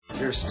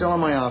You're still in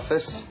my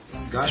office.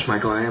 Gosh,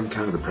 Michael, I am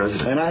kind of the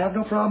president. And I have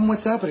no problem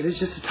with that, but it is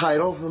just a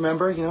title,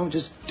 remember? You know,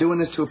 just doing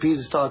this to appease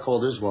the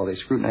stockholders while they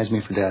scrutinize me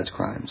for Dad's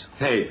crimes.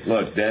 Hey,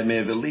 look, Dad may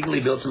have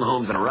illegally built some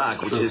homes in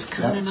Iraq, which is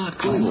kind of not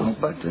cool. I know,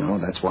 but,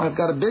 that's why I've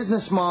got a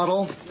business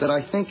model that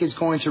I think is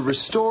going to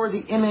restore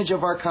the image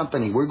of our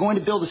company. We're going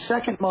to build a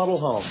second model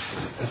home.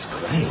 That's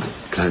great.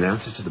 Can I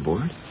announce it to the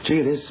board? Gee,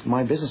 it is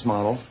my business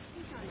model.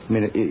 I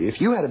mean, if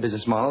you had a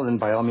business model, then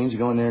by all means you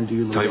go in there and do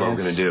your little Tell you what dance.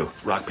 we're going to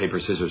do. Rock, paper,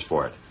 scissors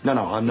for it. No,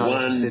 I'm not.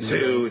 1,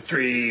 2,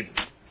 3...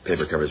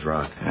 Paper covers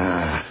rock.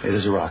 It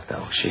is a rock,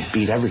 though. She'd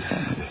beat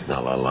everything. There's not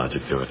a lot of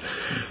logic to it.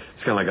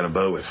 It's kind of like on a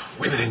boat with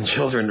women and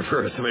children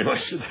first. I mean,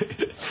 what should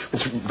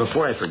they...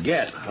 Before I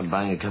forget, I'm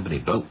buying a company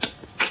boat.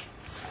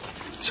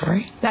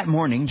 Sorry? That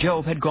morning,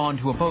 Job had gone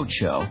to a boat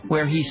show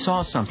where he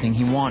saw something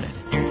he wanted.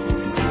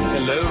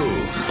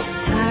 Hello.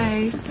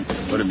 Hi.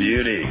 What a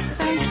beauty.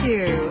 Thank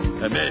you.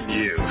 I met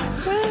you.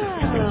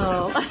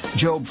 Well.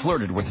 Job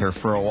flirted with her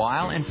for a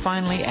while and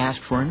finally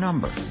asked for a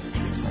number.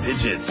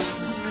 Digits.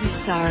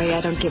 I'm sorry,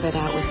 I don't give it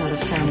out without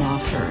a firm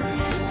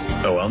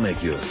offer. Oh, I'll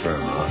make you a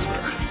firm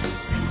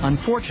offer.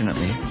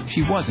 Unfortunately,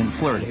 she wasn't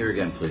flirting. Here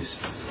again, please.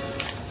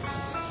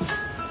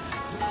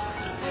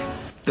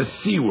 The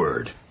C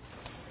word.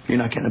 You're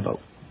not getting a boat.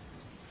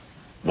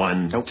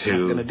 1, Nope, 2,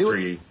 not gonna do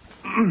 3.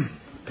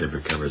 Paper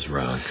covers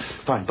rock.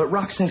 Fine, but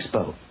rock sinks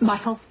boat.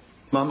 Michael?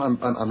 Mom,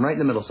 I'm right in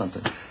the middle of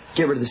something.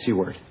 Get rid of the C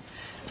word.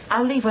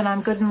 I'll leave when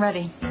I'm good and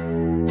ready.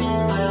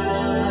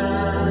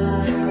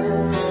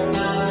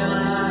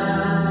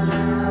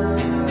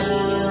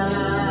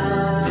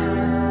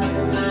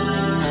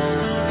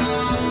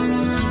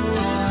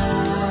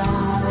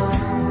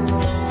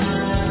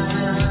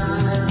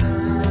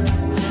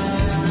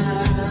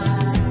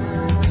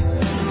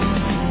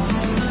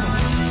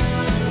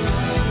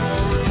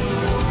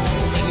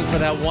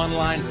 That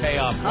one-line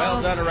payoff.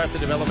 Well done,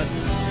 Arrested Development.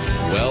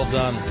 Well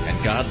done,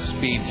 and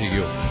Godspeed to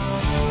you. All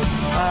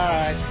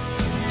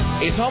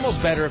right. It's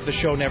almost better if the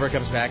show never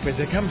comes back. Does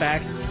it come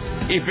back?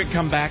 If it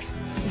come back.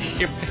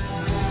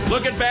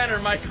 Look at Banner,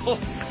 Michael.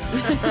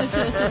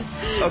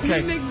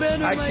 Okay.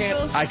 Banner,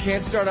 I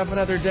can't start up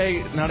another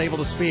day not able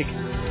to speak.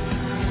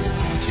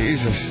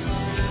 Jesus.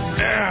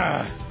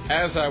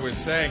 As I was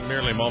saying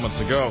merely moments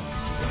ago.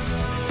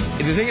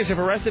 The thing is, if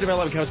Arrested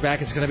Development comes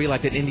back, it's going to be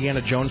like that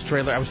Indiana Jones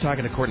trailer. I was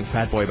talking to Court and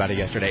Fatboy about it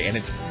yesterday, and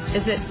it's...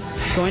 Is it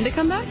going to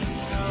come back?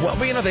 Well, I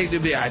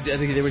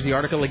think there was the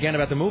article again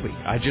about the movie.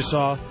 I just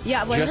saw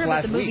Yeah, well, I heard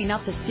about the movie,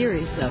 not the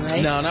series, though,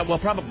 right?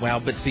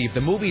 No, but see, if the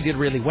movie did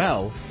really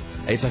well,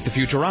 it's like the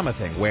Futurama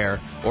thing,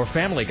 or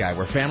Family Guy,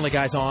 where Family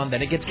Guy's on,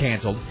 then it gets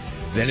canceled,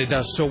 then it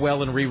does so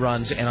well in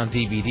reruns and on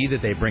DVD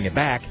that they bring it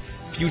back.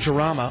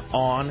 Futurama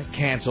on,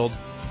 canceled,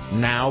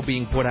 now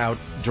being put out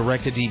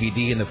direct to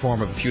DVD in the form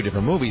of a few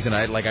different movies, and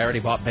I already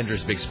bought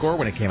Bender's Big Score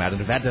when it came out,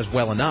 and if that does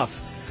well enough,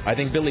 I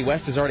think Billy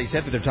West has already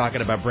said that they're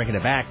talking about bringing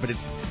it back, but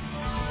it's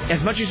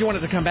as much as you want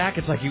it to come back,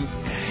 it's like you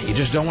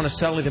just don't want to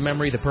sully the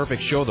memory of the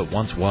perfect show that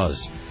once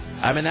was.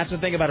 I mean, that's the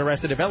thing about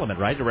Arrested Development,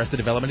 right? Arrested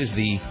Development is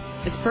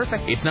It's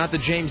perfect. It's not the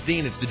James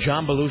Dean, it's the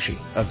John Belushi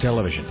of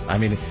television. I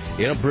mean,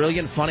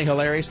 brilliant, funny,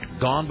 hilarious,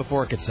 gone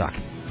before it could suck.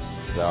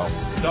 So,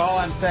 that's all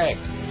I'm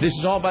saying. This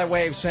is all by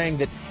way of saying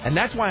that, and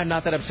that's why I'm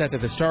not that upset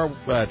that the Star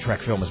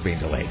Trek film is being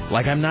delayed.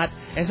 Like,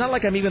 it's not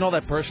like I'm even all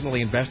that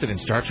personally invested in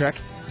Star Trek.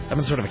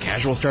 I'm sort of a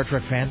casual Star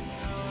Trek fan.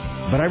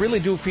 But I really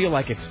do feel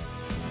like it's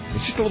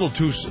just a little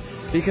too,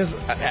 because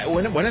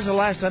when is the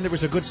last time there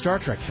was a good Star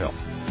Trek film?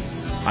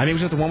 I mean,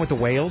 was it the one with the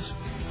whales?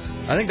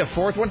 I think the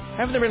fourth one.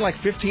 Haven't there been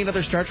like 15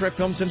 other Star Trek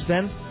films since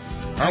then?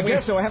 I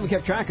guess so. I haven't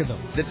kept track of them.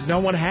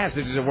 No one has.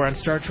 We're on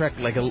Star Trek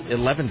like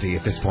 11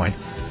 at this point.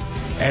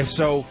 And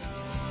so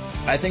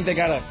I think they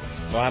got to...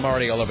 Well, I'm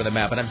already all over the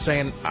map, but I'm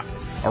saying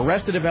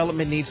Arrested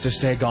Development needs to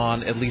stay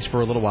gone at least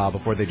for a little while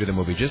before they do the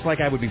movie. Just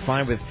like I would be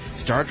fine with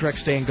Star Trek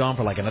staying gone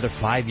for like another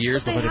 5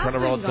 years before they try to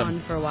roll it.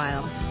 Gone for a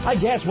while. I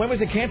guess. When was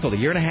it canceled? A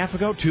year and a half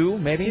ago? 2,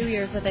 maybe? 2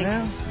 years, I think.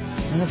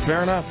 Yeah,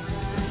 fair enough.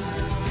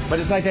 But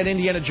it's like that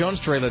Indiana Jones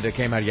trailer that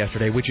came out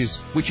yesterday, which is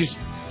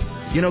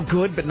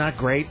good but not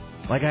great.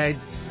 Like I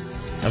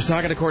was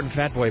talking to Court and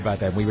Fatboy about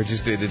that. We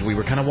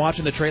were kind of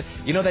watching the trailer.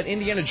 That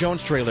Indiana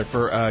Jones trailer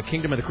for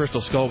Kingdom of the Crystal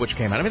Skull, which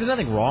came out. I mean, there's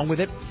nothing wrong with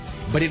it,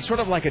 but it's sort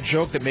of like a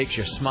joke that makes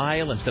you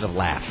smile instead of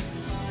laugh.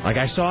 Like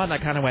I saw it and I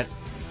kind of went,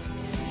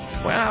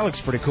 well, that looks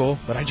pretty cool,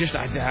 but I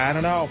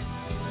don't know.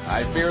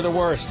 I fear the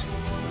worst.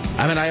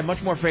 I mean, I have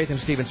much more faith in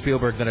Steven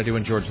Spielberg than I do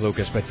in George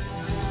Lucas, but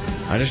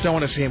I just don't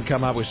want to see him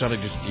come up with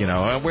something just,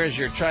 where's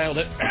your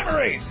childhood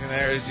memories? And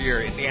there's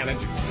your Indiana.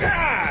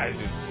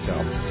 So,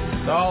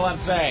 that's all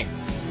I'm saying.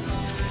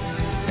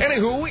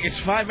 Anywho, it's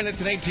 5 minutes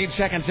and 18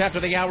 seconds after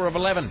the hour of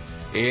 11.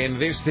 In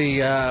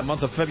the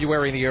month of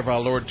February in the year of our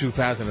Lord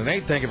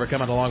 2008. Thank you for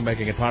coming along,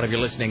 making it part of your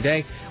listening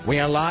day. We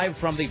are live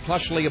from the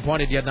plushly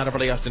appointed yet not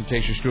overly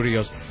ostentatious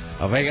studios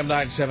of AM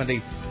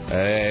 970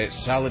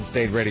 Solid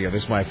State Radio.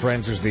 This, my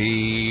friends, is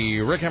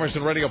the Rick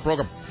Emerson radio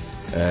program.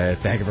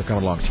 Thank you for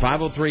coming along. It's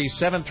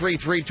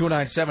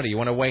 503-733-2970. You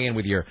want to weigh in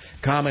with your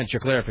comments, your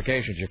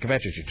clarifications, your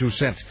kvetches, your 2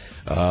 cents,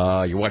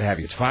 your what have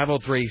you. It's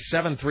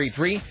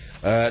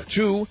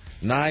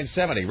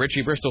 503-733-2970.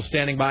 Richie Bristol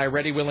standing by,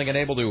 ready, willing, and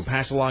able to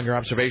pass along your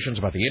observations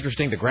about the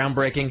interesting, the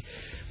groundbreaking,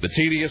 the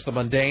tedious, the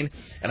mundane.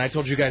 And I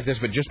told you guys this,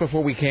 but just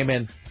before we came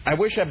in, I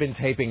wish I'd been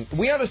taping.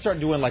 We ought to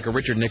start doing like a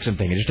Richard Nixon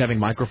thing and just having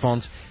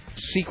microphones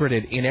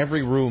secreted in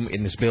every room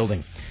in this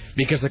building.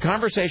 Because the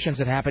conversations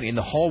that happen in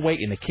the hallway,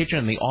 in the kitchen,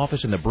 in the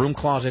office, in the broom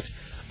closet,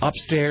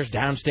 upstairs,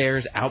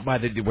 downstairs, out by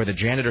where the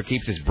janitor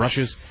keeps his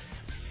brushes.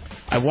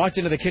 I walked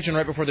into the kitchen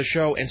right before the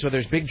show, and so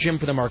there's Big Jim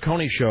for the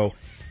Marconi show.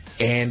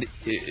 And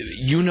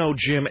you know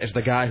Jim as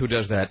the guy who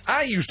does that.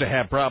 I used to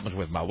have problems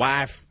with my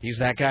wife. He's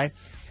that guy.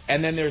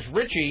 And then there's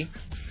Richie,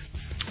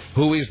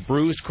 who is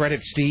Bruce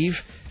Credit Steve.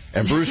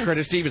 And Bruce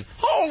Credit Steve is,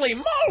 holy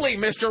moly,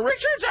 Mr.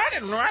 Richards, I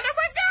didn't know I never.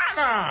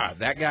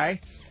 That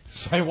guy.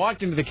 So I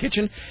walked into the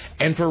kitchen,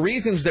 and for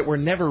reasons that were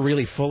never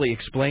really fully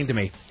explained to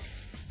me,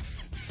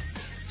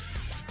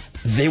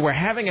 they were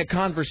having a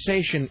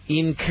conversation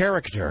in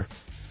character.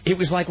 It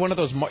was like one of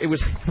those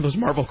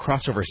Marvel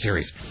crossover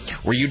series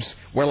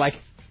where like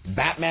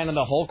Batman and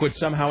the Hulk would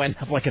somehow end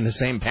up like in the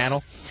same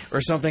panel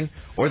or something,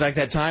 or like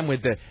that time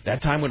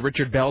when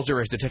Richard Belzer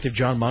as Detective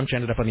John Munch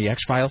ended up on the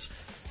X-Files.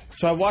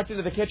 So I walked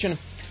into the kitchen,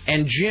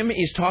 and Jim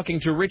is talking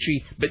to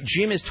Richie, but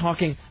Jim is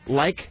talking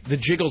like the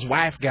Jiggles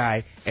wife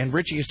guy, and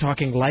Richie is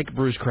talking like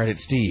Bruce Credit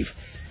Steve.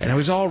 And it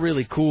was all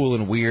really cool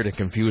and weird and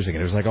confusing.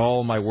 It was like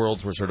all my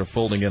worlds were sort of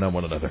folding in on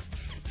one another.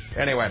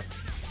 Anyway,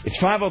 it's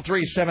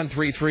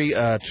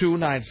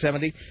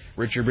 503-733-2970.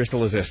 Richard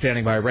Bristol is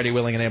standing by, ready,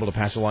 willing, and able to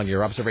pass along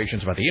your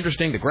observations about the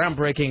interesting, the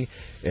groundbreaking,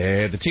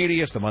 the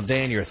tedious, the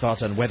mundane, your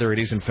thoughts on whether it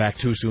is, in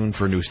fact, too soon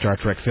for a new Star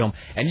Trek film.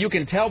 And you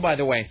can tell, by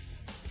the way,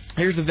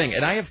 here's the thing,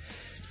 and I have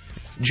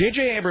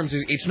J.J. Abrams.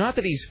 It's not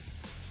that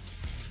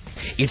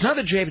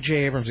J.J.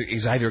 Abrams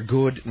is either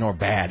good nor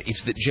bad.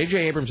 It's that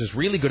J.J. Abrams is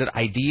really good at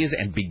ideas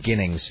and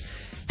beginnings,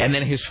 and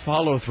then his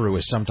follow-through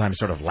is sometimes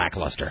sort of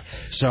lackluster.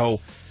 So,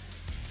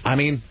 I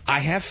mean, I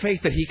have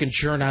faith that he can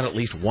churn out at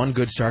least one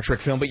good Star Trek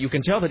film, but you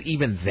can tell that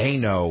even they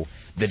know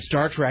that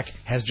Star Trek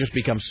has just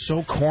become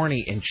so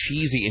corny and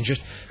cheesy and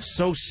just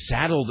so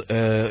saddled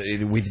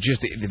with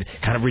just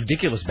kind of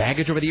ridiculous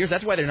baggage over the years.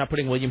 That's why they're not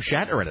putting William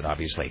Shatner in it,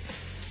 obviously.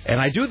 And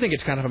I do think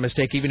it's kind of a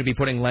mistake even to be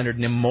putting Leonard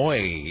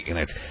Nimoy in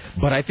it.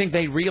 But I think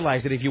they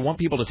realize that if you want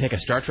people to take a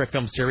Star Trek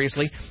film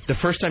seriously, the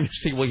first time you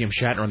see William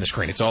Shatner on the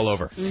screen, it's all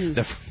over.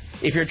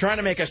 If you're trying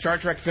to make a Star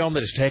Trek film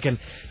that is taken,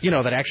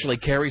 that actually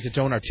carries its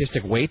own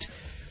artistic weight,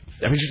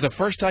 I mean, just the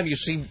first time you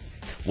see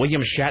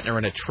William Shatner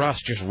in a truss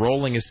just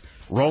rolling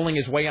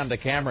his way on the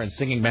camera and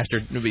singing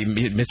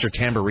Mr.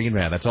 Tambourine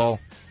Man, it's all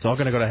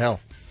going to go to hell.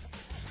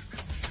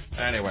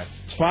 Anyway,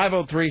 it's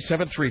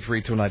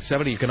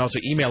 503-733-2970. You can also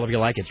email if you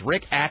like. It's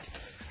Rick at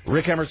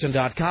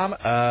rickemerson.com,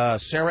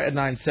 Sarah at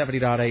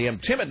 970.am,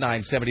 Tim at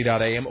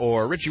 970.am,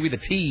 or Richie with a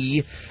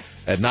T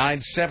at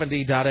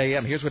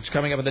 970.am. Here's what's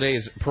coming up in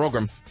today's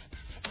program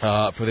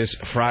for this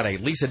Friday.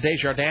 Lisa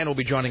Desjardins will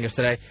be joining us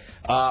today.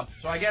 So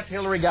I guess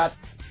Hillary got,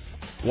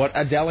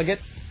 a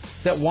delegate?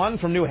 Is that one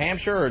from New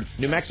Hampshire or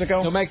New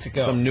Mexico? New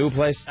Mexico. Some new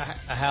place?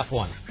 A half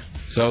one.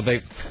 So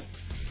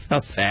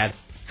how sad.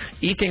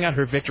 Eking out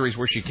her victories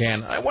where she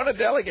can. I want a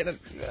delegate.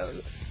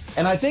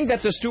 And I think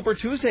that's a Super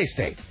Tuesday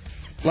state.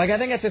 I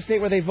think that's a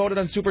state where they voted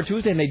on Super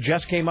Tuesday and they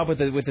just came up with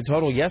the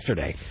total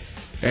yesterday.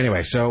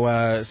 Anyway, so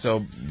blah,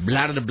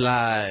 blah,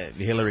 blah,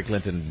 Hillary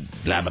Clinton,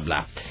 blah, blah,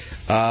 blah.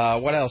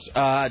 What else?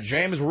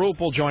 James Roop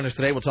will join us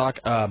today. We'll talk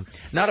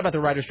not about the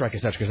writer's strike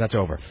as such, because that's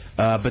over.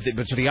 So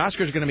the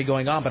Oscars are going to be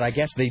going on, but I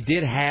guess they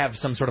did have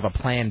some sort of a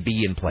plan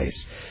B in place.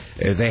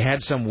 They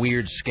had some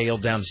weird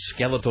scaled-down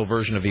skeletal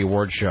version of the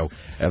award show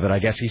that I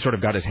guess he sort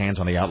of got his hands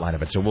on the outline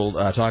of it. So we'll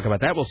talk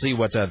about that. We'll see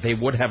what they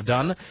would have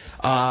done.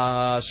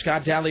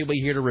 Scott Daly will be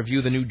here to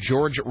review the new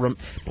George...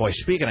 Boy,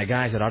 speaking of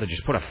guys that ought to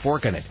just put a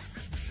fork in it.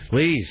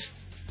 Please,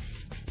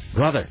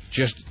 brother,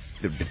 just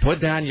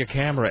put down your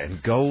camera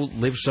and go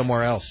live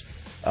somewhere else.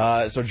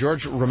 So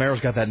George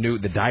Romero's got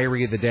The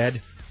Diary of the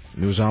Dead,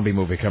 new zombie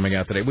movie coming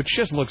out today, which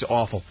just looks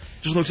awful.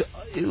 Just looks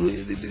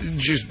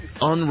just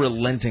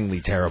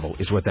unrelentingly terrible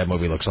is what that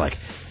movie looks like.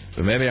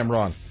 But maybe I'm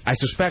wrong. I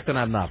suspect that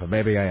I'm not, but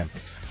maybe I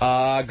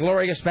am.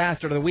 Glorious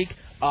Bastard of the Week.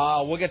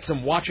 We'll get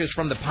some watches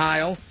from the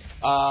pile.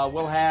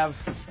 We'll have,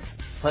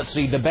 let's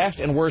see, the best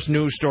and worst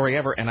news story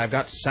ever, and I've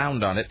got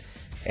sound on it.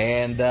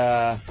 And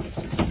I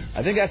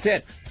think that's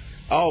it.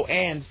 Oh,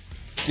 and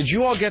did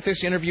you all get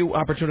this interview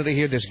opportunity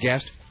here, this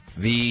guest?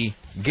 The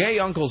Gay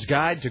Uncle's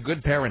Guide to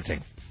Good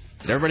Parenting.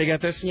 Did everybody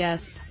get this?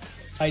 Yes.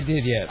 I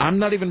did, yes. I'm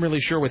not even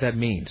really sure what that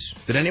means.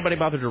 Did anybody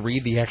bother to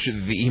read the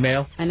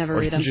email? I never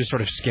read them. Or did you just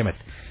sort of skim it?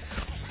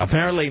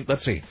 Apparently,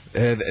 let's see.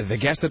 The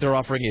guest that they're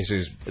offering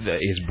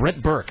is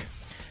Brett Burke.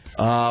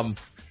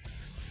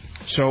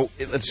 So,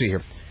 let's see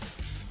here.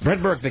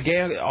 Brett Burke,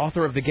 the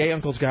author of The Gay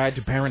Uncle's Guide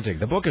to Parenting.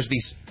 The book is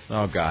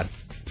Oh, God.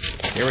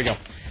 Here we go.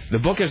 The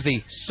book is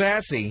the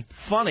sassy,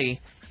 funny,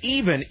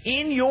 even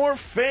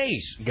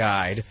in-your-face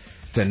guide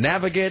to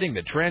navigating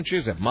the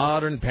trenches of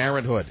modern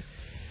parenthood.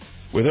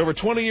 With over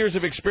 20 years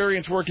of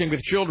experience working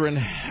with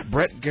children,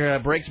 Brett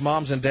breaks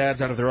moms and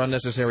dads out of their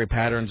unnecessary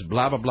patterns,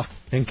 blah, blah, blah,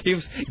 and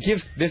gives,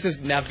 this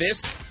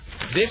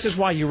is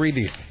why you read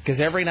these, because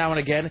every now and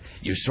again,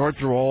 you sort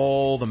through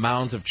all the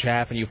mounds of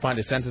chaff and you find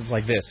a sentence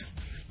like this.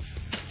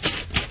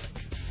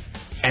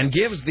 And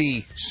gives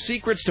the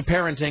secrets to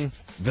parenting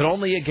that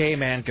only a gay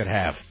man could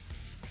have,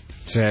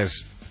 says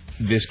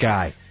this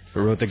guy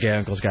who wrote the Gay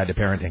Uncle's Guide to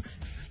Parenting.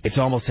 It's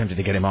almost tempted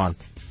to get him on.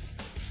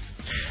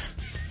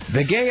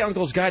 The Gay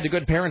Uncle's Guide to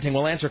Good Parenting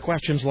will answer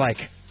questions like,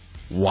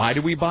 why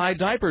do we buy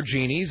diaper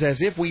genies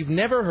as if we've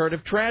never heard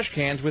of trash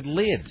cans with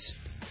lids?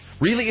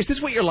 Really, is this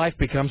what your life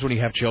becomes when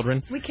you have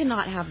children? We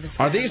cannot have this.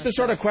 Are these the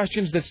sort of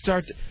questions that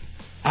start...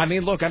 I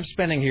mean, look, I'm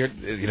spending here,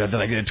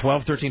 like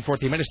 12, 13,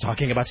 14 minutes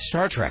talking about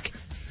Star Trek.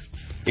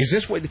 Is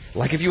this what...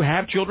 Like, if you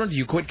have children, do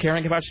you quit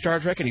caring about Star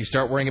Trek and you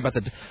start worrying about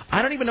the...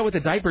 I don't even know what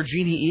the diaper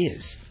genie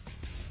is.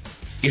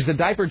 Is the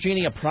diaper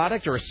genie a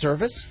product or a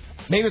service?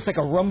 Maybe it's like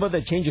a Roomba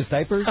that changes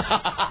diapers.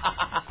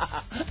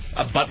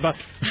 A butt.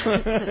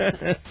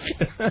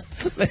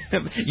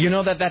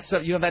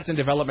 that's in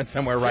development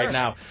somewhere right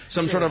now.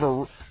 Some sort of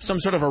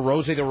a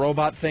Rosie the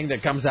Robot thing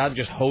that comes out and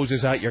just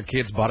hoses out your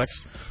kids'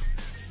 buttocks.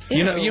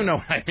 You know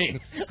what I mean.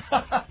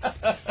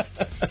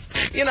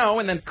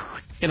 And then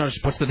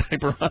just puts the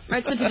diaper on.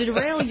 Right. So to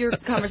derail your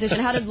conversation,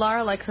 how did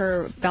Lara like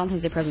her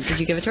Valentine's Day present? Did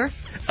you give it to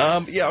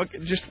her? Yeah. Okay,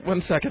 just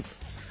 1 second.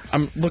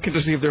 I'm looking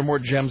to see if there are more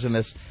gems in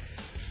this.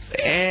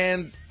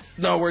 And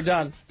no, we're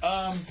done.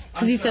 Because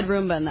you said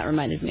Roomba, and that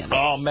reminded me of it.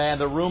 Oh man,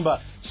 the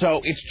Roomba.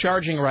 So it's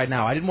charging right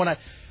now. I didn't want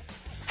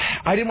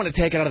to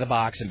take it out of the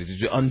box and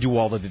to undo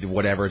all the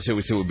whatever, so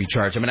it would be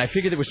charged. I mean, I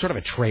figured it was sort of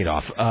a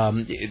trade-off.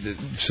 And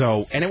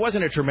it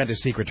wasn't a tremendous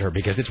secret to her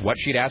because it's what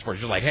she'd asked for.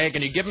 She's like, hey,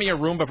 can you give me a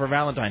Roomba for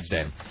Valentine's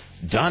Day?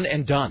 Done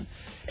and done.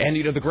 And,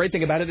 the great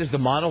thing about it is the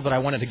model that I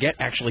wanted to get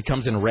actually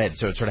comes in red,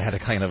 so it sort of had a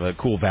kind of a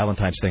cool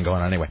Valentine's thing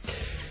going on anyway.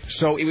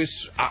 So it was,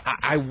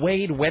 I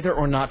weighed whether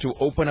or not to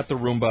open up the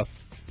Roomba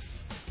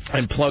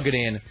and plug it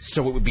in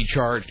so it would be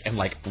charged and,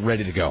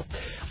 ready to go.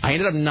 I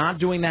ended up not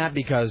doing that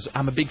because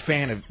I'm a big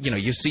fan of,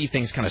 you see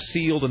things kind of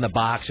sealed in the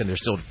box and they're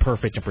still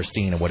perfect and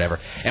pristine and whatever.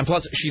 And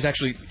plus, she's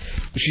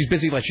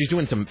busy, she's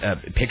doing some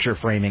picture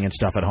framing and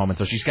stuff at home, and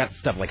so she's got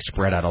stuff,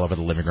 spread out all over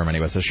the living room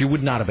anyway, so she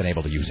would not have been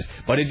able to use it.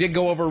 But it did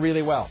go over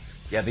really well.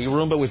 Yeah, the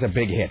Roomba was a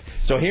big hit.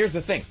 So here's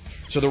the thing.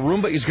 So the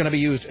Roomba is going to be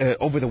used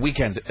over the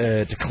weekend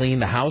to clean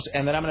the house,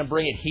 and then I'm going to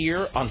bring it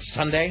here on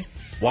Sunday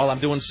while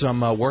I'm doing some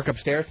work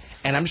upstairs,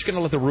 and I'm just going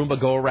to let the Roomba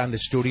go around the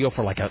studio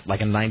for like a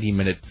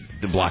 90-minute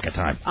block of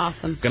time.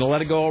 Awesome. Going to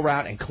let it go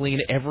around and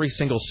clean every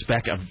single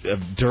speck of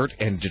dirt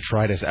and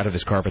detritus out of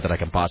this carpet that I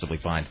can possibly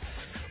find.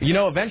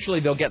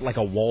 Eventually they'll get like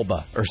a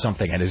Walba or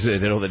something, and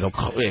they'll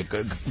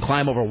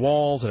climb over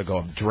walls, it'll go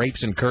up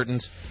drapes and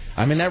curtains.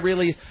 I mean,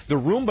 the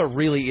Roomba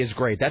really is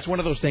great. That's one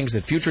of those things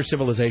that future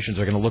civilizations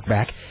are going to look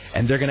back,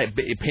 and they're going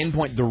to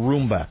pinpoint the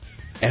Roomba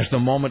as the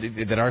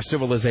moment that our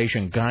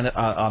civilization got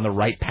on the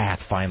right path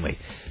finally.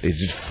 It's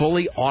just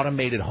fully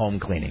automated home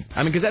cleaning.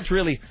 I mean, because that's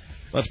really,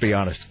 let's be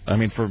honest, I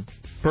mean, for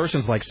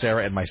persons like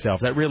Sarah and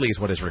myself, that really is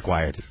what is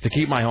required. To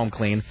keep my home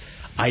clean,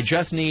 I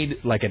just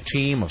need a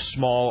team of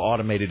small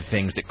automated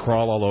things that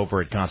crawl all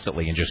over it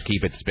constantly and just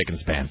keep it spick and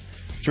span.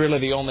 It's really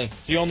the only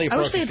approach that's going to work. I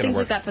wish they had things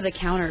like that for the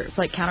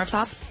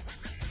countertops.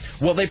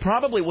 Well, they've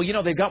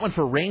got one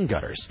for rain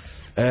gutters.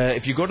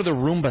 If you go to the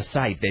Roomba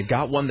site, they've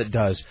got one that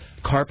does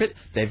carpet.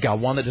 They've got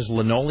one that does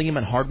linoleum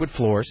and hardwood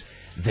floors.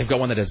 They've got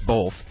one that does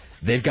both.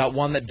 They've got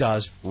one that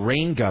does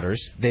rain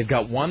gutters. They've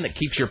got one that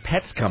keeps your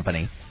pets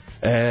company.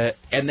 And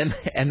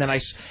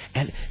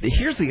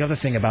here's the other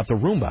thing about the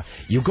Roomba.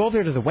 You go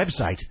there to the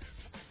website,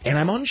 and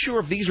I'm unsure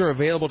if these are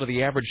available to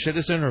the average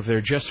citizen or if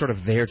they're just sort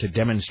of there to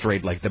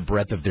demonstrate the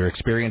breadth of their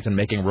experience in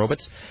making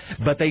robots.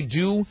 But they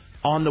do,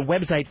 on the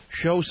website,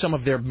 show some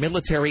of their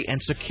military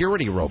and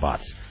security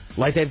robots.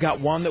 They've got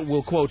one that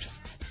will, quote,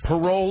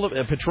 patrol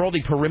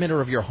the perimeter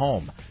of your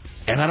home.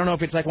 And I don't know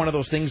if it's like one of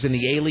those things in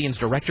the Aliens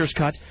director's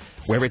cut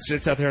where it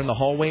sits out there in the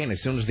hallway and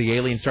as soon as the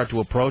aliens start to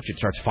approach, it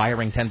starts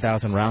firing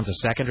 10,000 rounds a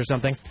second or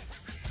something.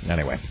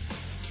 Anyway.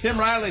 Tim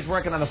Riley's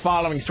working on the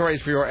following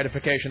stories for your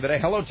edification today.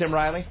 Hello, Tim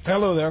Riley.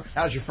 Hello there.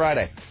 How's your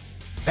Friday?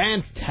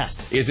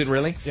 Fantastic. Is it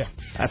really? Yeah.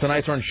 That's a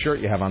nice orange shirt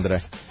you have on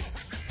today.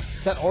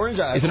 Is that orange?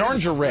 Is it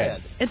orange or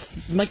red? It's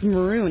like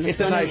maroon. It's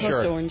a nice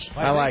shirt. Orange.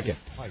 I like it.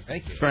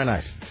 Thank you. It's very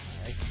nice.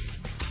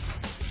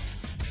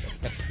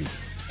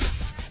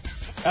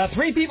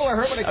 3 people are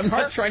hurt when I'm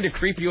not trying to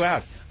creep you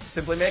out.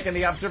 Simply making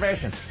the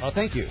observation. Oh,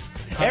 thank you.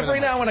 Every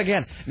now and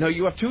again. No,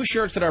 you have 2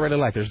 shirts that I really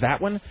like. There's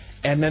that one,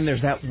 and then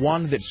there's that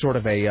one that's sort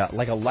of a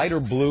lighter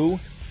blue.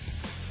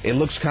 It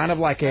looks kind of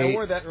like I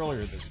wore that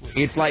earlier this week.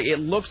 It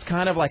looks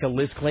kind of like a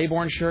Liz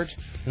Claiborne shirt.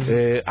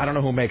 Mm-hmm. I don't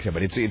know who makes it,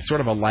 but it's sort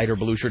of a lighter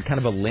blue shirt, kind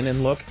of a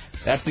linen look.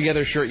 That's the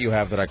other shirt you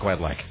have that I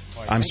quite like.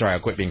 I'm sorry, I'll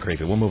quit being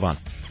creepy. We'll move on.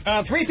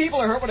 3 people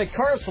are hurt when a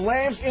car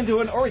slams into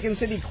an Oregon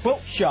City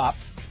quilt shop.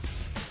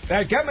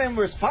 The gunman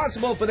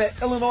responsible for the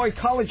Illinois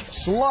college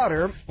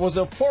slaughter was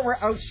a former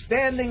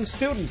outstanding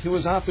student who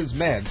was off his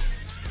meds.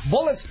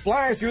 Bullets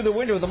fly through the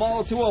window of the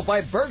Mall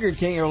 205 Burger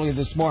King early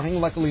this morning.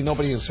 Luckily,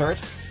 nobody is hurt.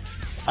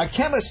 A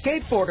Kema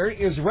skateboarder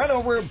is run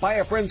over by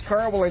a friend's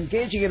car while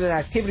engaging in an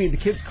activity the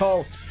kids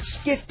call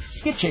skitching.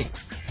 Skitching,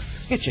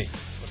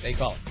 that's what they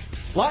call it.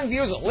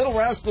 Longview's Little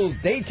Rascals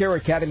Daycare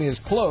Academy is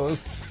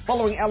closed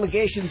following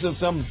allegations of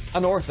some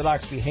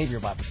unorthodox behavior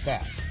by the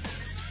staff.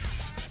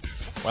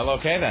 Well,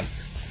 okay then.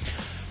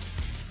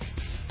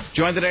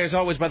 Joined today, as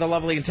always, by the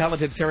lovely and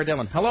talented Sarah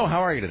Dillon. Hello,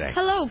 how are you today?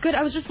 Hello, good.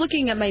 I was just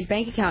looking at my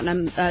bank account,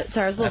 and I'm sorry, I was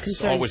a little That's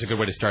concerned. always a good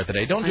way to start the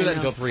day. Don't do that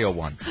until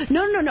 3:01.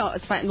 No,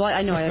 it's fine. Well,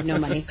 I know I have no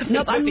money.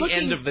 Nope, I'm the looking,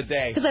 end of the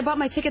day. Because I bought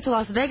my ticket to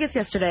Las Vegas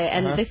yesterday,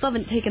 and they still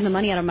haven't taken the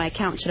money out of my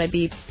account. Should I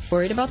be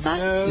worried about that?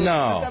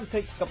 No. That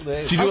takes a couple of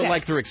days. Did you do it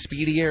like through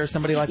Expedia or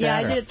somebody like that? Yeah,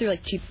 I or? did it through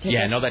like cheap tickets.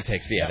 Yeah, no, that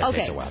takes takes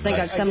a while. Thank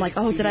God, 'cause I'm like,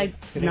 did I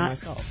not?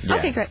 Yeah.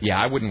 Okay, great. Yeah,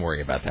 I wouldn't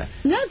worry about that.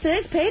 No,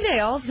 today's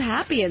payday. All's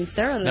happy and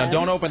Sarah. Now,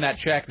 don't open that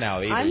check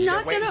now either. I'm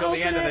not going to open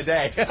the end of the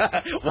day.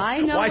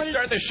 I know. Why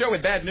start the show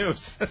with bad news?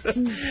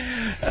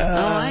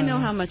 I know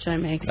how much I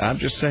make. I'm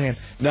just saying.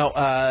 No,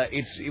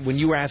 it's when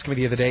you were asking me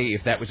the other day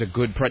if that was a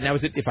good. Now,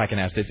 is it? If I can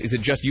ask this, is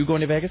it just you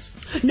going to Vegas?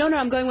 No,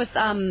 I'm going with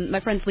my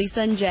friends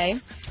Lisa and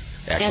Jay.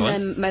 Excellent.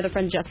 And then my other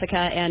friend Jessica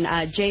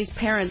and Jay's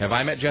parents. Have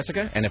I met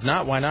Jessica? And if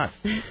not, why not?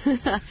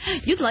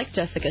 You'd like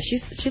Jessica.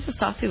 She's a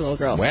saucy little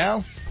girl.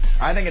 Well,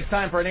 I think it's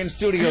time for an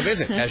in-studio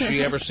visit. Has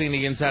she ever seen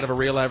the inside of a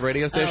real live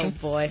radio station?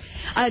 Oh, boy.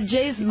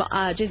 Jay's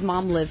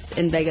mom lives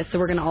in Vegas, so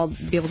we're going to all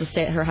be able to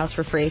stay at her house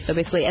for free. So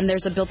basically, and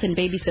there's a built-in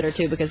babysitter,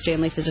 too, because Jay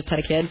and Lisa just had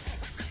a kid.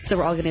 So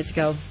we're all going to get to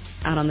go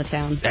out on the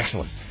town.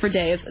 Excellent. For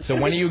days. So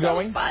when are you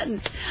going?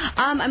 Fun.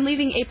 I'm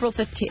leaving April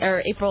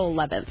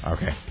 11th.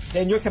 Okay.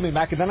 And you're coming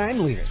back, and then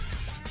I'm leaving.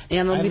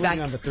 And I'll be back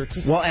on the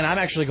 13th. Well, and I'm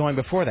actually going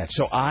before that.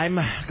 So I'm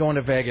going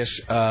to Vegas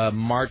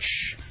March.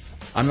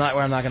 I'm not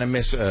going to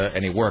miss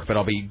any work, but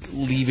I'll be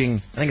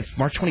leaving. I think it's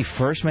March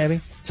 21st,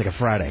 maybe. It's like a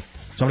Friday.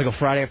 So I'm going to go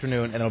Friday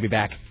afternoon, and I'll be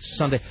back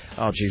Sunday.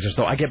 Oh, Jesus,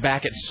 though. I get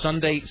back at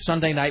Sunday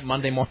night,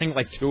 Monday morning,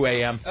 like 2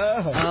 a.m.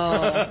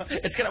 Oh.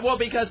 It's going to, well,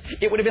 because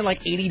it would have been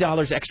like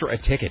 $80 extra a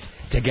ticket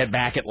to get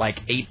back at like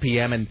 8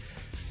 p.m. and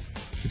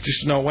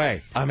just no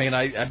way. I mean,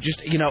 I'm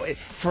just,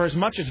 for as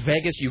much as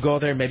Vegas, you go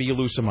there, maybe you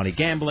lose some money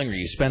gambling or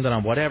you spend it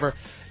on whatever.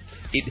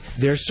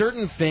 There's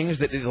certain things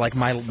that, like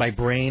my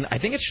brain, I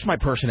think it's just my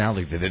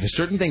personality. There's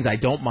certain things I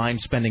don't mind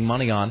spending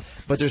money on,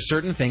 but there's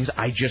certain things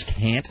I just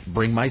can't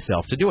bring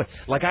myself to do it.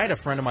 Like I had a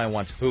friend of mine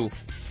once who,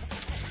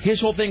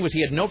 his whole thing was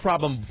he had no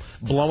problem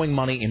blowing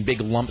money in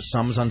big lump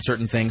sums on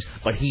certain things,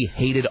 but he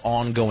hated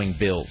ongoing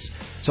bills.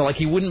 So, like,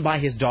 he wouldn't buy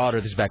his daughter,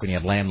 this is back when he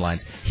had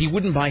landlines, he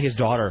wouldn't buy his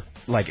daughter,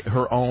 like,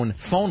 her own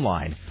phone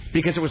line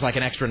because it was like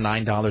an extra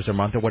 $9 a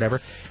month or whatever.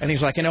 And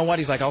he's like, you know what?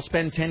 He's like, I'll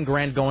spend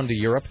 $10,000 going to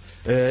Europe,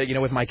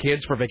 with my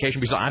kids for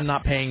vacation because I'm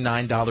not paying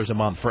 $9 a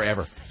month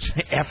forever.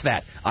 F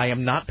that. I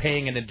am not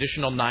paying an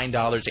additional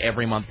 $9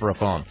 every month for a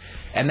phone.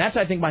 And that's,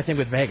 I think, my thing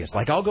with Vegas.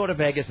 Like, I'll go to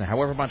Vegas, and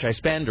however much I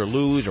spend or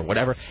lose or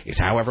whatever, it's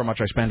however much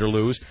I spend or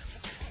lose.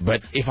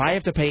 But if I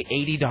have to pay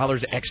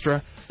 $80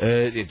 extra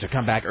to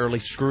come back early,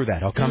 screw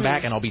that. I'll come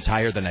back, and I'll be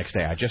tired the next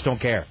day. I just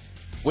don't care.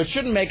 Which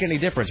shouldn't make any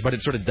difference, but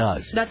it sort of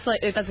does. That's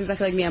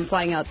exactly like me. I'm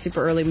flying out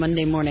super early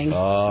Monday morning,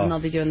 and I'll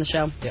be doing the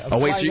show. Yeah, I'm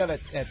flying out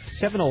at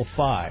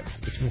 7:05,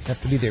 which means I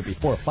have to be there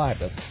before 5,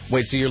 doesn't it?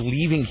 Wait, so you're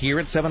leaving here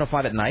at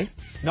 7:05 at night?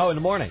 No, in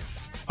the morning.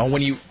 Oh,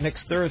 when you...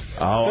 Next Thursday.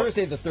 Oh.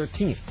 Thursday the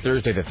 13th.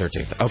 Thursday the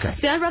 13th. Okay.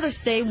 See, I'd rather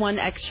stay one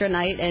extra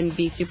night and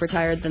be super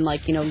tired than,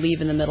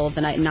 leave in the middle of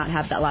the night and not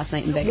have that last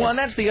night in Vegas. Well, and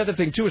that's the other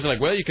thing, too, is like,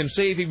 well, you can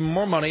save even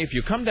more money if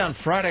you come down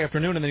Friday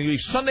afternoon and then you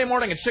leave Sunday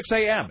morning at 6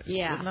 a.m.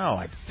 Yeah. Well,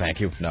 no, thank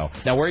you. No.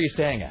 Now, where are you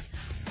staying at?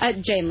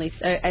 At Jay and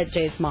Lisa, at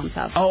Jay's mom's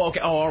house. Oh,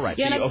 okay. Oh, all right.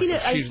 Yeah, so and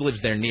I've seen she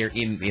lives there near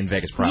in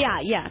Vegas proper.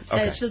 Yeah.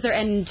 Okay. She lives there,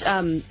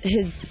 and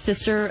his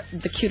sister,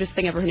 the cutest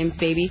thing ever, her name's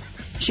Baby.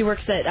 She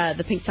works at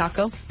the Pink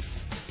Taco.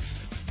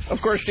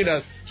 Of course she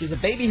does. She's a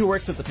baby who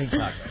works at the Pink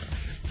Taco.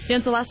 Yeah,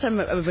 and so last time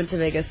I went to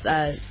Vegas,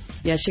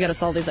 she got us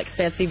all these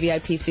fancy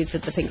VIP seats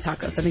at the Pink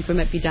Taco. So I think we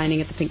might be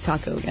dining at the Pink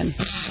Taco again.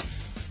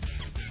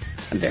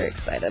 I'm very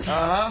excited.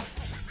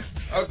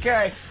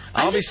 Okay.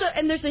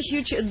 And there's a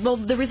huge. Well,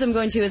 the reason I'm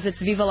going to is it's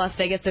Viva Las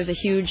Vegas. There's a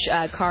huge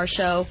car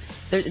show.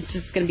 It's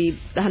just going to be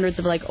hundreds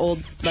of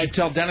old. You should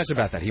tell Dennis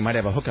about that. He might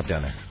have a hookup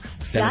down there.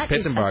 Dennis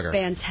Pitzenbarger. That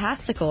is a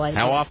fantastical idea.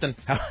 How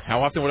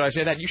often would I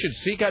say that? You should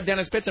seek out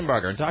Dennis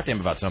Pitzenbarger and talk to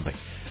him about something.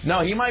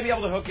 No, he might be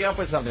able to hook you up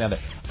with something down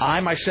there. I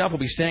myself will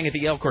be staying at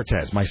the El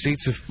Cortez. My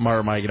seats, my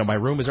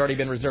room has already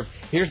been reserved.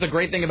 Here's the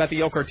great thing about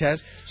the El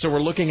Cortez. So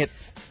we're looking at,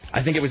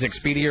 I think it was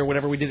Expedia or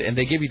whatever we did, and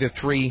they give you the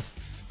three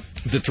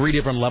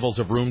different levels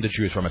of room to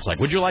choose from. It's like,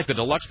 would you like the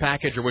deluxe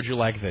package or would you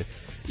like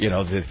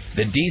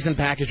the decent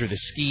package or the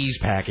skis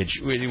package,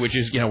 which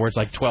is, where it's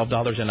like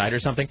 $12 a night or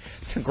something.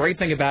 The great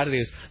thing about it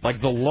is,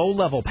 like, the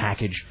low-level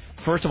package,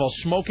 first of all,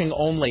 smoking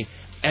only,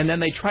 and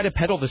then they try to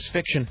peddle this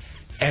fiction.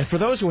 And for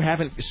those who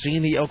haven't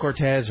seen the El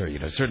Cortez, or,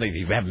 certainly if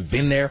you haven't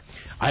been there,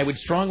 I would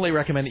strongly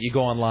recommend that you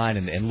go online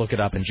and look it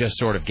up and just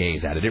sort of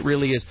gaze at it. It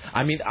really is.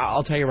 I mean,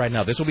 I'll tell you right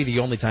now, this will be the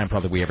only time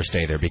probably we ever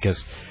stay there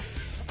because,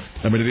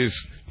 it is,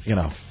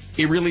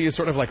 It really is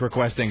sort of like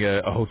requesting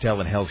a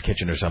hotel in Hell's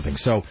Kitchen or something.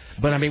 So,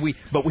 but I mean,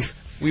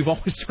 we've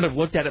always sort of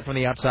looked at it from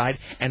the outside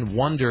and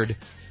wondered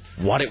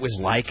what it was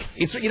like.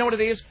 It's, you know what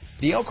it is?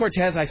 The El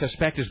Cortez, I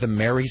suspect, is the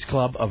Mary's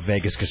Club of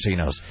Vegas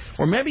casinos.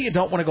 Or maybe you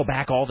don't want to go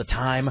back all the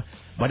time,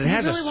 but it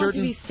has a certain... You really want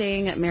to be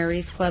staying at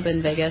Mary's Club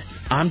in Vegas?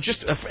 I'm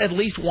just... at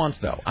least once,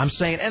 though. I'm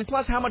saying... And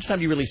plus, how much time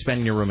do you really spend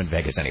in your room in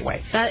Vegas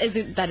anyway? That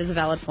is a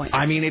valid point.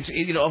 I mean,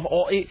 of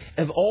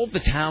all the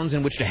towns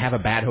in which to have a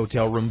bad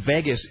hotel room,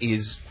 Vegas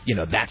is,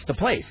 that's the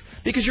place.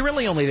 Because you're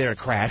really only there to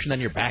crash, and then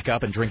you're back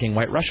up and drinking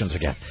White Russians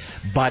again.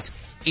 But...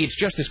 it's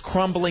just this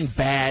crumbling,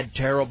 bad,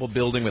 terrible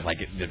building with, like,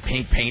 the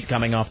pink paint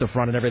coming off the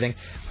front and everything.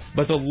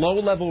 But the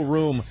low-level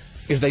room,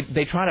 is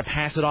they try to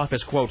pass it off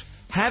as, quote,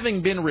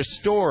 having been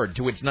restored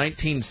to its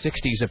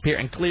 1960s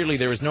appearance. And clearly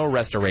there is no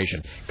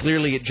restoration.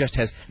 Clearly it just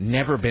has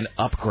never been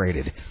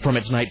upgraded from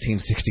its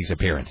 1960s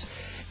appearance.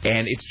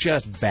 And it's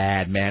just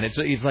bad, man.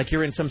 It's like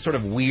you're in some sort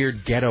of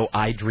weird ghetto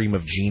I Dream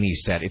of Jeannie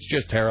set. It's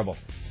just terrible.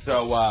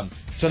 So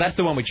that's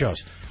the one we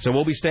chose. So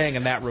we'll be staying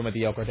in that room at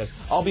the El Cortez.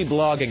 I'll be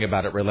blogging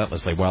about it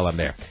relentlessly while I'm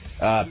there.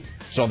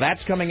 So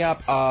that's coming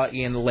up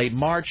in late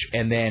March,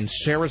 and then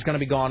Sarah's going to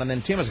be gone, and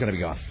then Tim is going to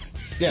be gone.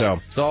 Yeah. So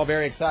it's all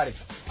very exciting.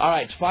 All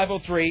right, it's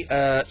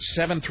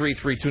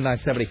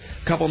 503-733-2970.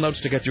 Couple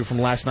notes to get through from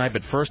last night,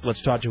 but first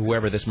let's talk to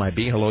whoever this might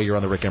be. Hello, you're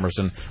on the Rick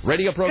Emerson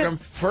radio program.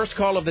 First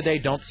call of the day,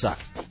 don't suck.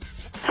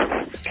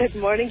 Good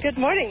morning, good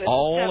morning. This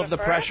all of the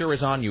pressure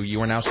is on you.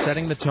 You are now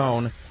setting the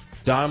tone.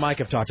 Don and Mike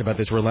have talked about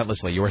this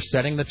relentlessly. You are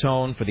setting the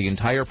tone for the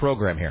entire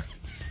program here.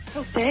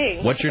 Oh,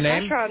 dang. What's your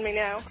name? Pressure on me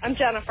now. I'm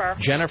Jennifer.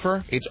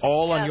 Jennifer, it's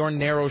all on your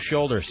narrow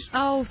shoulders.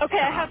 Oh. Okay,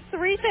 I have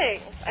three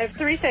things.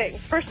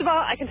 First of all,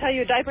 I can tell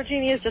you a diaper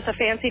genie is just a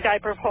fancy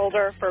diaper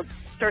holder for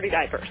dirty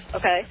diapers,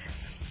 okay?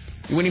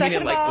 What do you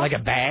mean, like a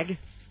bag?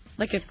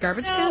 Like a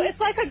garbage can? No, it's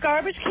like a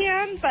garbage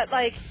can, but,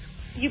 like,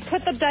 you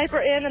put the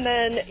diaper in and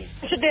then you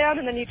push it down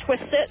and then you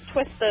twist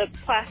the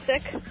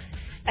plastic,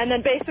 and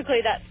then basically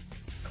that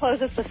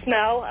closes the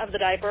smell of the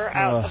diper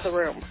out of the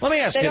room. Let me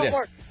ask you this.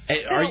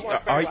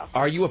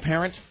 Are you a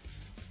parent?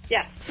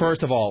 Yes.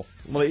 First of all,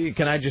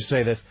 can I just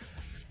say this?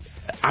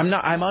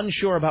 I'm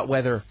unsure about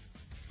whether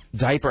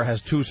diaper has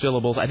two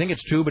syllables. I think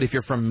it's two, but if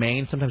you're from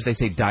Maine, sometimes they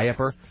say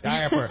diaper.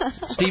 Diaper.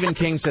 Stephen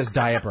King says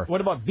diaper. What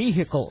about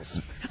vehicles?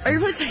 Are you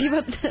really talking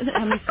about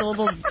how many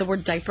syllables the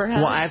word diaper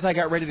has? Well, as I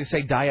got ready to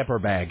say diaper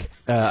bag,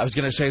 I was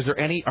going to say,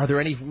 are there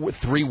any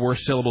three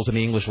worse syllables in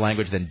the English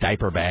language than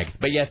diaper bag?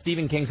 But yeah,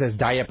 Stephen King says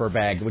diaper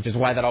bag, which is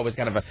why that always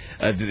kind of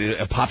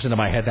pops into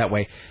my head that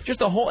way. Just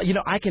the whole,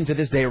 I can to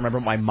this day remember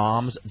what my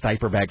mom's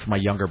diaper bag for my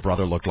younger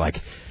brother looked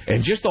like.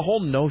 And just the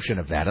whole notion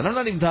of that. And I'm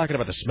not even talking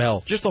about the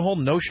smell. Just the whole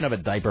notion of a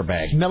diaper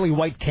bag. Smelly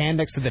white can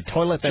next to the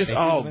toilet.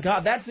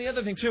 God, that's the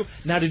other thing, too.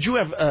 Now, did you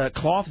have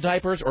cloth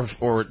diapers or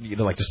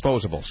like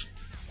disposables?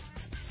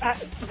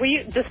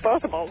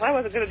 Disposables. I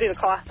wasn't going to do the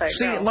cloth thing.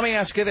 See, no. Let me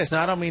ask you this.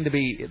 Now, I don't mean to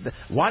be...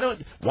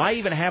 Why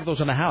even have those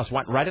in the house?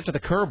 Why, right up to the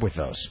curb with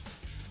those?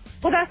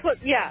 Well, that's what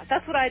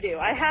I do.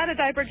 I had a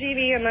diaper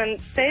genie, and then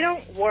they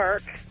don't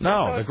work.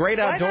 No, so the great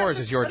outdoors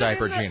is your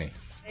diaper genie.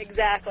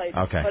 Exactly.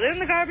 Okay. Put it in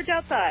the garbage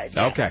outside.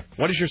 Yeah. Okay.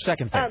 What is your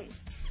second thing?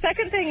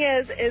 Second thing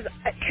is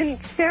can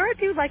Sarah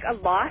do like a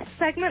Lost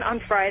segment on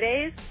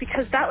Fridays?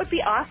 Because that would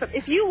be awesome.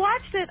 If you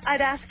watched it,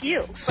 I'd ask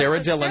you.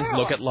 Sarah Dillon's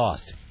Look at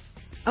Lost.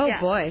 Oh, yeah.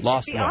 Boy.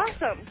 Lost That'd be Look.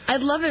 Awesome.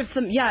 I'd love it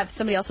if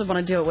somebody else would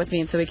want to do it with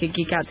me and so we could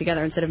geek out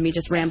together instead of me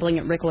just rambling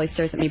and Rick always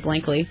stares at me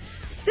blankly.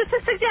 Just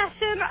a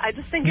suggestion. I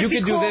just think you it'd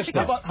be could cool. do this.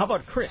 How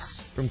about Chris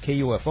from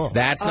KUFO?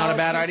 That's not a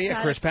bad idea,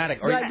 Chris Paddock.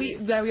 We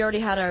already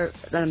had our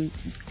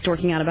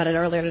dorking out about it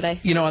earlier today.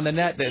 On the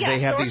net,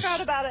 they have these.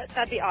 Out about it.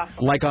 That'd be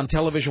awesome. Like on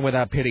Television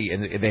Without Pity,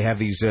 and they have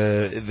these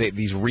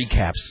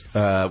recaps,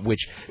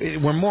 which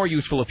were more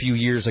useful a few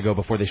years ago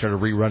before they started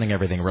rerunning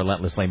everything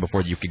relentlessly and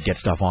before you could get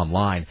stuff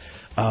online.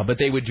 But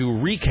they would do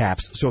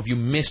recaps, so if you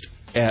missed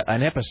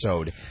an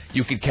episode,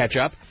 you could catch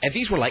up. And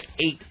these were like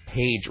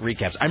 8-page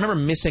recaps. I remember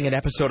missing an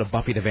episode of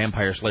Buffy the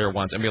Vampire Slayer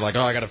once and be like,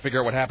 I got to figure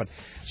out what happened.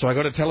 So I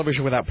go to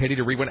Television Without Pity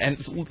to read one,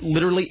 and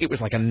literally it was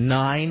like a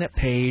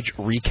 9-page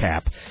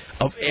recap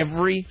of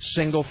every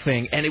single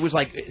thing. And it was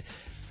like...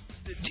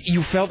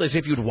 you felt as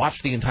if you'd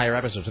watched the entire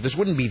episode. So this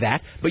wouldn't be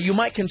that, but you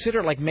might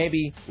consider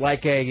maybe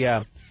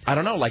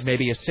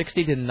a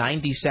 60 to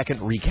 90 second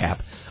recap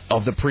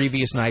of the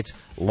previous night's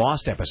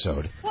Lost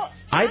episode. Well,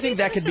 I think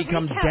that could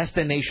become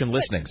destination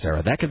listening,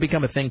 Sarah. That could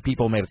become a thing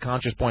people made a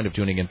conscious point of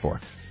tuning in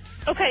for.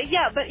 Okay,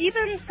 yeah, but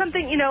even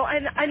something,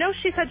 and I know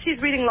she said she's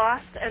reading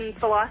Lost and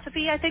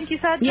Philosophy, I think you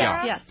said,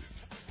 Sarah? Yes.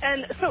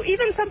 And so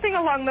even something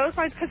along those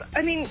lines, because,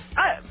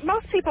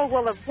 most people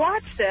will have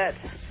watched it,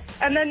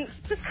 and then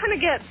just kind of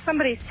get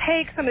somebody's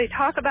take, somebody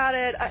talk about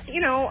it.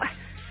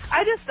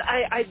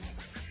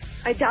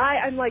 I die.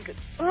 I'm like,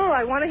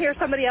 I want to hear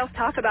somebody else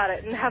talk about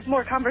it and have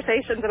more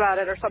conversations about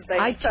it or something.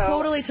 I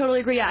totally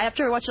agree.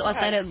 After I watched it last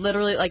night, I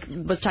literally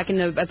was talking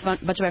to a bunch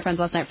of my friends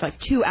last night for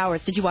 2 hours.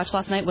 Did you watch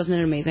last night? Wasn't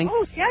it amazing?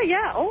 Oh,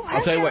 yeah. Oh,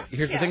 I'll tell you what.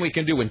 Here's the thing we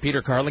can do. When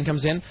Peter Carlin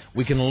comes in,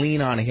 we can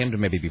lean on him to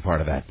maybe be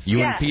part of that.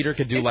 You and Peter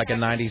could do like a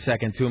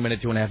 90-second,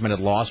 2-minute, 2.5-minute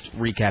Lost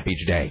recap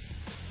each day.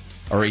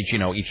 or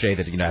each day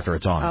that after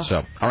it's on. Oh.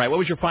 So, all right, what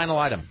was your final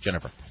item,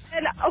 Jennifer?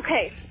 And,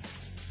 okay,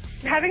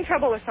 I'm having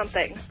trouble with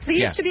something. Please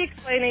Yes. to be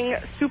explaining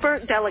super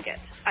delegate.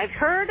 I've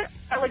heard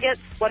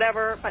delegates,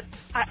 whatever, but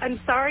I'm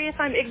sorry if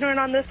I'm ignorant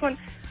on this one.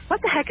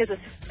 What the heck is a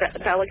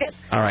super delegate?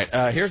 All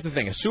right, here's the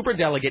thing. A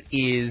superdelegate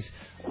is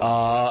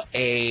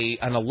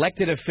an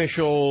elected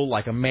official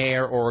like a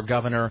mayor or a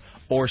governor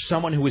or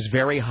someone who is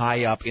very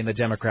high up in the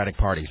Democratic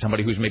Party,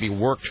 somebody who's maybe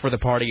worked for the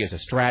party as a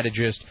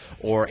strategist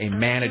or a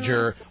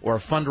manager or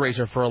a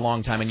fundraiser for a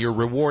long time, and you're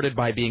rewarded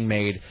by being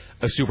made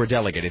a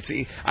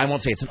superdelegate. I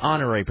won't say it's an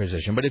honorary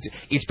position, but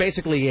it's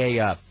basically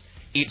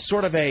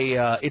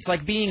it's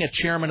like being a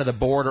chairman of the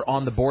board or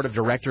on the board of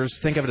directors.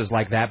 Think of it as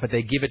like that, but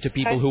they give it to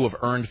people who have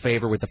earned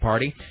favor with the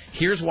party.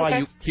 Here's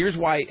why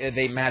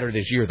they matter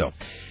this year, though.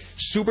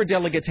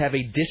 Superdelegates have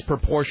a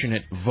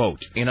disproportionate vote.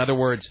 In other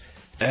words,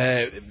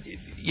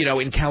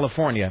 in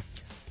California,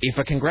 if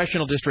a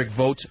congressional district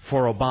votes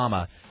for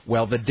Obama,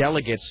 well, the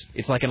delegates,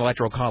 it's like an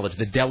electoral college.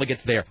 The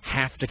delegates there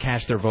have to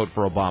cast their vote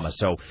for Obama.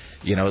 So,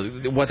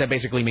 what that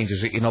basically means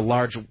is, in a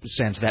large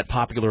sense, that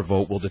popular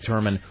vote will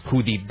determine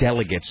who the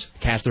delegates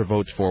cast their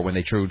votes for when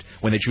they choose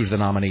the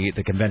nominee at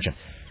the convention.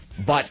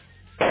 But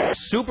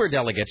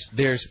superdelegates,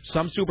 there's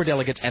some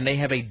superdelegates, and they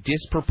have a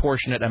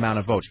disproportionate amount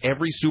of votes.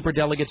 Every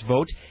superdelegate's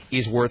vote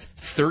is worth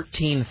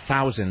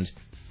 13,000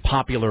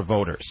 popular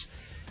voters.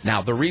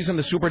 Now, the reason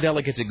the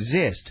superdelegates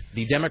exist,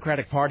 the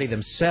Democratic Party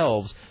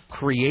themselves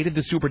created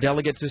the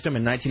superdelegate system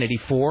in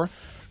 1984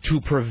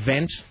 to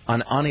prevent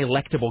an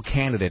unelectable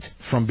candidate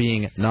from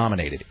being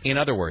nominated. In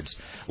other words,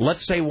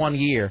 let's say one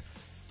year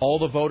all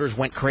the voters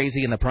went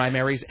crazy in the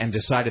primaries and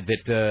decided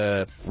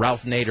that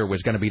Ralph Nader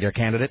was going to be their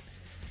candidate.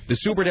 The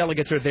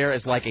superdelegates are there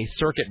as like a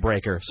circuit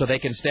breaker, so they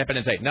can step in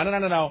and say,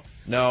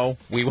 no,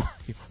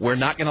 we're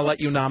not going to let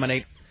you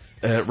nominate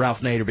Ralph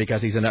Nader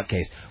because he's a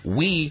nutcase.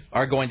 We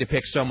are going to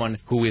pick someone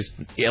who is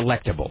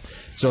electable.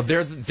 So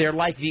they're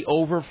like the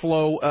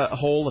overflow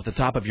hole at the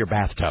top of your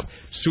bathtub.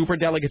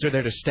 Superdelegates are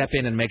there to step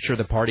in and make sure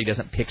the party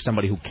doesn't pick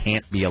somebody who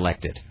can't be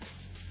elected.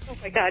 Oh,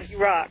 my God, you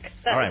rock.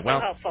 That was so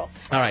helpful.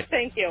 All right.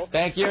 Thank you.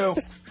 Thank you. All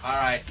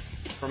right.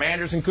 From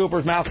Anderson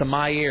Cooper's mouth to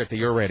my ear to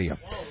your radio.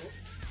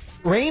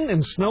 Rain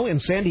and snow in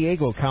San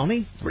Diego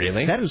County?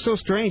 Really? That is so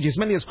strange. As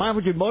many as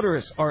 500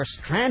 motorists are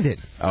stranded.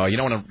 Oh, you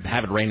don't want to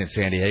have it rain in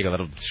San Diego.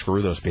 That'll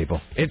screw those people.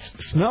 It's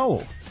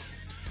snow.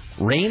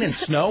 Rain and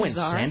snow in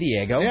San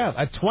Diego? Yeah,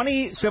 a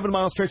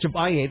 27-mile stretch of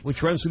I-8,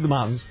 which runs through the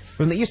mountains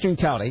from the eastern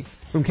county,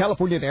 from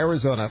California to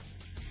Arizona,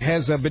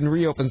 has been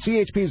reopened.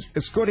 CHP is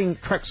escorting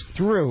trucks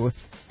through.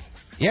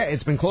 Yeah,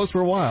 it's been closed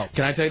for a while.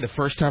 Can I tell you, the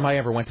first time I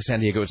ever went to San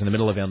Diego, it was in the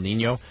middle of El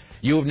Nino.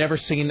 You have never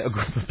seen a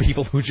group of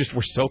people who just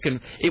were soaking.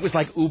 It was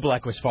like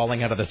Oobleck was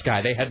falling out of the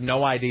sky. They had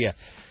no idea.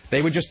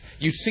 They would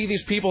you see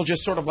these people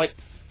just sort of like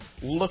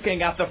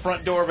looking out the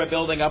front door of a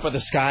building up at the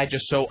sky,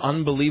 just so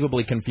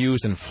unbelievably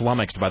confused and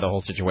flummoxed by the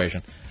whole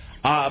situation.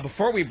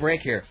 Before we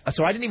break here,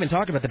 so I didn't even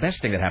talk about the best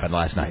thing that happened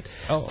last night.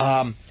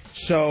 Oh.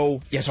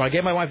 So I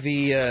gave my wife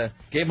the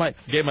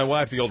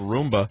old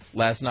Roomba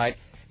last night.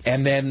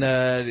 And then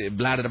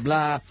blah,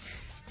 blah,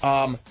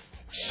 blah.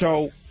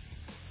 So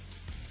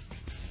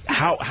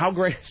how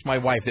great is my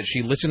wife that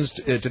she listens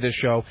to this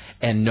show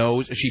and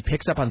knows, she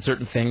picks up on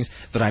certain things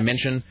that I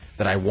mention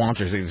that I want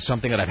or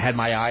something that I've had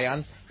my eye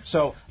on.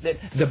 So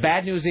the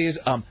bad news is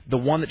the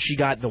one that she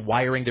got, the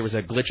wiring, there was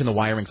a glitch in the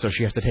wiring, so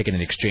she has to take it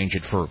and exchange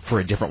it for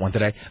a different one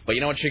today. But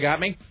you know what she got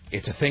me?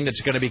 It's a thing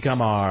that's going to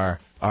become our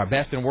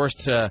best and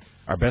worst,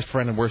 our best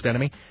friend and worst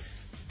enemy.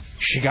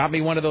 She got me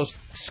one of those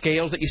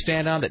scales that you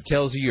stand on that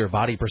tells you your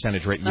body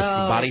percentage rate, your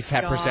body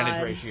fat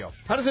percentage ratio.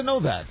 How does it know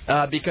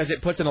that? Because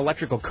it puts an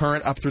electrical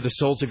current up through the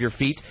soles of your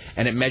feet,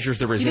 and it measures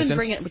the resistance. You didn't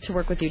bring it to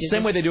work with you, did you?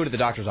 Same way they do it at the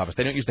doctor's office.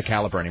 They don't use the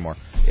caliper anymore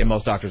in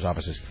most doctor's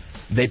offices.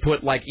 They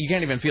put, you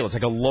can't even feel it. It's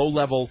like a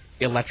low-level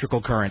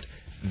electrical current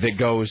that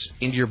goes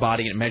into your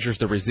body and it measures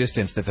the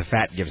resistance that the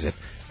fat gives it,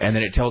 and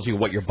then it tells you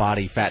what your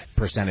body fat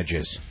percentage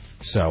is.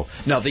 So,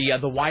 no,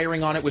 the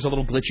wiring on it was a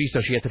little glitchy, so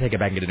she had to take it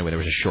back and get it new. There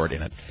was a short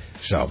in it.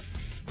 So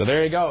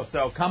there you go.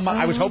 So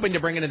I was hoping to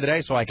bring it in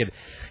today so I could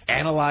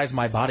analyze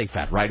my body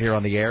fat right here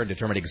on the air and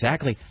determine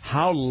exactly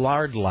how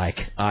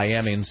lard-like I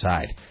am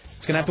inside.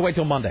 It's going to have to wait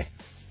till Monday.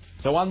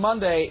 So on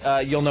Monday,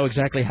 you'll know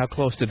exactly how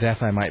close to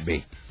death I might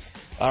be.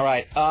 All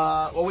right.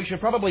 Well, we should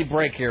probably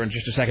break here in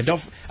just a second.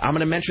 I'm going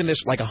to mention this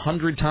like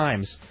 100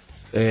 times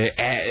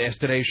as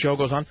today's show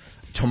goes on.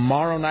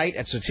 Tomorrow night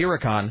at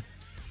Satyricon,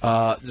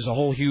 there's a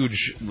whole huge,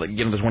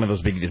 there's one of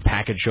those big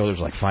package shows. There's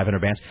like 500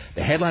 bands.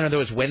 The headliner,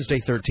 though, is Wednesday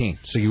 13th,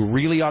 so you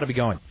really ought to be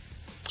going.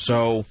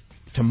 So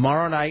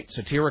tomorrow night,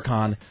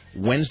 Satyricon,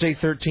 Wednesday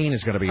 13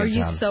 is going to be in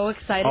town. Are you so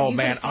excited? Oh, You've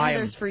man, been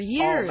on this for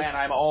years. Oh, man,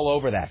 I'm all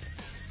over that.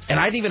 And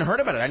I hadn't even heard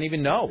about it. I didn't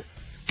even know.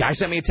 Guy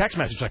sent me a text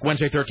message like,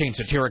 Wednesday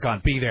 13th,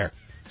 Satyricon, be there.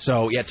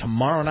 So, yeah,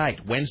 tomorrow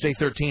night, Wednesday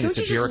 13th, Don't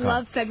it's you at just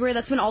love February?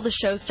 That's when all the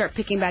shows start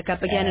picking back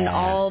up again and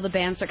all the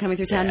bands start coming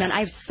through town. Man,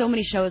 I have so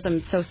many shows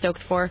I'm so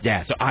stoked for.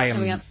 Yeah, so I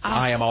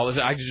am all.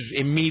 I just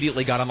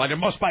immediately got online. I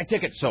must buy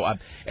tickets. So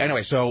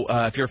anyway,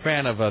 if you're a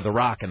fan of the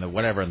Rock and the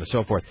whatever and the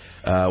so forth,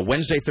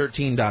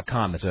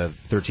 Wednesday13.com. That's a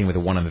 13 with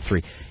a 1 and a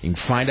 3. You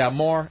can find out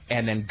more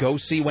and then go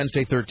see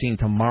Wednesday 13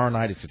 tomorrow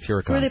night at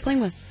Satyricon. Who are they playing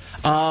with?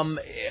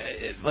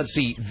 Let's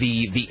see,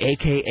 the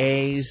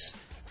AKAs,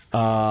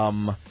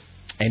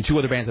 and 2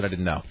 other bands that I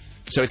didn't know.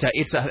 So I think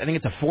it's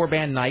a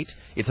 4-band night.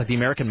 It's like the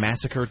American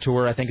Massacre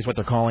Tour, I think is what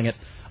they're calling it.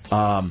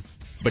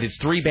 But it's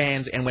 3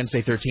 bands and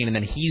Wednesday 13, and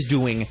then he's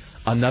doing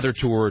another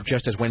tour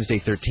just as Wednesday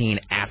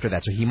 13 after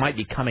that. So he might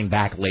be coming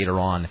back later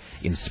on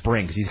in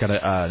spring because he's got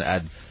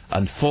a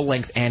full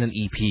length and an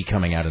EP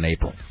coming out in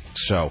April.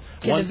 So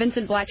the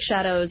Vincent Black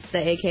Shadows, the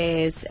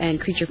AKAs, and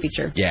Creature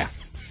Feature. Yeah.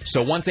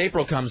 So once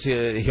April comes,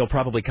 he'll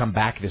probably come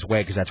back this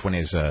way because that's when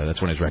his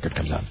record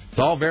comes out. It's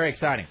all very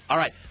exciting. All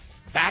right.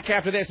 Back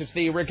after this, it's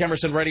the Rick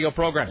Emerson radio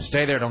program.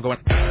 Stay there. Don't go in.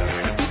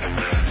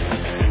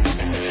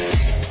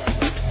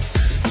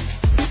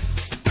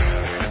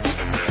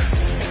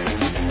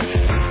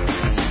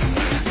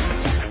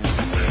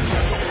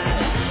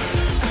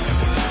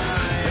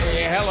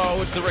 Hello,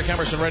 it's the Rick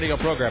Emerson radio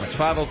program. It's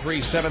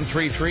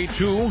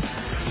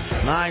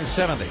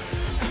 503-733-2970.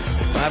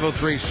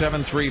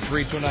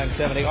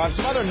 503-733-2970. I have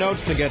some other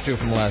notes to get to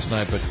from last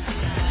night, but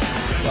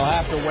you'll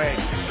have to wait.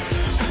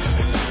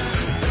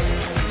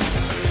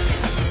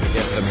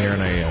 Get to them here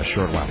in a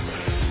short while.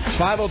 It's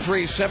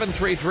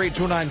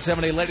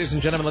 503-733-2970. Ladies and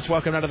gentlemen, let's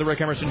welcome now to the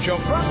Rick Emerson Show.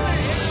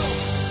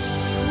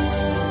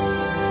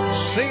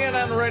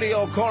 CNN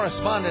radio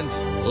correspondent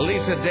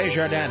Lisa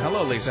Desjardins.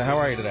 Hello, Lisa. How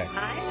are you today?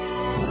 Hi.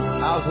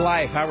 How's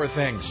life? How are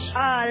things?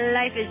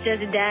 Life is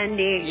just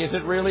dandy. Is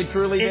it really,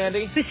 truly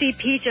dandy? It's pussy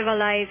peach of a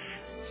life.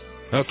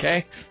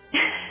 Okay.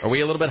 Are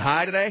we a little bit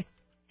high today?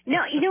 No,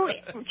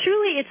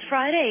 truly, it's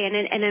Friday,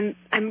 and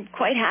I'm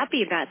quite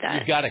happy about that.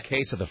 You've got a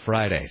case of the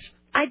Fridays.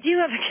 I do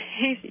have a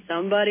case.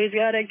 Somebody's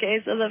got a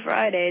case of the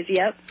Fridays.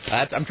 Yep.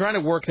 I'm trying to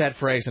work that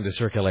phrase into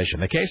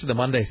circulation. The case of the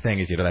Mondays thing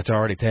is, that's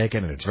already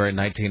taken, and it's very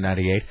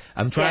 1998.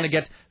 I'm trying to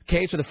get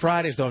case of the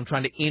Fridays, though. I'm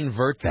trying to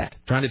invert that.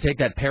 Trying to take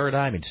that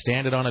paradigm and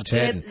stand it on its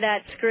head. Flip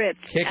that script,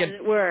 as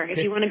it were, if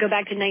you want to go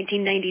back to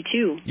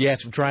 1992.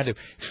 Yes, I'm trying to.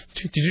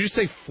 Did you just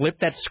say flip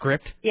that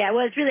script? Yeah,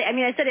 well, it's really, I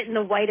said it in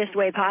the whitest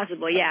way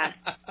possible, yeah.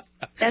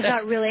 That's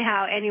not really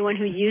how anyone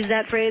who used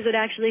that phrase would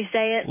actually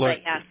say it. Look,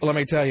 but yeah. Let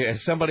me tell you,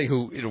 as somebody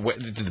who,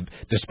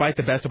 despite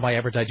the best of my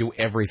efforts, I do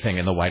everything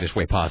in the whitest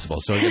way possible.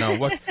 So,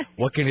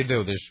 what can you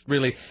do? There's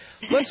really...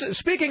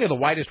 Speaking of the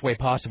whitest way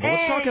possible,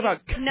 let's talk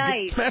about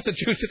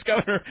Massachusetts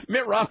Governor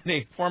Mitt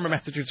Romney, former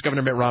Massachusetts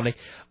Governor Mitt Romney,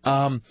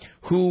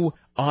 who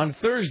on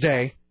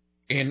Thursday,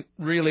 in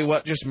really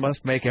what just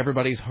must make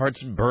everybody's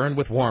hearts burn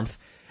with warmth,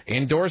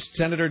 endorsed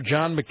Senator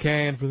John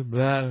McCain for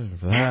blah,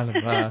 blah,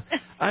 blah.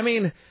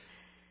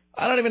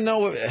 I don't even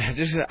know. I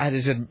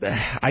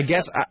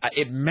guess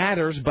it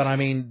matters, but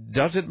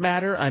does it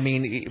matter? And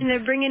they're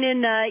bringing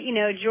in,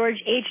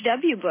 George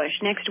H.W. Bush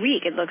next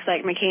week. It looks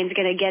like McCain's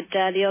going to get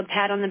the old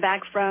pat on the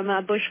back from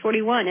Bush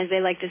 41, as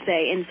they like to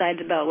say, inside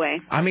the Beltway.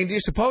 Do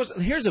you suppose?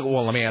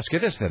 Well, let me ask you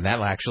this then.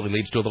 That actually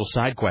leads to a little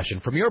side question.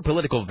 From your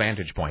political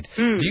vantage point,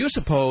 do you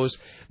suppose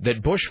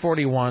that Bush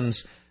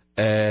 41's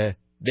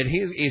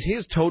is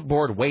his tote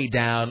board way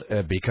down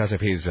because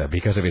of his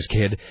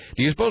kid?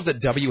 Do you suppose that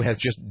W has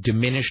just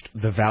diminished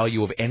the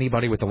value of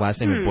anybody with the last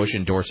name of Bush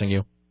endorsing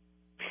you?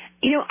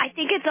 I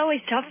think it's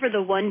always tough for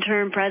the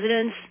one-term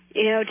presidents,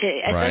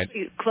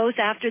 especially close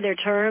after their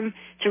term,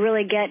 to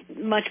really get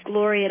much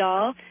glory at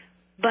all.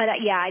 But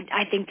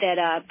I think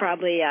that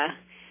probably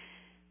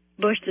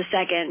Bush the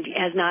second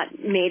has not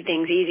made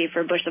things easy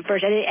for Bush the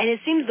first. And it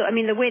seems,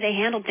 the way they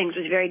handled things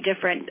was very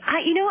different.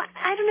 I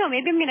don't know.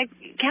 Maybe I'm going to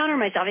counter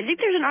myself. I think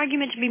there's an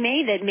argument to be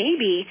made that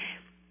maybe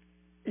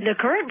the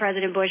current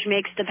President Bush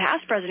makes the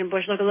past President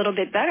Bush look a little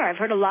bit better. I've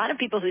heard a lot of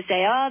people who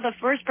say, the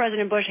first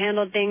President Bush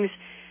handled things,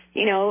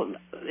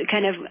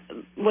 kind of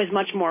was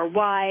much more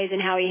wise in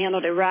how he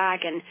handled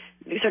Iraq and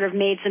sort of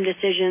made some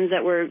decisions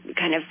that were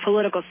kind of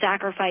political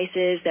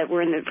sacrifices that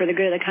were for the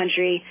good of the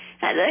country.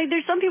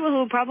 There's some people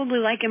who probably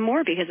like him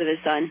more because of his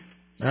son.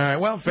 All right,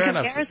 well, fair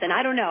enough.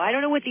 I don't know. I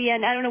don't know what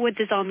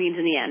this all means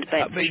in the end.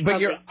 But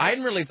I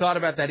hadn't really thought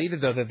about that either,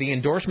 though, that the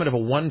endorsement of a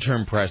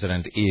one-term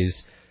president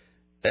is...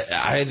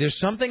 there's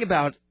something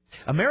about...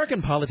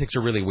 American politics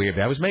are really weird.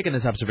 I was making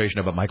this observation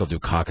about Michael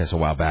Dukakis a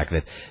while back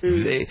that,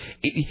 you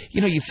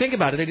think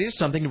about it, it is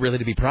something really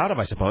to be proud of,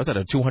 I suppose. Out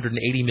of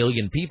 280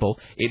 million people,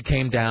 it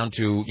came down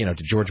to,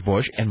 to George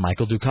Bush and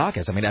Michael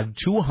Dukakis. Out of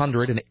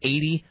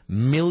 280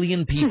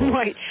 million people,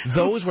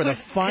 those were the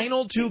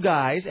final two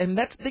guys, and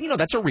that's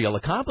a real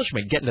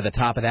accomplishment, getting to the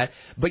top of that.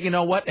 But you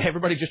know what?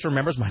 Everybody just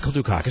remembers Michael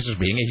Dukakis as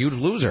being a huge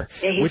loser.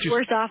 Yeah, he's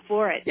worse off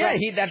for it. Yeah,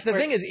 that's the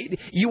thing is,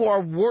 you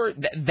are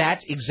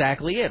that's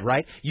exactly it,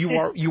 right?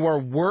 You are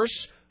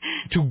worse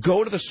to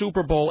go to the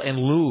Super Bowl and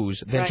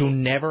lose than to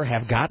never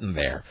have gotten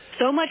there.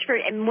 So much for,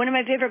 and one of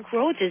my favorite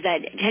quotes is that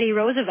Teddy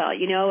Roosevelt,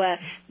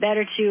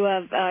 better to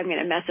have, I'm going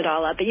to mess it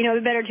all up, but,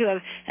 better to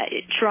have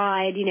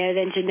tried,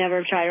 than to never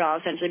have tried at all,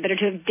 essentially. Better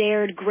to have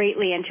dared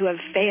greatly and to have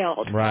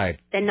failed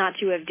than not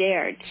to have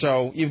dared.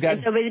 So you've got...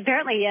 But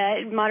apparently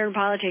modern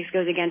politics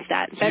goes against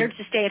that. Better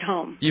to stay at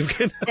home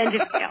than to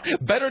fail.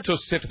 Better to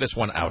sit this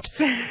one out.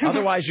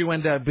 Otherwise, you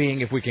end up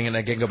being, if we can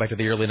again go back to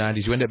the early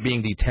 90s, you end up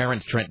being the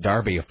Terrence Trent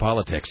D'Arby of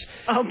politics.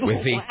 Oh,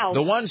 with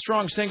the one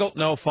strong single,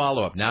 no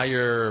follow-up. Now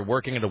you're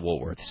working at a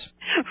Woolworths.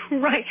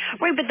 Right,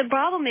 but the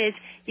problem is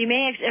you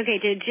may,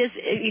 to just,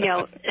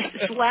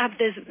 slap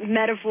this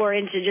metaphor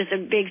into just a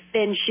big,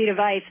 thin sheet of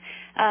ice,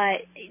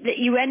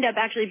 you end up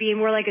actually being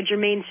more like a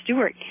Jermaine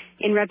Stewart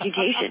in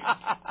reputation.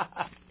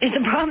 It's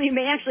a problem. You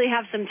may actually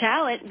have some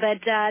talent, but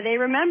they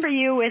remember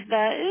you with,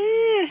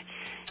 as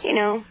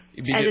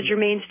a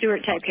Jermaine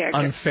Stewart type character.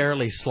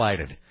 Unfairly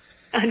slighted.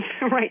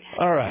 Right.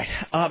 All right.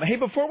 Hey,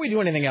 before we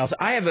do anything else,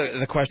 I have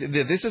the question.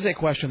 This is a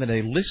question that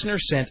a listener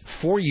sent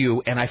for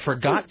you, and I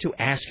forgot to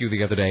ask you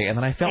the other day, and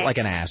then I felt like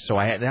an ass. So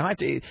now I have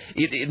to.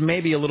 It may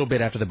be a little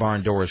bit after the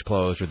barn door is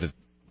closed, or the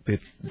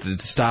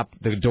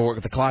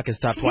clock is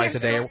stopped twice a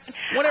day, or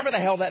whatever the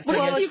hell that thing is.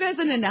 Well, you guys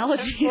an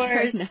analogy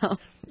right now.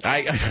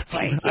 I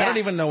don't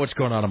even know what's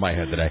going on in my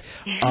head today.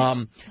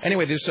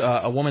 Anyway, there's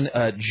a woman,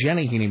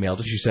 Jenny, who emailed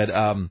us. She said,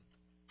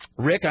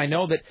 Rick, I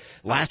know that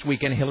last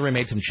weekend Hillary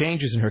made some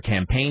changes in her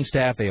campaign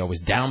staff. They always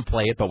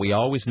downplay it, but we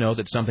always know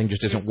that something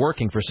just isn't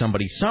working for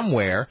somebody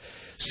somewhere.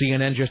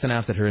 CNN just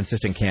announced that her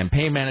assistant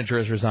campaign manager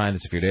has resigned.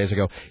 This a few days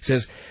ago. He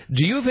says,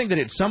 do you think that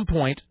at some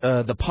point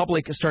the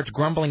public starts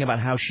grumbling about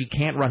how she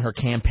can't run her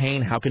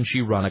campaign? How can she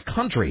run a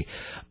country?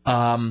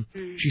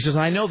 She says,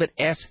 I know that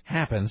S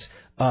happens,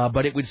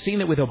 but it would seem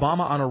that with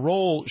Obama on a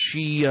roll,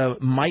 she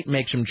might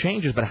make some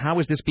changes. But how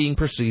is this being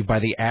perceived by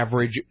the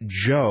average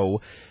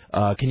Joe?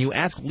 Can you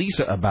ask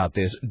Lisa about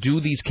this?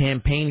 Do these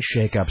campaign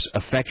shakeups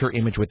affect her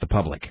image with the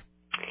public?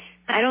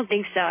 I don't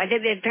think so. I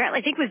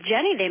think with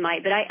Jenny they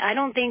might, but I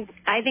don't think.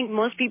 I think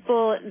most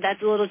people,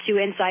 that's a little too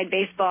inside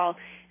baseball.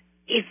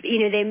 If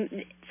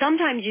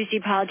sometimes you see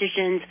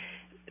politicians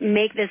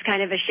make this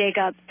kind of a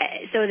shakeup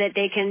so that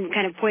they can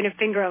kind of point a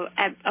finger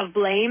of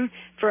blame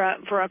for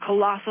a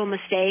colossal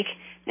mistake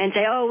and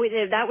say, oh,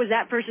 that was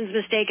that person's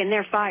mistake and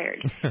they're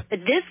fired. But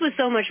this was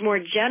so much more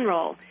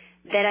general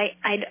that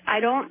I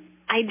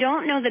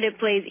don't know that it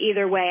plays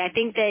either way. I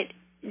think that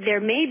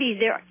there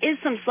is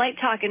some slight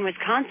talk in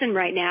Wisconsin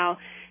right now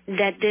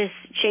that this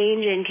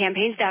change in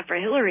campaign staff for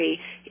Hillary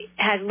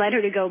has led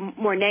her to go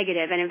more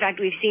negative. And in fact,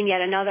 we've seen yet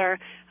another,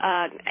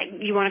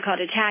 you want to call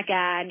it attack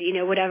ad,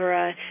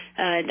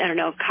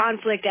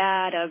 conflict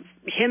ad, a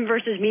him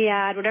versus me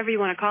ad, whatever you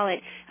want to call it,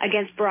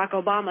 against Barack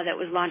Obama that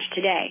was launched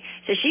today.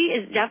 So she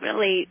is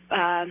definitely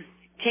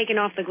taking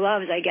off the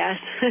gloves, I guess,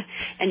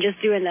 and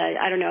just doing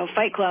the,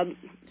 Fight Club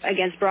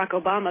against Barack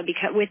Obama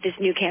with this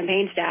new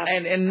campaign staff.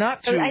 And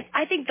not to... So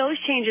I think those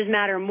changes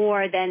matter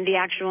more than the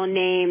actual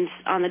names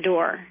on the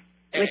door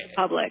with the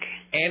public.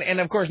 And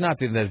of course, not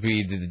to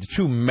be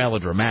too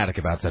melodramatic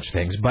about such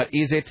things, but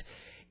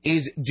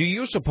do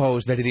you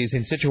suppose that it is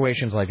in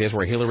situations like this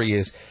where Hillary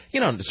is,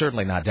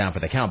 certainly not down for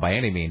the count by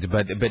any means,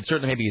 but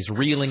certainly maybe is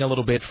reeling a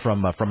little bit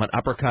from an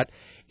uppercut?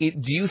 Do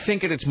you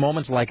think that it's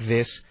moments like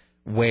this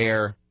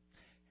where...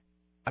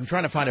 I'm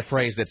trying to find a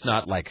phrase that's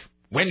not like...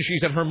 when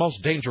she's at her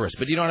most dangerous,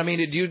 but you know what I mean?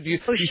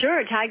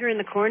 Sure, tiger in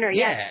the corner.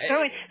 Yeah.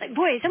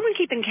 Boy, is someone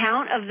keeping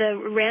count of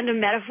the random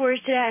metaphors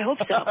today? I hope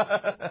so,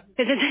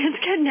 because it's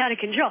getting out of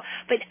control.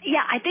 But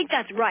yeah, I think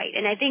that's right,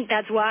 and I think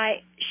that's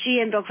why she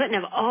and Bill Clinton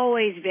have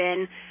always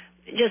been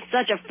just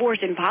such a force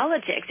in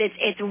politics.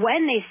 It's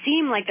when they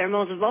seem like they're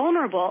most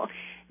vulnerable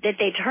that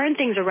they turn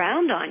things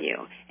around on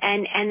you,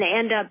 and they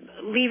end up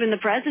leaving the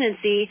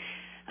presidency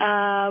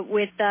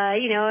with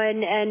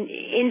an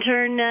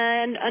intern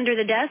under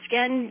the desk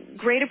and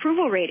great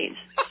approval ratings.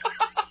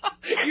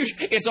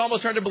 It's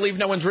almost hard to believe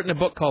no one's written a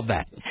book called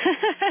that.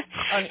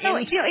 No,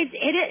 it's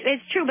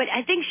true, but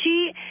I think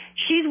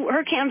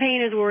her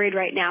campaign is worried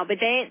right now. But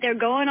they're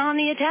going on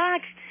the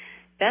attack.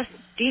 Best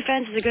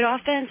defense is a good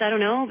offense. I don't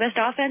know. Best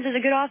offense is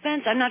a good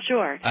offense. I'm not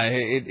sure.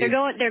 They're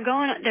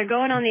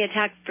going on the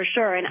attack for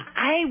sure. And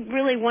I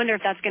really wonder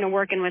if that's going to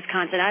work in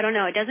Wisconsin. I don't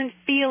know. It doesn't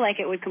feel like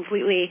it would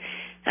completely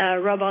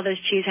rub all those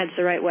cheeseheads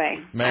the right way.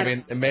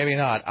 Maybe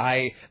not.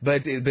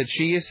 But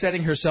she is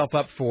setting herself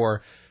up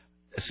for.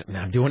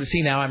 Now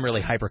I'm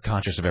really hyper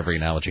conscious of every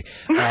analogy.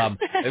 I was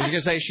going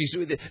to say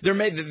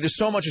there's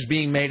so much is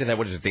being made of that.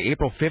 What is it? The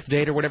April 5th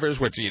date or whatever it is.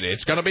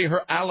 It's going to be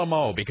her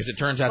Alamo because it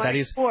turns out that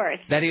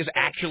is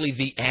actually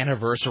the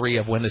anniversary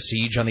of when the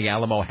siege on the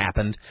Alamo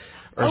happened.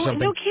 Or something.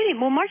 No kidding.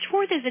 Well, March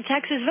 4th is the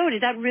Texas vote.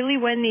 Is that really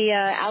when the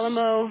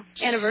Alamo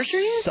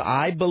anniversary is? So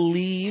I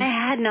believe.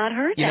 I had not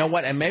heard that. You know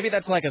what? And maybe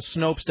that's like a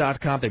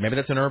Snopes.com thing. Maybe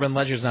that's an urban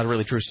legend. It's not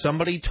really true.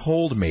 Somebody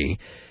told me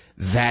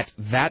that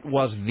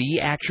was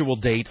the actual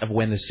date of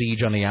when the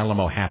siege on the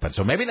Alamo happened.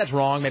 So maybe that's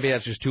wrong. Maybe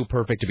that's just too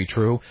perfect to be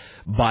true.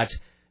 But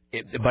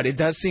it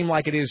does seem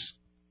like it is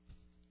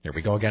Here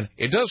we go again.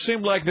 It does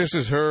seem like this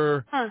is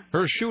her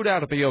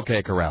shootout at the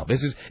OK Corral.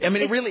 This is, I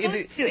mean,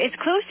 it's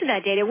close to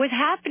that date. It was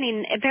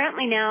happening,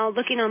 apparently now,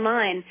 looking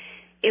online,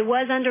 it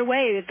was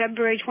underway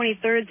February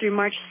 23rd through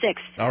March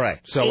 6th. All right,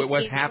 so it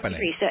was happening.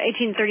 So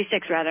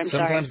 1836, rather,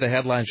 Sometimes the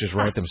headlines just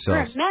write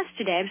themselves. We're a mess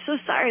today. I'm so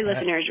sorry,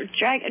 listeners. We're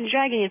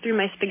dragging you through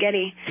my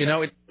spaghetti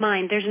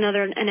mind. There's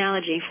another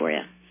analogy for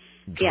you.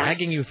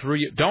 Dragging you through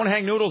you. Don't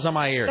hang noodles on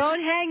my ears.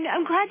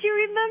 I'm glad you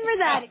remember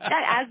that.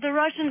 As the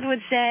Russians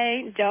would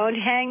say, don't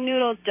hang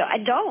noodles. I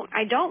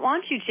don't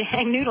want you to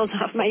hang noodles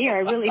off my ear. I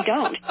really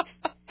don't.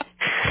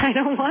 I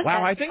don't want that.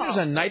 Wow, I think there's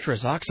a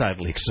nitrous oxide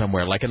leak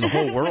somewhere, like in the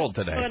whole world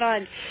today. What's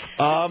going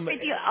on?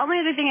 The only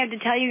other thing I have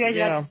to tell you guys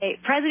about today,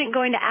 President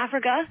going to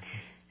Africa.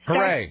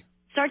 Hooray.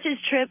 Starts his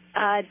trip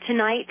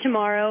tonight,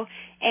 tomorrow.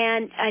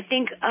 And I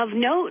think of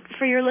note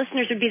for your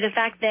listeners would be the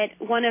fact that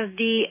one of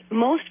the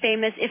most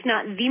famous, if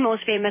not the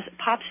most famous,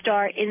 pop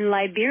star in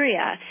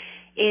Liberia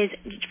is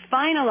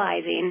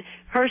finalizing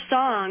her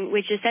song,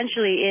 which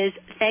essentially is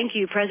 "Thank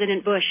You,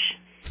 President Bush."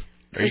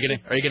 Are you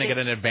gonna get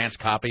an advance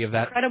copy of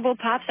that? Incredible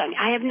pop song.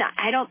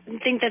 I don't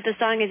think that the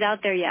song is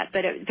out there yet,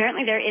 but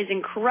apparently there is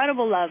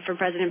incredible love for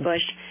President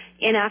Bush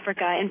in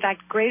Africa. In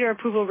fact, greater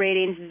approval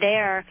ratings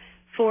there.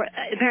 For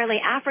apparently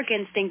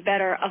Africans think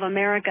better of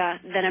America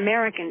than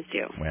Americans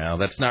do. Well,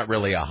 that's not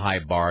really a high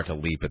bar to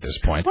leap at this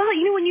point. Well,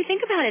 when you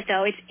think about it,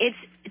 though,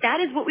 that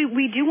is what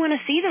we do want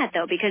to see that,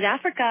 though, because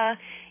Africa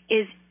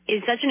is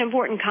such an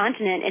important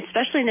continent,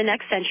 especially in the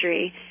next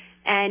century,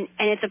 and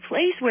it's a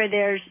place where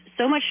there's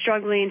so much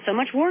struggling, so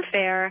much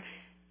warfare,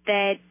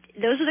 that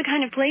those are the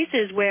kind of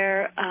places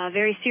where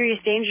very serious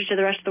dangers to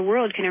the rest of the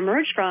world can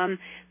emerge from.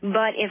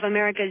 But if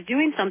America is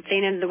doing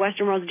something and the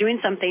Western world is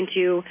doing something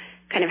to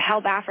kind of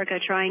help Africa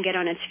try and get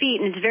on its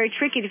feet, and it's very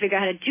tricky to figure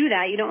out how to do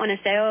that. You don't want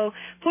to say, "Oh,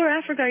 poor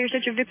Africa, you're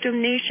such a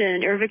victim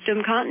nation or a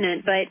victim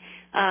continent." But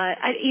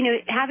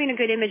having a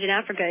good image in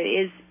Africa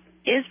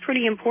is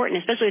pretty important,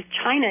 especially if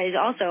China is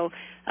also.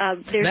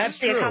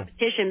 There's a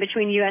competition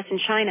between U.S. and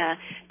China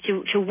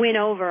to win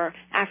over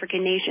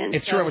African nations.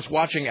 It's true. I was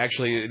watching,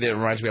 actually, it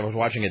reminds me, I was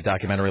watching a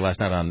documentary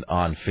last night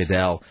on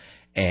Fidel,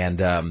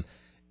 and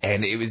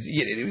it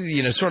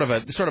was sort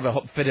of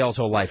a Fidel's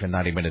whole life in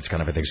 90 minutes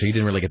kind of a thing. So you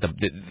didn't really get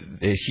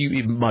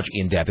the much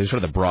in depth. It was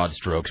sort of the broad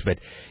strokes, but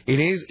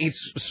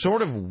it's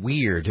sort of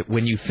weird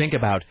when you think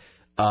about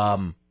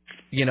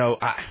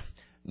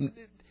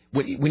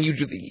when you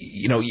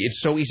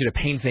it's so easy to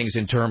paint things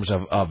in terms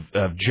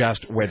of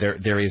just where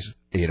there is,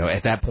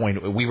 at that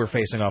point we were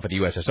facing off with the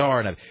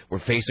USSR and we're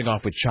facing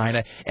off with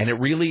China, and it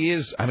really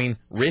is, I mean,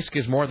 risk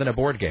is more than a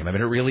board game. I mean,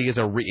 it really is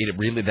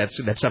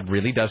that stuff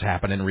really does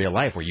happen in real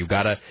life, where you've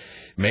got to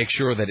make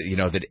sure that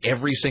that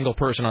every single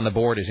person on the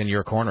board is in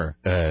your corner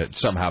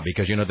somehow,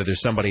 because that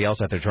there's somebody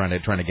else out there trying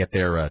to get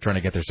their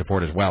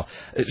support as well.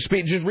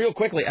 Just real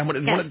quickly, I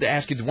wanted to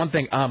ask you one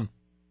thing.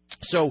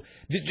 So,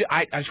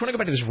 I just want to go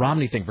back to this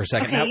Romney thing for a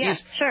second. Okay,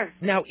 sure.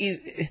 Now,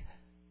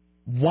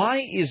 why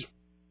is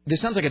this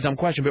sounds like a dumb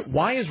question, but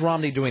why is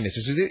Romney doing this?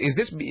 Is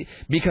this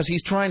because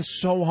he's trying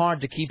so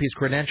hard to keep his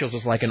credentials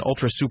as like an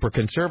ultra super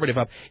conservative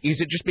up? Is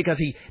it just because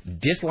he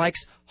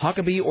dislikes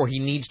Huckabee, or he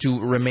needs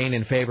to remain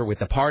in favor with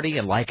the party,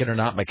 and like it or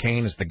not,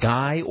 McCain is the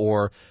guy?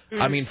 Or,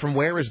 I mean, from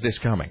where is this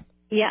coming?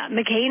 Yeah,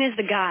 McCain is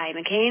the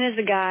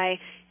guy.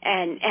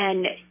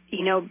 And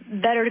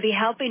better to be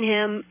helping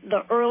him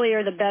the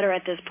earlier the better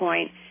at this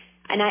point.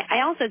 And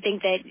I also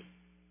think that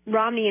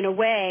Romney, in a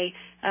way,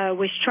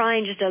 was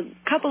trying just a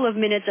couple of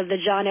minutes of the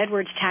John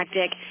Edwards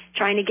tactic,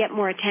 trying to get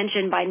more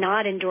attention by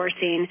not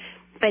endorsing.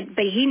 But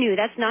he knew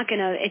that's not going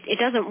to, it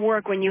doesn't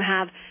work when you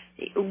have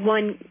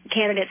one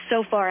candidate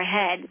so far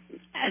ahead,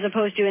 as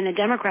opposed to in the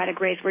Democratic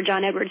race where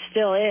John Edwards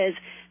still is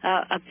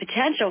a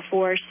potential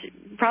force,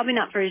 probably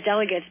not for his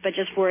delegates, but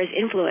just for his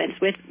influence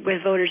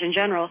with voters in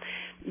general.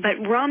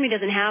 But Romney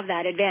doesn't have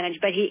that advantage.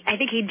 But I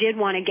think he did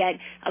want to get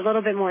a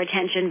little bit more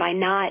attention by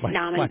not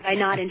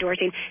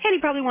endorsing. And he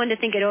probably wanted to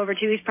think it over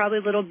too. He's probably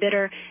a little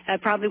bitter.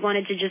 Probably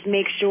wanted to just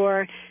make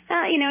sure,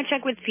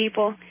 check with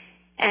people.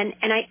 And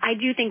I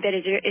do think that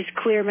it's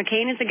clear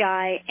McCain is the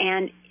guy.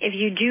 And if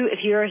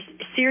you're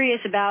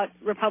serious about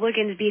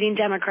Republicans beating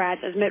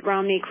Democrats, as Mitt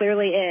Romney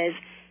clearly is,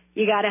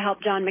 you got to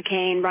help John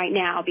McCain right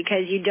now,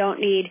 because you don't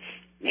need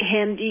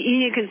him. You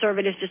need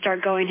conservatives to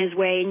start going his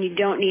way, and you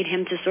don't need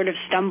him to sort of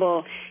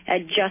stumble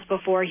just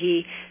before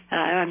he.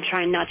 I'm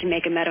trying not to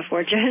make a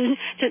metaphor.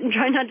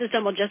 Try not to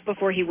stumble just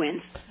before he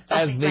wins.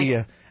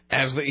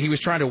 He was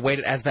trying to wait,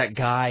 as that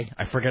guy,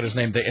 I forget his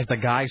name, as the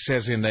guy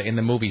says in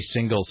the movie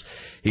Singles,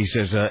 he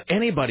says,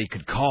 anybody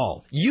could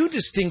call. You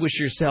distinguish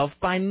yourself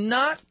by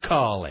not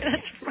calling.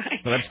 That's right.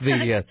 So that's the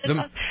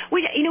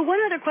one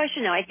other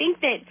question, though.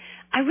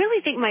 I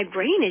really think my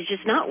brain is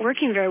just not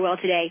working very well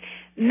today.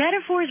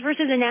 Metaphors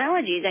versus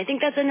analogies. I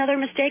think that's another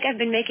mistake I've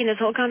been making this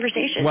whole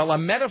conversation. Well, a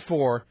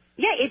metaphor...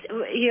 Yeah, it's,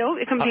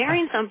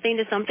 comparing something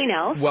to something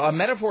else. Well, a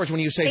metaphor is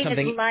when you say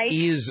something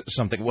is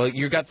something. Well,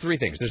 you've got three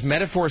things. There's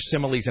metaphors,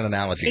 similes, and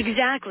analogies.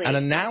 Exactly. An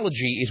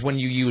analogy is when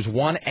you use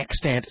one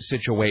extant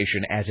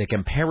situation as a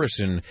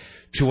comparison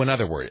to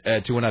another word,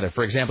 to another.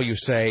 For example, you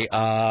say,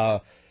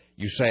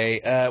 You say,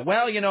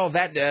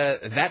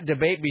 that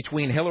debate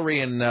between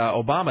Hillary and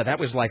Obama, that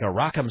was like a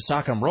rock'em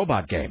sock'em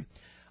robot game.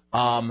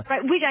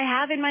 Right, which I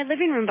have in my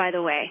living room, by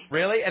the way.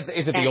 Really?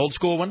 Is it the old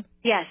school one?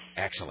 Yes.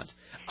 Excellent.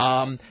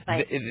 Can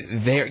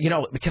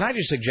I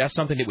just suggest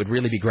something that would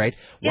really be great?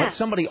 Yeah. What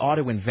somebody ought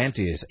to invent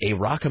is a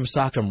Rock'em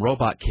Sock'em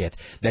robot kit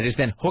that is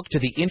then hooked to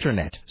the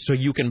internet, so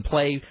you can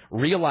play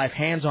real life,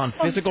 hands-on,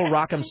 physical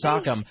Rock'em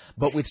Sock'em,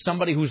 but with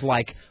somebody who's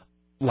like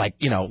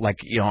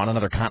on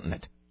another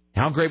continent.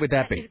 How great would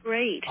that be? That's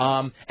great.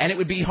 And it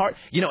would be hard,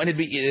 and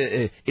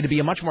it'd be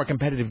a much more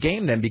competitive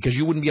game then, because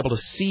you wouldn't be able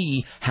to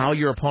see how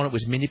your opponent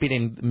was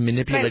manipulating the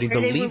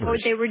levers.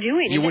 What they were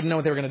doing. You wouldn't know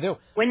what they were going to do.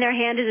 When their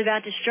hand is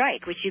about to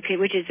strike, which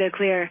is a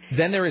clear.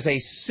 Then there is a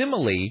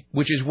simile,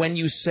 which is when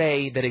you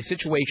say that a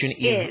situation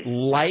is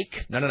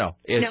like. No.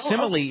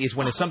 Simile is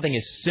when something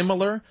is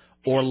similar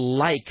or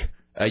like.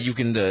 You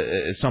can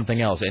something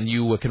else, and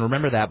you can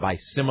remember that by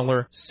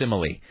similar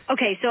simile.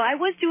 Okay, so I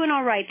was doing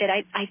all right. That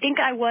I think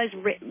I was,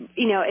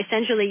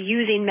 essentially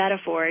using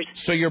metaphors.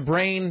 So your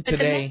brain but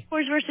today. The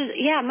metaphors versus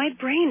my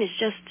brain is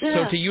just.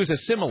 So to use a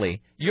simile,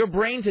 your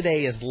brain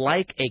today is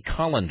like a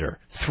colander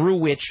through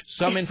which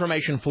some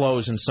information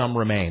flows and some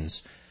remains.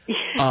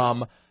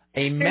 Little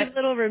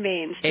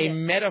remains. A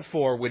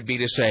metaphor would be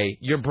to say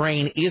your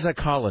brain is a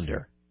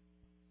colander.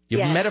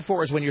 Your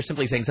metaphor is when you're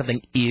simply saying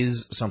something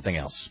is something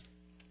else.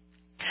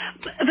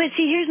 But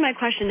see, here's my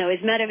question, though.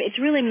 It's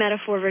really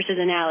metaphor versus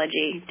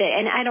analogy.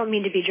 And I don't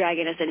mean to be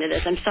dragging us into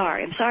this. I'm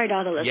sorry. I'm sorry to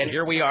all the listeners. Yet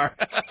here we are.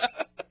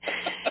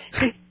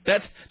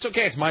 It's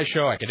okay. It's my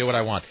show. I can do what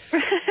I want.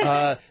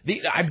 I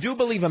do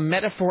believe a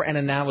metaphor and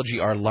analogy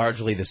are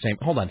largely the same.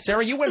 Hold on.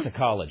 Sarah, you went to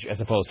college as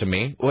opposed to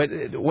me.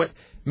 What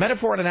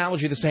metaphor and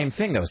analogy are the same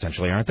thing, though,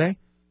 essentially, aren't they?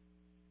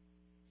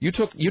 You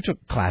took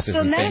classes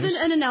and things.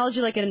 So an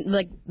analogy I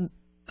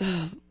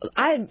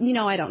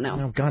don't know.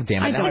 Oh, God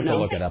damn it. Now I have to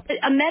look it up.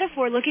 A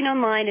metaphor, looking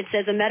online, it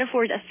says a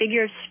metaphor is a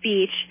figure of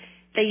speech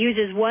that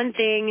uses one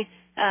thing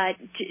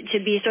to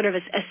be sort of a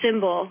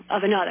symbol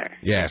of another.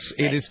 Yes,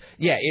 it is.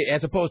 Yeah,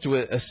 as opposed to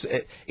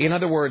in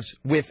other words,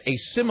 with a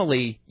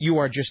simile, you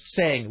are just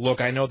saying,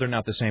 look, I know they're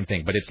not the same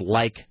thing, but it's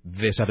like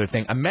this other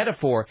thing. A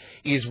metaphor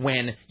is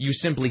when you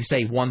simply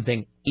say one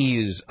thing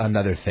is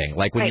another thing.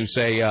 Like when you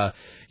say,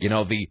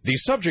 the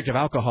subject of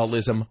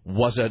alcoholism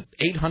was an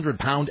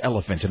 800-pound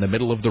elephant in the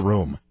middle of the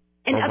room.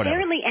 And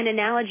apparently an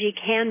analogy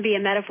can be a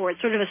metaphor. It's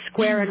sort of a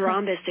square and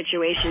rhombus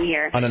situation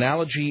here. An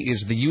analogy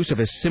is the use of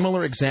a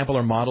similar example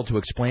or model to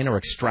explain or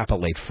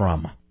extrapolate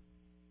from.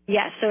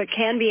 Yes, so it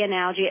can be an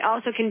analogy. It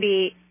also can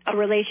be a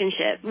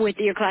relationship with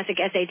your classic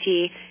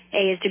SAT.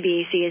 A is to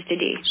B, C is to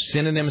D.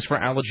 Synonyms for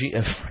analogy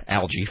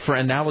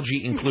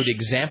include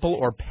example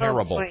or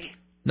parable. Oh, boy.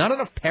 Not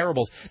enough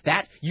parables.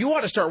 That you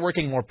ought to start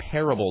working more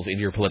parables into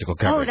your political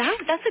coverage. Oh,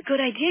 that's a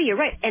good idea. You're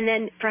right. And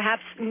then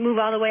perhaps move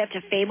all the way up to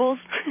fables.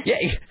 Yeah,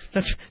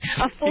 a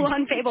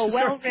full-on fable.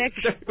 Well, Rick.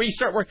 We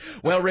start working.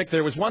 Well, Rick,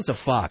 there was once a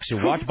fox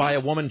who walked by a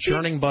woman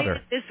churning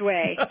butter. This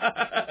way.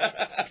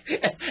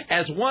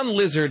 As one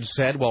lizard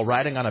said while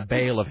riding on a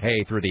bale of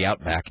hay through the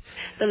outback.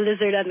 The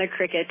lizard and the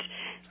cricket.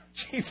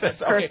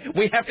 Jesus. Okay,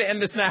 we have to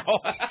end this now.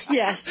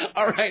 Yes.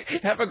 All right.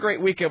 Have a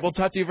great weekend. We'll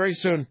talk to you very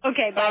soon.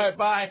 Okay. Bye. All right.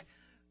 Bye.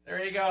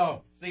 There you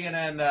go.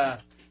 CNN,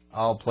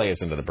 I'll play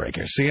us into the break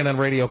here. CNN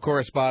radio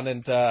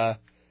correspondent,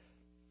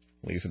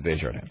 Lisa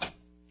Desjardins.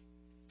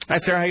 Hi,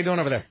 Sarah. How you doing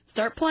over there?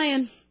 Start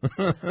playing.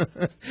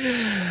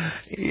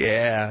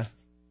 Yeah.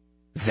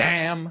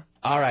 Zam.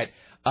 All right.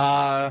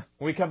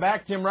 When we come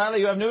back, Tim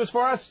Riley, you have news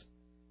for us?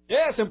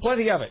 Yes, and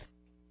plenty of it.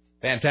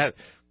 Fantastic.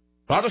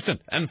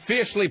 Protestant and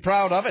fiercely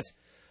proud of it.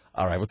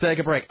 All right, we'll take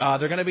a break.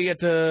 They're going to be at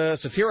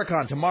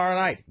Satyricon tomorrow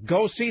night.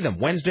 Go see them.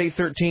 Wednesday,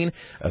 13.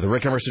 The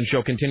Rick Emerson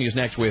Show continues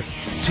next with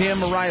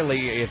Tim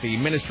Riley at the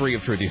Ministry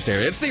of Truth.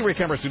 It's the Rick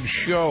Emerson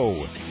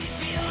Show.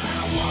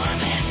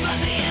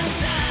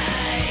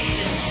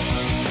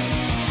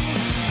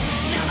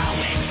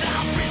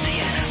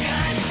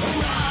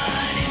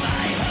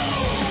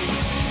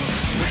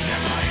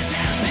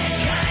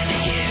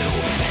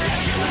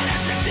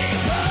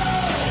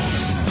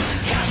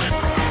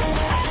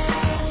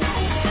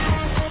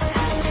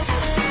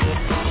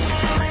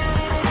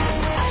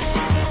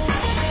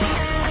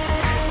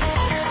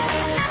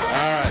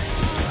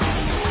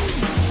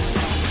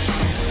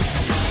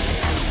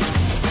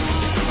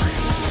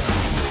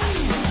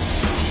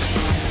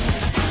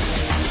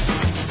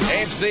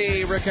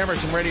 The Rick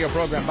Emerson radio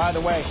program. By the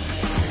way,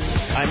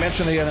 I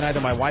mentioned the other night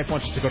that my wife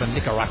wants us to go to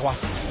Nicaragua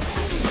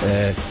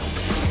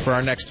for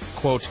our next,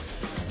 quote,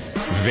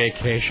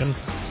 vacation,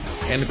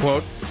 end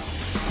quote.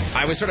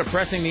 I was sort of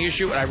pressing the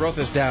issue, and I wrote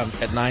this down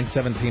at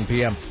 9:17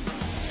 p.m.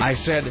 I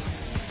said,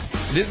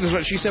 this is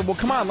what she said, well,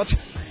 come on,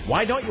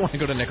 why don't you want to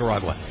go to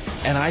Nicaragua?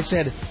 And I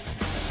said,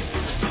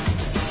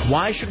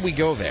 why should we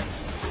go there?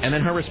 And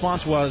then her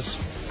response was,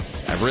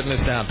 I've written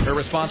this down, her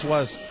response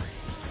was,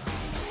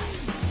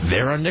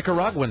 there are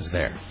Nicaraguans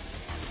there.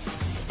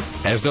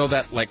 As though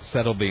that,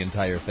 settled the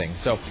entire thing.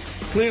 So,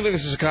 clearly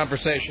this is a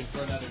conversation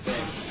for another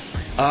day.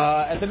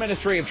 At the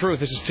Ministry of Truth,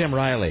 this is Tim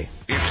Riley.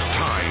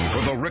 Time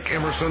for the Rick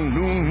Emerson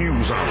Noon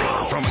News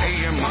Hour from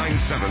AM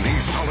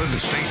 970 Solid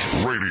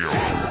State Radio.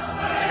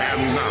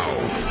 And now,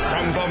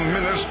 from the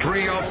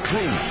Ministry of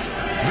Truth,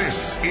 this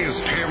is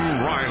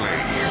Tim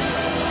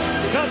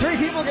Riley. So 3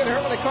 people get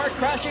hurt when a car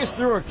crashes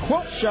through a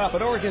quilt shop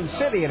in Oregon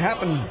City. It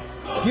happened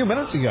a few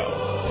minutes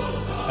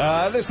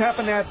ago. This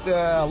happened at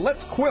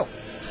Let's Quilt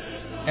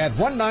at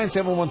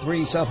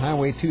 19713 South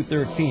Highway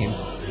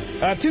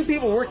 213. 2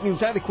 people working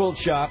inside the quilt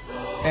shop,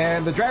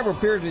 and the driver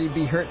appeared to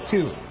be hurt,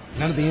 too.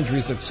 None of the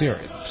injuries look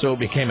serious. So it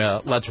became a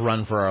let's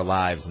run for our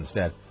lives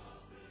instead.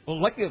 Well,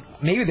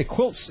 maybe the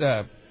quilt's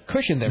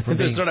cushion there for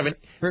being sort of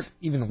hurt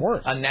even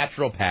worse. A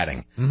natural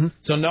padding. Mm-hmm.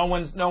 So no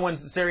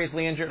one's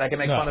seriously injured? I can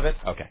make fun of it?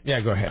 Okay.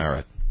 Yeah, go ahead. All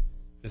right.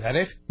 Is that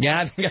it?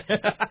 Yeah.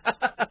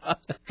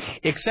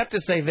 Except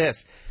to say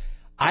this.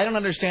 I don't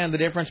understand the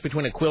difference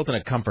between a quilt and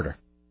a comforter.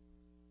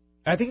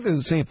 I think they're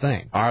the same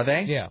thing. Are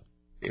they? Yeah.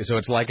 So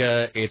it's like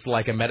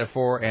a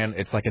metaphor and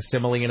it's like a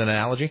simile and an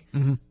analogy?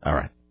 Mm-hmm. All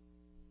right.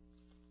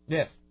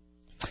 Yes.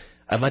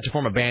 I'd like to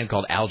form a band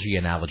called Algae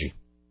Analogy.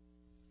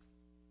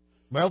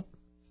 Well,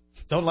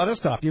 don't let us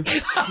stop you.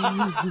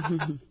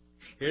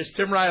 Here's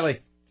Tim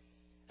Riley.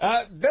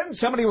 Then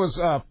somebody was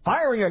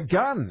firing a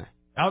gun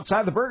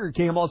outside the Burger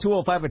King at Mall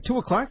 205 at 2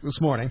 o'clock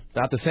this morning. It's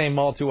not the same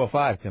Mall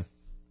 205, Tim.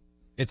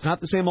 It's not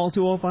the same Mall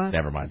 205?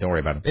 Never mind. Don't worry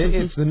about it.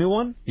 It's the new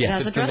one?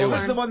 Yes, it's the new one.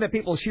 It's the one that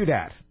people shoot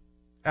at.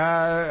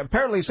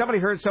 Apparently somebody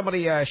heard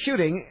somebody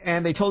shooting,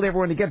 and they told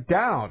everyone to get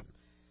down.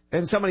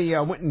 Then somebody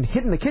went and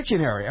hid in the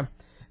kitchen area.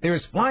 There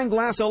was flying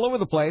glass all over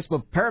the place,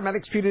 but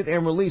paramedics treated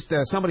and released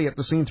somebody at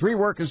the scene. 3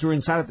 workers were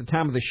inside at the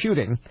time of the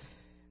shooting.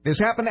 This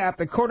happened at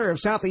the corner of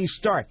Southeast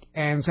Stark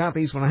and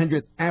Southeast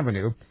 100th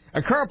Avenue.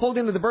 A car pulled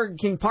into the Burger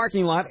King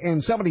parking lot,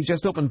 and somebody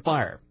just opened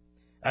fire.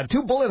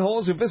 2 bullet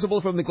holes are visible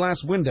from the glass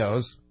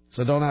windows,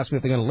 so don't ask me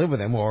if they're going to live with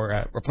them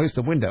or replace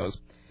the windows.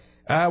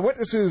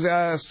 Witnesses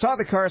saw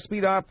the car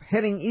speed off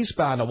heading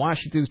eastbound on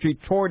Washington Street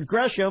toward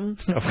Gresham.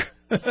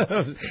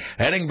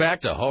 Heading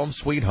back to home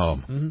sweet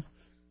home.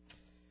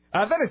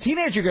 Mm-hmm. Then a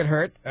teenager got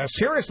hurt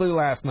seriously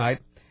last night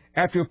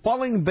after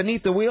falling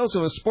beneath the wheels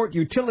of a sport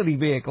utility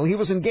vehicle. He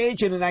was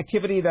engaged in an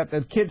activity that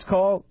the kids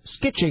call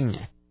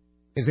skitching.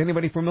 Is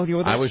anybody familiar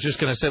with this? I was just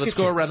going to say, let's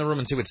go around the room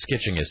and see what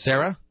skitching is.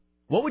 Sarah,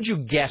 what would you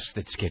guess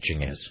that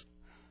skitching is?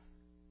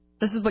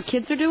 This is what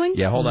kids are doing?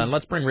 Yeah, hold on.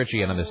 Let's bring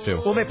Richie in on this,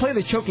 too. Well, they play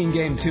the choking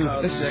game, too.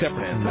 This is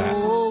separate from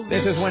that.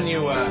 This is when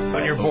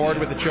you're bored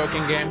with the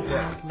choking game?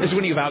 This is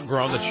when you've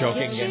outgrown the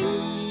choking game?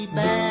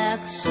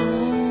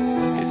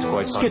 It's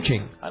quite fun.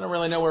 Skitching. I don't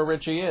really know where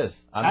Richie is.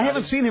 I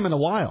haven't seen him in a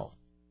while.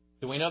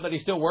 Do we know that he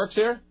still works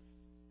here?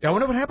 Yeah, I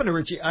wonder what happened to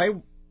Richie.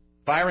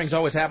 Firings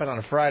always happen on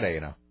a Friday,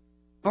 you know.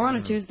 Or on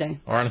a Tuesday.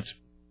 Or on a...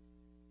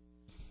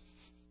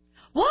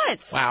 What?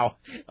 Wow.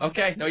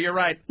 Okay, no, you're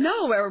right.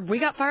 No, we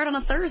got fired on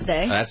a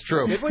Thursday. That's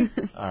true. Did we?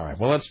 All right,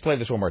 well, let's play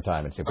this one more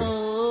time and see if we can...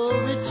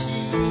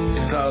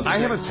 I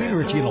haven't seen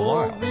Richie in a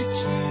while.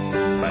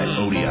 By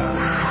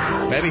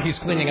Odia. Maybe he's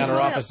cleaning out our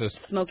offices.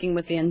 Smoking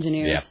with the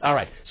engineers. Yeah. All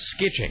right,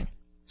 skitching.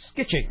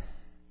 Skitching.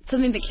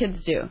 Something that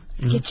kids do.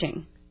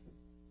 Skitching.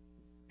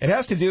 It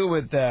has to do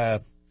with...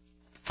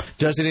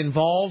 Does it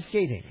involve...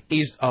 Skating.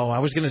 I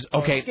was going to...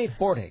 Okay.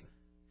 Skateboarding.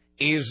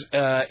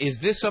 Is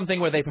this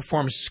something where they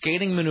perform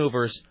skating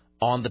maneuvers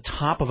on the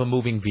top of a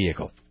moving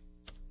vehicle?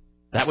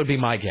 That would be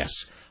my guess.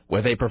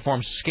 Where they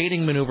perform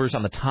skating maneuvers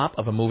on the top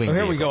of a moving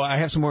vehicle. Here we go. I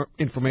have some more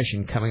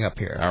information coming up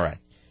here. All right.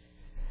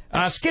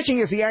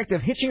 Skitching is the act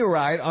of hitching a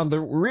ride on the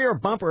rear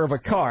bumper of a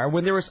car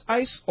when there is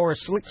ice or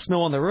slick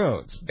snow on the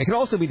roads. It can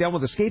also be done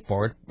with a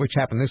skateboard, which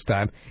happened this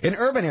time, in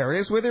urban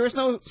areas where there is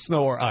no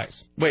snow or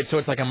ice. Wait, so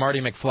it's like a Marty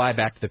McFly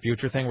Back to the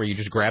Future thing where you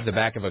just grab the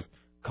back of a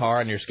car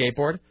on your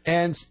skateboard?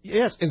 And,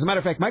 yes, as a matter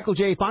of fact, Michael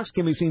J. Fox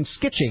can be seen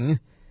skitching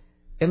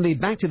in the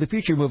Back to the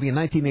Future movie in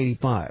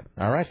 1985.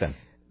 All right, then.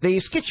 The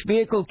skitch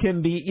vehicle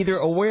can be either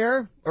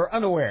aware or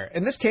unaware.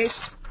 In this case,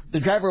 the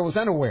driver was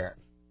unaware.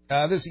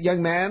 This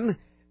young man,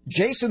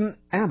 Jason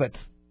Abbott,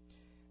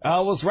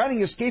 was riding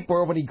his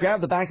skateboard when he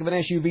grabbed the back of an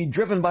SUV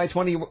driven by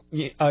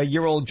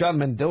 20-year-old John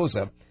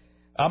Mendoza.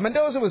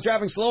 Mendoza was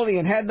driving slowly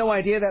and had no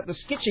idea that the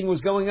skitching was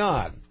going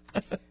on.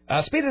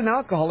 Speed and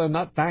alcohol are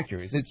not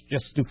factors. It's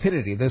just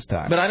stupidity this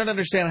time. But I don't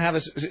understand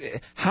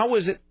how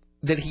was it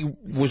that he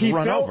was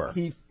run over?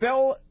 He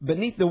fell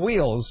beneath the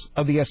wheels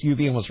of the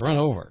SUV and was run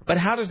over. But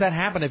how does that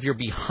happen if you're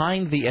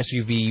behind the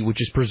SUV,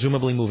 which is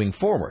presumably moving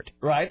forward?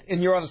 Right,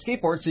 and you're on a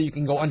skateboard, so you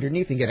can go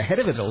underneath and get ahead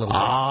of it a little bit.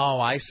 Oh,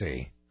 I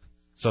see.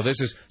 So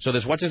this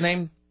what's his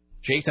name?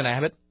 Jason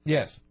Abbott?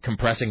 Yes.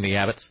 Compressing the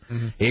Abbotts.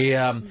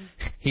 Mm-hmm.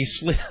 He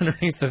slid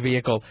underneath the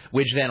vehicle,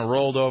 which then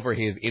rolled over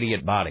his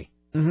idiot body.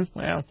 Mm-hmm.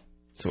 Well,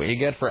 that's what you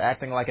get for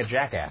acting like a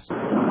jackass.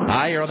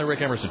 Hi, you're on the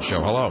Rick Emerson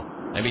Show. Hello.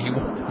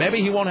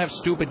 Maybe he won't have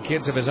stupid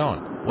kids of his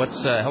own.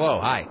 Hello,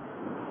 hi.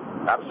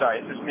 I'm sorry,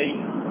 is this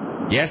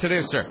me? Yes, it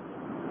is, sir.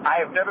 I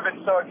have never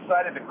been so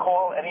excited to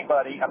call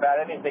anybody about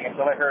anything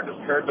until I heard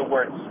the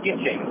word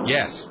skitching.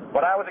 Yes.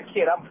 When I was a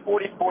kid, I'm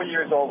 44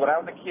 years old. When I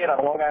was a kid on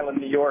Long Island,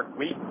 New York,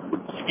 we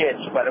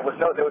skitched, but there was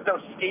no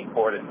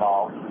skateboard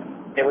involved.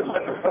 It was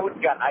when the roads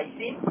got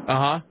icy.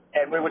 Uh-huh.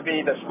 And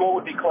the school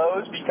would be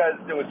closed because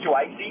it was too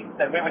icy.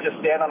 And we would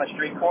just stand on a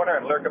street corner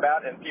and lurk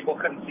about, and people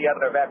couldn't see out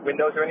of their back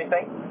windows or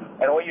anything.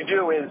 And all you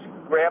do is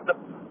grab the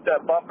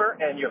bumper,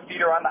 and your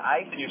feet are on the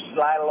ice, and you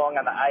slide along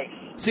on the ice.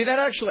 See, that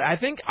actually,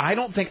 I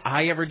don't think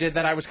I ever did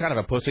that. I was kind of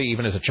a pussy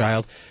even as a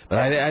child. But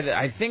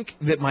I think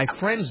that my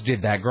friends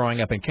did that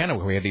growing up in Canada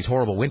where we had these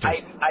horrible winters.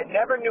 I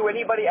never knew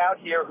anybody out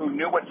here who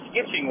knew what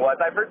skitching was.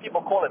 I've heard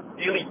people call it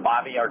dilly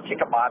bobbing or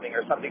tick-a-bobbing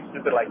or something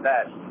stupid like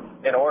that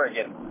in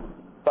Oregon.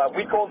 But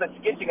we called it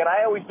skitching, and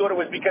I always thought it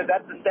was because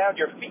that's the sound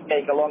your feet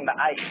make along the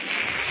ice.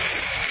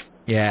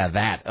 Yeah,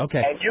 that. Okay.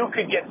 And you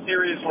could get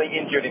seriously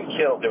injured and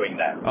killed doing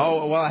that.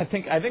 Oh, well, I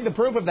think the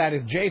proof of that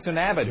is Jason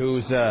Abbott,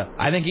 who's,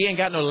 I think he ain't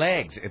got no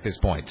legs at this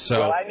point. So.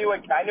 Well, I knew a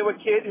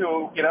kid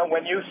who,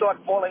 when you start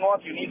falling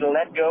off, you need to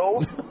let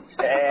go.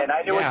 And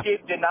I knew a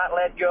kid did not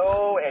let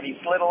go, and he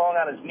slid along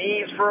on his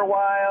knees for a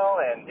while,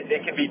 and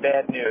it can be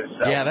bad news.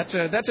 So. Yeah, that's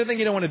a thing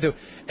you don't want to do.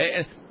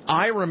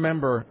 I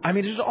remember,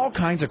 there's all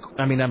kinds of,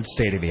 I'm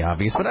stating the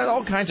obvious, but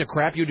all kinds of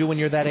crap you do when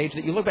you're that age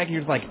that you look back and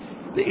you're like,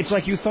 it's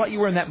like you thought you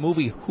were in that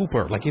movie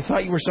Hooper. Like you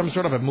thought you were some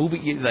sort of a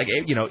movie, like,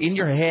 in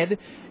your head,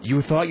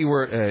 you thought you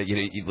were,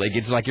 like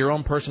it's like your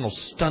own personal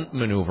stunt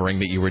maneuvering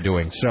that you were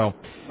doing. So.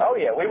 Oh,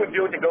 yeah, we would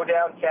do it to go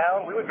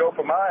downtown. We would go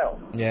for miles.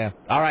 Yeah.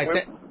 All right.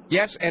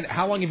 Yes, and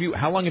how long have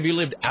you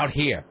lived out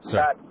here,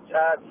 sir?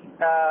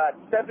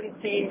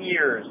 17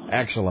 years.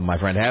 Excellent, my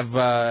friend.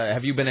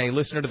 Have you been a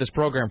listener to this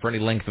program for any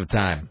length of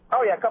time?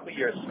 Oh, yeah, a couple of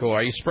years. Cool.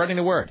 Are you spreading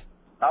the word?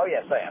 Oh,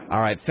 yes, I am. All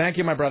right. Thank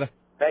you, my brother.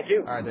 Thank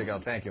you. All right, there you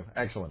go. Thank you.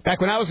 Excellent. Back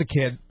when I was a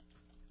kid,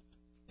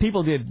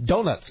 people did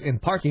donuts in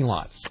parking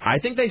lots. I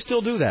think they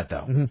still do that,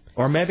 though. Mm-hmm.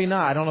 Or maybe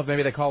not. I don't know if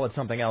maybe they call it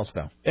something else,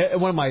 though.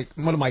 One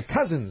of my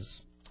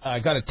cousins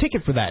got a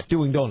ticket for that,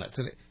 doing donuts.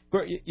 And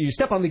you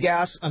step on the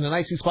gas on an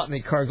icy spot, and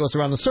the car goes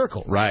around the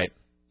circle. Right.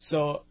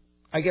 So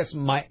I guess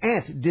my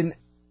aunt didn't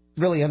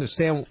really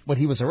understand what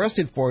he was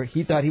arrested for.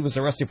 He thought he was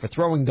arrested for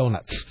throwing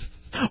donuts.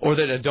 Or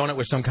that a donut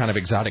was some kind of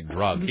exotic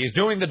drug. He's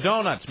doing the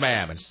donuts,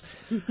 ma'am.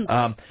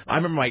 I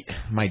remember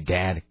my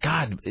dad.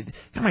 God,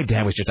 my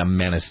dad was just a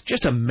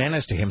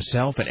menace to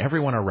himself and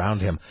everyone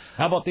around him.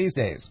 How about these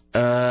days?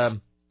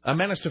 A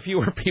menace to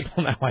fewer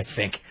people now, I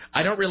think.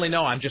 I don't really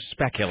know. I'm just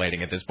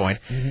speculating at this point.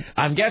 Mm-hmm.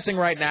 I'm guessing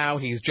right now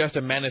he's just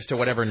a menace to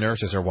whatever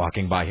nurses are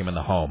walking by him in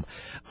the home.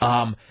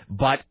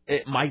 But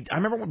I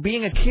remember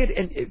being a kid,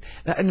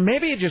 and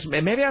maybe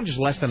I'm just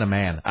less than a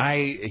man.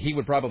 He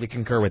would probably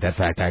concur with that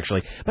fact,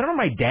 actually. But I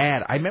remember my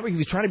dad. I remember he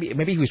was trying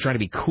to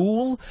be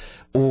cool,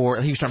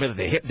 or he was trying to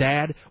be the hip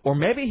dad, or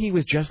maybe he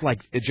was just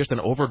an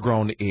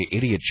overgrown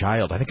idiot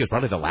child. I think it was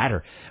probably the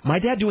latter. My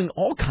dad doing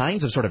all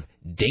kinds of sort of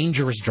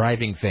dangerous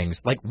driving things,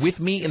 like with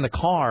me in the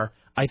car,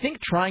 I think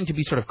trying to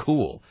be sort of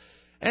cool.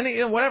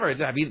 And whatever.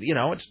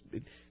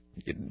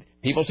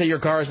 People say your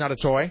car is not a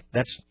toy.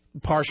 That's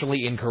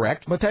partially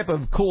incorrect. What type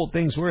of cool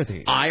things were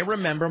these? I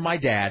remember my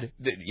dad,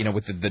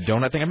 with the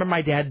donut thing, I remember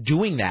my dad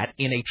doing that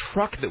in a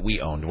truck that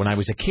we owned when I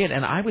was a kid.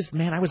 And I was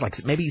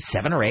like maybe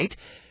 7 or 8,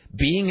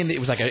 being in,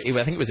 I think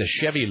it was a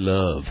Chevy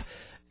Love.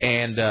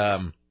 And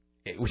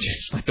it was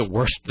just like the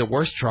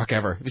worst truck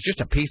ever. It was just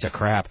a piece of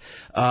crap.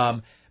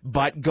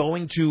 But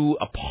going to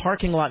a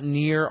parking lot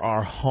near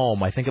our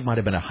home, I think it might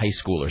have been a high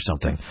school or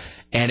something,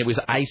 and it was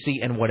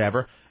icy and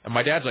whatever, and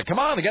my dad's like, come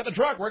on, get the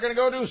truck, we're going to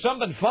go do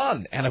something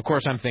fun. And, of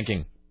course, I'm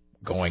thinking,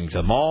 going to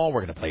the mall,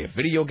 we're going to play a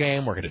video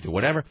game, we're going to do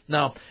whatever.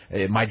 No,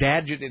 my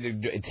dad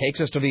takes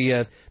us to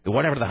the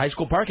high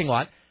school parking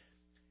lot,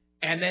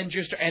 and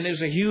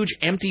there's a huge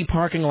empty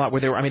parking lot where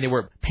they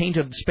were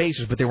painted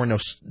spaces, but there were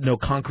no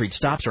concrete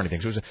stops or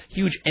anything, so it was a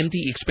huge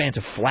empty expanse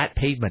of flat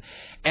pavement,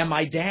 and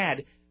my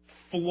dad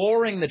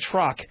flooring the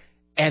truck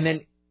and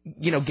then,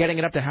 getting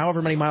it up to however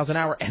many miles an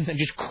hour and then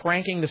just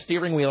cranking the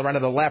steering wheel around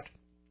to the left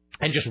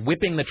and just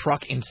whipping the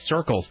truck in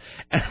circles.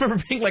 And I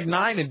remember being like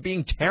 9 and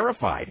being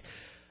terrified.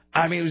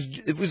 I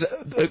mean, it was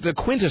a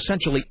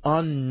quintessentially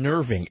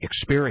unnerving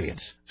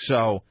experience.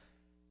 So,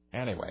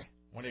 anyway,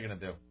 what are you going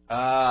to do?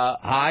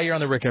 Hi, you're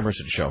on the Rick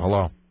Emerson Show.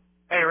 Hello.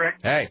 Hey, Rick.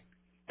 Hey.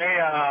 Hey,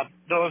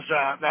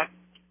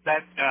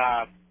 that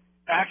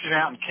accident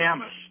out in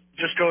Camas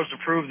just goes to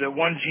prove that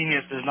one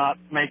genius does not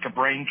make a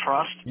brain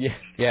trust. Yeah.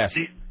 Yes.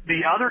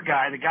 The other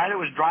guy, the guy that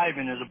was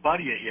driving, is a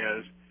buddy of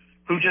his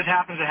who just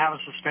happens to have a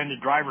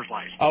suspended driver's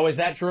license. Oh, is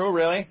that true,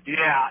 really?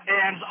 Yeah,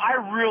 and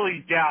I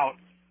really doubt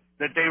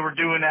that they were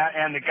doing that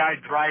and the guy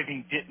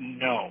driving didn't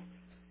know.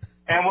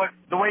 And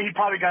the way he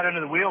probably got under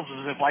the wheels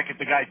is if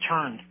the guy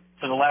turned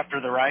to the left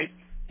or the right.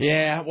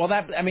 Yeah, well,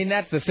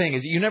 that's the thing,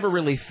 is you never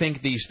really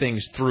think these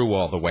things through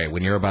all the way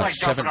when you're about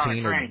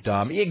 17 or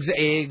dumb.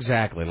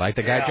 Exactly, like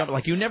the guy jumped.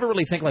 Like, you never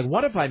really think,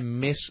 what if I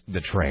miss the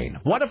train?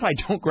 What if I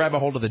don't grab a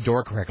hold of the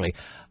door correctly?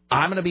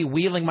 I'm going to be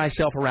wheeling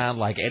myself around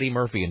like Eddie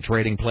Murphy and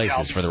trading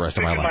places for the rest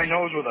of my life. My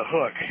nose with a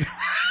hook.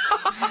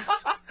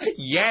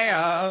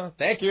 Yeah,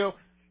 thank you.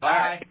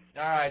 Bye.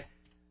 All right.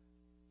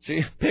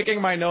 See,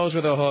 picking my nose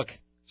with a hook.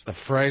 It's the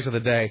phrase of the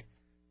day.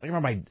 I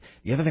remember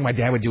the other thing my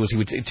dad would do is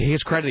to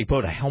his credit, he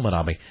put a helmet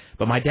on me.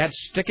 But my dad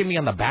sticking me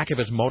on the back of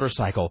his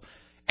motorcycle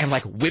and,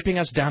 like, whipping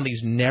us down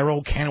these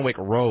narrow Kennewick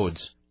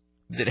roads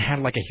that had,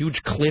 like, a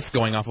huge cliff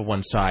going off of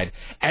one side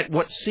at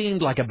what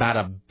seemed like about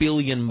 1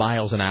 billion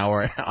miles an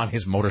hour on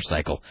his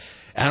motorcycle.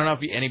 I don't know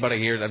if anybody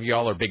here, if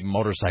y'all are big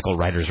motorcycle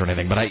riders or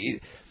anything, but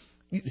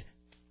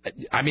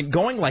I mean,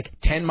 going like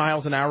 10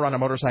 miles an hour on a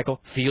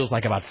motorcycle feels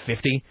like about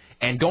 50,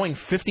 and going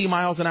 50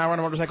 miles an hour on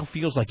a motorcycle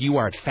feels like you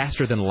are at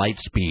faster than light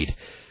speed.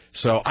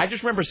 So I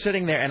just remember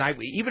sitting there,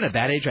 and even at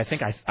that age, I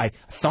think I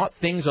thought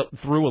things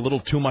through a little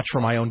too much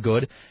for my own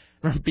good.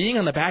 Being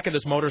on the back of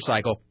this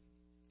motorcycle,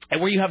 and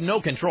where you have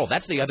no control.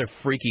 That's the other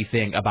freaky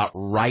thing about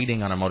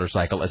riding on a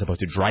motorcycle as opposed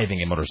to driving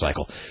a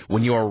motorcycle.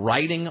 When you are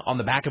riding on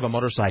the back of a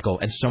motorcycle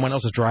and someone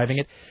else is driving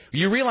it,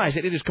 you realize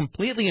that it is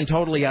completely and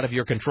totally out of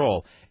your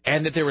control,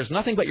 and that there is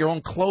nothing but your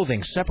own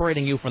clothing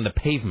separating you from the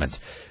pavement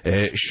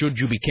should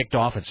you be kicked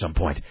off at some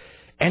point.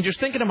 And just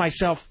thinking to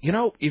myself, you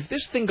know, if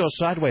this thing goes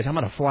sideways, I'm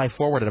going to fly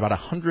forward at about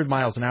 100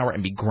 miles an hour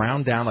and be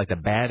ground down like the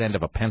bad end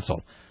of a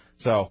pencil.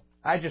 So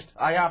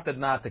I opted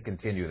not to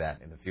continue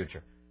that in the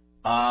future.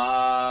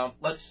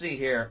 Let's see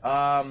here.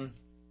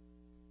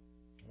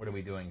 What are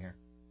we doing here?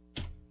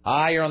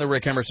 Hi, you're on the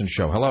Rick Emerson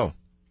Show. Hello.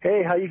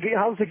 Hey,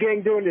 how's the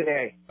gang doing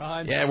today?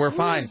 Yeah, we're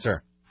fine,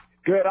 sir.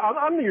 Good.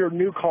 I'm your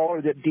new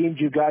caller that deemed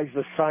you guys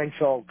the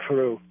Seinfeld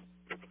crew.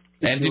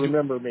 And you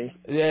remember me?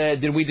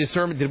 Did we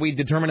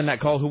determine in that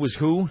call who was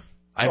who?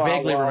 I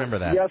vaguely remember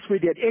that. Yes, we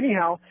did.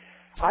 Anyhow,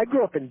 I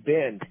grew up in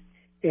Bend,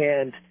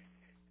 and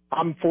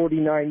I'm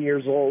 49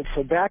 years old.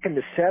 So back in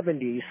the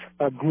 70s,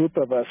 a group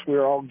of us, we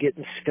were all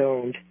getting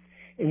stoned,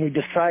 and we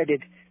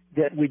decided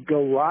that we'd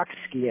go rock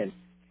skiing.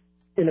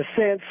 In a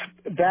sense,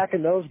 back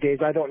in those days,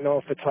 I don't know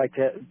if it's like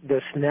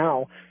this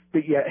now,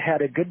 but you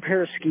had a good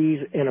pair of skis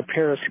and a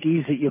pair of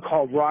skis that you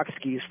called rock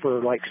skis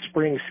for, like,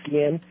 spring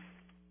skiing.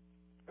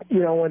 You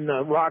know, when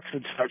the rocks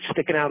would start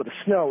sticking out of the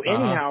snow.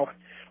 Anyhow,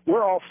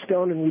 we're all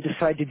stoned, and we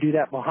decided to do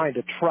that behind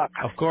a truck.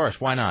 Of course,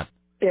 why not?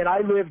 And I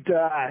lived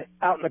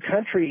out in the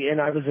country, and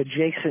I was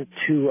adjacent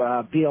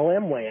to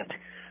BLM land.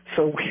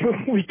 So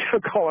we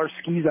took all our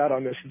skis out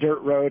on this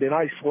dirt road, and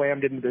I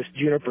slammed into this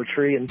juniper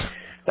tree, and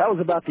that was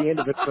about the end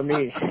of it for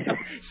me.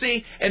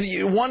 See,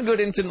 and one good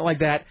incident like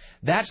that,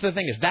 that's the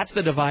thing, is that's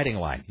the dividing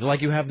line.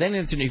 Like, you have that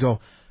incident, you go,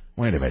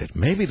 wait a minute,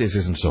 maybe this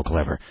isn't so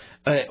clever.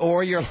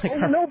 Or you're like...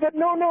 No.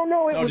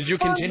 It was did you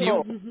fun,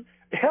 continue? though.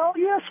 Hell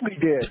yes, we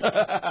did.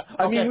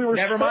 I mean, we were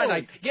never stoned. mind.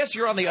 I guess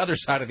you're on the other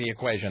side of the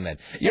equation then.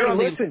 Hey,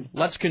 listen.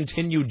 Let's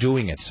continue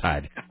doing it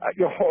side.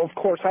 Of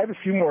course. I have a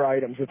few more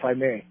items, if I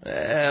may.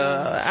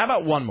 How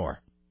about one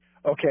more?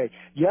 Okay.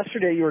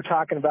 Yesterday you were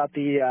talking about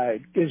the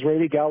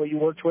Israeli gal that you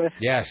worked with.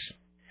 Yes.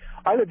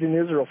 I lived in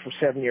Israel for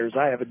 7 years.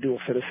 I have a dual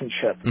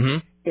citizenship.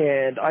 Mm-hmm.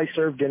 And I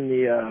served in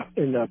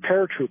the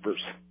paratroopers.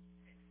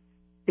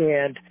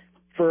 And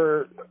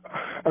for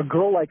a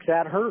girl like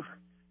that,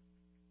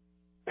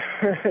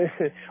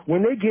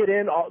 when they get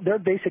in, their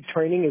basic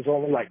training is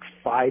only like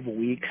 5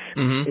 weeks,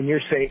 and you're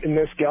saying, and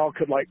this gal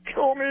could like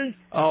kill me.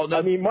 Oh, no.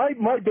 I mean,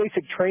 my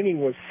basic training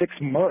was 6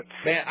 months.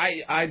 Man,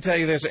 I tell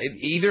you this: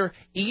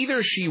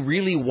 either she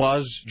really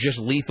was just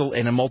lethal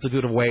in a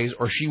multitude of ways,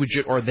 or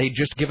or they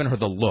just given her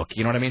the look.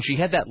 You know what I mean? She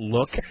had that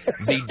look.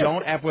 The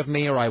don't F with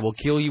me, or I will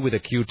kill you with a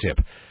Q-tip.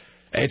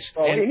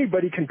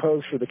 Anybody can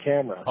pose for the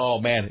camera.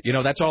 Oh, man. You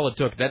know, that's all it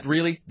took. That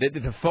really,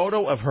 the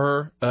photo of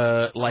her,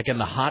 like in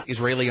the hot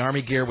Israeli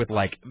army gear with,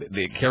 like,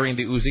 carrying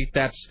the Uzi,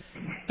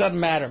 doesn't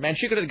matter. Man,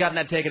 she could have gotten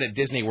that taken at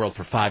Disney World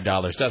for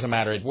 $5. Doesn't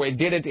matter.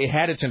 It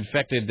had its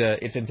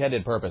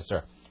intended purpose,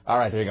 sir. All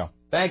right, there you go.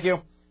 Thank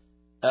you.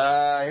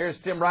 Here's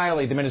Tim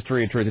Riley, the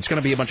Ministry of Truth. It's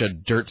going to be a bunch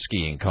of dirt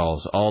skiing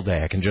calls all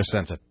day. I can just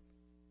sense it.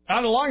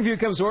 On the Longview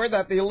comes word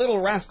that the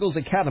Little Rascals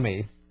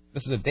Academy,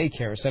 this is a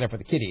daycare center for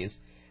the kiddies,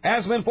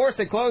 has been forced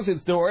to close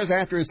its doors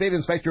after a state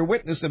inspector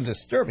witnessed some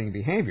disturbing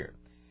behavior.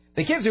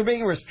 The kids are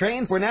being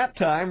restrained for nap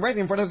time right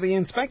in front of the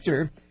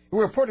inspector, who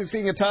reported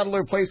seeing a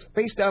toddler placed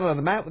face down on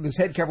the mat with his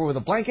head covered with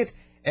a blanket,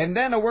 and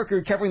then a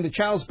worker covering the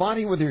child's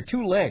body with her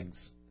 2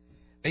 legs.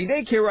 The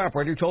daycare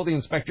operator told the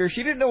inspector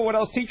she didn't know what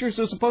else teachers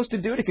are supposed to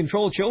do to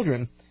control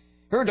children.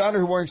 Her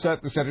daughter, who works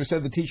at the center,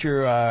 said the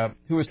teacher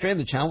who restrained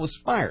the child was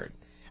fired.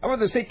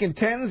 However, the state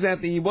contends that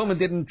the woman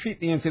didn't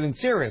treat the incident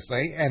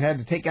seriously and had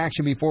to take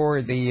action before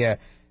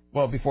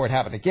it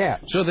happened again.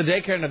 So the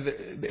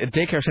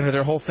daycare center,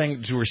 their whole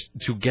thing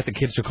to get the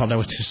kids to calm down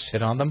was to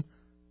sit on them?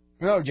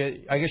 No,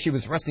 I guess she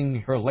was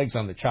resting her legs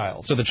on the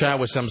child. So the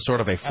child was some sort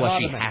of a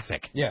fleshy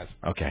hassock. Yes.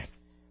 Okay.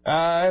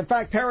 In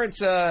fact, parents,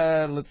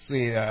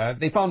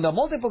 they found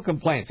multiple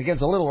complaints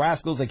against the Little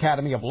Rascals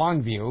Academy of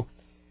Longview.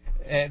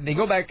 They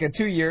go back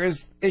 2 years.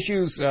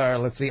 Issues,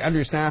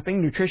 understaffing,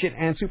 nutrition,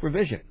 and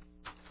supervision.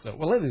 So,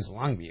 well, it is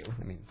Longview.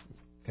 I mean,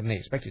 can they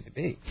expect it to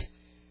be?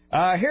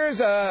 Here's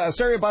a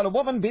story about a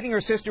woman beating her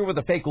sister with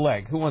a fake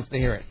leg. Who wants to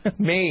hear it?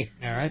 Me.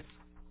 All right.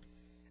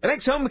 An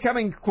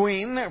ex-homecoming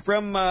queen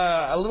from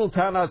a little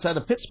town outside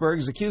of Pittsburgh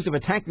is accused of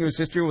attacking her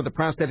sister with a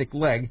prosthetic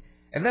leg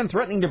and then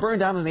threatening to burn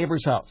down a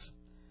neighbor's house.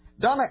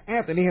 Donna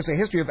Anthony has a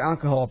history of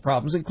alcohol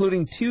problems,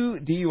 including 2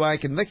 DUI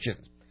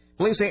convictions.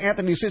 Police say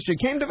Anthony's sister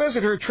came to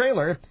visit her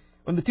trailer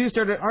when the two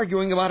started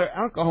arguing about her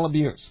alcohol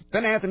abuse.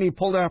 Then Anthony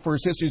pulled off her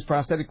sister's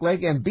prosthetic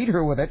leg and beat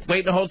her with it.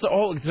 Wait, no,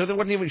 so she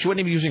wasn't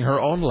even using her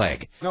own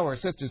leg. No, her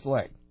sister's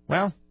leg.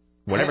 Well,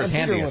 whatever's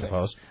handy, I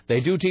suppose.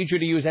 They do teach you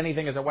to use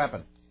anything as a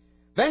weapon.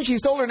 Then she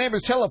stole her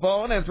neighbor's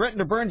telephone and threatened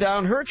to burn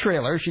down her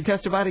trailer. She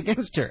testified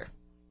against her.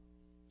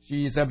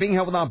 She's being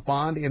held without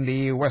bond in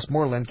the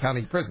Westmoreland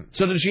County Prison.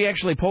 So did she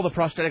actually pull the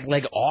prosthetic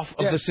leg off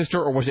of the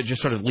sister, or was it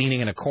just sort of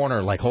leaning in a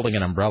corner like holding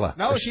an umbrella?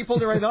 No, she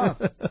pulled it right off.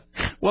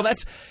 Well,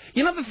 that's...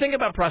 You know the thing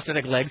about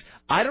prosthetic legs?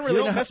 I don't really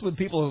you don't mess with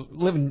people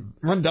who live in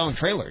run-down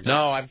trailers.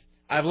 No,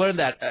 I've learned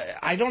that.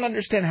 I don't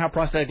understand how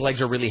prosthetic legs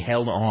are really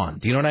held on.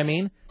 Do you know what I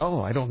mean? Oh,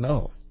 I don't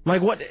know.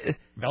 Like what?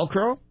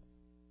 Velcro?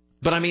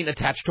 But I mean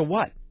attached to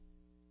what?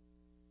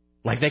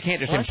 Like they can't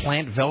just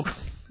implant Velcro...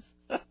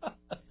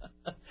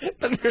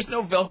 But there's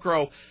no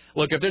Velcro.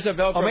 Look, if there's a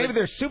Velcro... Or maybe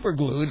they're super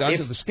glued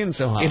onto the skin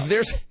somehow.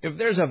 If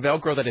there's a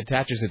Velcro that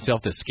attaches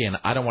itself to skin,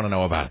 I don't want to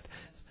know about it.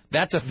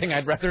 That's a thing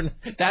I'd rather...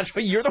 That's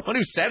what you're the one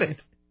who said it.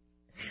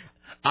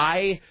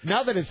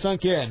 Now that it's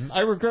sunk in,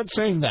 I regret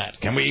saying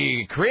that. Can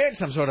we create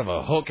some sort of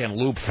a hook and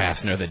loop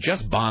fastener that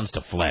just bonds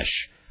to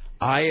flesh?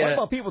 What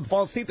about people with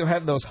false teeth who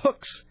have those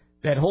hooks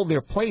that hold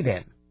their plate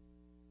in?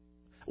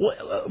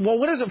 Well,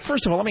 what is it?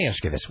 First of all, let me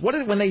ask you this. What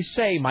is when they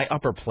say my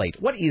upper plate?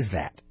 What is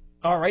that?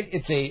 All right,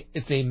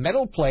 it's a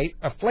metal plate,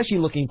 a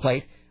fleshy-looking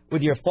plate,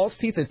 with your false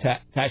teeth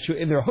attached to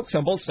it, and there are hooks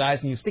on both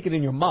sides, and you stick it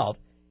in your mouth,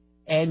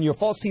 and your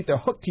false teeth are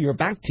hooked to your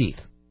back teeth.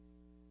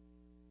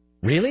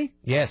 Really?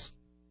 Yes.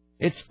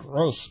 It's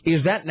gross.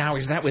 Is that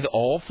with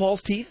all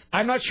false teeth?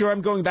 I'm not sure.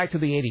 I'm going back to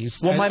the 80s.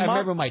 Well, I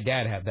remember my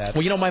dad had that.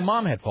 Well, my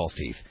mom had false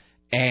teeth.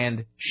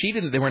 And she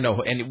didn't, there were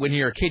no, and when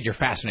you're a kid, you're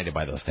fascinated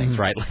by those things,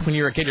 right? Like when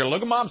you're a kid, you're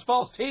look at mom's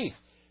false teeth.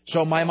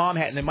 So my mom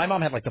had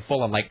like the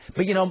full on like,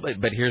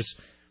 but here's,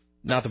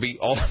 not to be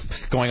all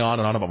going on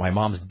and on about my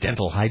mom's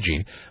dental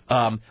hygiene,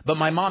 but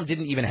my mom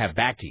didn't even have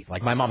back teeth.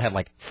 Like my mom had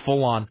like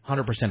full on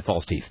 100%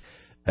 false teeth.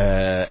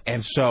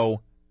 And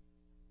so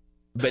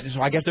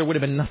I guess there would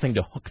have been nothing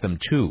to hook them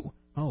to.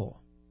 Oh.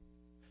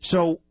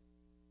 So,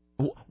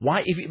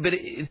 why do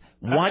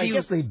you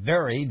guess they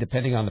vary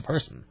depending on the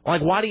person.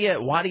 Like why do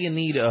you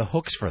need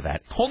hooks for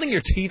that? Holding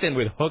your teeth in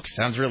with hooks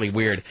sounds really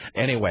weird.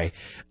 Anyway,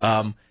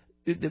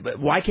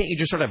 why can't you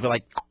just sort of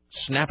like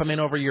snap them in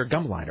over your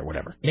gum line or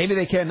whatever? Maybe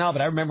they can now, but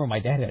I remember my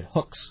dad had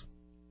hooks.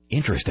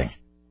 Interesting.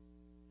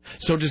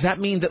 So does that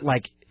mean that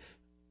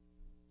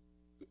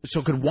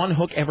could one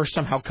hook ever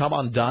somehow come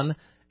undone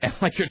and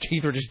like your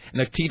teeth are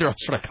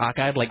sort of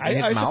cockeyed like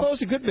in his mouth? I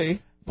suppose it could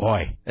be.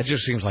 Boy, that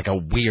just seems like a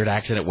weird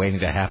accident waiting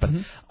to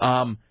happen.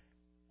 What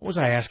was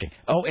I asking?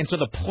 Oh, and so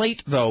the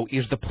plate, though,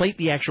 is the plate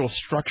the actual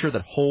structure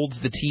that holds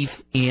the teeth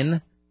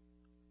in?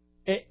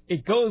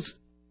 It goes...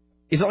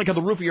 Is it like on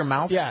the roof of your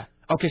mouth? Yeah.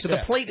 Okay, so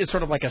the plate is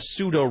sort of like a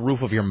pseudo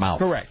roof of your mouth.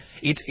 Correct.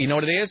 It's, you know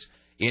what it is?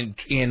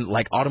 In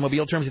like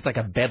automobile terms, it's like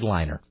a bed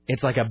liner.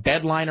 It's like a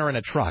bed liner in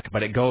a truck,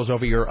 but it goes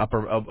over your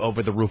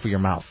over the roof of your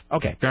mouth.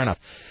 Okay, fair enough.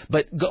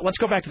 But let's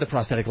go back to the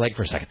prosthetic leg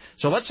for a second.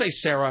 So let's say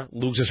Sarah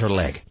loses her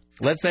leg.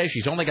 Let's say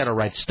she's only got a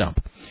right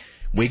stump.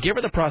 We give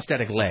her the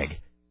prosthetic leg.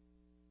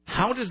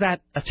 How does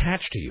that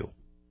attach to you?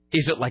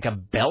 Is it like a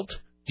belt?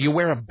 Do you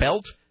wear a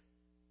belt?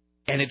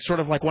 And it's sort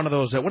of like one of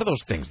those, what are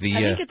those things? I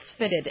think it's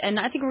fitted, and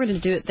I think we're going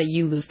to do it that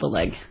you lose the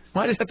leg.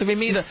 Why does it have to be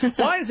me?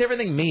 Why is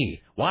everything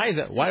me? Why is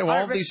it? Why do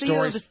all these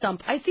stories? The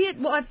stump. I see it.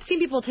 Well, I've seen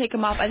people take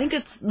them off. I think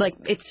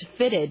it's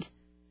fitted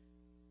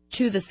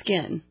to the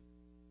skin.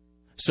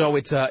 So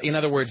it's in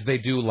other words, they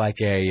do like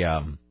a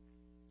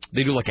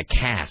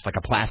cast, like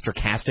a plaster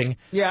casting.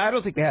 Yeah, I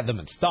don't think they have them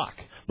in stock.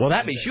 Well,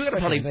 that means you got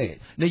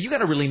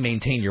to really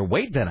maintain your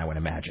weight. Then I would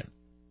imagine.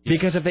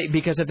 Because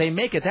if they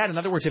make it that, in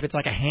other words, if it's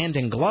like a hand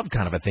and glove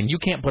kind of a thing, you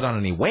can't put on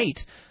any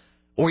weight,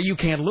 or you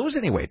can't lose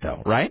any weight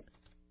though, right?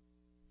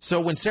 So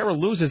when Sarah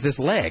loses this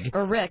leg,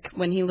 or Rick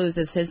when he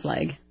loses his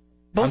leg,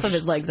 both of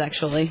his legs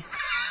actually,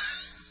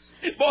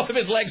 both of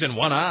his legs and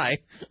one eye,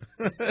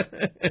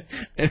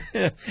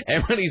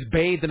 and when he's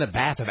bathed in a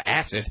bath of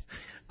acid,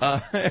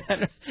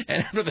 and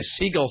after the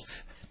seagulls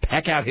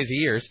peck out his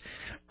ears,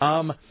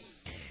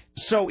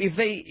 so if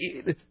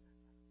they.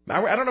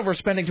 I don't know if we're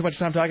spending too much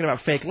time talking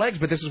about fake legs,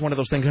 but this is one of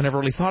those things I never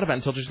really thought about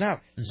until just now.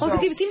 Well,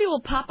 because you've seen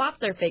people pop off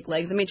their fake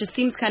legs. I mean, it just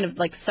seems kind of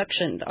like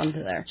suctioned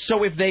onto there.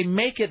 So if they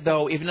make it,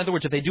 though, in other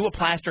words, if they do a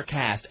plaster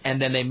cast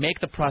and then they make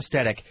the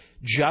prosthetic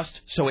just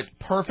so it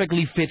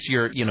perfectly fits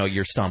your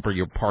stump or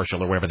your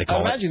partial or whatever they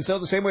call it. I imagine so,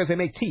 the same way as they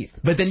make teeth.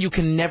 But then you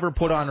can never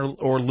put on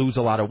or lose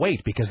a lot of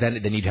weight because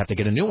then you'd have to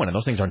get a new one, and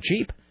those things aren't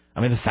cheap.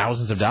 I mean, they're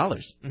thousands of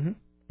dollars. Mm-hmm.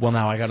 Well,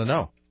 now I got to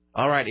know.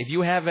 All right, if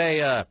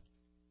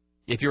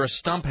you're a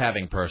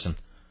stump-having person...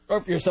 Or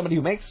if you're somebody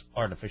who makes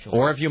artificial.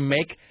 Or if you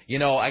make,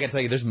 I can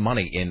tell you, there's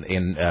money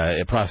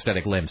in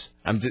prosthetic limbs.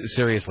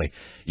 Seriously.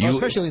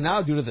 Especially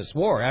now due to this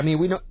war. I mean,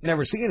 we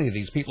never see any of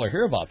these people or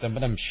hear about them,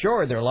 but I'm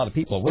sure there are a lot of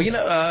people.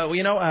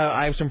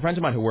 I have some friends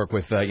of mine who work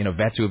with,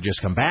 vets who have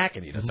just come back,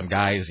 and some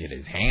guys,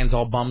 his hands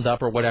all bummed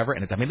up or whatever,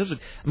 and those are,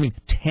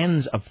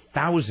 tens of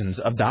thousands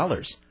of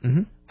dollars.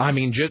 Mm-hmm.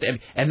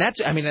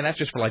 That's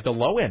just for like the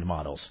low end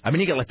models.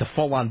 You get like the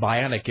full on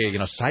bionic,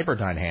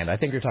 Cyberdyne hand. I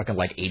think you're talking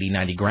like 80,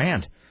 90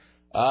 grand.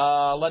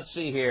 Let's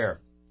see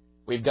here.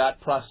 We've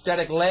got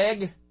prosthetic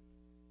leg,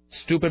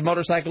 stupid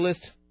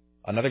motorcyclist,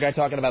 another guy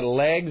talking about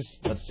legs.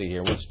 Let's see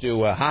here. Let's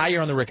do hi,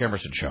 you're on the Rick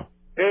Emerson Show.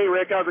 Hey,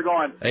 Rick, how's it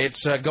going?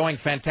 It's going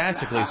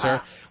fantastically,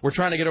 sir. We're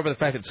trying to get over the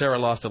fact that Sarah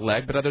lost a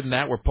leg, but other than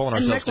that, we're pulling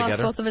ourselves together. Rick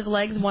lost both of his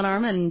legs, one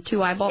arm, and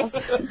 2 eyeballs.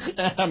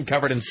 I'm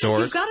covered in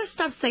sores. You've got to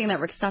stop saying that,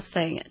 Rick. Stop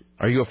saying it.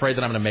 Are you afraid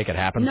that I'm going to make it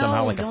happen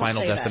somehow, like a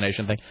Final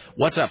Destination thing?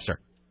 What's up, sir?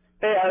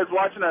 Hey, I was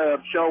watching a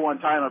show one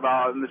time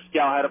about this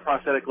gal had a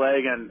prosthetic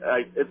leg, and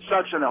it's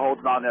suction that holds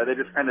it on there. They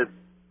just kind of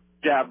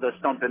jab the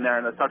stump in there,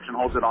 and the suction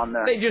holds it on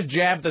there. They just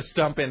jab the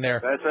stump in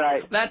there. That's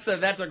right.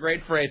 That's a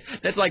great phrase.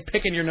 That's like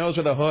picking your nose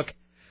with a hook.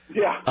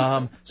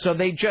 Yeah. So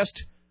they just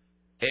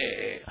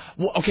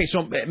okay.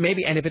 So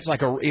maybe, and if it's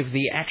like if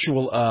the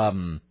actual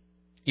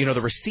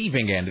the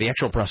receiving end, the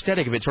actual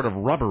prosthetic, if it's sort of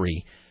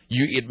rubbery,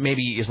 it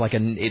maybe is like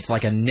it's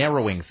like a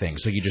narrowing thing.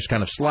 So you just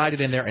kind of slide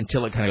it in there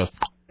until it kind of goes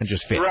and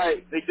just fits.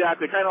 Right.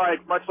 Exactly. Kind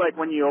of much like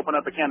when you open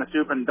up a can of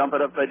soup and dump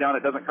it upside down,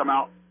 it doesn't come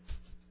out.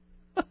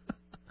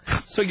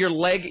 So your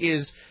leg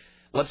is,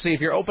 let's see,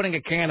 if you're opening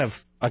a can of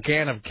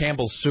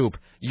Campbell's soup,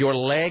 your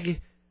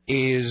leg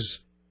is.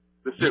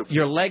 The soup.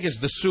 Your leg is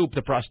the soup,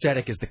 the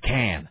prosthetic is the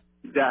can.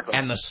 Exactly.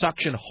 And the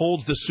suction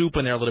holds the soup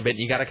in there a little bit, and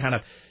you got to kind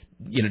of,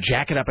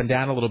 jack it up and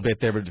down a little bit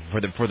there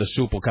for the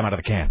soup will come out of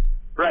the can.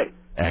 Right.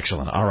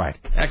 Excellent. All right.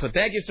 Excellent.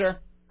 Thank you, sir.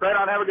 Right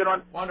on. Have a good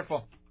one.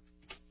 Wonderful.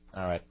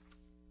 All right.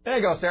 There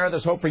you go, Sarah.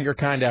 There's hope for your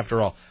kind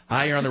after all.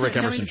 Hi, you're on the Rick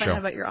Emerson Show. How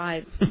about your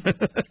eyes? Is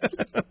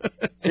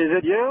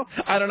it you?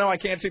 I don't know. I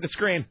can't see the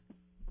screen.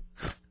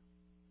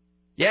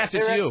 Yes,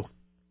 it's you.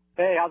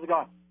 Hey, how's it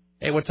going?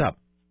 Hey, what's up?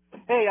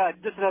 Hey,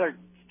 just another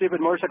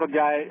stupid motorcycle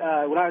guy.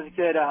 When I was a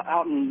kid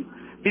out in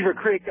Beaver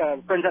Creek,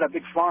 friends had a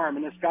big farm,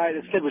 and this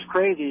kid was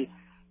crazy.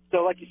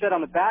 So, like you said,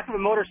 on the back of a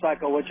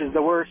motorcycle, which is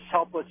the worst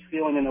helpless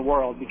feeling in the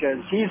world, because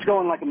he's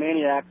going like a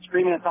maniac,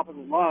 screaming at the top of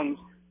his lungs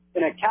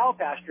in a cow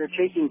pasture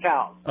chasing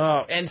cows.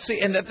 Oh, and see,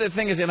 and the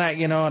thing is, and I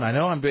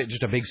know I'm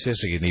just a big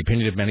sissy in the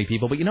opinion of many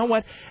people, but you know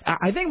what?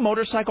 I think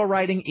motorcycle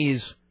riding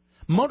is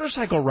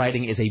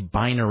a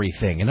binary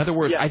thing. In other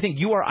words, I think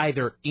you are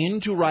either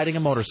into riding a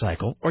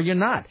motorcycle or you're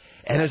not.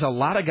 And there's a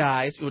lot of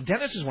guys. Well,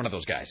 Dennis is one of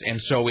those guys,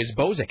 and so is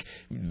Bozic.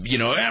 I'm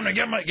gonna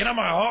get on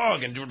my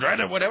hog and try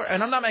to whatever.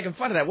 And I'm not making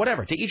fun of that.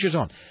 Whatever, to each his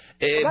own.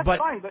 That's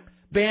fine, but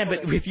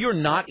if you're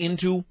not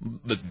into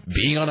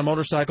being on a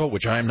motorcycle,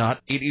 which I am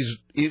not, it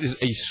is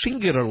a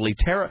singularly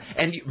terrible.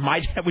 And my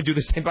dad would do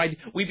the same.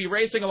 We'd be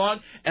racing along,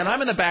 and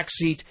I'm in the back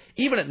seat,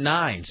 even at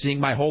 9, seeing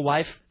my whole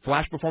life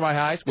flash before my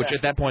eyes, which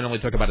at that point only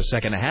took about a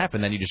second and a half,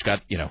 and then you just got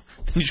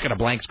a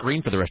blank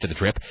screen for the rest of the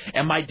trip.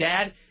 And my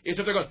dad is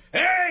up there going,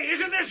 "Hey,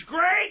 isn't this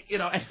great?"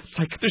 And it's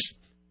like there's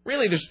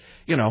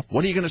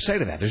what are you going to say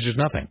to that? There's just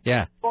nothing.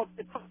 Yeah. Well,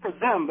 it's for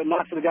them, but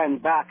not for the guy in the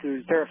back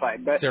who's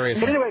terrified. But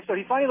anyway, so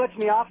he finally lets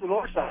me off the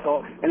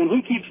motorcycle, and then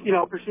he keeps,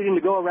 proceeding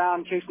to go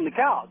around chasing the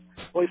cows.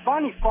 Well, he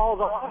finally falls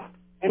off,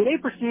 and they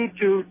proceed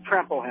to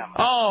trample him.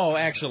 Oh,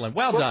 excellent.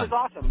 Well done. Which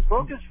was awesome.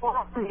 Broke his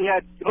forearm. He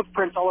had hoof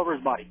prints all over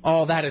his body.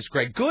 Oh, that is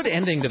great. Good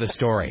ending to the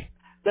story.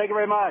 Thank you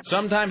very much.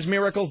 Sometimes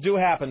miracles do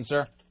happen,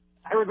 sir.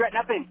 I regret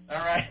nothing. All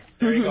right.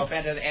 There you go.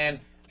 Fantastic. And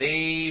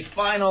the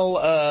final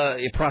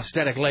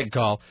prosthetic leg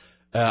call,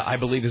 I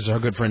believe this is our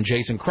good friend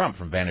Jason Crump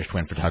from Vanished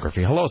Twin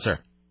Photography. Hello, sir.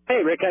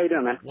 Hey, Rick. How you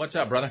doing, man? What's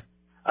up, brother?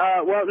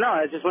 Well, no,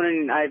 I was just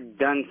wondering. I've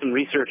done some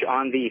research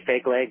on the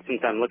fake leg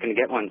since I'm looking to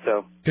get one.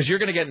 So because you were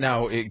going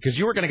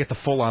to get the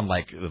full on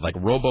like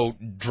robo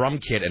drum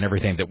kit and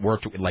everything that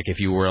worked like if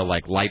you were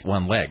like light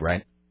one leg,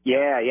 right?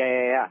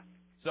 Yeah.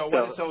 So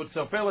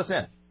fill us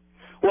in.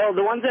 Well,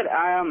 the ones that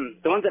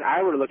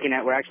I were looking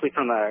at were actually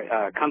from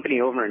a company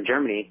over in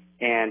Germany,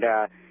 and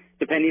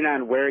depending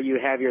on where you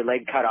have your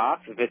leg cut off,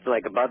 if it's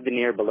like above the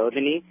knee or below the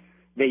knee,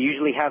 they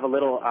usually have a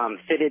little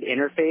fitted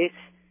interface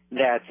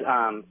that's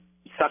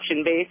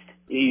suction based.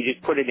 You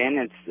just put it in.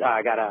 It's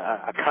got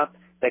a cup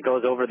that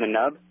goes over the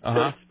nub, so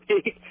to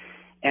speak,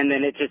 and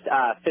then it just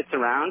fits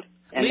around.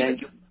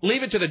 And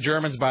leave it to the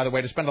Germans, by the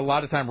way, to spend a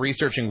lot of time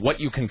researching what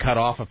you can cut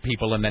off of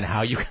people and then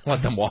how you can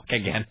let them walk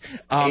again.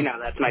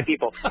 That's my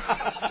people.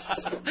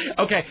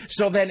 Okay,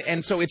 so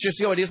it's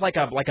just it is like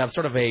a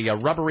sort of a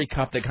rubbery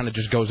cup that kind of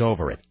just goes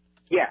over it.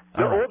 Yeah,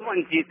 the old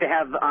ones used to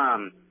have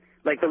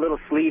like the little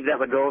sleeve that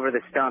would go over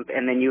the stump,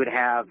 and then you would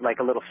have like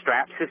a little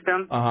strap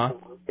system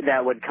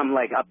that would come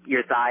like up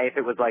your thigh if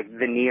it was like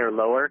the knee or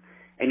lower,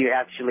 and you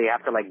actually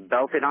have to like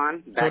belt it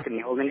on back in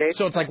the olden days.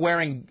 So it's like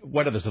wearing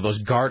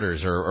those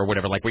garters or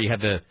whatever, like where you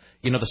had the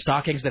the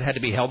stockings that had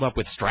to be held up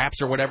with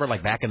straps or whatever,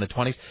 like back in the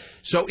 20s.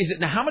 So is it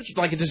now how much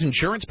does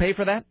insurance pay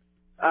for that?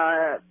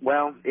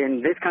 Well,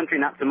 in this country,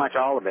 not so much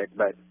all of it,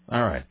 but...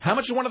 All right. How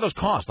much does one of those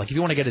cost? Like, if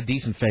you want to get a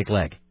decent fake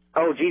leg?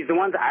 Oh, geez, the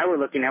ones I were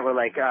looking at were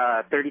like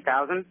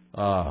 $30,000.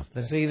 Oh,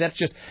 see, that's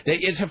just...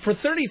 It's for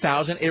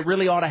 $30,000, it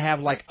really ought to have,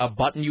 like, a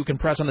button you can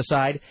press on the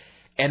side,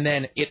 and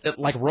then,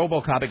 like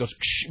RoboCop, it goes...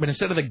 But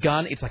instead of the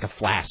gun, it's like a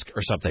flask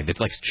or something.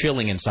 It's, like,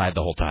 chilling inside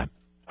the whole time.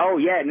 Oh,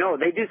 yeah, no,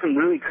 they do some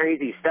really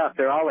crazy stuff.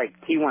 They're all like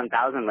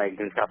T1000 legs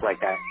and stuff like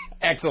that.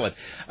 Excellent.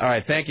 All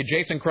right, thank you.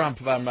 Jason Crump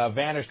from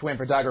Vanish Twin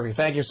Photography.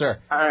 Thank you,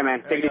 sir. All right,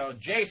 man. There you go.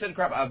 Jason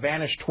Crump,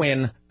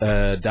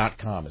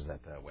 vanishtwin.com is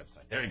that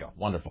website. There you go.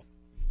 Wonderful.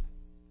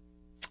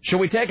 Should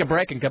we take a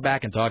break and come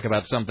back and talk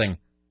about something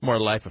more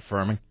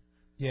life-affirming?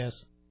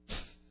 Yes.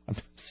 I'm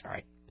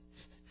sorry.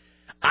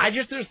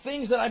 There's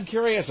things that I'm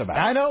curious about.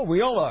 I know,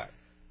 we all are.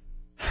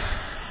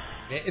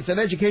 It's an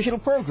educational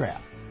program.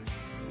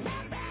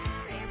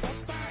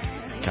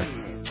 Okay.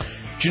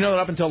 Do you know that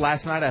up until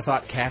last night I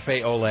thought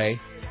Cafe Ole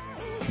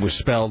was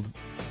spelled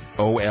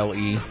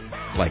O-L-E,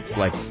 like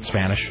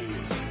Spanish?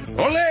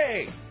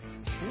 Ole!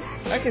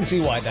 I can see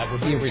why that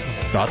would be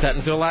reasonable. Thought that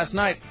until last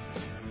night.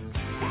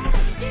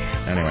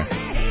 Anyway.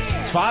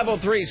 It's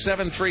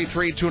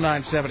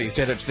 503-733-2970.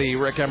 Instead, it's the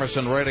Rick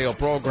Emerson radio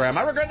program.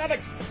 I regret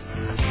nothing.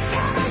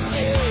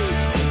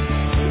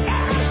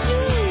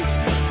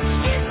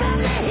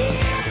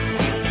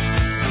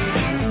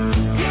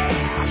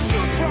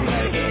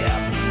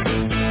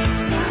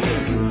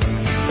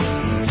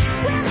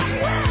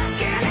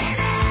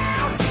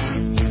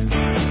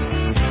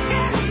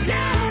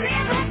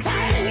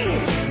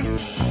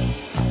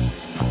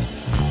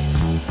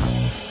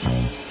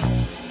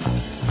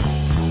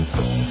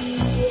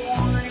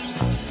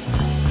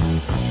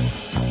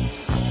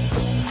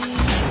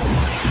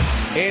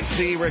 It's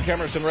the Rick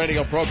Emerson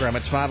radio program.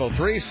 It's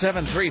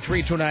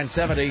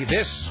 503-733-2970.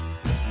 This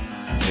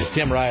is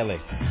Tim Riley.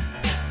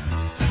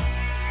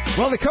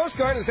 Well, the Coast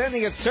Guard is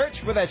ending its search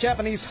for that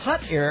Japanese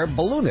hot air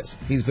balloonist.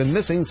 He's been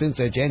missing since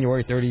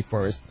January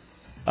 31st.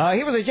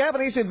 He was a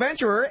Japanese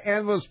adventurer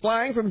and was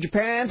flying from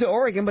Japan to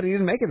Oregon, but he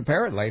didn't make it,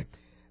 apparently.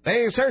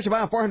 They searched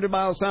about 400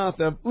 miles south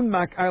of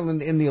Unmak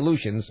Island in the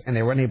Aleutians, and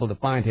they were unable to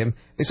find him.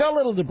 They saw a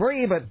little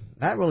debris, but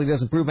that really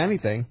doesn't prove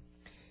anything.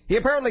 He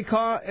apparently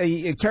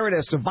carried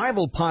a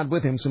survival pod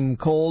with him, some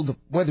cold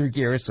weather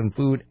gear, some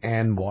food,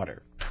 and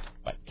water.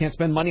 But can't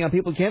spend money on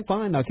people you can't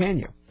find, now can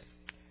you?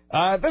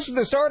 This is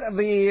the start of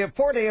the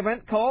 4-day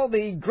event called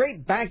the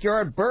Great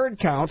Backyard Bird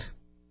Count,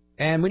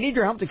 and we need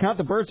your help to count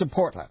the birds of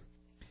Portland.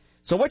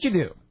 So what you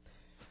do,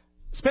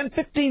 spend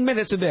 15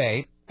 minutes a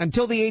day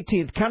until the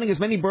 18th, counting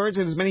as many birds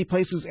in as many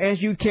places as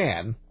you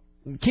can.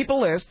 Keep a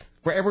list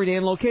for every day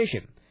and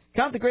location.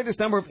 Count the greatest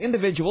number of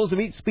individuals of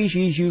each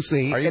species you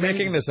see. Are you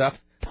making this up?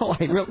 No,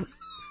 I really...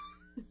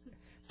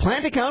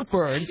 Plan to count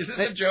birds. Is this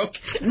a joke?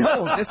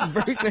 No, this is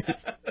very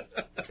serious.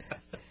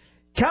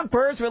 Count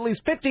birds for at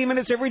least 15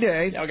 minutes every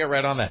day. Yeah, I'll get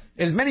right on that.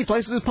 In as many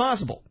places as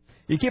possible.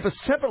 You keep a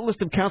separate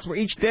list of counts for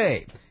each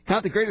day.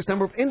 Count the greatest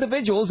number of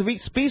individuals of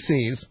each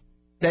species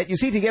that you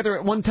see together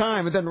at one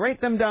time, and then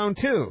write them down,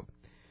 too.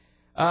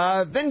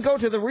 Then go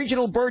to the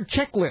regional bird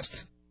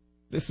checklist.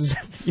 This is...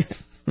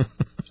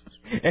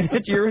 and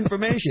enter your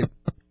information.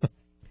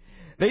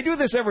 They do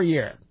this every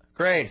year.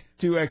 Great.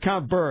 To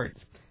count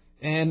birds.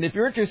 And if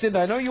you're interested,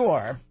 I know you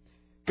are,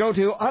 go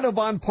to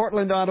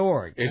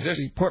AutobahnPortland.org. Is this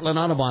the Portland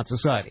Audubon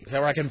Society? Is that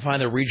where I can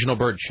find the regional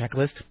bird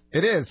checklist?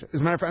 It is. As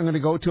a matter of fact, I'm going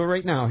to go to it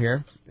right now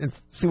here and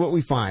see what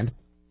we find.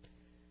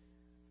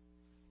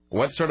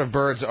 What sort of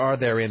birds are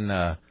there in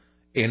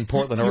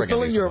Portland,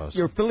 Oregon?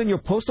 You're filling your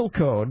postal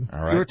code, all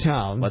right. Your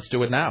town. Let's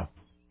do it now.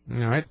 All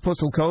right,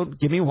 postal code.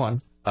 Give me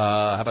one.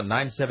 How about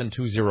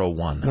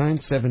 97201?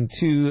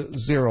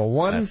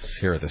 97201. That's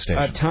here at the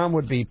station. Town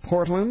would be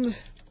Portland.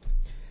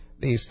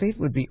 The state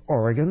would be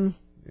Oregon.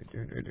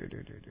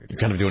 You're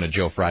kind of doing a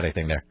Joe Friday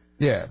thing there.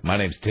 Yeah. My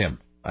name's Tim.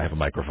 I have a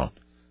microphone.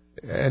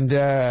 And,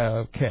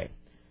 okay.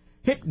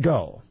 Hit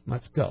go.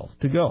 Let's go.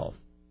 To go.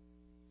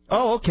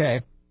 Oh,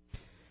 okay.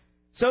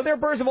 So there are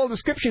birds of all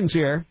descriptions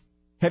here.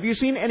 Have you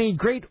seen any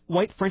great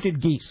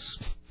white-fronted geese?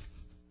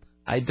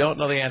 I don't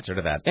know the answer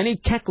to that. Any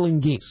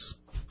cackling geese?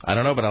 I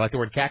don't know, but I like the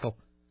word cackle.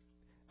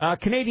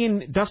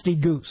 Canadian dusty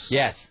goose.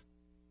 Yes.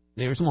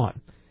 There's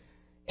one.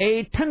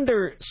 A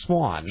tender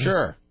swan.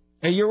 Sure.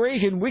 A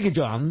Eurasian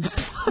wiggedom.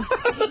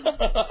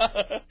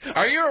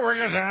 Are you a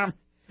wiggedom?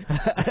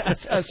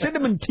 A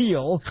cinnamon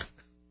teal.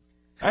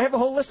 I have a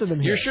whole list of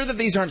them here. You're sure that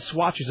these aren't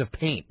swatches of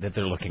paint that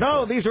they're looking for?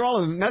 No, these are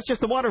all of them. That's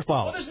just the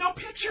waterfowl. Well, there's no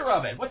picture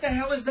of it. What the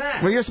hell is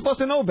that? Well, you're supposed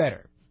to know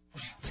better.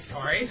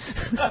 Sorry.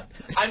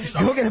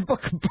 Go get a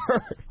book of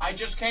birds. I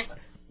just came...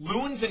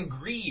 Loons and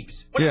grebes.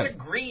 What is a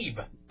grebe?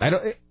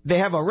 They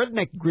have a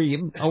redneck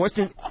grebe, a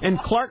western, and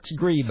Clark's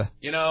grebe.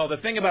 You know, the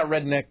thing about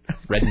redneck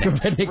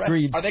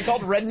grebes. Are they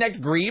called redneck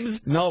grebes?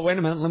 No, wait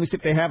a minute. Let me see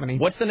if they have any.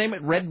 What's the name?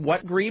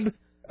 What grebe?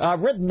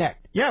 Redneck.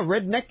 Yeah,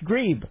 redneck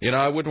grebe. You know,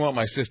 I wouldn't want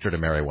my sister to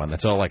marry one.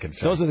 That's all I can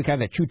say. Those are the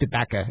kind that chew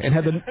tobacco and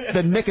have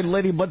the naked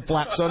lady mud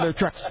flaps on their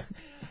trucks.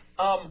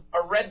 A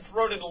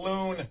red-throated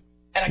loon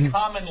and a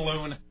common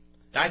loon.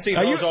 I see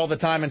those all the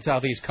time in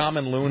Southeast.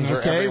 Common loons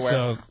are everywhere.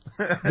 So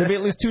there'll be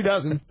at least 2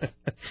 dozen.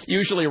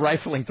 Usually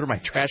rifling through my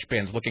trash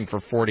cans looking for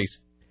 40s.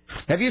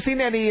 Have you seen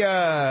any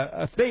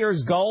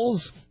Thayer's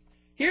gulls?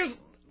 Can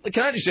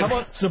I just... How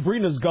about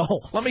Sabrina's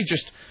gull? Let me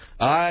just...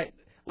 A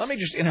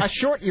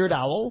short-eared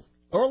owl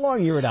or a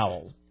long-eared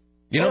owl?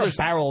 There's a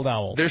barreled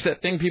owl. There's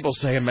that thing people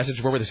say in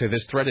message board where they say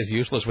this thread is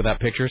useless without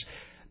pictures.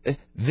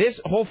 This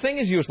whole thing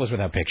is useless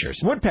without pictures.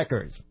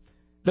 Woodpeckers.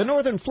 The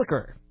northern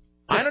flicker.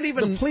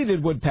 The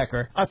pleated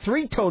woodpecker. A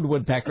three-toed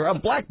woodpecker. A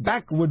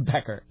black-backed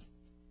woodpecker.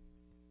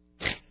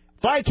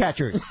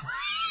 Flycatchers.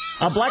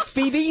 A black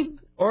phoebe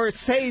or a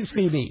Say's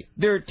phoebe.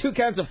 There are 2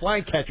 kinds of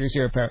flycatchers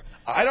here, apparently.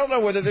 I don't know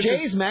whether this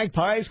Jays,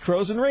 magpies,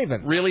 crows, and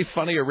ravens. Really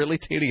funny or really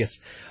tedious.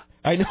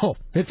 I know.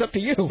 It's up to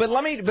you. But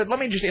let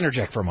me just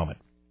interject for a moment.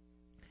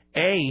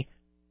 A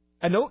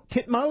note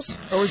titmouse?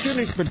 Or is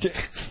it...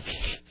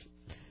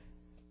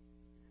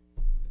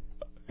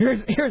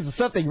 Here's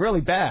something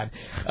really bad.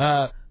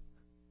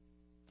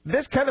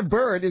 This kind of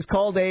bird is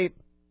called a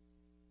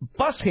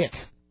bus hit.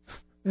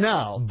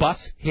 Now.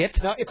 Bus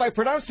hit? Now, if I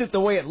pronounce it the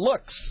way it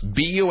looks.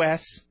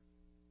 B-U-S.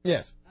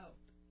 Yes.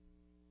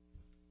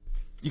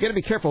 You got to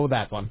be careful with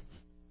that one.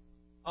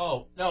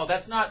 Oh, no,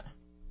 that's not...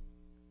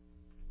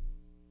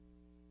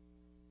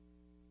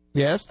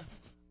 Yes?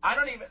 I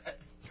don't even...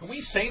 Can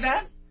we say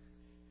that?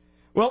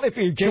 Well, if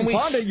you're Jim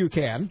Fonda, you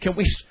can. Can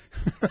we...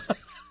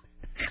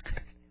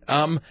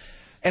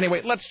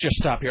 Anyway, let's just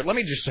stop here. Let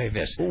me just say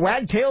this.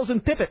 Wagtails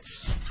and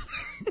pipits.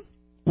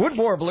 Wood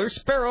warblers,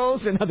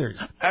 sparrows, and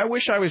others. I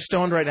wish I was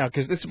stoned right now,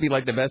 because this would be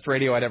like the best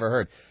radio I'd ever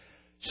heard.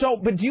 So,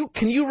 but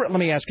let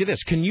me ask you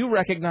this. Can you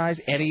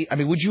recognize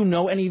would you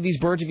know any of these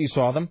birds if you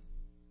saw them?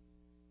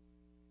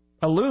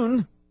 A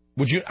loon.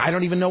 Would you? I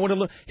don't even know what a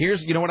loon...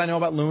 You know what I know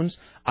about loons?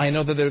 I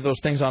know that there are those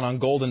things on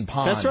Golden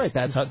Pond. That's right.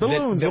 That's how... The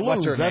loons.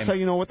 That's how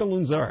you know what the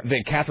loons are.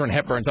 Katharine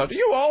Hepburn thought,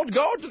 you old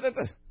goat.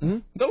 The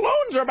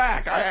loons are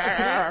back.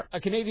 A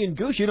Canadian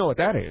goose, you know what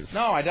that is.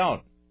 No, I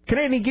don't.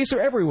 Canadian geese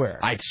are everywhere.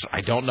 I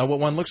don't know what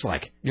one looks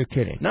like. You're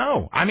kidding.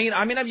 No. I mean,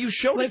 if you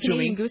showed it to me...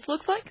 Canadian goose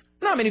looks like?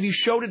 No, if you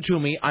showed it to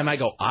me, I might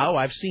go, oh,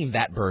 I've seen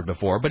that bird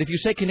before. But if you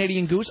say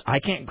Canadian goose, I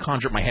can't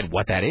conjure up in my head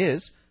what that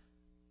is.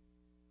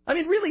 I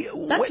mean, really...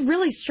 That's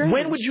really strange.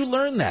 When would you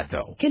learn that,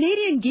 though?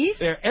 Canadian geese?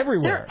 They're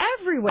everywhere. They're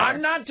everywhere.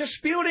 I'm not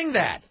disputing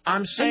that.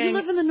 I'm saying... And you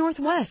live in the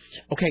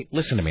Northwest. Okay,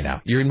 listen to me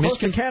now. You're in Close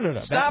to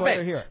Canada. Stop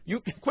it. Here.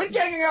 You quit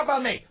ganging up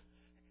on me.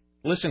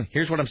 Listen,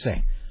 here's what I'm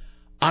saying.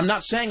 I'm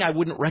not saying I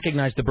wouldn't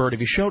recognize the bird if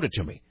you showed it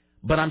to me.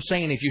 But I'm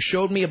saying if you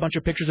showed me a bunch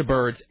of pictures of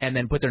birds and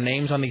then put their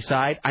names on the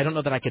side, I don't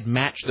know that I could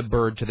match the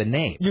bird to the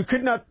name. You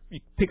could not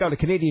pick out a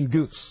Canadian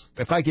goose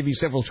if I give you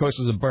several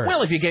choices of birds.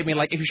 Well, if you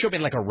showed me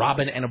like a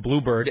robin and a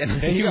bluebird and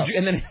then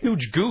a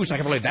huge goose, I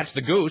can believe that's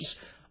the goose.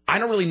 I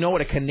don't really know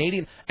what a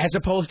Canadian, as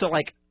opposed to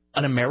like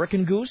an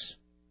American goose.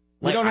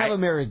 We don't have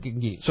American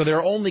geese. So there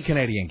are only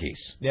Canadian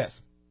geese. Yes.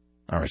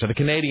 All right. So the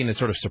Canadian is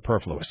sort of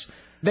superfluous.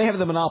 They have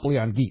the monopoly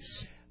on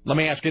geese. Let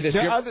me ask you this.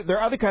 There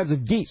are other kinds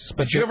of geese.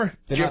 But do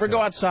you ever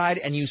go outside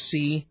and you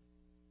see...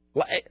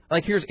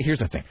 Like, here's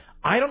the thing.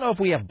 I don't know if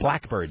we have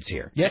blackbirds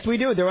here. Yes, we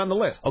do. They're on the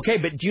list. Okay,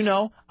 but do you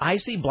know, I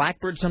see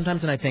blackbirds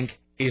sometimes and I think,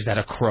 is that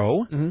a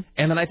crow? Mm-hmm.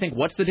 And then I think,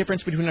 what's the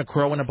difference between a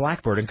crow and a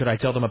blackbird, and could I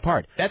tell them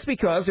apart? That's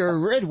because there are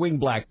red-winged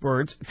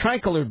blackbirds,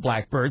 tricolored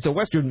blackbirds, a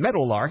western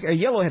meadowlark, a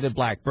yellow-headed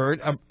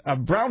blackbird, a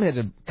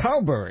brown-headed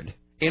cowbird.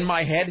 In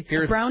my head,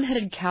 here...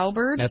 Brown-headed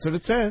cowbird? That's what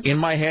it says. In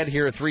my head,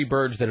 here are 3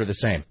 birds that are the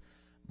same.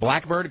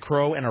 Blackbird,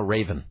 crow, and a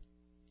raven.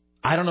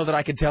 I don't know that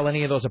I could tell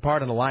any of those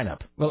apart in a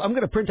lineup. Well, I'm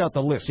going to print out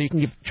the list so you can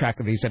keep track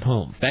of these at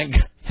home. Thank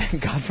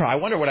God for... I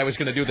wonder what I was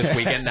going to do this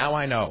weekend. Now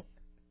I know.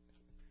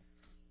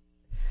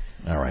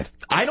 All right.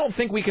 I don't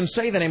think we can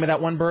say the name of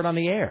that one bird on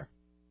the air.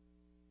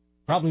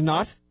 Probably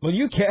not. Well,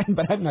 you can,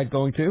 but I'm not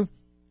going to.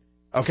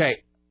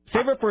 Okay.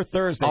 Save it for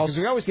Thursday, because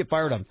we always get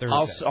fired on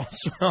Thursday.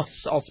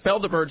 I'll spell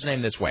the bird's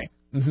name this way.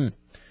 Mm-hmm.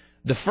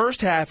 The first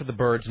half of the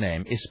bird's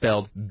name is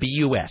spelled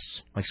B-U-S,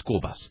 like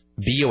school bus.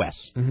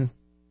 B-U-S. Mm-hmm.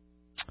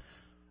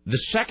 The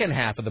second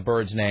half of the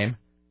bird's name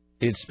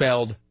is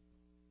spelled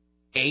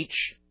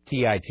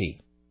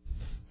H-T-I-T.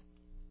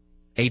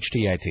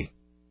 H-T-I-T.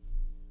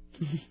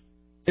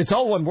 It's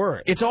all one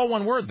word. It's all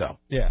one word, though.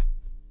 Yeah.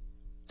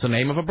 It's the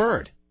name of a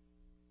bird.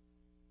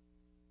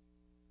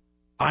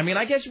 I mean,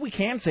 I guess we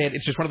can say it.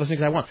 It's just one of those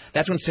things I want.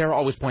 That's when Sarah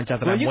always points out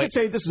that you could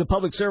say this is a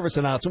public service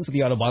announcement for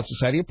the Audubon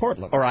Society of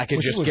Portland. Or I could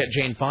just get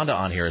Jane Fonda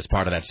on here as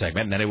part of that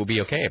segment, and then it would be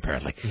okay,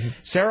 apparently. Mm-hmm.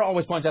 Sarah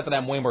always points out that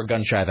I'm way more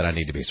gun-shy than I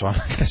need to be, so I'm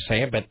not going to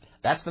say it, but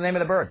that's the name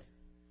of the bird.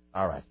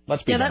 All right.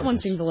 Let's be that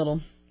one seems a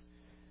little...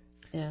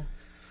 Yeah.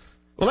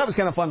 Well, that was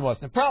kind of fun,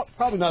 wasn't it?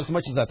 Probably not as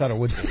much as I thought it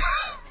would be.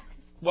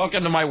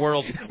 Welcome to my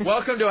world.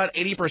 Welcome to about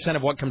 80%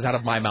 of what comes out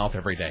of my mouth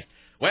every day.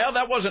 Well,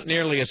 that wasn't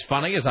nearly as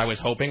funny as I was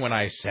hoping when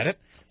I said it.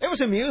 It was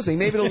amusing.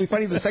 Maybe it'll be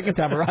funny the second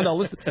time around. I'll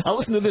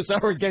listen to this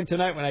hour again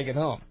tonight when I get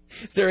home.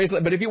 Seriously,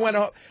 but if you went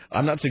home,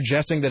 I'm not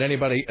suggesting that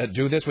anybody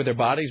do this with their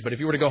bodies, but if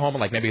you were to go home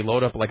and like maybe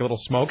load up like a little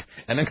smoke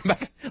and then come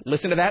back,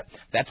 listen to that,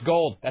 that's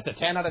gold. That's a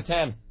 10 out of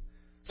 10.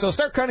 So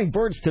start counting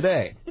birds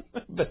today.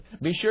 But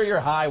be sure you're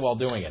high while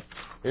doing it.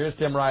 Here's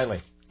Tim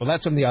Riley. Well,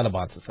 that's from the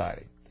Audubon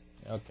Society.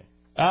 Okay.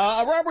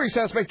 A robbery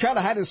suspect tried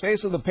to hide his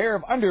face with a pair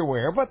of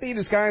underwear, but the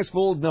disguise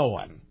fooled no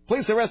one.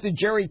 Police arrested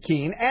Jerry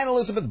Keene and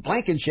Elizabeth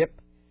Blankenship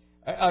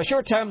a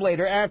short time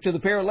later after the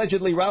pair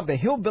allegedly robbed a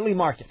hillbilly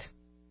market.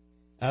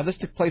 This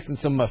took place in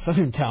some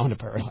southern town,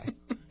 apparently.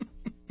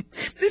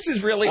 This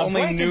is really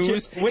only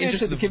news. Went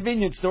into the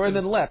convenience store and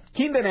then left.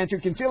 Keene then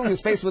entered, concealing his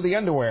face with the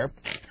underwear,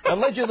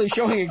 allegedly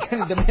showing a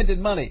gun and demanded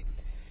money.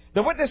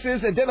 The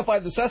witnesses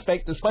identified the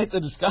suspect despite the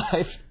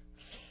disguise.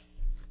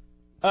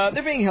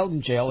 They're being held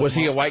in jail. Was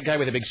he a white guy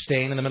with a big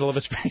stain in the middle of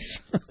his face?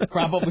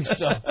 Probably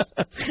so.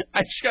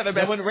 I just got the best.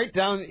 That went right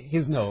down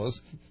his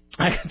nose.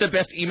 I got the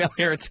best email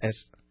here. It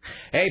says,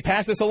 "Hey,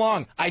 pass this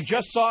along. I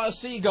just saw a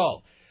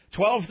seagull.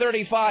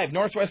 12:35,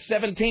 Northwest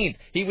 17th.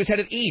 He was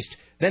headed east,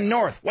 then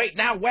north. Wait,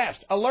 now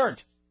west.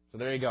 Alert." So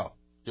there you go.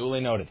 Duly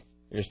noted.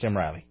 Here's Tim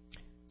Riley.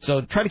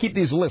 So try to keep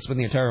these lists for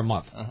the entire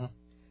month.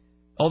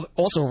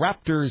 Also,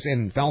 Raptors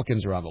and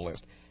Falcons are on the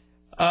list.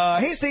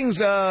 Hastings,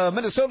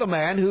 Minnesota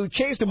man who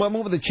chased a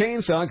woman with a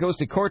chainsaw goes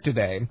to court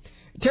today.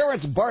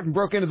 Terrence Barton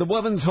broke into the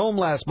woman's home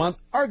last month,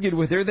 argued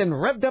with her, then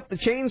revved up the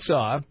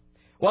chainsaw.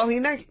 While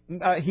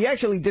he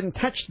actually didn't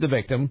touch the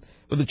victim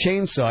with the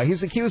chainsaw,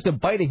 he's accused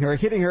of biting her,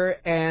 hitting her,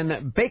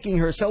 and baking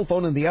her cell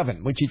phone in the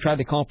oven when she tried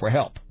to call for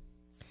help.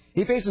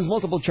 He faces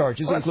multiple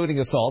charges, including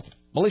assault,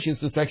 malicious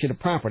destruction of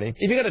property.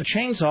 If you got a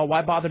chainsaw,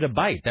 why bother to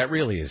bite? That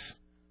really is.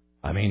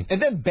 I mean...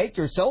 And then bake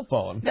your cell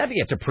phone. Now, do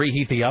you have to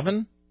preheat the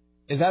oven?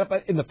 Is that up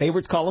in the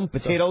favorites column?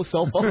 Potato,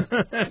 cell phone?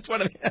 It's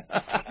one of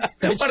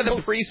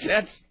the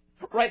presets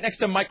right next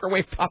to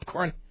microwave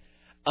popcorn.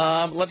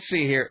 Let's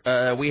see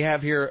here. We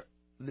have here...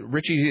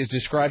 Richie is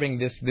describing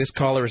this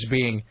caller as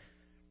being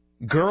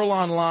girl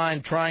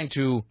online trying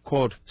to,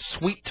 quote,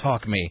 sweet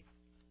talk me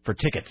for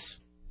tickets.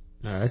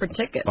 All right. For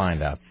tickets.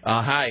 Find out.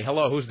 Hi.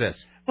 Hello. Who's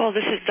this? Well,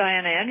 this is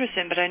Diana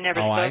Anderson, but I never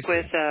spoke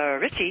with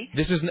Richie.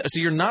 So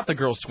you're not the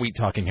girl sweet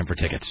talking him for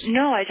tickets.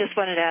 No, I just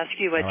wanted to ask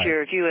you what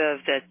your view of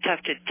the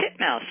tufted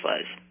titmouse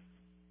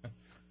was.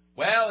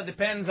 Well, it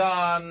depends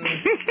on...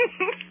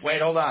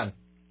 Wait, hold on.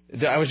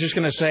 I was just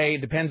going to say,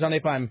 it depends on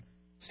if I'm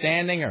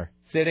standing or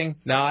sitting.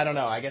 No, I don't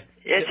know. I guess...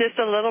 It's just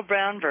a little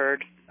brown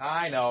bird.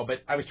 I know,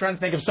 but I was trying to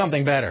think of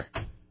something better. I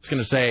was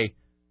going to say,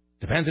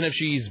 depends on if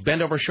she's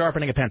bent over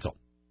sharpening a pencil.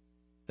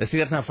 See,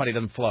 that's not funny. It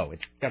doesn't flow.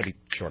 It's got to be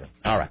shorter.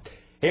 All right.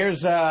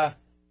 Here's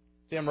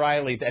Tim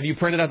Riley. Have you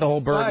printed out the whole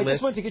bird list? I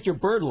just went to get your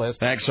bird list.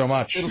 Thanks so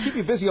much. It'll keep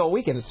you busy all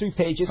weekend. It's 3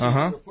 pages. So you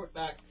can report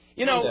back.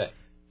 You know,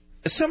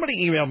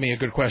 somebody emailed me a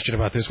good question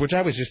about this, which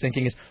I was just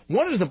thinking is,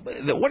 what is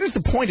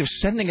the point of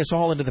sending us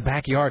all into the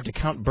backyard to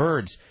count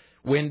birds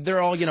when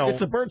they're all,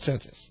 It's a bird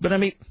census. But I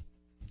mean,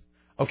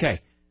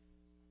 okay.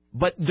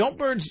 But don't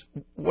birds,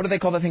 what do they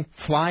call that thing,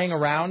 flying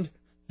around?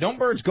 Don't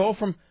birds go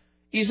from,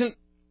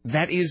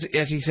 that is,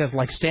 as he says,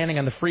 like standing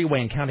on the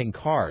freeway and counting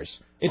cars.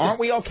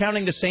 Aren't we all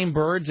counting the same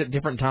birds at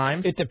different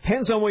times? It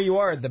depends on where you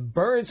are. The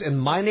birds in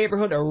my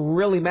neighborhood are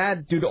really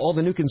mad due to all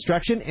the new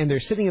construction, and they're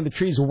sitting in the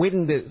trees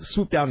waiting to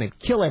swoop down and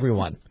kill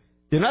everyone.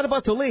 They're not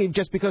about to leave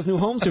just because new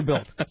homes are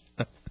built.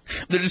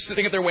 They're just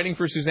sitting up there waiting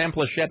for Suzanne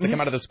Plachette to come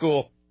out of the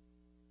school.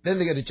 Then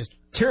they're going to just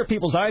tear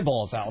people's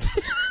eyeballs out.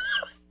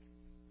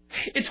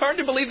 It's hard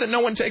to believe that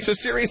no one takes us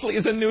seriously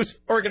as a news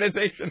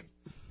organization.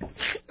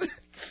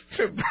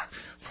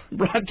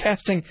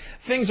 Broadcasting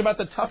things about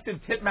the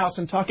tufted titmouse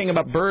and talking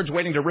about birds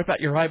waiting to rip out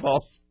your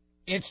eyeballs.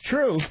 It's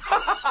true.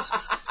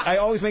 I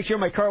always make sure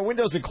my car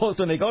windows are closed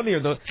when they go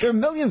near those. There are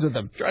millions of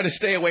them. Try to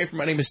stay away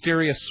from any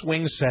mysterious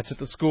swing sets at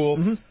the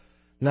school.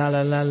 La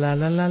la la la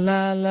la la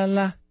la la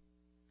la.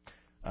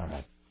 All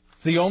right.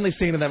 The only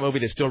scene in that movie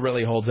that still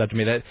really holds up to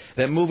me,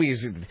 that movie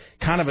is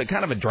kind of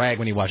a drag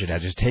when you watch it.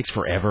 It just takes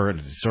forever and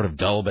it's sort of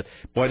dull. But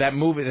boy, that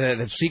movie,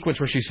 that sequence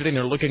where she's sitting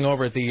there looking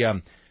over at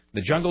the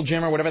jungle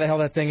gym or whatever the hell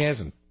that thing is,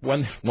 and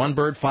one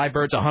bird, 5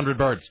 birds, 100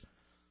 birds.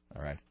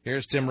 All right,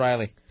 here's Tim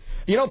Riley.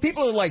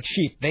 People are like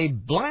sheep. They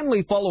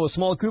blindly follow a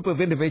small group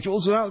of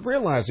individuals without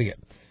realizing it.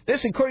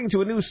 This, according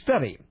to a new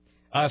study.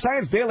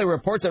 Science Daily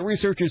reports that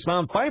researchers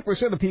found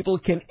 5% of people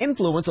can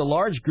influence a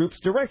large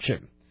group's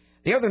direction.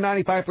 The other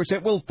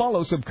 95% will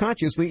follow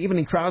subconsciously, even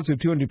in crowds of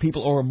 200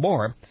 people or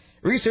more.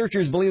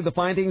 Researchers believe the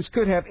findings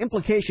could have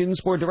implications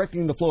for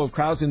directing the flow of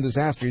crowds in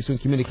disasters when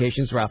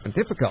communications are often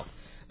difficult.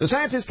 The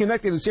scientists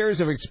conducted a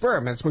series of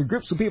experiments where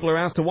groups of people are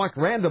asked to walk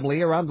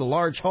randomly around the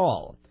large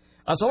hall.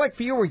 A select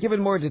few were given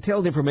more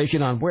detailed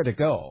information on where to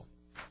go.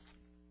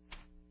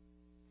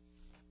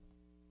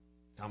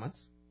 Comments?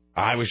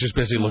 I was just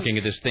busy looking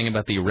at this thing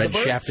about the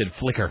red-shafted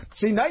flicker.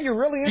 See, now you're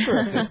really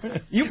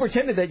interested. You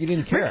pretended that you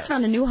didn't care. Rick's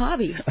found a new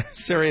hobby.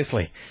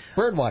 Seriously.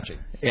 Bird watching.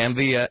 And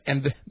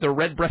the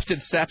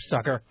red-breasted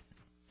sapsucker.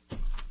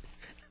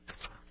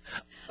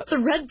 The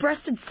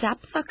red-breasted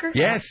sapsucker?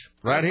 Yes,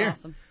 right here.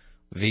 Awesome.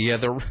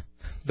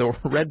 The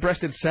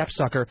red-breasted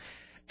sapsucker,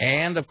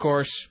 and of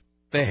course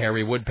the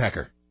hairy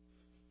woodpecker.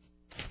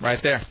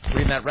 Right there.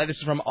 Reading that right. This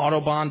is from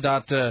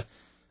Autobahn.org.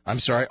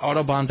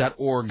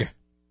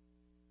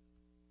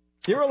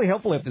 They're really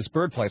helpful at this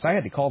bird place. I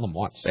had to call them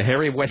once. The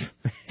hairy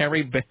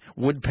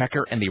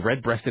woodpecker and the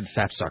red-breasted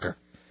sapsucker.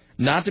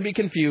 Not to be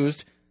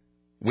confused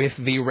with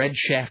the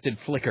red-shafted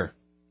flicker.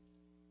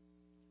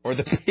 Or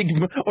the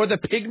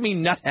pygmy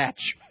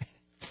nuthatch.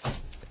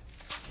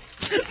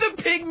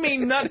 The pygmy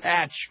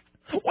nuthatch.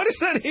 What does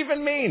that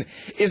even mean?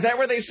 Is that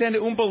where they send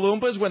Oompa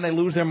Loompas when they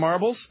lose their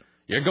marbles?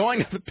 You're going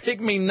to the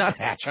pygmy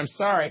nuthatch. I'm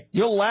sorry.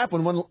 You'll laugh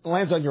when one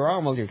lands on your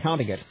arm while you're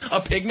counting it.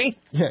 A pygmy?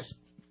 Yes.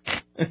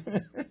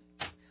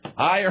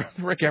 Hi, you're on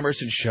the Rick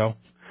Emerson Show.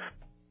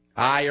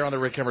 Hi, you're on the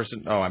Rick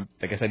Emerson... Oh, I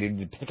guess I needed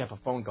to pick up a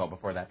phone call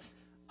before that.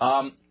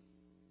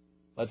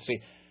 Let's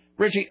see.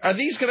 Richie, are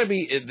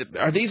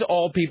these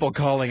all people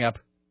calling up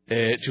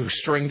to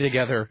string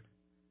together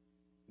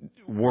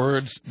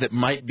words that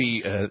might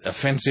be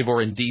offensive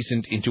or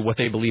indecent into what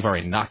they believe are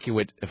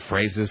innocuous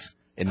phrases?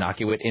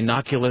 Innocuous.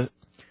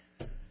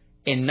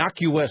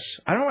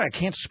 I don't know. I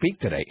can't speak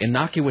today.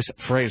 Innocuous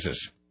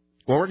phrases.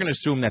 Well, we're going to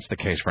assume that's the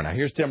case for now.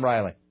 Here's Tim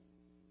Riley.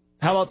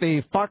 How about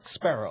the fox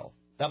sparrow?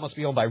 That must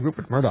be owned by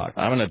Rupert Murdoch.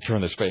 I'm going to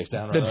turn this face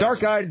down. The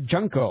dark-eyed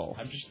junco.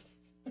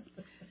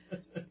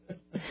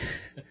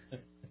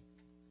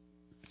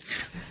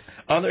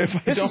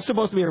 This is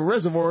supposed to be a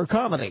reservoir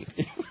comedy.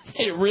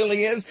 It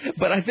really is,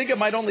 but I think it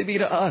might only be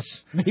to us.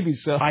 Maybe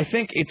so. I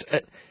think it's...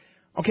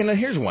 Okay, now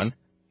here's one.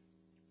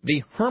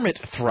 The hermit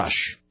thrush.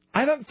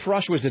 I thought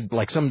thrush was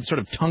like some sort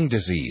of tongue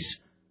disease.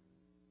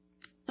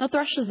 No,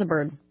 thrush is a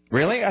bird.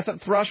 Really? I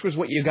thought thrush was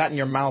what you got in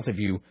your mouth if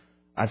you...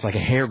 It's like a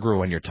hair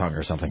grew on your tongue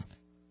or something.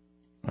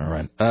 All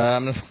right.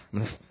 I'm going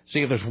to see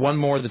if there's one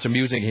more that's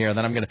amusing here, and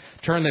then I'm going to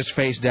turn this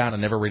face down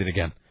and never read it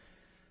again.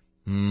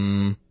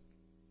 No.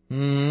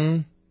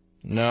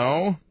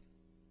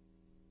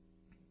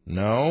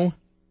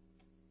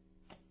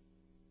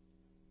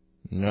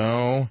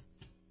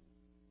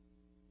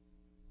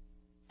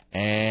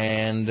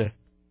 And...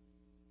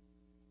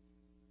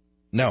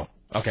 No.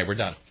 Okay, we're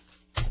done.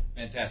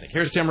 Fantastic.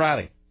 Here's Tim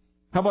Riley.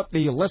 How about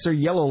the lesser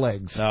yellow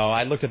legs? No,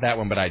 I looked at that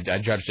one, but I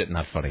judged it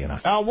not funny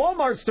enough.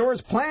 Walmart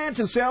stores plan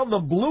to sell the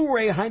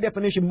Blu-ray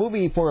high-definition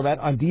movie format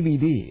on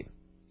DVD.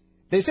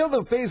 They sell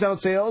the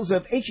phase-out sales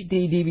of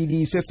HD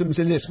DVD systems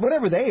in this,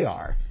 whatever they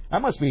are. I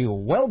must be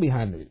well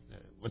behind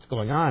what's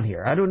going on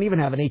here. I don't even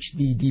have an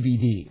HD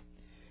DVD.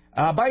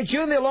 By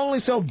June, they'll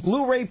only sell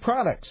Blu-ray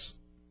products.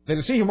 The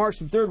decision marks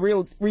the third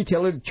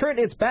retailer to turn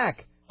its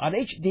back on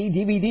HD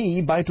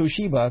DVD by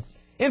Toshiba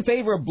in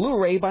favor of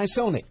Blu-ray by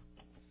Sony.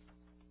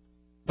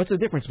 What's the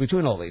difference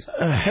between all these?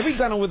 Have we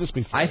gone over this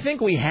before? I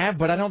think we have,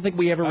 but I don't think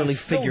we ever really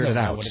figured it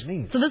out. What it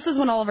means. So this is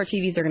when all of our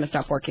TVs are going to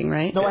stop working,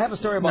 right? No, I have a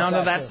story about that.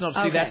 No, that's not.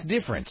 See, that's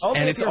different. Okay,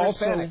 and it's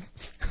also. Hispanic.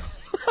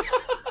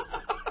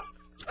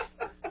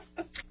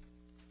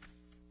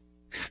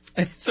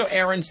 So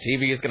Aaron's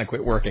TV is going to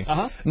quit working.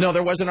 No,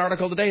 there was an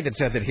article today that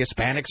said that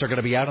Hispanics are going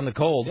to be out in the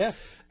cold. Yeah.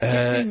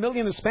 15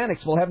 million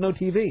Hispanics will have no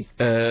TV.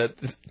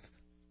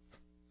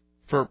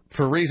 For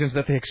reasons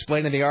that they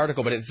explain in the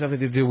article, but it's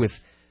something to do with.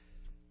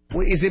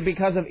 Is it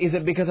because of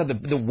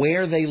the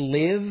where they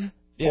live,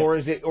 or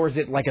is it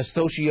like a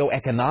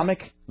socioeconomic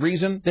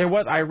reason?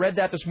 I read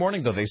that this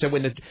morning though. They said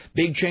when the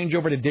big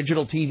changeover to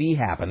digital TV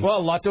happens, well, a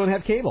lot don't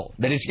have cable.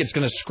 Then it's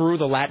going to screw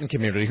the Latin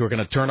community who are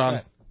going to turn on.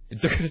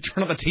 They're going to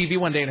turn on the TV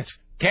one day and it's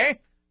okay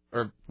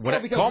or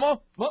whatever.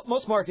 Como?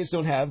 Most markets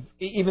don't have,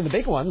 even the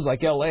big ones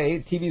like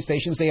L.A. TV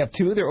stations. They have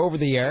two. They're over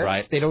the air.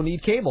 Right. They don't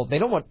need cable. They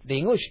don't want the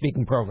English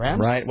speaking programs.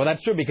 Right. Well,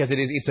 that's true because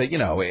it's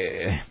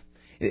a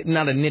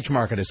not a niche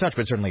market as such,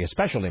 but certainly a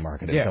specialty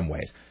market in some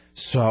ways.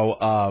 So,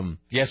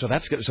 so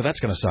that's going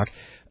to suck.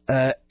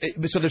 So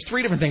there's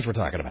three different things we're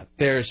talking about.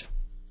 There's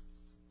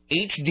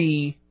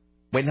HD.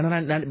 Wait,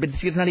 no, but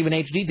see, it's not even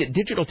HD.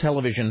 Digital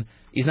television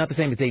is not the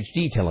same as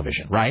HD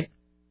television, right?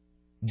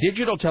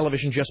 Digital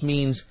television just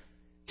means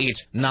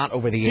it's not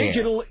over the air.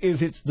 Digital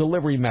is its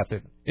delivery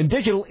method, and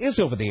digital is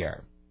over the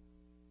air.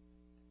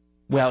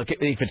 Well,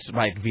 if it's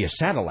like via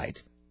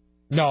satellite.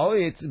 No,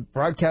 it's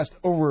broadcast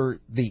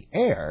over the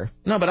air.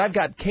 No, but I've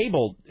got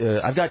cable. Cable.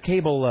 I've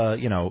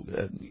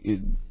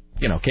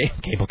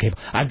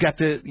got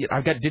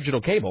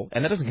digital cable,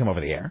 and that doesn't come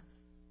over the air.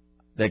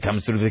 That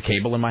comes through the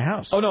cable in my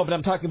house. Oh no, but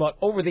I'm talking about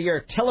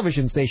over-the-air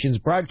television stations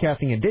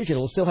broadcasting in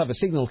digital still have a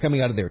signal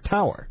coming out of their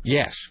tower.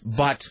 Yes,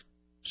 but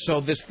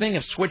so this thing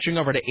of switching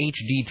over to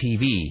HD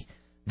TV,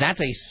 that's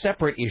a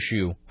separate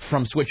issue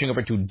from switching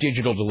over to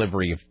digital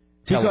delivery of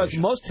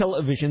television. Because most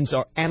televisions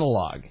are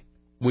analog.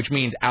 Which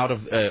means out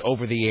of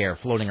over the air,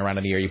 floating around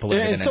in the air, you pull it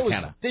in an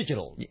antenna.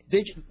 Digital.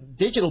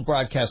 Digital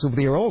broadcast over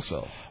the air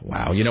also.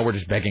 Wow, we're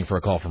just begging for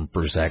a call from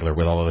Bruce Agler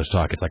with all of this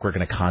talk. It's like we're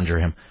going to conjure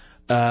him.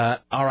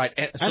 All right.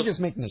 So, I'm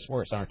just making this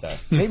worse, aren't I?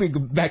 Maybe go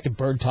back to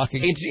bird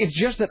talking. It's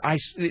just that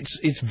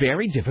it's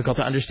very difficult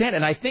to understand.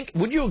 And I think,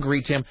 would you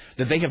agree, Tim,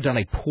 that they have done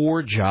a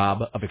poor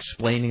job of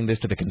explaining this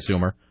to the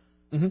consumer?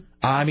 Mm-hmm.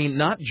 I mean,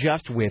 not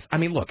just with... I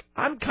mean, look,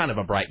 I'm kind of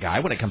a bright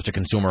guy when it comes to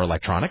consumer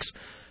electronics.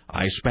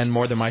 I spend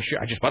more than my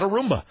share. I just bought a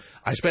Roomba.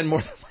 I spend more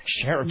than my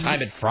share of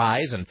time at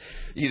Fry's and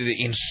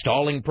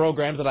installing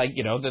programs that I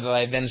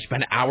then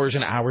spend hours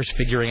and hours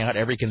figuring out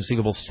every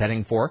conceivable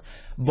setting for.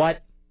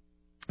 But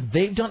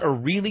they've done a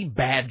really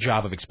bad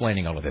job of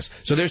explaining all of this.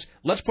 So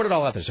let's put it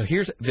all out there. So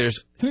there's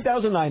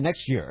 2009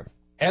 next year.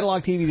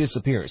 Analog TV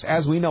disappears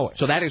as we know it.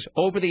 So that is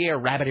over-the-air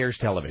rabbit ears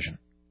television.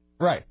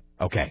 Right.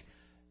 Okay.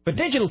 But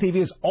digital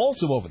TV is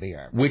also over the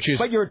air.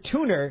 But your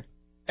tuner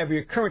of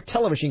your current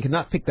television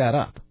cannot pick that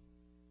up.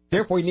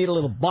 Therefore, you need a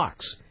little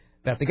box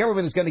that the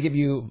government is going to give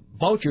you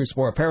vouchers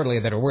for, apparently,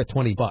 that are worth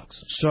 $20.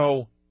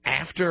 So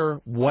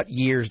after what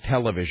year's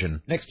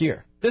television? Next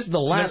year. This is the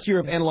last year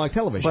of analog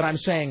television. But I'm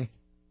saying,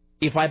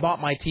 if I bought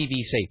my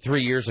TV, say,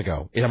 3 years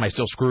ago, am I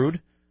still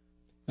screwed?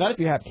 Not if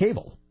you have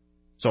cable.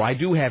 So I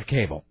do have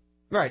cable.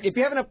 Right. If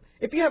you have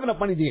enough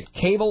money to get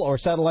cable or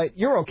satellite,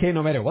 you're okay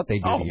no matter what they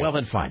do. Oh, well,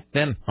 then fine.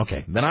 Then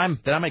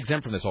I'm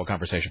exempt from this whole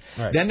conversation.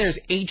 Right. Then there's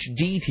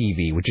HD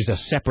TV, which is a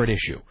separate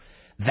issue.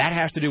 That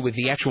has to do with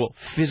the actual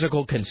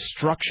physical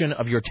construction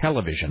of your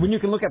television. When you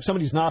can look up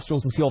somebody's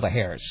nostrils and see all the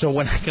hairs. So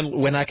when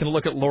I can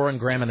look at Lauren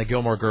Graham and the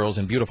Gilmore Girls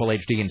in beautiful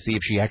HD and see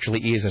if she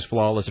actually is as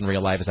flawless in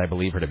real life as I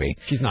believe her to be.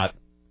 She's not.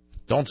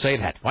 Don't say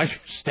that. Why should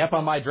you step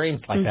on my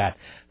dreams like that?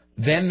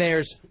 Then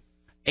there's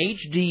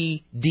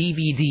HD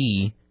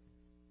DVD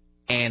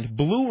and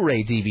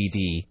Blu-ray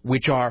DVD,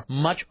 which are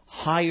much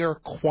higher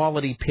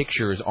quality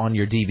pictures on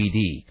your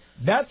DVD.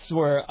 That's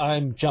where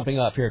I'm jumping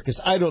up here,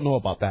 because I don't know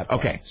about that part.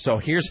 Okay, so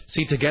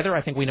together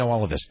I think we know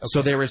all of this. Okay.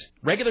 So there is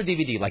regular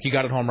DVD, like you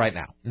got at home right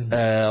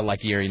now,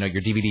 like your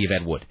DVD of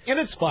Ed Wood. And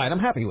it's fine. I'm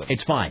happy with it.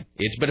 It's fine.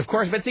 But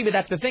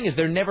that's the thing is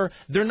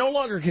they're no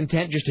longer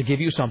content just to give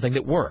you something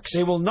that works.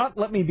 They will not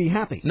let me be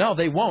happy. No,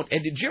 they won't.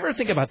 And did you ever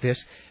think about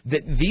this?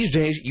 That these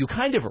days you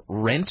kind of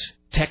rent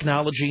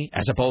technology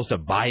as opposed to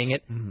buying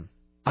it. Mm-hmm.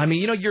 I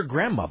mean, your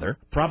grandmother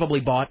probably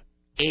bought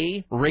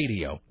a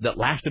radio that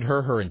lasted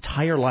her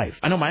entire life.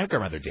 I know my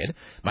grandmother did.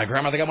 My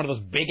grandmother got one of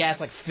those big-ass,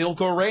 like,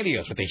 Philco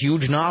radios with a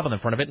huge knob on the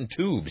front of it and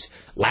tubes.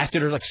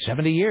 Lasted her, like,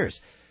 70 years.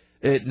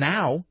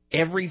 Now,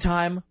 every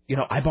time,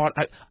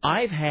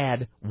 I've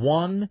had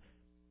 1,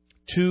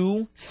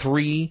 2,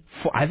 3,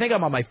 4... I think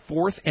I'm on my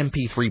 4th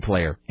MP3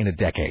 player in a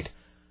decade.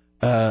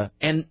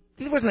 And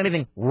there wasn't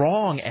anything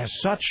wrong as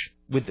such.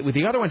 With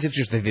the other ones, it's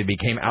just that they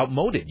became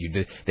outmoded.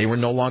 They were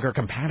no longer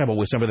compatible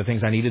with some of the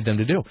things I needed them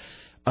to do.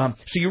 So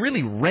you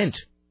really rent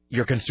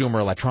your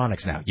consumer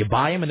electronics now. You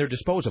buy them and they're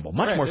disposable,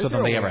 much more so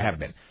than they ever have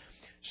been.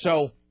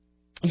 So,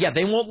 yeah,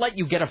 they won't let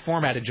you get a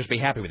format and just be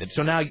happy with it.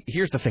 So now,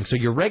 here's the thing. So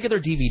your regular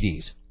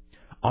DVDs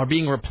are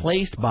being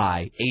replaced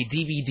by a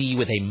DVD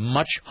with a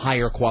much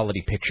higher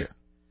quality picture.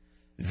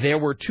 There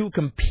were two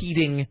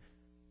competing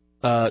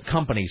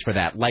companies for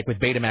that, like with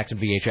Betamax and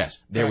VHS.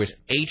 There was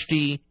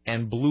HD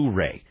and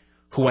Blu-ray,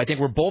 who I think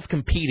were both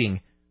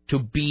competing to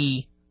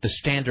be the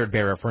standard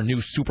bearer for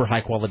new super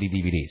high-quality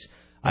DVDs.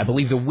 I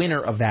believe the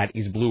winner of that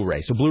is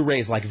Blu-ray. So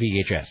Blu-ray is like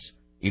VHS.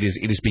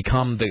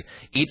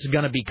 It's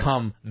going to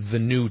become the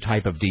new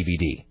type of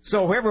DVD.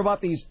 So whoever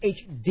bought these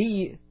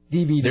HD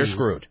DVDs... They're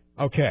screwed.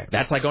 Okay.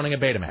 That's like owning a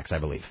Betamax, I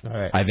believe. All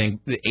right. I think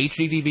the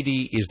HD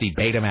DVD is the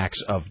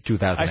Betamax of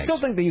 2008. I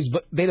still think they use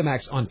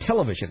Betamax on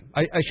television.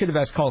 I should have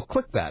asked Call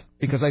Click that,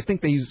 because I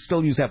think they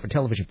still use that for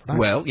television production.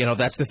 Well,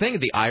 that's the thing.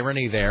 The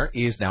irony there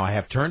is, now I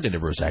have turned into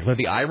Bruce Eckler,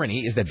 the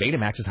irony is that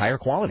Betamax is higher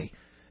quality.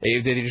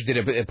 They just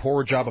did a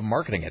poor job of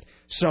marketing it.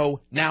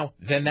 So now,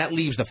 then that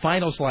leaves the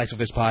final slice of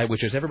this pie,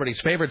 which is everybody's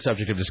favorite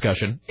subject of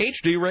discussion,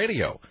 HD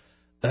radio.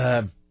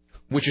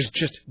 Which is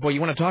just, boy, you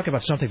want to talk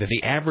about something that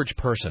the average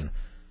person...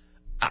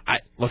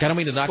 Look, I don't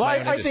mean to knock my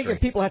own industry. I think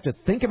if people have to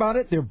think about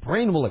it, their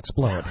brain will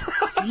explode.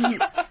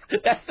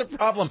 That's the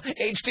problem.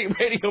 HD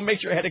radio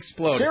makes your head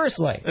explode.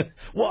 Seriously.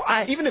 Well,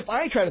 even if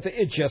I try to think,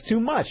 it's just too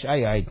much.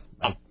 I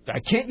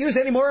can't use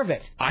any more of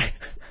it.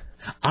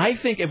 I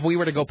think if we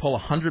were to go pull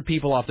 100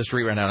 people off the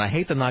street right now, and I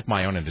hate to knock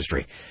my own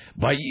industry,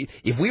 but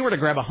if we were to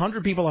grab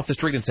 100 people off the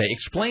street and say,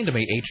 explain to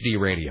me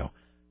HD radio,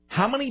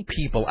 how many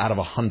people out of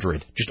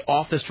 100, just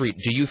off the street,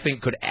 do you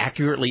think could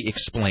accurately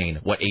explain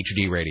what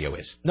HD radio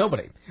is?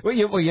 Nobody. Well,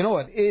 you know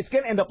what? It's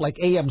going to end up like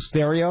AM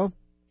stereo.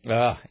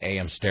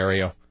 AM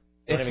stereo.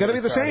 It's going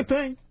to be the same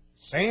thing.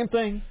 Same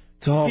thing.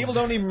 People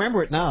don't even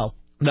remember it now.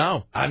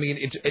 No. I mean,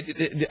 it's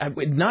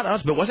not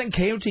us, but wasn't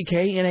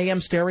KOTK in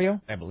AM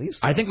stereo? I believe so.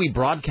 I think we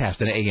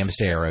broadcast an AM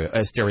stereo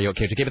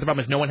KOTK, but the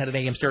problem is no one had an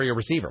AM stereo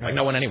receiver. Like,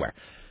 no one anywhere.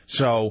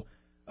 So,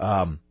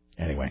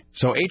 anyway,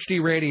 so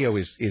HD radio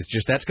is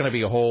just, that's going to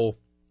be a whole...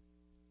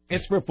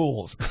 It's for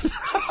fools.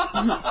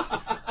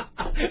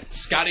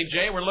 Scotty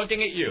J, we're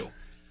looking at you.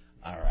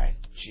 All right.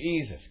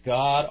 Jesus,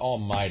 God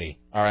almighty.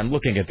 All right, I'm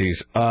looking at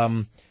these.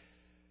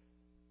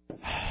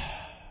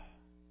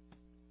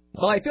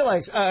 Well, I feel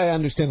like I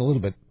understand a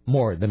little bit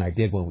more than I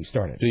did when we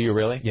started. Do you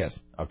really? Yes.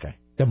 Okay.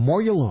 The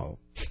more you know.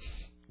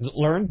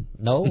 Learn?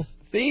 No?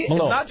 See, it's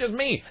not just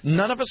me.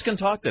 None of us can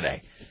talk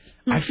today.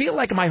 I feel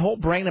like my whole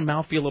brain and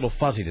mouth feel a little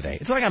fuzzy today.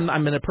 It's like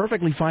I'm in a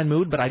perfectly fine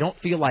mood, but I don't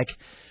feel like...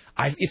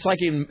 It's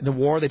like in the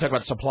war, they talk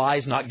about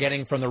supplies not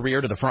getting from the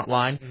rear to the front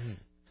line. Mm-hmm.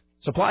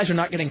 Supplies are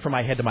not getting from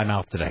my head to my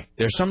mouth today.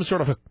 There's some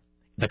sort of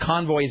the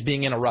convoy is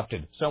being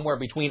interrupted. Somewhere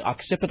between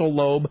occipital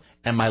lobe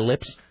and my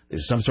lips,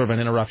 there's some sort of an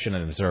interruption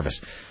in the service.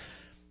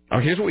 Oh,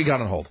 here's what we got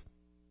on hold.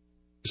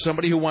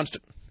 Somebody who wants to...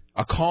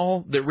 A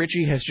call that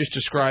Richie has just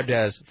described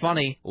as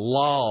funny,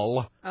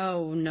 lol.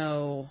 Oh,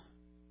 no.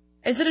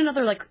 Is it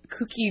another, like,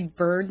 kooky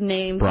bird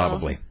name?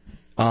 Probably.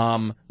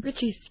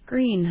 Richie,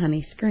 screen,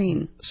 honey,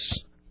 screen.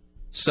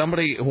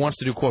 Somebody who wants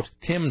to do, quote,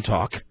 Tim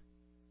talk.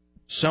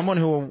 Someone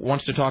who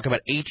wants to talk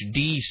about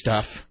HD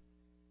stuff.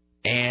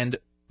 And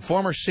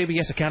former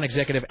CBS account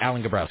executive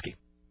Alan Gabrowski.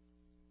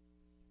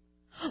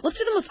 Let's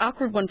do the most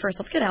awkward one first.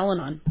 Let's get Alan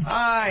on.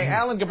 Hi,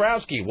 Alan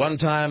Gabrowski,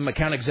 one-time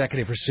account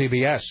executive for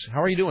CBS.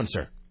 How are you doing,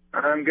 sir?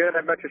 I'm good. How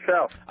about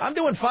yourself? I'm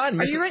doing fine.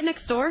 Are you right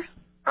next door?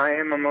 I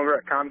am. I'm over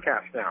at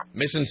Comcast now.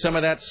 Missing some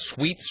of that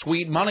sweet,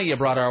 sweet money you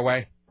brought our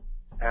way.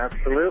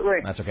 Absolutely.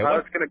 That's okay. I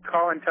was going to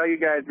call and tell you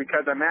guys,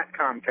 because I'm at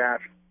Comcast,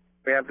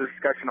 we have this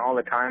discussion all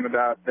the time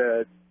about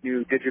the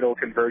new digital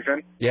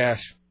conversion.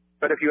 Yes.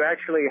 But if you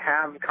actually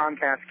have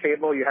Comcast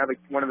cable, you have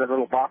one of the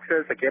little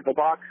boxes, a cable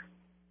box,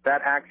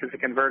 that acts as a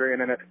converter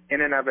in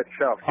and of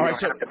itself. So all you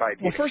right, don't have to buy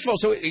TV. Well, first of all,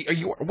 so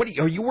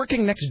are you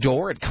working next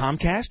door at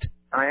Comcast?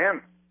 I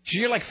am. So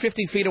you're like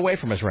 50 feet away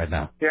from us right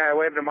now. Yeah, I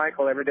wave to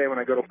Michael every day when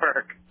I go to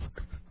work.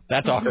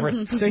 That's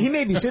awkward. So he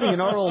may be sitting in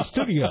our old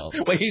studio.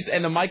 Well,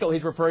 the Michael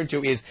he's referring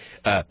to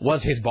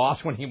was his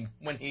boss when he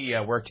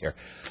worked here.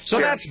 So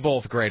that's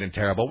both great and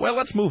terrible. Well,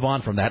 let's move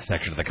on from that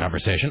section of the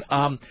conversation.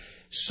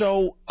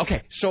 So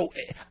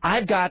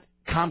I've got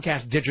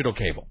Comcast digital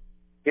cable.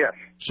 Yes.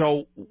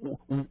 So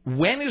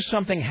when is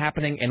something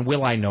happening, and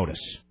will I notice?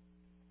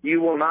 You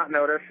will not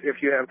notice if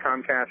you have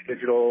Comcast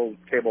digital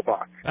cable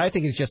box. I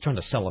think he's just trying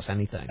to sell us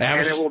anything.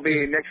 And it will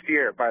be next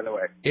year, by the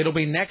way. It'll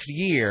be next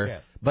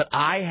year, but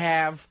I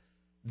have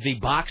the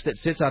box that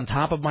sits on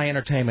top of my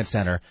entertainment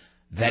center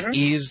that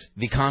is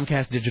the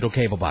Comcast digital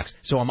cable box.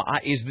 So am I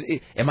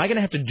going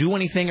to have to do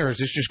anything, or is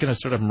this just going to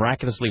sort of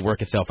miraculously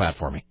work itself out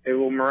for me? It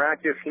will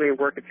miraculously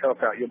work itself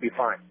out. You'll be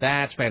fine.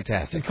 That's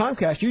fantastic. In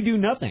Comcast, you do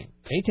nothing.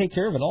 They take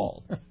care of it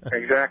all.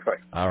 Exactly.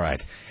 All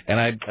right.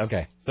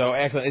 Okay. So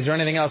excellent. Is there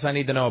anything else I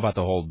need to know about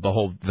the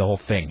whole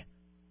thing?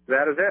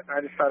 That is it.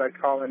 I just thought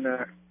I'd call and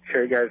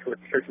share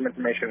some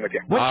information with you.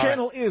 What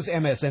channel is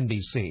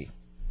MSNBC?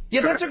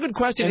 Yeah, that's a good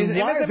question. And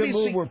why has it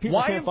moved where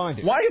people can't find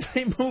it? Why have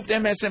they moved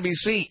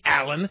MSNBC,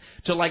 Alan,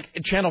 to like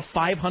channel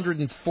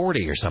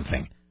 540 or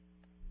something?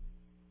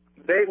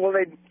 They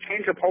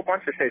changed a whole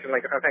bunch of stations.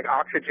 Like I think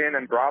Oxygen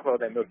and Bravo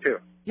they moved too.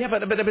 Yeah, but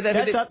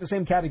that's not the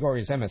same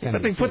category as MSNBC.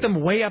 But they put them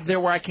way up there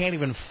where I can't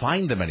even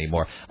find them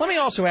anymore. Let me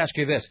also ask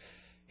you this.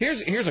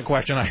 Here's a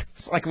question.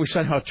 Like we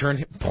somehow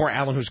turned poor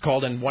Alan, who's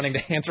called in wanting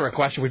to answer a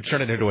question, we've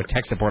turned it into a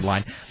tech support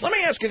line. Let me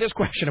ask you this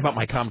question about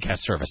my Comcast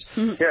service.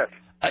 Yes.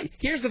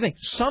 Here's the thing.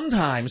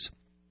 Sometimes,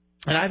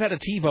 and I've had a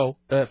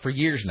TiVo for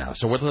years now,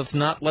 so let's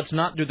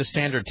not do the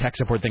standard tech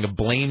support thing of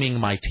blaming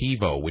my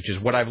TiVo, which is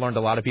what I've learned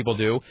a lot of people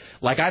do.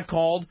 Like I've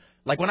called,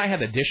 like when I had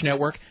the Dish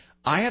Network,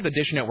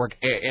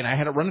 and I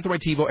had it running through my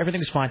TiVo.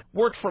 Everything's fine.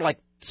 Worked for like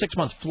 6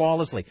 months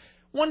flawlessly.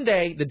 One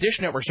day, the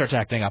Dish Network starts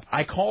acting up.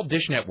 I called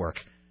Dish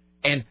Network,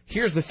 and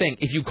here's the thing.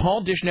 If you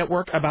call Dish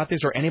Network about this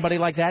or anybody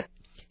like that,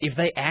 if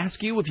they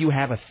ask you if you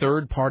have a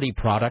third-party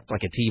product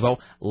like a TiVo,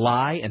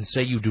 lie and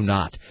say you do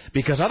not.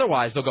 Because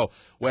otherwise they'll go,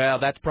 well,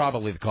 that's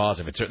probably the cause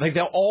of it. So, like,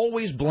 they'll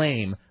always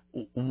blame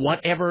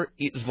whatever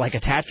is like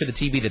attached to the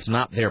TV that's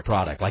not their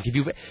product. Like, do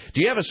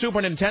you have a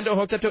Super Nintendo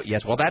hooked up to it?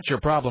 Yes, well, that's your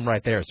problem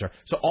right there, sir.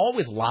 So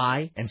always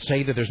lie and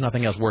say that there's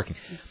nothing else working.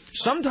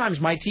 Sometimes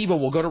my TiVo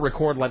will go to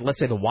record, like, let's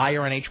say The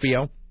Wire on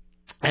HBO,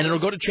 and it'll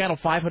go to channel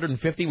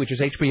 550, which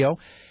is HBO,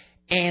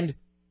 and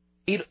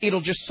it'll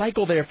just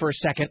cycle there for a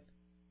second,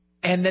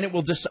 and then it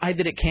will decide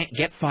that it can't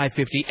get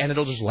 550, and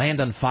it'll just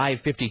land on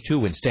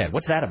 552 instead.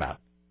 What's that about?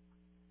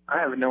 I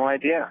have no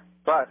idea.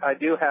 But I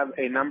do have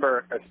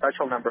a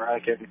special number I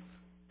can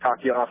talk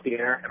you off the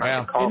air, and I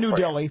can call in New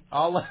Delhi.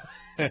 I'll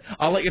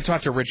let you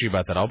talk to Richie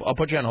about that. I'll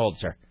put you on hold,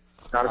 sir.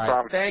 Not a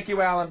problem. Thank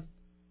you, Alan.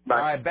 Bye.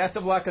 All right, best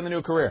of luck in the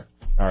new career.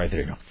 All right,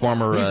 there you go.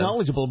 Former He's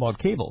knowledgeable about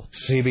cable.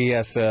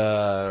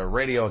 CBS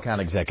radio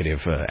account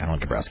executive, Alan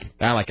Gabrowski.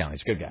 I like Alan.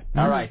 He's a good guy.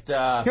 All right.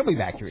 He'll be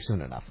back here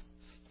soon enough.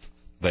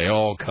 They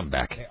all come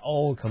back. They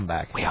all come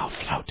back. We all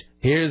float.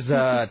 Here's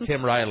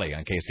Tim Riley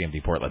on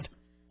KCMD Portland.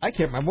 I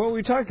can't remember what we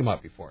were talking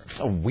about before. It's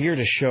the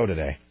weirdest show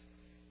today.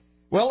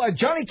 Well,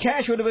 Johnny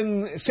Cash would have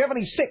been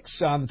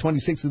 76 on the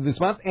 26th of this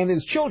month, and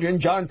his children,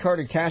 John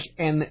Carter Cash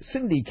and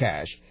Cindy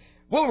Cash,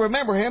 will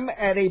remember him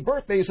at a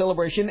birthday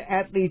celebration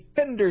at the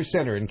Fender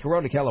Center in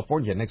Corona,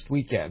 California next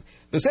weekend.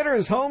 The center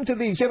is home to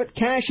the exhibit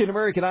Cash, an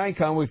American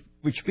Icon,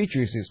 which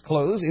features his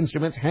clothes,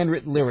 instruments,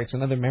 handwritten lyrics,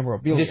 and other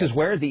memorabilia. This is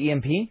where? The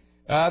EMP?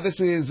 This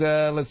is,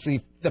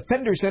 the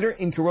Fender Center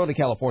in Corona,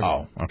 California.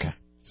 Oh, okay.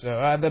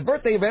 So the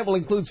birthday event will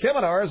include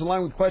seminars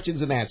along with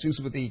questions and answers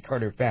with the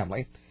Carter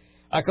family.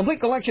 A complete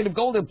collection of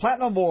gold and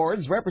platinum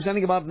awards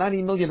representing about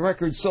 90 million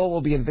records sold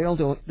will be unveiled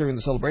during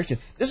the celebration.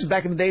 This is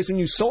back in the days when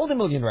you sold 1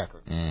 million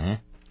records. Mm-hmm.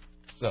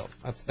 So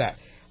that's that.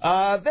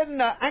 Then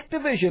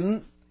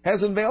Activision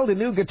has unveiled a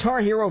new Guitar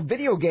Hero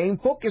video game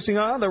focusing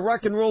on the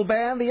rock and roll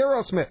band, the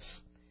Aerosmiths.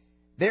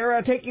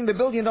 They're taking the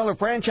billion-dollar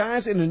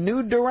franchise in a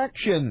new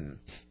direction.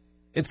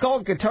 It's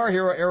called Guitar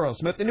Hero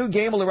Aerosmith. The new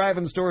game will arrive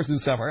in stores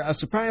this summer, a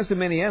surprise to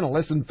many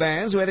analysts and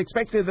fans who had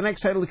expected the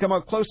next title to come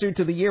out closer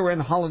to the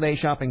year-end holiday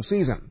shopping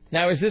season.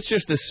 Now, is this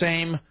just the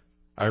same?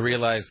 I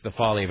realize the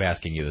folly of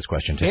asking you this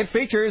question, too. It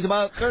features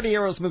about 30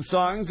 Aerosmith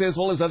songs, as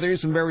well as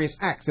others from various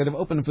acts that have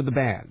opened for the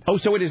band. Oh,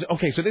 so it is.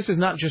 Okay, so this is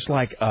not just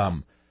like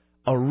a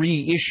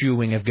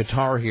reissuing of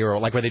Guitar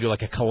Hero, like where they do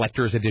like a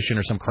collector's edition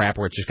or some crap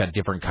where it's just got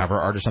different cover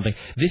art or something.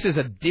 This is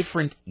a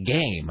different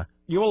game.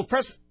 You will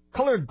press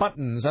colored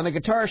buttons on a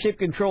guitar-shaped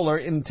controller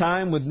in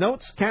time with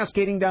notes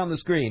cascading down the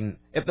screen.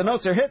 If the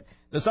notes are hit,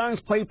 the songs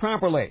play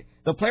properly.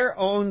 The player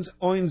earns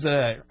points.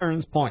 They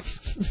earn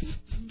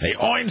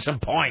some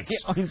points.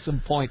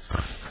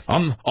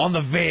 On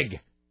the VIG.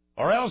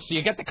 Or else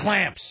you get the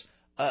clamps.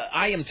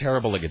 I am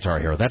terrible at Guitar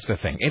Hero. That's the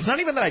thing. It's not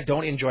even that I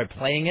don't enjoy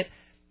playing it.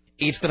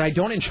 It's that I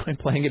don't enjoy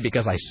playing it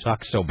because I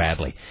suck so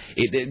badly.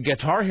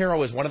 Guitar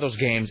Hero is one of those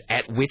games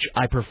at which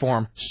I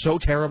perform so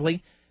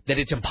terribly that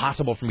it's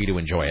impossible for me to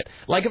enjoy it.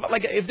 Like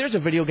if there's a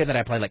video game that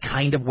I play like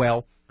kind of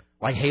well,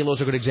 like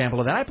Halo's a good example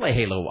of that. I play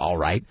Halo all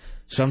right.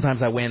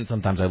 Sometimes I win,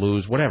 sometimes I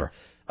lose, whatever.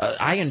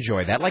 I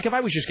enjoy that. Like if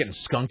I was just getting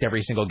skunked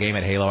every single game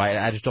at Halo,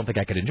 I just don't think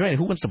I could enjoy it.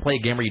 Who wants to play a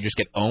game where you just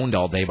get owned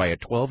all day by a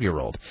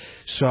 12-year-old?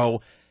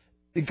 So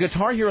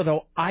Guitar Hero,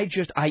 though, I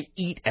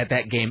eat at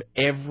that game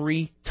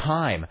every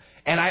time.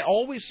 And I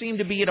always seem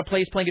to be at a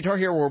place playing Guitar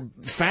Hero where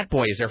Fat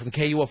Boy is there from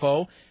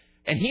KUFO,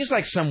 and he's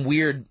like some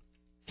weird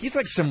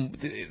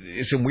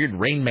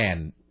Rain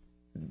Man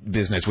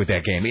business with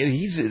that game.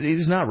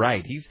 He's not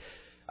right.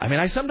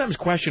 I sometimes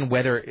question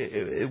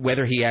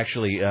whether he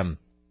actually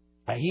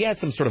he has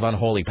some sort of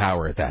unholy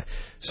power at that.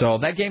 So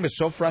that game is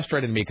so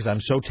frustrating to me because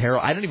I'm so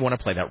terrible. I don't even want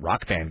to play that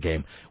Rock Band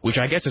game, which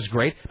I guess is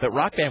great, but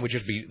Rock Band would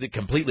just be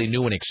completely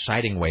new and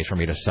exciting ways for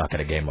me to suck at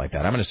a game like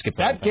that. I'm going to skip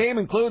that. That game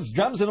includes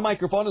drums and a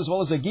microphone as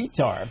well as a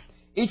guitar.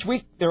 Each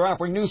week, they're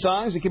offering new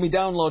songs that can be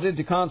downloaded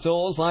to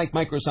consoles like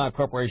Microsoft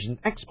Corporation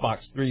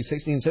Xbox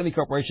 360 and Sony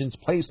Corporation's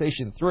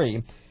PlayStation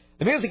 3.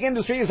 The music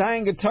industry is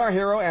eyeing Guitar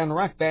Hero and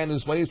Rock Band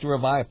as ways to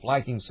revive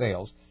flagging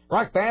sales.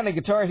 Rock Band and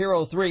Guitar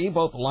Hero 3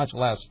 both launched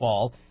last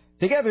fall.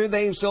 Together,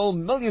 they've sold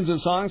millions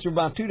of songs for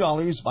about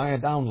 $2 via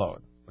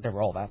download,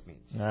 whatever all that means.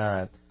 All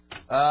right.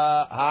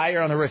 Hi,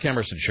 you're on the Rick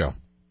Emerson Show.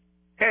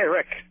 Hey,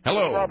 Rick.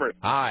 Hello. Robert.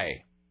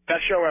 Hi.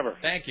 Best show ever.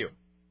 Thank you.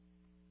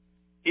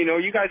 You know,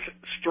 you guys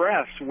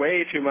stress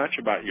way too much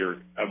about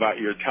your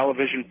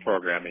television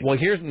programming. Well,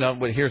 here's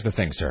the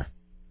thing, sir.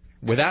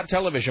 Without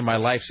television, my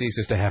life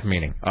ceases to have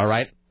meaning. All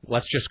right?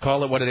 Let's just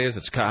call it what it is.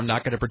 I'm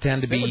not going to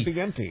pretend to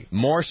be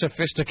more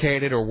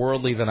sophisticated or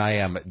worldly than I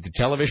am. The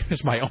television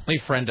is my only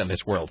friend in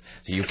this world,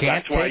 so you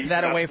can't take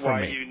that away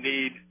from me. That's why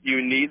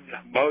you need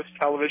the most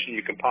television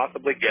you can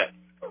possibly get.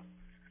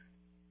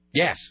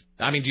 Yes.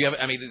 Do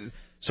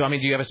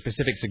you have a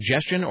specific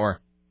suggestion or?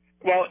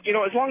 Well, you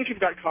know, as long as you've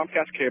got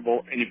Comcast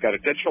cable and you've got a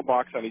digital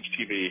box on each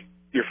TV,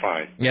 you're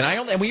fine. Yeah,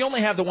 and we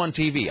only have the one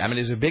TV.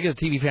 As big a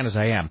TV fan as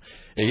I am,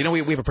 you know, we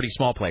have a pretty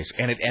small place,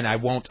 and I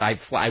will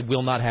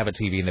not have a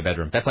TV in the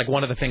bedroom. That's like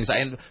one of the things.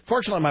 And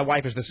fortunately, my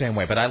wife is the same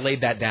way. But I laid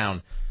that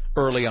down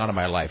early on in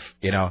my life.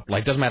 You know,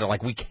 like doesn't matter.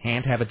 Like we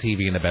can't have a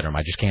TV in the bedroom.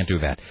 I just can't do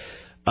that.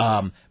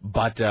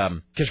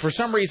 Because for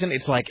some reason,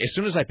 it's like as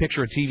soon as I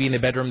picture a TV in the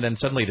bedroom, then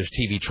suddenly there's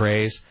TV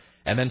trays.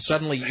 And then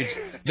suddenly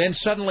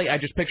I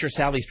just picture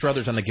Sally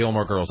Struthers on the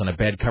Gilmore Girls in a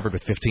bed covered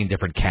with 15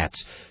 different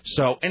cats.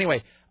 So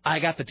anyway, I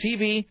got the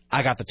TV,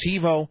 I got the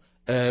TiVo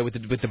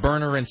with the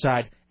burner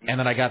inside, and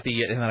then I got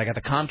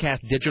the Comcast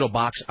digital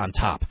box on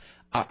top.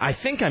 I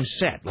think I'm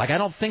set. Like I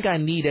don't think I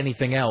need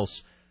anything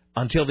else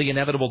until the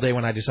inevitable day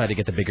when I decide to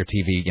get the bigger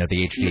TV, you know,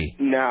 the HD.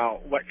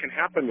 Now, what can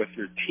happen with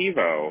your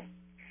TiVo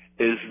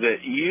is that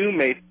you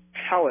may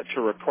tell it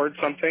to record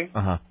something,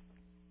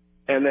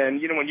 and then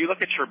you know when you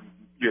look at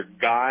your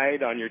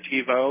guide on your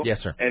TiVo, yes,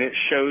 sir, and it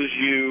shows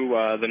you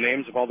the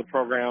names of all the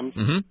programs.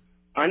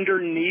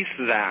 Underneath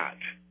that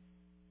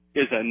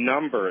is a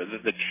number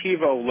that the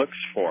TiVo looks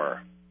for,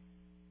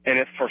 and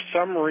if for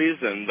some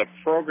reason the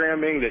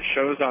programming that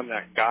shows on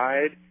that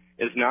guide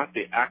is not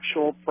the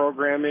actual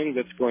programming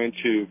that's going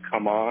to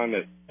come on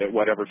at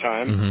whatever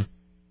time,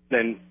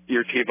 then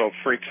your TiVo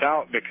freaks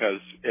out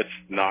because it's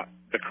not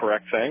the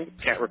correct thing.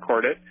 Can't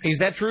record it. Is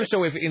that true?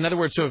 So if, in other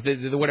words, so if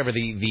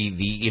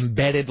the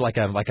embedded like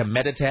a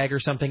meta tag or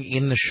something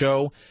in the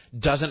show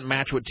doesn't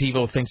match what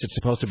TiVo thinks it's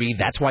supposed to be,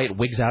 that's why it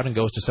wigs out and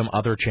goes to some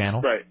other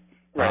channel?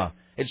 Right.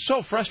 It's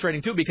so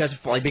frustrating too because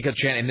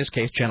in this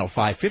case channel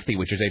 550,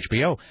 which is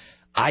HBO,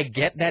 I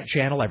get that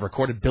channel. I've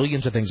recorded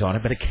billions of things on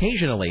it, but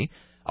occasionally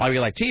I'll be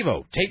like,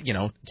 TiVo, take, you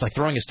know, it's like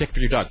throwing a stick for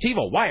your dog.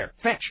 TiVo, wire,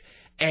 fetch.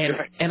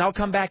 And I'll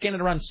come back in at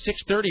around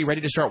 6:30,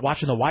 ready to start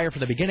watching The Wire from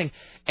the beginning,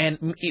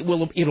 and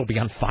it'll be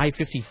on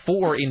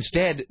 5:54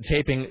 instead,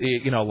 taping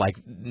like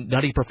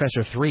Nutty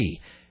Professor 3.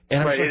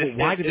 And I'm like,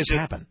 why did this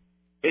happen?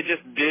 It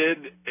just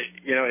did,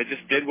 it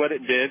just did what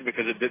it did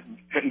because it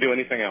couldn't do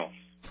anything else.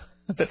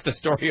 That's the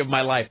story of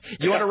my life.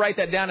 You want to write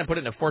that down and put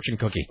it in a fortune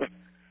cookie?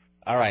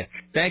 All right,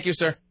 thank you,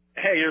 sir.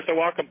 Hey, you're so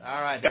welcome.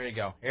 All right, there you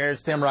go.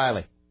 Here's Tim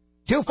Riley.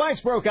 2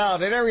 fights broke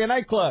out at area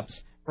nightclubs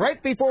right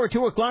before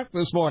 2 o'clock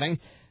this morning.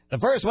 The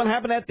first one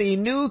happened at the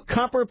New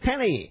Copper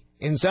Penny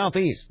in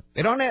Southeast.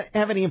 They don't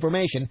have any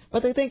information,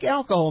 but they think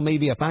alcohol may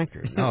be a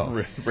factor.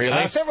 No.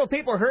 Really? Several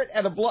people hurt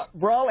at a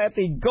brawl at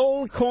the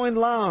Gold Coin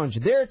Lounge.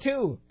 There,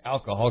 too,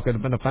 alcohol could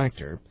have been a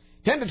factor.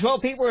 10 to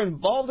 12 people were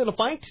involved in a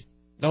fight.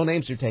 No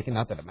names are taken,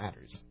 not that it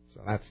matters.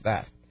 So that's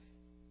that.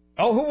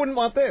 Oh, who wouldn't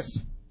want this?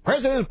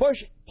 President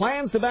Bush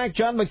plans to back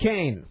John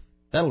McCain.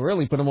 That'll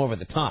really put him over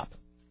the top.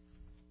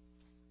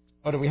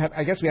 What do we have?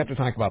 I guess we have to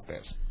talk about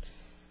this.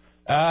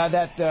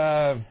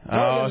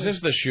 Is this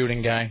the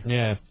shooting guy?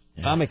 Yeah.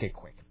 I'll make it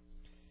quick.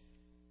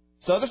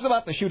 So this is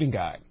about the shooting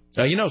guy.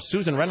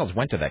 Susan Reynolds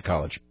went to that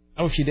college.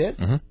 Oh, she did?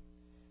 Mm-hmm.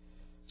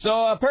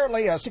 So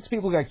apparently 6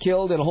 people got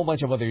killed and a whole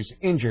bunch of others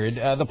injured.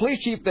 The police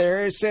chief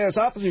there says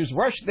officers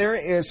rushed there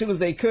as soon as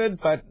they could,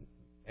 but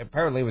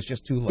apparently it was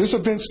just too late. This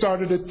event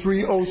started at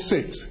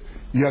 3:06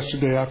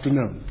 yesterday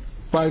afternoon.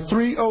 By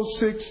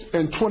 3:06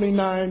 and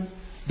 29,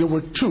 there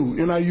were 2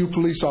 NIU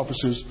police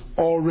officers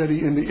already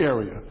in the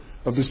area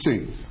of the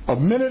scene. A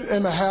minute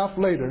and a half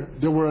later,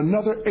 there were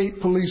another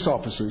 8 police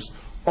officers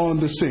on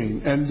the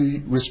scene, and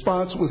the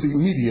response was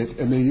immediate,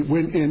 and they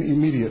went in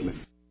immediately.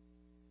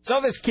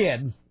 So this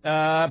kid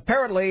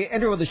apparently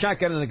entered with a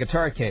shotgun and a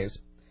guitar case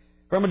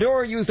from a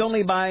door used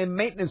only by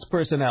maintenance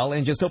personnel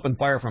and just opened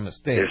fire from the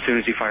stage. As soon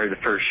as he fired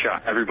the first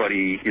shot,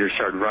 everybody either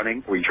started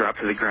running, we dropped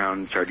to the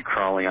ground and started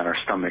crawling on our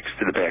stomachs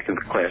to the back of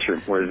the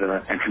classroom where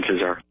the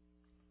entrances are.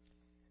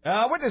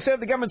 Witness said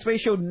the government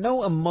space showed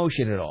no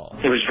emotion at all.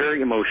 It was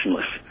very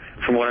emotionless.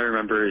 From what I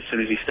remember, as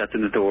soon as he stepped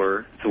in the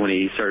door to when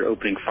he started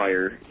opening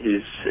fire,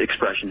 his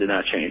expression did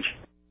not change.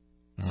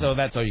 So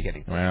that's all you're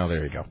getting. Well,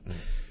 there you go.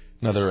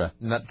 Another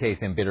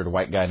nutcase embittered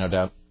white guy, no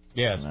doubt.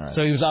 Yes. Right.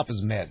 So he was off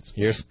his meds.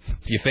 You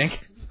think?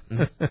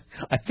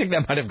 I think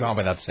that might have gone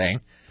without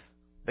saying.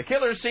 The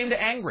killers seemed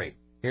angry.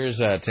 Here's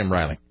Tim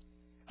Riley.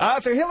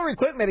 So Hillary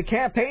Clinton made a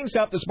campaign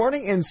stop this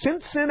morning in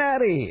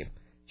Cincinnati.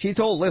 She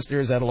told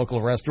listeners at a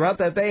local restaurant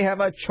that they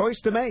have a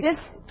choice to make. This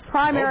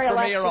primary Vote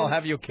for me election or I'll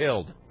have you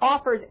killed.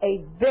 offers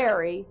a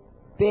very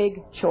big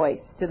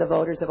choice to the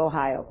voters of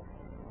Ohio.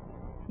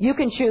 You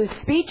can choose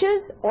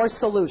speeches or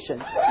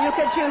solutions. You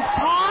can choose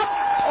talk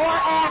or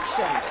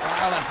action.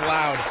 Oh, that's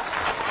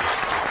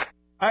loud.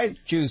 I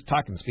choose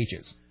talking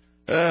speeches.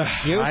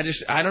 You?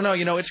 I don't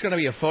know. It's going to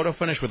be a photo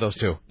finish with those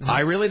two. Mm-hmm.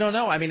 I really don't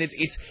know. I mean,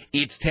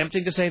 it's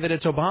tempting to say that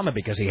it's Obama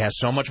because he has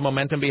so much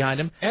momentum behind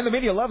him, and the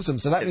media loves him,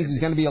 so that means he's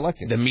going to be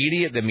elected. The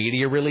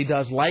media really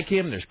does like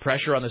him. There's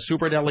pressure on the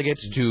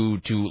superdelegates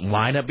to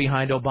line up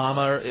behind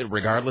Obama,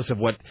 regardless of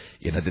what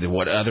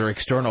other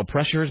external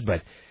pressures.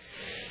 But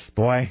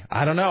boy,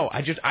 I don't know.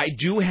 I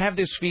do have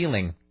this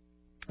feeling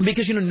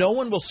because no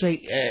one will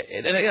say.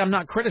 And I'm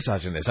not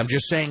criticizing this. I'm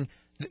just saying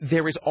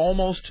there is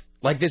almost.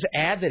 Like this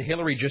ad that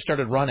Hillary just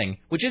started running,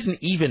 which isn't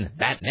even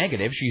that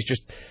negative. She's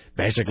just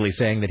basically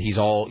saying that he's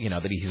all,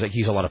 that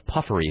he's a lot of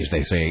puffery, as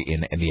they say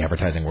in the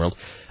advertising world.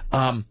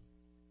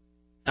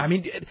 I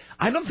mean,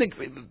 I don't think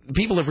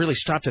people have really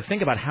stopped to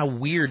think about how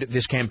weird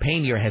this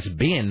campaign year has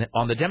been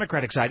on the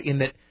Democratic side in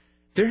that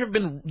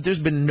there's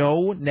been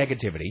no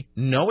negativity,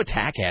 no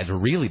attack ads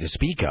really to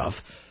speak of.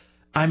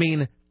 I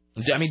mean,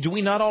 do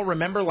we not all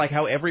remember like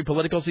how every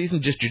political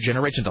season just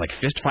degenerates into like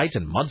fist fights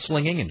and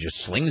mudslinging and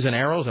just slings and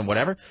arrows and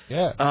whatever?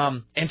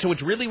 Yeah. And so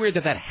it's really weird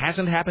that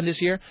hasn't happened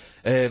this year.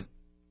 At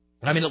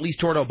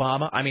least toward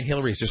Obama.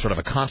 Hillary's just sort of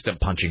a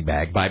constant punching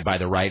bag by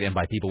the right and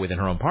by people within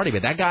her own party.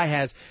 But that guy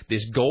has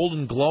this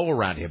golden glow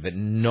around him that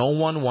no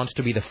one wants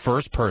to be the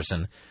first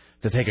person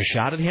to take a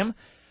shot at him.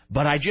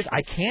 But I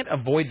can't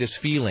avoid this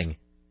feeling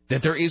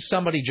that there is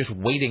somebody just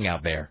waiting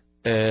out there.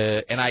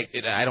 And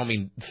I don't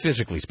mean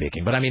physically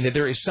speaking, but I mean that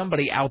there is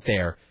somebody out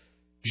there,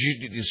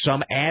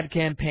 some ad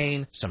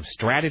campaign, some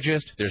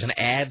strategist. There's an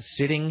ad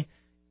sitting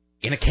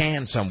in a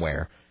can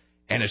somewhere,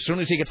 and as soon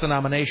as he gets the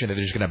nomination, they're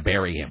just going to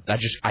bury him.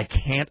 I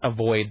can't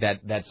avoid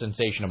that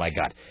sensation in my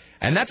gut.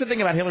 And that's the thing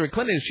about Hillary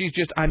Clinton is she's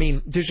just,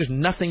 there's just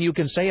nothing you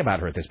can say about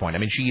her at this point.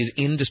 She is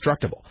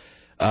indestructible.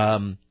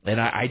 And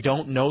I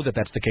don't know that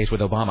that's the case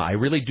with Obama. I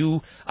really do.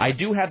 I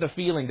do have the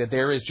feeling that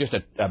there is just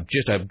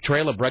a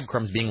trail of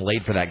breadcrumbs being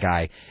laid for that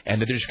guy,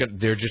 and that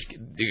they're just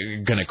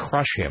going to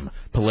crush him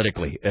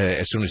politically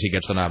as soon as he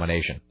gets the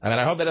nomination.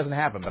 I hope that doesn't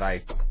happen, but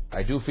I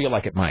do feel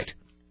like it might.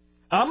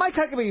 Mike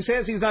Huckabee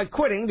says he's not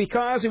quitting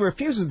because he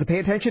refuses to pay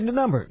attention to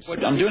numbers.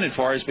 What I'm doing it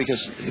for is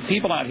because the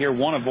people out here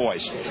want a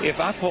voice. If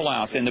I pull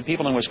out, then the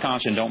people in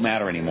Wisconsin don't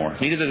matter anymore.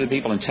 Neither do the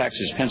people in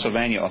Texas,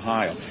 Pennsylvania,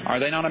 Ohio.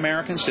 Are they not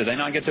Americans? Do they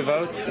not get to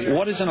vote?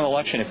 What is an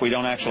election if we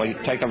don't actually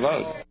take a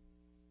vote?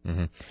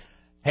 Mm-hmm.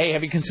 Hey,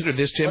 have you considered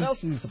this, Tim? What else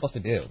is he supposed to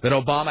do? That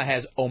Obama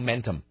has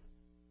omentum.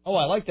 Oh,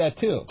 I like that,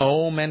 too.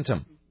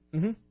 Omentum.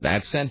 Mm-hmm.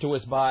 That's sent to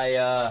us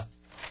by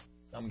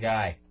some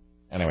guy.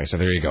 Anyway, so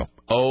there you go.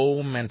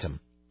 Omentum.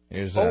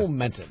 Here's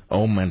Omentum.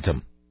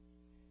 Omentum.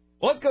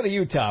 Well, let's go to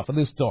Utah for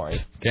this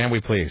story. Can we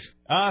please?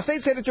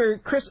 State Senator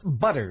Chris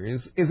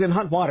Butters is in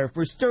hot water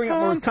for stirring up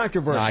more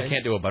controversy. No, I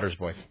can't do a Butters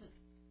voice.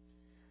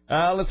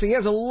 Let's see. He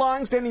has a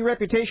long-standing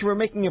reputation for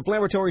making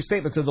inflammatory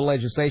statements in the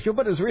legislature,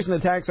 but his recent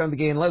attacks on the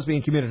gay and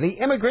lesbian community,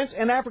 immigrants,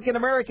 and African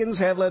Americans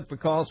have led for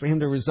calls for him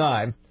to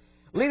resign.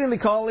 Leading the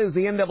call is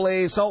the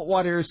NAA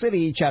Saltwater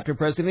City chapter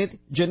president,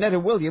 Janetta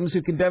Williams,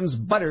 who condemns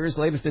Butters'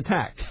 latest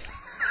attack.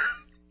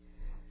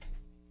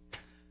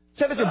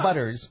 Senator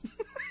Butters,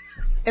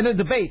 in a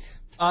debate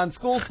on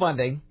school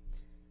funding,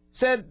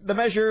 said the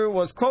measure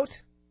was, quote,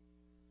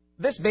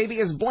 "This baby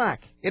is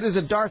black. It is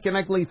a dark and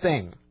ugly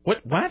thing."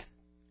 What?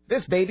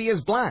 This baby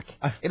is black.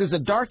 It is a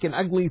dark and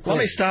ugly thing. Let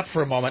me stop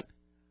for a moment.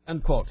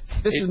 Unquote.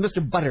 This is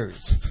Mr.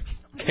 Butters.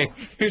 Okay,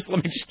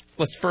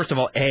 let's first of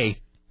all,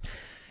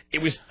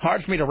 it was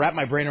hard for me to wrap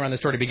my brain around the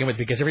story to begin with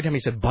because every time he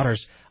said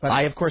Butters,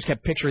 I, of course,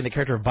 kept picturing the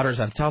character of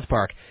Butters on South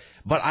Park.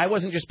 But I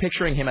wasn't just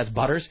picturing him as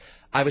Butters.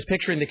 I was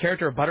picturing the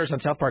character of Butters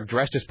on South Park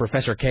dressed as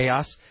Professor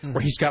Chaos,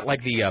 where he's got,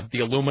 like, the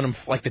aluminum,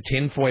 like the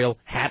tinfoil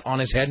hat on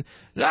his head.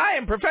 I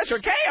am Professor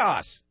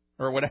Chaos!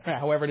 Or whatever,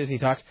 however it is he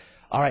talks.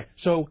 All right,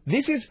 so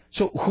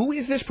who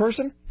is this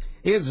person?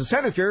 He is a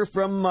senator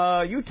from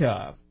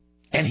Utah.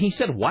 And he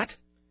said what?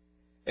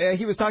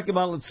 He was talking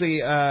about,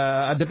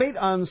 a debate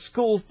on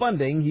school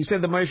funding. He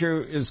said the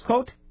measure is,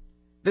 quote,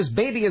 "This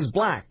baby is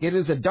black. It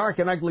is a dark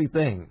and ugly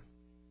thing."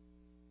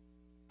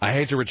 I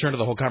hate to return to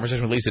the whole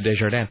conversation with Lisa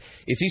Desjardins.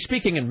 Is he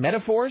speaking in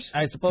metaphors?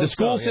 I suppose the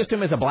school so,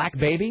 system is a black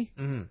baby?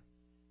 Mm-hmm.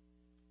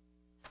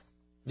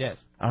 Yes.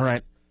 All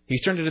right.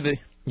 He's turned into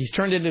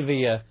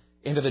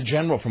the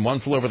general from One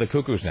Flew Over the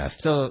Cuckoo's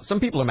Nest. So some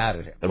people are mad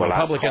at him. The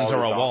Republicans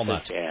are a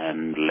walnut.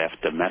 And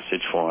left a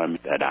message for him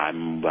that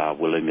I'm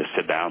willing to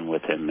sit down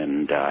with him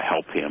and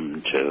help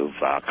him to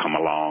come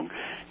along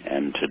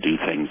and to do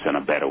things in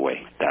a better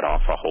way. That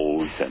offer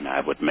holds, and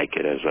I would make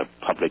it as a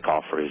public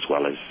offer as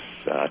well as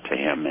to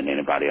him and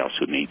anybody else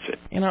who needs it.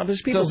 You know,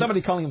 there's people. So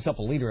somebody calling himself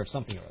a leader of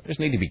something or other. Just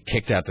need to be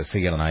kicked out to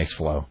sea on an ice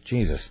floe.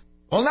 Jesus.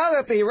 Well, now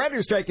that the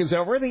writer's strike is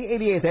over, the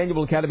 88th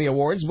Annual Academy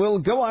Awards will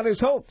go on as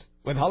hoped,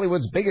 with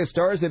Hollywood's biggest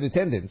stars in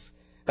attendance.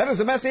 That is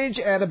the message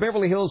at a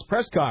Beverly Hills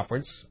press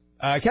conference.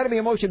 Academy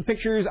of Motion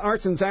Pictures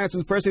Arts and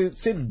Sciences President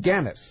Sid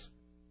Gannis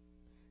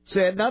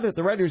said, now that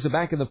the writers are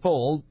back in the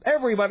fold,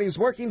 everybody's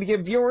working to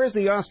give viewers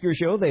the Oscar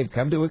show they've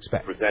come to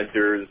expect.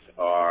 Presenters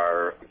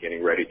are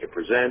getting ready to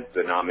present.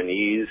 The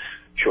nominees,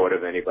 short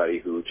of anybody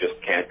who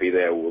just can't be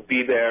there, will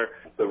be there.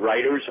 The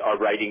writers are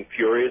writing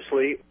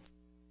furiously.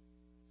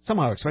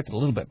 Somehow I expected a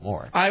little bit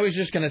more. I was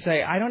just going to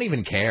say, I don't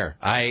even care.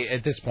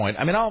 At this point,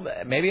 I mean,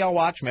 maybe I'll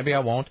watch, maybe I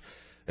won't.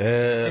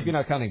 If you're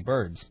not counting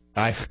birds.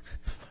 I'm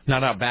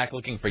not out back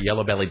looking for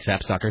yellow-bellied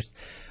sapsuckers.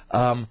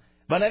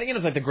 But I think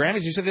it's like the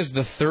Grammys. You said this is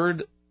the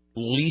third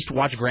least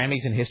watched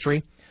Grammys in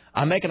history.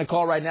 I'm making a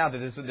call right now that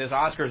this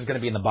Oscars is going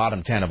to be in the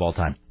bottom 10 of all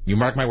time. You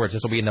mark my words.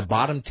 This will be in the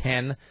bottom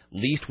 10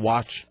 least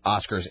watched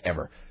Oscars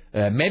ever.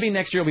 Maybe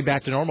next year will be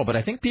back to normal, but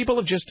I think people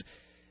have just...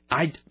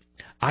 I'm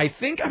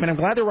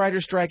glad the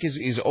writer's strike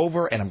is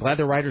over, and I'm glad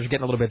the writers are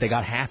getting a little bit. They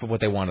got half of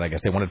what they wanted, I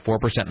guess. They wanted 4%,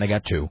 and they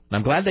got 2%. And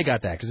I'm glad they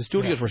got that, because the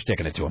studios were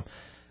sticking it to them.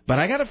 But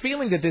I got a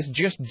feeling that this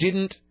just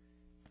didn't...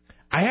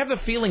 I have the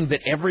feeling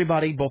that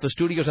everybody, both the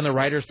studios and the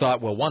writers,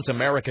 thought, well, once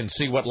Americans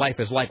see what life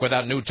is like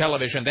without new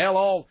television,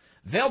 they'll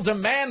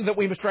demand that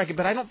we strike it.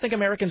 But I don't think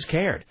Americans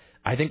cared.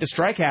 I think the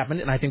strike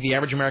happened, and I think the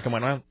average American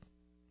went, well,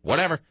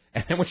 whatever.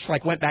 And then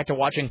went back to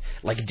watching,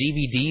 like,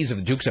 DVDs of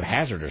the Dukes of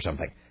Hazzard or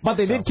something. But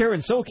they did care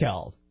in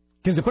SoCal,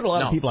 because they put a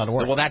lot of people out of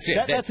work. Well, that's it.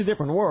 That's a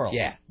different world.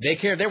 Yeah, they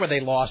cared there where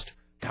they lost,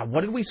 God, what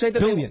did we say?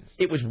 Billions.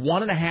 It was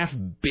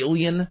 $1.5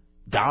 billion,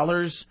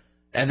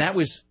 and that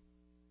was...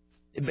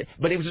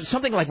 But it was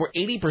something like where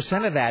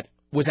 80% of that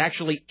was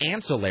actually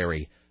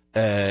ancillary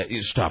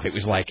stuff. It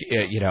was like,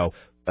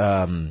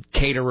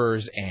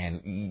 caterers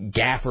and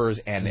gaffers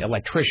and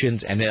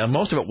electricians, and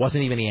most of it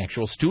wasn't even the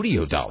actual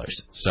studio dollars.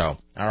 So,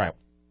 all right.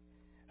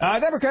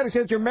 Democratic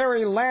Senator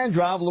Mary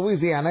Landrieu of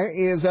Louisiana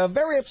is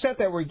very upset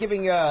that we're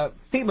giving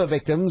FEMA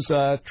victims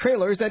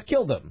trailers that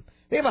killed them.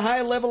 They have a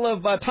high level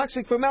of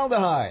toxic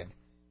formaldehyde.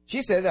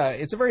 She said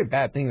it's a very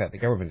bad thing that the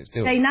government is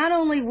doing. They not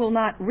only will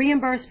not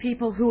reimburse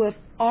people who have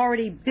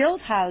already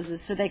built houses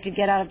so they could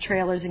get out of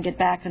trailers and get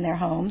back in their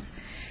homes,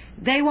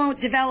 they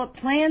won't develop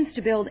plans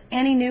to build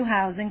any new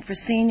housing for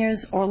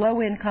seniors or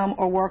low income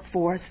or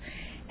workforce,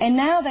 and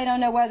now they don't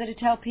know whether to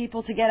tell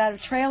people to get out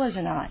of trailers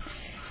or not.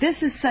 This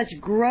is such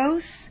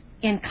gross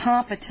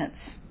incompetence.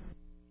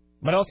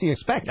 What else do you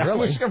expect,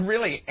 really?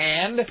 Really?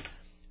 And?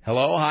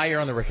 Hello, hi, you're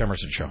on the Rick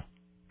Emerson Show.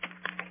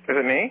 Is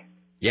it me?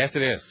 Yes,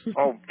 it is.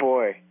 Oh,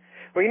 boy.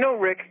 Well,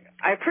 Rick,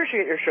 I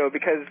appreciate your show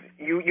because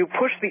you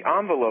push the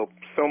envelope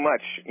so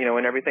much,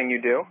 in everything you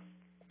do.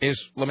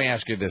 Let me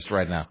ask you this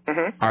right now.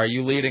 Mm-hmm. Are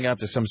you leading up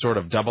to some sort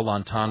of double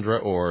entendre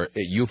or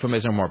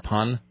euphemism or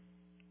pun?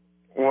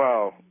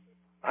 Well,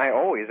 I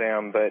always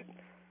am, but...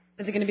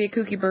 Is it going to be a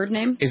kooky bird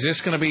name? Is this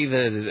going to be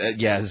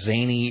the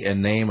zany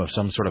name of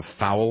some sort of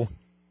fowl?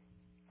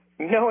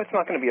 No, it's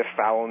not going to be a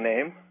foul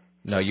name.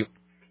 No, you...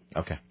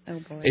 Okay. Oh,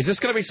 boy. Is this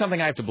going to be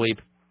something I have to bleep?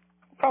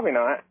 Probably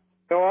not.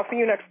 So I'll see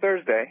you next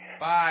Thursday.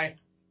 Bye.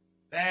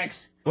 Thanks.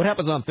 What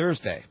happens on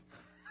Thursday?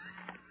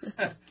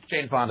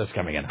 Jane Fonda's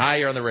coming in. Hi,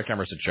 you're on the Rick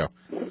Emerson Show.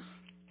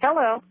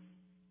 Hello.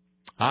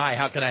 Hi,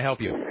 how can I help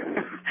you?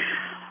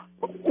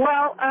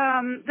 Well,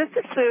 this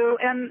is Sue,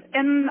 and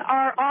in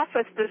our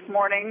office this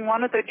morning,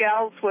 one of the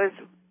gals was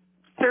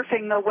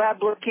surfing the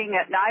web looking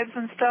at knives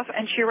and stuff,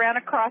 and she ran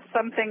across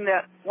something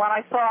that when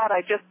I saw it,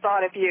 I just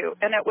thought of you.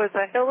 And it was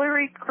a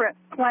Hillary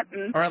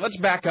Clinton. All right, let's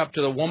back up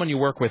to the woman you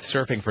work with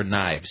surfing for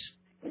knives.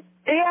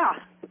 Yeah,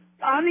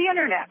 on the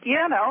Internet,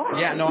 you know.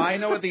 Yeah, no, I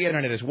know what the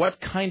Internet is. What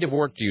kind of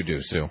work do you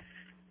do, Sue?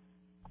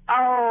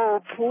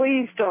 Oh,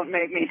 please don't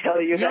make me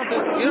tell you that.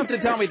 You don't have to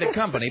tell me the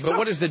company, but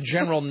what is the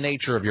general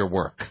nature of your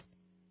work?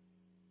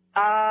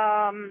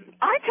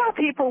 I tell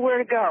people where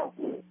to go.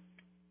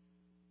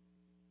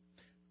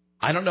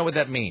 I don't know what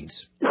that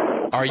means.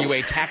 Are you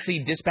a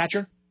taxi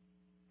dispatcher?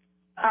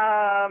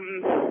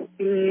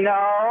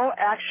 No,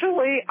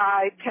 actually,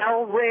 I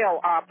tell rail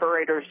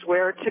operators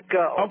where to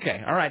go.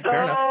 Okay, all right,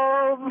 fair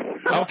enough.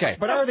 Okay.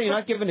 But are they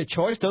not given a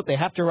choice? Don't they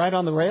have to ride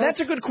on the rails?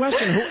 That's a good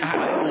question.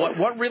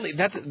 What really?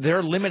 There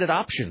are limited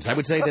options. I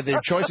would say that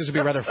their choices would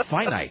be rather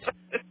finite.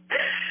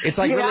 It's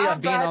like really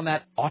being on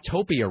that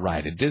Autopia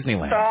ride at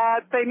Disneyland.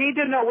 But they need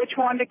to know which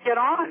one to get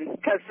on,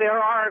 because there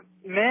are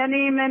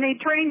many, many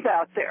trains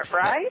out there,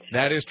 right?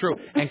 That is true.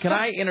 And can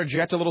I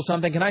interject a little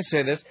something? Can I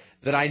say this?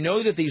 That I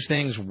know that these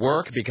things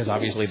work, because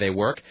obviously they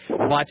work,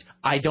 but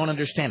I don't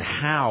understand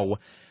how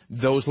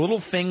those little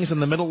things in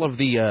the middle of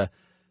the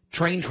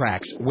train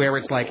tracks, where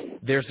it's like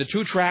there's the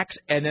two tracks,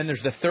 and then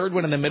there's the third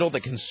one in the middle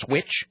that can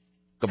switch,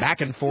 go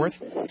back and forth,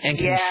 and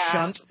can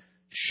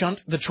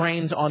shunt the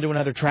trains onto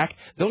another track.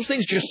 Those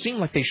things just seem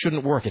like they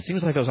shouldn't work. It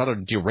seems like those other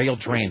derailed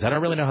trains. I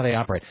don't really know how they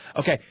operate.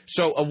 Okay,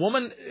 so a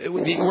woman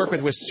that you work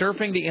with was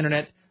surfing the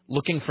Internet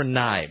looking for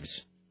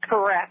knives.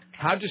 Correct.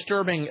 How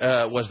disturbing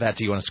was that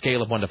to you on a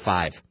scale of 1 to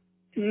 5?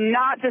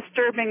 Not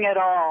disturbing at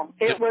all.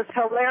 It was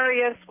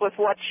hilarious with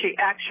what she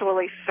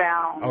actually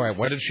found. All right,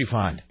 what did she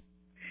find?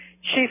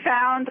 She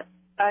found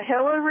a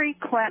Hillary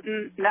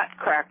Clinton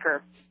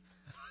nutcracker.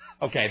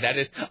 Okay, that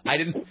is,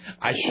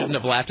 I shouldn't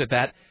have laughed at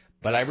that.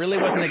 But I really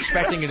wasn't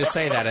expecting you to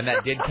say that, and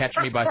that did catch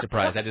me by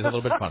surprise. That is a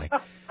little bit funny.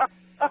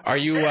 Are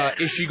you?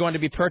 Is she going to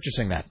be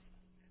purchasing that?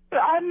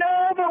 I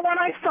know, but when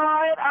I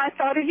saw it, I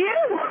thought of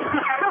you.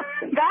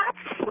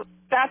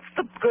 That's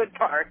the good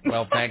part.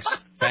 Well, thanks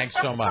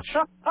so much.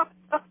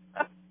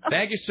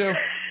 Thank you, Sue.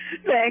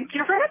 Thank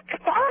you, Rick.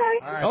 Bye.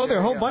 Right, there are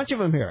a whole bunch of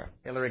them here.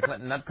 Hillary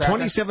Clinton nutcracker.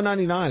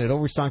 $27.99 at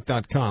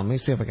Overstock.com. Let me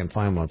see if I can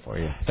find one for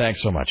you.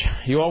 Thanks so much.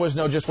 You always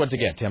know just what to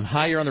get, Tim.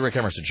 Hi, you're on the Rick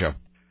Emerson Show.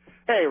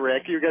 Hey,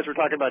 Rick, you guys were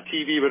talking about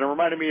TV, but it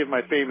reminded me of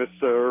my famous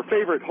or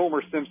favorite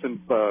Homer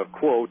Simpson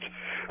quote.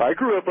 I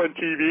grew up on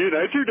TV, and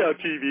I turned out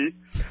TV.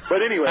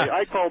 But anyway,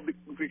 I called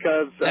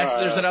because...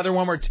 there's another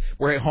one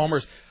where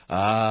Homer's,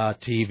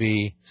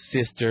 TV,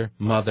 sister,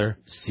 mother,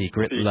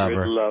 secret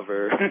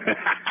lover.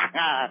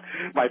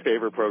 My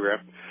favorite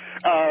program.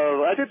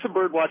 I did some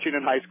bird watching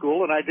in high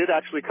school, and I did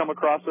actually come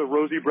across a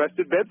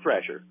rosy-breasted bed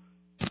thrasher.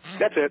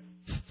 That's it.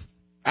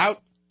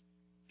 Out.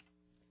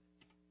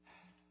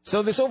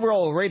 So this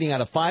overall rating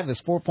out of 5 is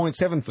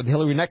 4.7 for the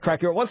Hillary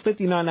Nutcracker. It was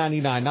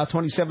 $59.99, now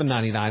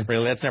 $27.99.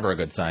 Really, that's never a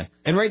good sign.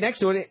 And right next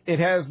to it, it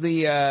has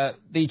the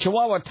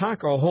Chihuahua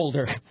taco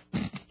holder,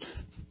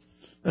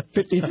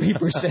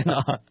 53%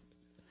 off.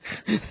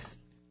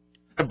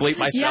 I bleep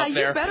myself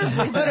there. You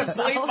better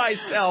bleep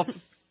myself.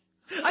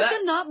 I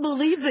cannot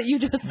believe that you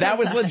just said that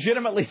was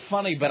legitimately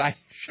funny, but I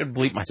should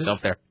bleep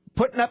myself there.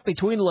 Putting up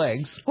between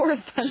legs. Or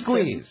offensive.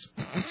 Squeeze.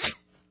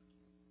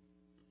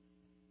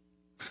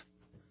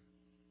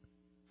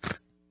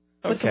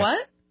 With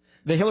what?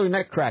 The Hillary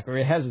Nutcracker.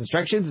 It has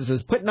instructions. It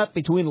says putting up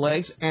between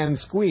legs and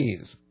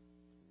squeeze.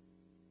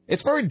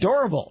 It's very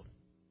durable.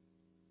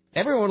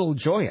 Everyone will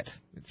enjoy it,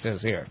 it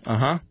says here.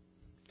 Uh-huh.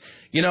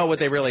 You know what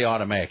they really ought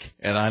to make,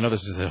 and I know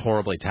this is a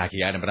horribly tacky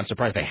item, but I'm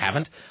surprised they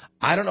haven't.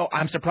 I don't know.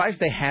 I'm surprised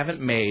they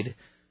haven't made,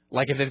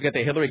 like if they've got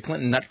the Hillary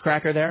Clinton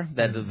Nutcracker there,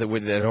 that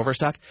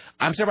Overstock,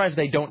 I'm surprised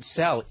they don't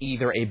sell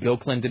either a Bill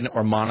Clinton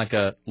or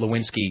Monica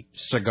Lewinsky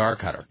cigar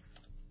cutter.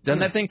 Doesn't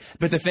that thing?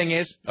 But the thing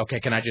is, okay,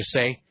 can I just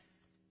say,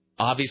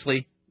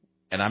 obviously,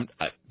 and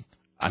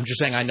I'm just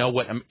saying I know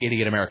what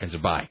idiot Americans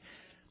would buy.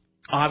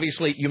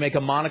 Obviously, you make a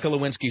Monica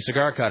Lewinsky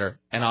cigar cutter,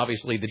 and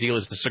obviously the deal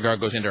is the cigar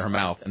goes into her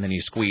mouth, and then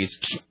you squeeze,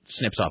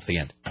 snips off the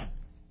end.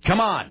 Come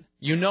on,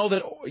 you know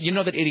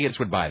that idiots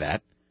would buy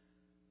that.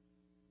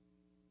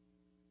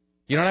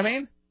 You know what I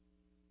mean?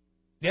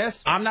 Yes.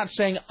 I'm not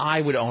saying I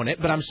would own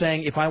it, but I'm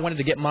saying if I wanted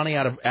to get money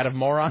out of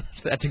morons,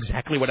 that's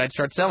exactly what I'd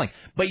start selling.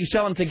 But you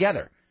sell them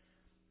together.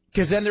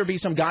 Because then there'd be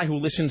some guy who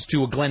listens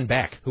to a Glenn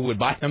Beck who would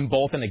buy them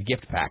both in a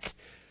gift pack.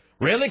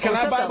 Really? Can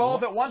I buy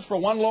both at once for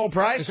one low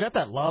price? Is that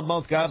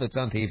loudmouth guy that's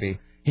on TV?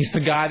 He's the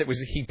guy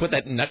he put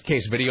that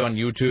nutcase video on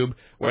YouTube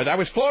where I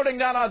was floating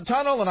down a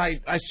tunnel and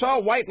I saw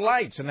white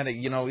lights and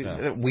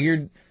then,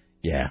 weird.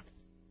 Yeah.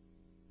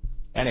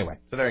 Anyway,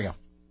 so there you go.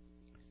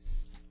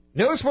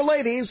 News for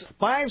ladies,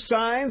 5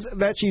 signs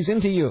that she's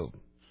into you.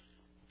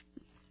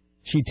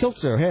 She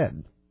tilts her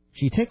head.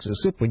 She takes a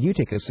sip when you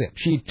take a sip.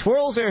 She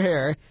twirls her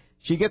hair.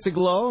 She gets a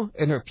glow,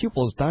 and her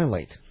pupils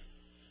dilate.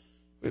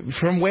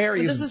 From where?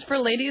 So this is for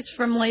ladies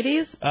from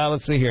ladies?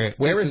 Let's see here.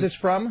 Where is this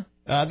from?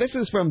 This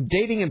is from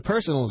Dating and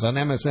Personals on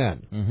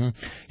MSN. Mm-hmm.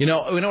 You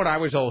know what I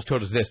was always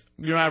told is this.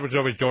 I was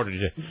always told is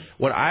this.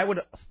 What I would...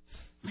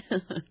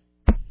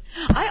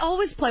 I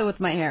always play with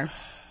my hair.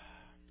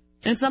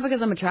 And it's not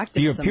because I'm attracted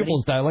Do your to somebody.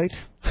 pupils dilate?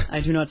 I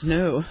do not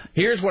know.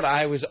 Here's what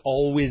I was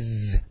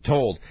always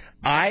told.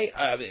 I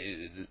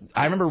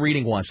remember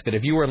reading once that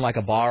if you were in like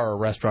a bar or a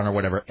restaurant or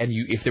whatever, and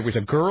if there was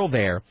a girl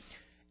there,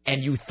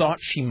 and you thought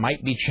she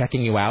might be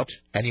checking you out,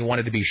 and you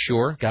wanted to be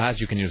sure, guys,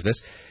 you can use this.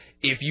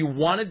 If you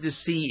wanted to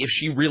see if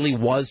she really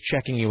was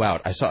checking you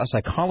out, I saw a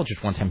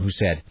psychologist one time who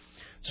said,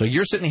 so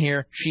you're sitting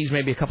here, she's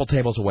maybe a couple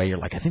tables away, you're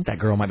like, I think that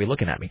girl might be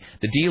looking at me.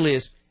 The deal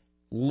is,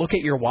 look at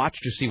your watch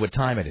to see what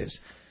time it is.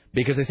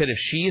 Because they said if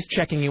she is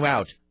checking you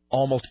out,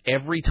 almost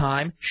every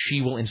time,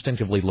 she will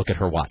instinctively look at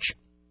her watch.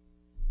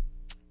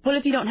 What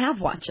if you don't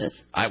have watches?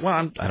 I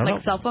don't know.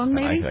 Like cell phone,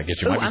 maybe? I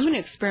guess you might be. I'm going to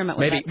experiment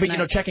with maybe, that tonight.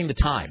 but, checking the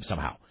time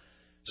somehow.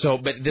 So,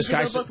 but this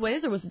guy... Does it go both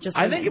ways, or was it just...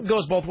 I think it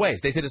goes both ways.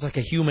 They said it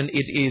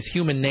is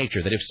human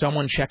nature, that if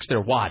someone checks their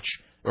watch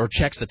or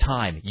checks the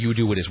time, you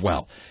do it as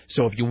well.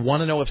 So if you want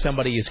to know if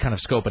somebody is kind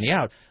of scoping you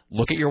out,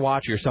 look at your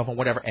watch or your cell phone,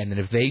 whatever, and then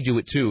if they do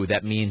it too,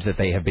 that means that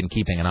they have been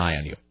keeping an eye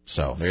on you.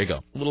 So, there you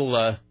go. A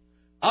little,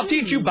 I'll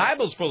teach you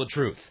Bibles full of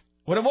truth.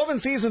 When a woman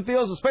sees and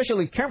feels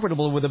especially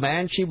comfortable with a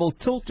man, she will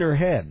tilt her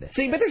head.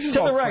 See, but this is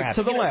to all the right, crap.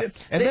 to the left,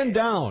 and then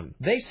down.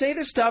 They say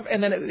this stuff,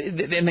 and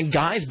then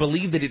guys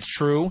believe that it's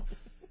true,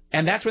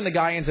 and that's when the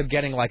guy ends up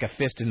getting like a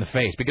fist in the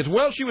face because,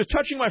 well, she was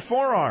touching my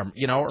forearm,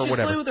 or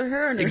whatever. She played with her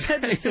hair and her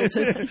head was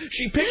tilted.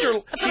 She picked her.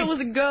 I thought it was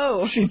a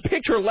go. She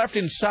picked her left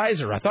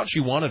incisor. I thought she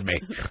wanted me.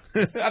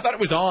 I thought it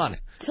was on.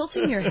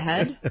 Tilting your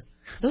head.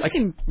 Those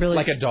seem really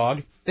like a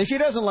dog. If she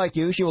doesn't like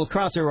you, she will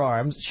cross her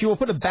arms. She will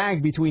put a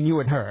bag between you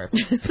and her.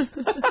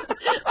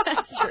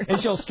 That's true.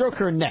 And she'll stroke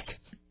her neck.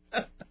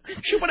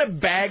 She'll put a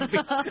bag.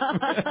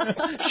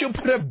 She'll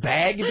put a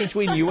bag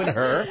between you and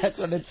her. That's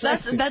what it says.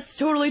 That's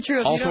totally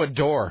true. Also a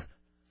door.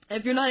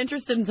 If you're not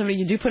interested in somebody,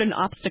 you do put an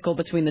obstacle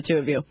between the two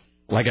of you.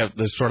 Like a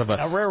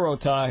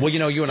railroad tie. Well,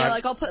 you and I.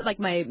 Like I'll put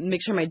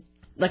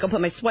I'll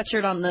put my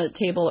sweatshirt on the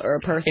table or a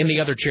purse. In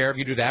the other chair, if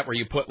you do that, where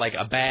you put like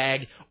a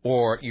bag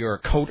or your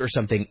coat or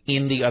something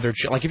in the other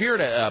chair. Like if you're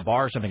at a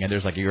bar or something and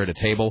you're at a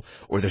table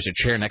or there's a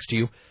chair next to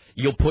you,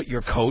 you'll put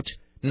your coat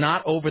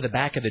not over the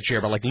back of the chair,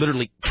 but like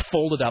literally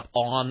folded up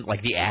on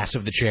like the ass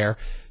of the chair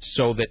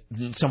so that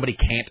somebody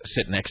can't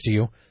sit next to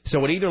you.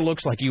 So it either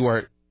looks like you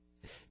are,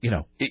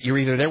 you're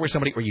either there with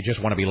somebody or you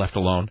just want to be left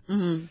alone.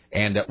 Mm-hmm.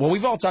 And,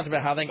 we've all talked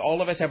about how I think all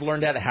of us have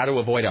learned how to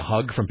avoid a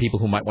hug from people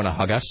who might want to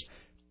hug us.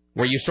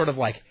 Where you sort of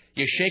like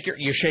you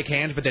shake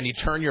hands, but then you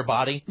turn your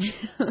body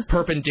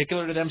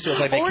perpendicular to them, so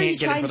it's like they can't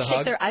get in for the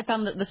hug. I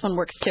found that this one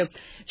works too.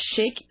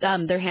 Shake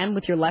their hand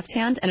with your left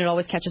hand, and it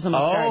always catches them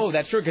off guard. Oh,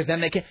 that's true, because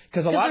then they can.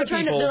 Because a lot of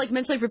people they're like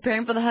mentally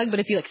preparing for the hug, but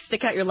if you like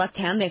stick out your left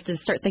hand, they have to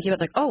start thinking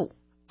about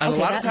And a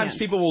lot of times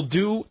people will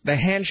do the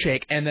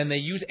handshake, and then they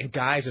use, and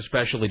guys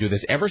especially do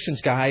this. Ever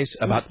since guys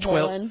about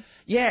 12,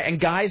 and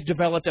guys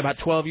developed about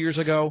 12 years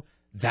ago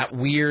that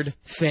weird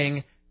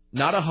thing.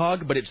 Not a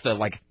hug, but it's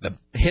the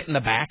hit in the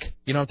back.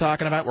 You know what I'm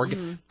talking about?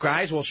 Where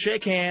guys will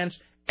shake hands,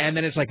 and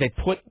then it's like they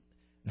put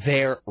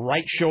their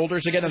right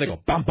shoulders together, and they go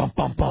bump, bump,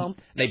 bump,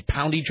 bump. They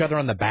pound each other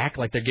on the back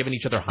like they're giving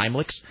each other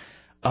Heimlichs.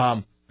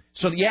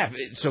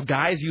 So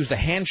guys use the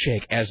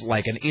handshake as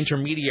like an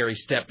intermediary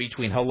step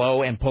between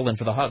hello and pull in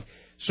for the hug.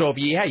 So if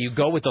you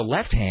go with the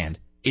left hand,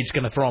 it's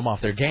going to throw them off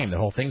their game. The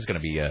whole thing's going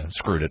to be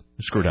screwed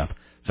up.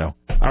 So,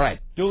 all right,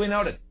 duly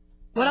noted.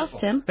 What else,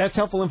 Tim? That's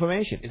helpful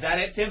information. Is that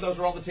it, Tim? Those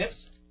are all the tips?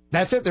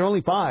 That's it. There are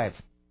only 5.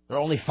 There are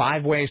only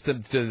 5 ways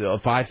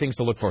 5 things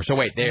to look for. So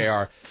wait, they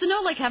are. So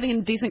no, like having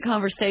a decent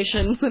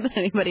conversation with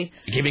anybody.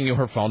 Giving you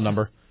her phone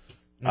number.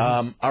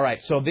 All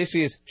right. So this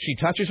is she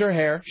touches her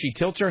hair, she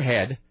tilts her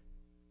head.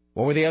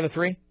 What were the other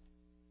 3?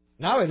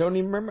 Now I don't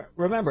even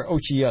remember. Oh,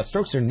 she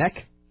strokes her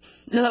neck.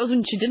 No, that was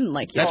when she didn't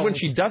like you. That's when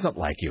she doesn't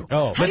like you.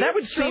 Oh, but that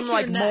would seem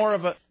like more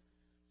of a.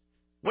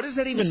 What does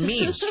that even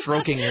mean?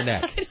 Stroking your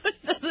neck. It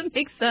doesn't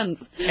make sense.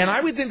 And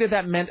I would think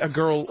that meant a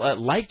girl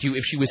liked you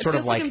if she was sort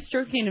of like I'm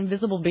stroking an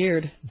invisible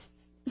beard.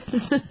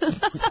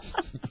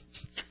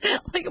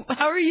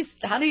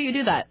 How do you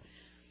do that?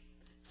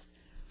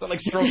 So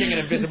like stroking an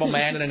invisible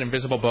man in an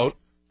invisible boat.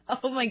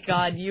 Oh my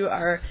God, you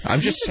are.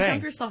 I'm just saying.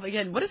 Dump yourself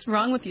again. What is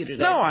wrong with you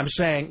today? No, I'm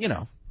saying,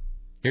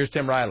 here's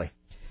Tim Riley.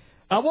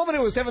 A woman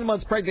who was 7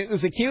 months pregnant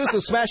is accused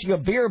of smashing a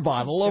beer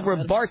bottle over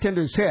a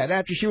bartender's head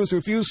after she was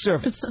refused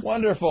service.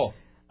 Wonderful.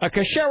 A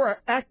Kashara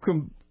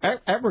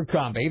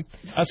Abercrombie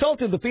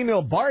assaulted the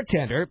female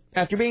bartender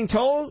after being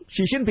told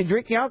she shouldn't be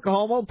drinking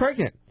alcohol while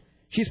pregnant.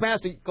 She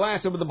smashed a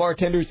glass over the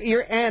bartender's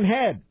ear and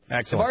head.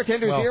 Excellent. The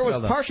bartender's ear was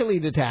partially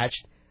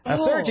detached. A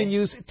surgeon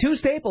used 2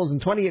 staples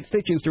and 28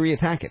 stitches to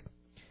reattach it.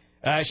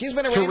 She's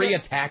been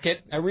arraigned. To reattach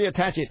it?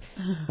 Reattach it.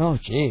 Oh,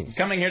 jeez.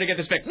 Coming here to get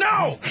this fixed.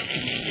 No!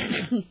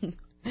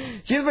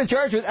 She's been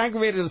charged with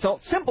aggravated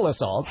assault, simple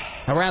assault,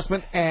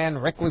 harassment, and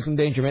reckless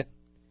endangerment.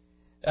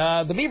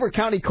 The Beaver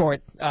County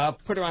Court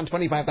put her on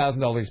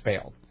 $25,000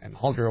 bail and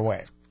hauled her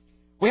away.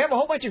 We have a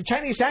whole bunch of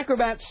Chinese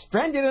acrobats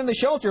stranded in the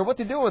shelter. What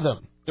to do with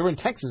them? They're in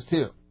Texas,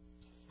 too.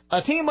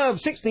 A team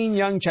of 16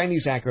 young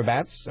Chinese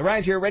acrobats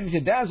arrived here ready to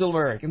dazzle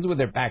Americans with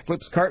their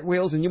backflips,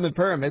 cartwheels, and human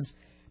pyramids,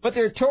 but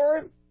their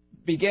tour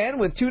began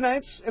with 2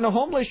 nights in a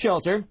homeless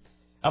shelter.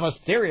 A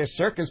mysterious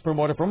circus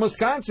promoter from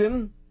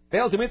Wisconsin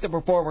failed to meet the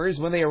performers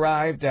when they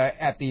arrived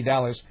at the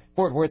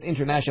Dallas-Fort Worth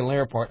International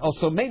Airport.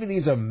 Also, maybe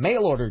these are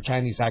mail-order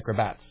Chinese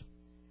acrobats.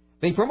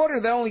 The promoter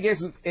that only gave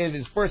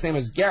his first name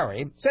as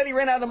Gary said he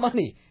ran out of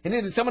money and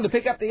needed someone to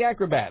pick up the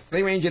acrobats.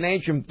 They range in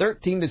age from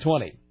 13 to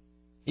 20.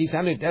 He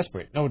sounded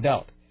desperate, no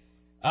doubt.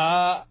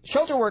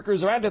 Shelter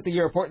workers arrived at the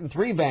airport in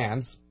 3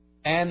 vans,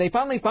 and they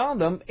finally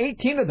found them,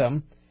 18 of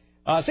them,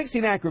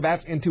 16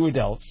 acrobats and 2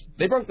 adults.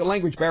 They broke the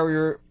language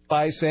barrier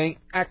by saying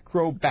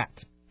acrobat.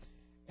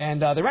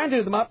 And they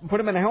rounded them up and put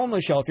them in a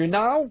homeless shelter.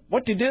 Now,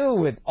 what to do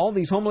with all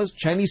these homeless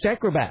Chinese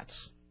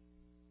acrobats?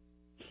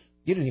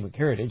 You didn't even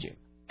care, did you?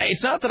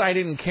 It's not that I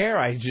didn't care.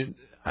 I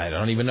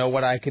don't even know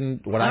what I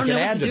can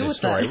add to this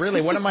story.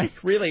 Really, what am I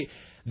really?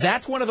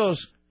 That's one of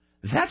those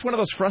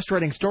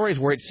frustrating stories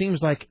where it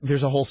seems like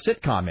there's a whole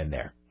sitcom in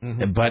there.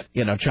 Mm-hmm. But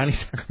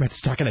Chinese acrobats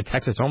stuck in a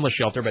Texas homeless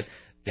shelter. But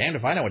damned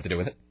if I know what to do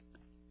with it.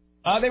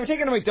 They were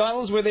taken to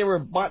McDonald's where they were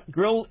bought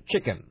grilled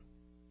chicken.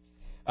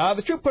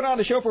 The troupe put on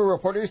a show for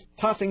reporters,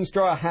 tossing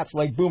straw hats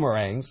like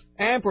boomerangs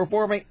and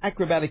performing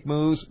acrobatic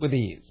moves with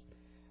ease.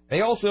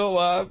 They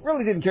also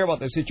really didn't care about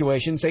their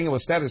situation, saying it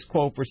was status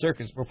quo for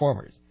circus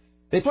performers.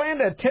 They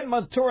planned a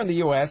 10-month tour in the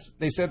U.S.,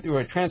 they said through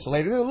a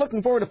translator. They're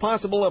looking forward to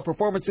possible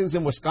performances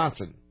in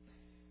Wisconsin.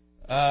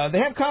 They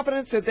have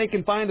confidence that they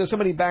can find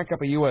somebody back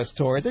up a U.S.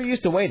 tour. They're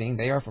used to waiting.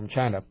 They are from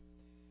China.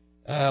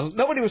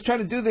 Nobody was trying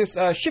to do this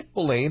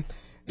shiftfully.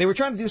 They were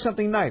trying to do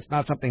something nice,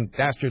 not something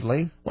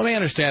dastardly. Let me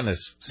understand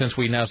this, since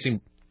we now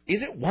seem...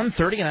 Is it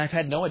 1:30 and I've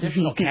had no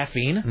additional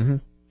caffeine? Mm-hmm.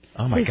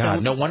 Oh, my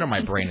God. No wonder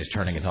my brain is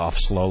turning it off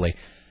slowly.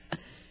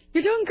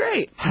 You're doing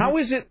great. How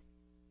is it...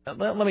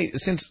 Let me...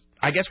 Since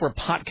I guess we're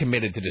pot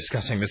committed to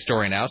discussing this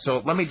story now,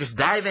 so let me just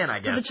dive in, I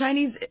guess. So the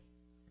Chinese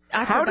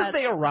acrobats... How did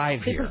they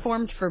arrive here? They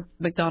performed for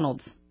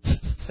McDonald's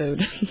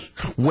food.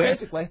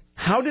 Basically.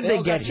 How did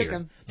they get here?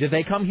 Chicken. Did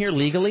they come here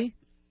legally?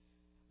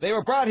 They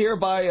were brought here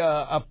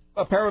by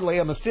apparently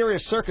a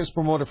mysterious circus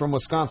promoter from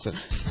Wisconsin.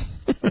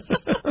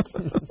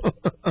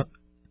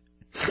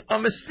 A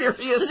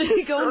mysterious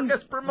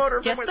circus promoter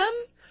get from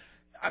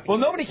them? Well,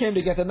 nobody came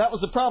to get them. That was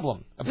the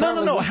problem.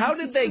 Apparently, No. How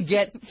did they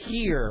get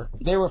here?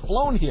 They were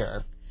flown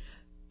here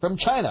from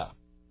China.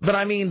 But,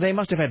 I mean, they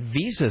must have had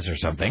visas or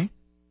something.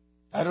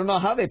 I don't know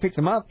how they picked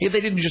them up. Yeah,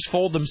 they didn't just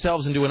fold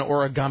themselves into an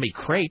origami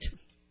crate.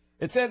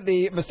 It said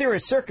the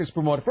mysterious circus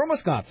promoter from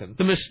Wisconsin.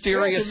 The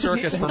mysterious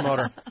circus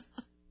promoter.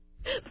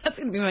 That's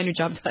going to be my new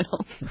job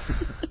title.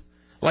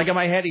 Like in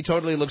my head, he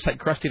totally looks like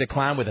Krusty the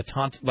Clown with a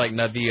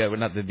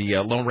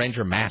the Lone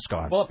Ranger mask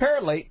on. Well,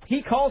 apparently,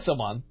 he called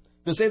someone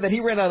to say that he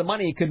ran out of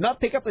money and could not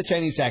pick up the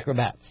Chinese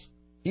acrobats.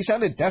 He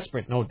sounded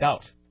desperate, no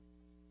doubt.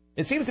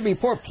 It seems to be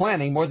poor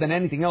planning more than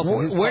anything else.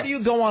 Where do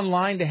you go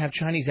online to have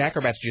Chinese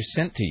acrobats just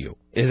sent to you?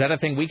 Is that a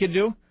thing we could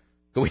do?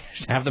 Could we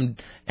have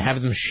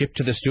them shipped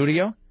to the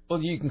studio?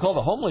 Well, you can call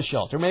the homeless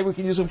shelter. Maybe we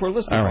can use them for a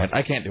listening. All right,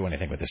 I can't do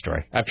anything with this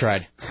story. I've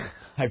tried.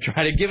 I've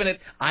given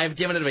it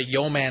a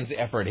yeoman's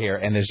effort here,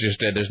 and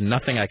there's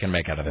nothing I can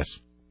make out of this.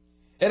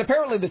 And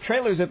apparently the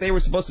trailers that they were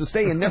supposed to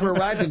stay in never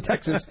arrived in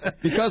Texas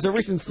because of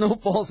recent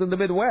snowfalls in the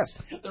Midwest.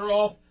 They're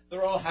all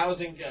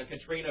housing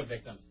Katrina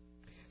victims.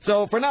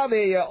 So for now,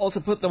 they also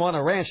put them on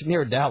a ranch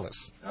near Dallas.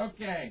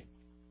 Okay.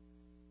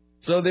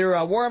 So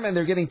they're warm and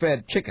they're getting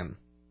fed chicken.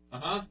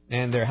 Uh-huh.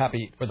 And they're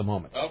happy for the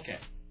moment. Okay.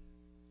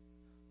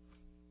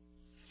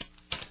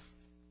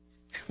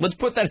 Let's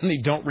put that in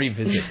the don't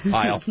revisit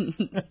pile.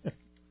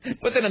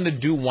 Put that in the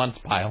do once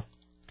pile.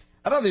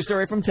 Another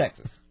story from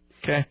Texas.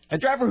 Okay. A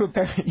driver who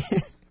apparently...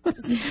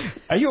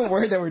 Are you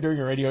aware that we're doing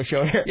a radio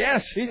show here?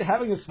 Yes. He's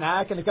having a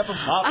snack and a cup of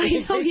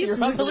coffee. I know, he's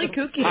really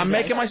kooky. I'm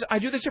making I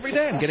do this every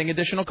day. I'm getting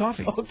additional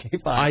coffee. Okay,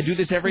 fine. I do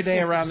this every day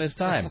around this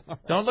time.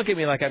 Don't look at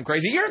me like I'm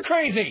crazy. You're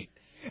crazy!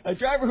 A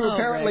driver who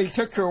apparently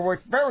took her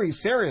work very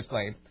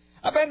seriously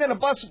abandoned a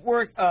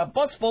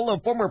bus full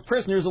of former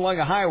prisoners along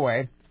a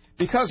highway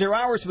because her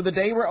hours for the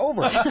day were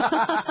over.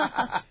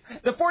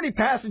 The 40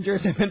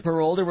 passengers had been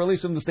paroled and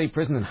released from the state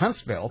prison in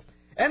Huntsville,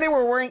 and they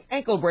were wearing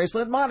ankle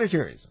bracelet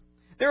monitors.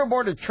 They were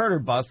aboard a charter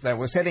bus that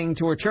was heading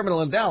to a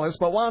terminal in Dallas,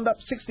 but wound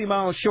up 60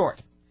 miles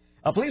short.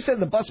 Police said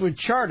the bus was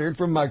chartered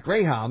from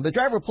Greyhound. The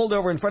driver pulled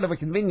over in front of a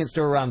convenience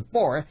store around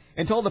 4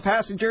 and told the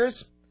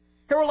passengers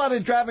her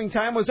allotted driving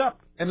time was up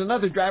and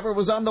another driver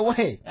was on the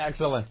way.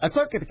 Excellent. A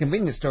clerk at the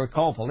convenience store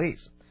called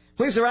police.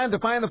 Police arrived to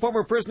find the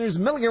former prisoners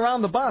milling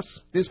around the bus.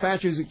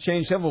 Dispatchers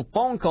exchanged several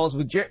phone calls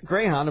with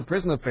Greyhound and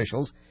prison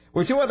officials,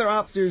 where 2 other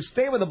officers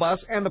stayed with the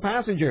bus and the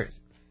passengers.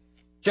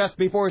 Just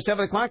before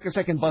 7 o'clock, a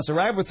second bus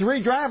arrived with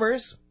 3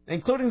 drivers,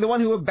 including the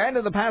one who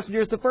abandoned the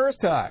passengers the first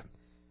time.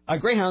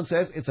 Greyhound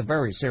says it's a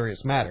very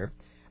serious matter.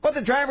 But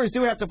the drivers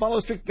do have to follow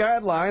strict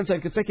guidelines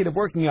on consecutive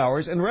working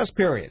hours and rest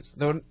periods.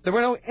 Though there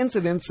were no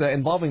incidents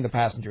involving the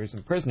passengers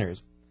and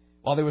prisoners.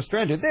 While they were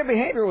stranded, their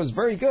behavior was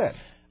very good.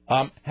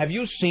 Have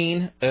you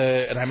seen,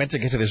 and I meant to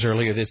get to this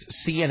earlier, this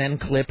CNN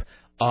clip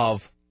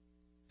of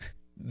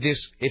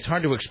this? It's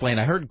hard to explain.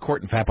 I heard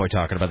Court and Fatboy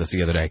talking about this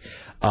the other day,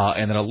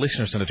 and then a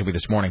listener sent it to me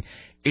this morning.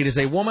 It is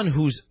a woman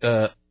whose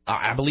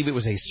I believe it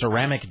was a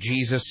ceramic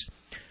Jesus,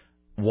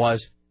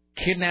 was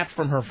kidnapped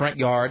from her front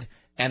yard,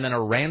 and then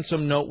a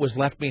ransom note was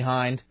left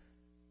behind.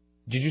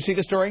 Did you see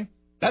the story?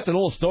 That's an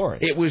old story.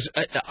 It was.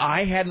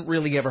 I hadn't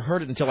really ever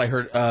heard it until I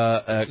heard.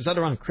 Is that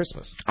around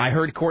Christmas? I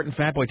heard Court and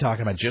Fatboy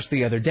talking about it just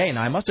the other day, and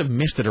I must have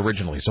missed it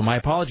originally. So my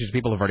apologies,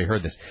 people have already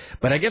heard this.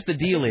 But I guess the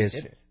deal is.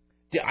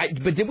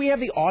 But did we have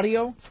the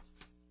audio?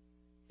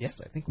 Yes,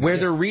 I think. Where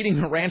they're reading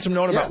the ransom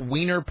note about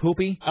Wiener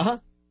Poopy.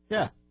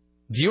 Yeah.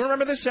 Do you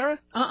remember this, Sarah?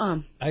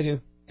 I do.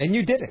 And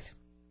you did it.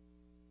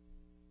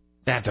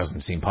 That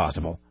doesn't seem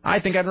possible. I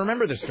think I'd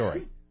remember this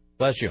story.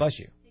 Bless you. Bless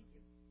you.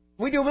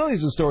 We do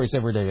millions of stories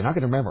every day. You're not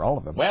going to remember all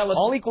of them. Well,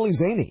 all equally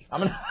zany.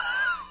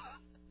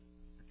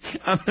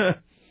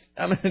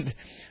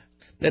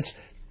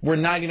 We're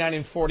 99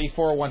 and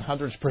 44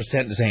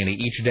 100% zany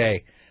each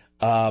day.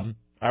 All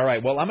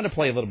right. Well, I'm going to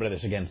play a little bit of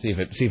this again, see if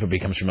it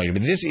becomes familiar.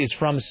 But this is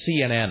from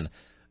CNN,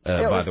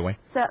 by the way.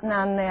 Sitting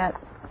on that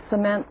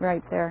cement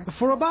right there.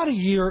 For about a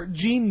year,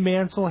 Gene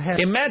Mansell had...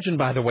 Imagine,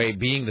 by the way,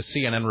 being the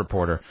CNN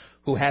reporter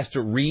who has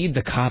to read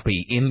the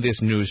copy in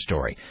this news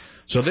story.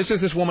 So this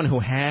is this woman who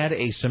had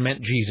a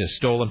cement Jesus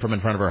stolen from in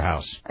front of her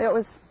house. It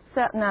was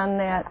sitting on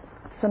that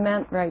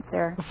cement right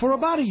there. For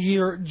about a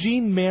year,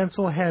 Gene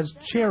Mansell has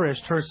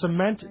cherished her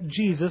cement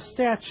Jesus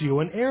statue,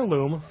 an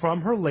heirloom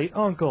from her late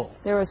uncle.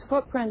 There was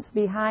footprints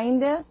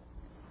behind it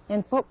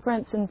and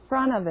footprints in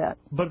front of it.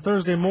 But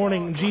Thursday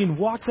morning, Gene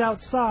walked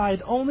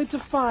outside only to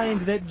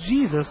find that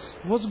Jesus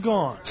was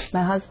gone.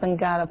 My husband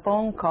got a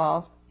phone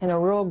call in a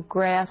real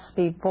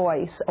graspy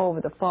voice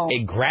over the phone.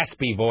 A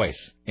graspy voice,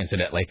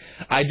 incidentally.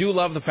 I do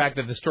love the fact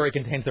that the story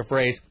contains the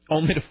phrase,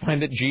 only to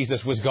find that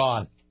Jesus was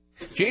gone.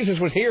 Jesus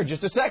was here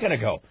just a second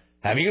ago.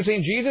 Have you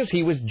seen Jesus?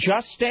 He was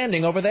just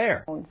standing over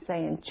there.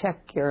 Saying,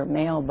 check your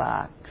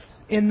mailbox.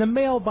 In the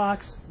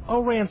mailbox,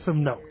 a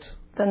ransom note.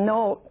 The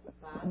note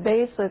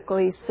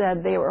basically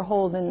said they were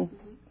holding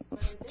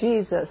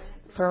Jesus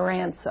for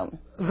ransom.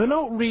 The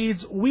note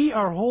reads, "We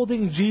are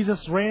holding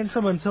Jesus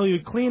ransom until you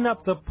clean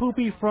up the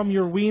poopy from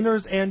your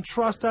wieners, and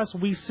trust us,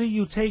 we see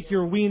you take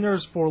your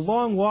wieners for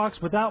long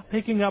walks without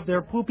picking up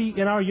their poopy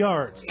in our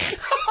yards."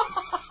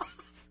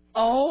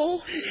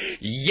 Oh,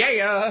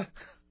 yeah,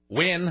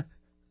 win.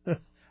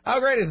 How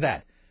great is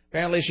that?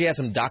 Apparently she had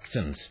some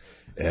dachshunds,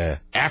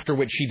 after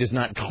which she does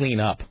not clean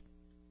up.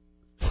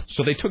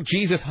 So they took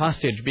Jesus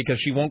hostage because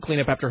she won't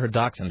clean up after her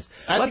dachshunds.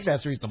 I think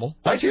that's reasonable.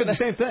 Let's hear the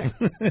same thing.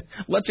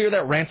 Let's hear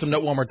that ransom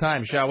note one more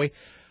time, shall we?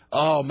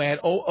 Oh, man.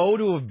 Oh,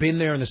 to have been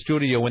there in the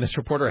studio when this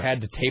reporter had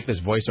to tape this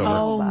voiceover.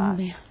 Oh,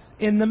 man.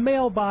 In the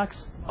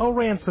mailbox, a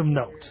ransom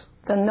note.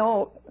 The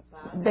note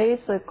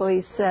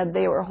basically said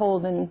they were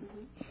holding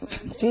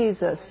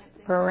Jesus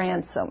for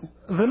ransom.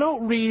 The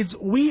note reads,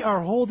 "We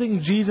are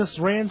holding Jesus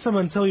ransom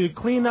until you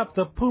clean up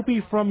the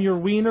poopy from your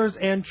wieners,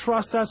 and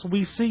trust us,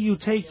 we see you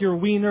take your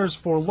wieners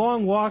for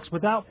long walks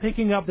without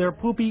picking up their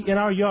poopy in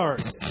our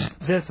yards.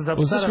 This is Was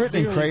this upset us written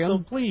in dearly, crayon? so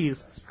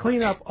please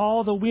clean up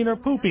all the wiener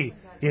poopy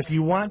if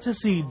you want to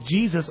see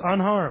Jesus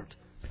unharmed."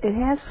 It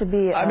has to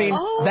be. I mean,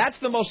 that's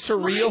the most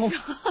surreal.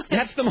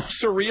 That's the most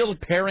surreal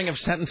pairing of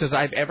sentences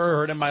I've ever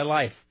heard in my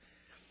life.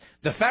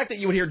 The fact that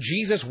you would hear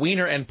Jesus,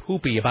 wiener, and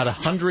poopy about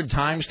 100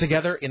 times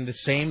together in the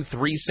same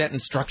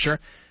 3-sentence structure,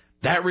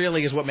 that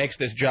really is what makes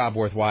this job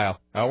worthwhile.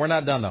 Oh, we're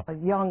not done, though. A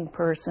young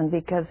person,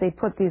 because they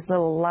put these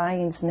little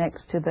lines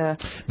next to the...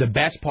 The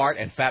best part,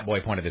 and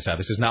Fatboy pointed this out,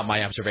 this is not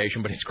my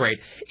observation, but it's great,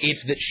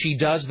 it's that she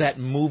does that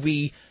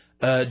movie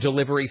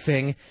delivery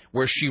thing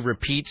where she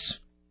repeats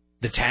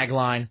the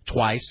tagline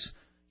twice,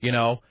 you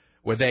know,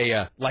 where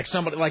they, like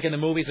somebody, like in the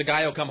movies, a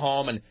guy will come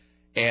home and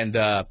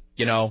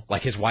you know,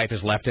 like his wife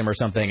has left him or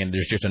something, and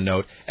there's just a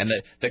note, and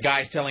the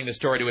guy's telling the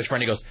story to his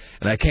friend. He goes,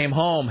 "And I came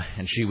home,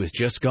 and she was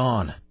just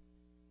gone.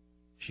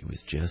 She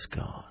was just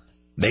gone."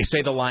 They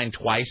say the line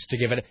twice to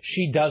give it.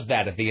 She does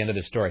that at the end of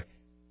the story.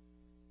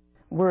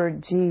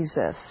 Word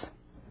Jesus.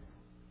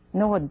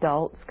 No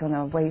adult's going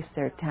to waste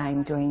their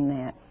time doing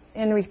that.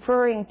 In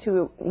referring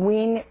to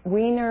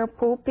wiener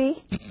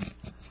poopy,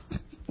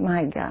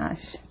 my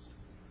gosh.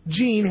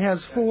 Gene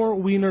has 4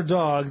 wiener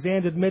dogs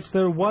and admits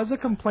there was a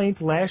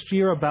complaint last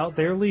year about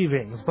their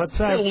leavings, but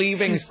says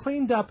he's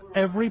cleaned up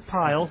every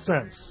pile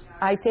since.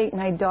 I take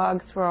my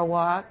dogs for a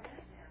walk.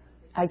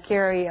 I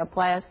carry a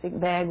plastic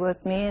bag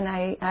with me, and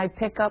I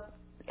pick up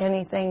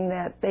anything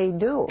that they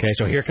do. Okay,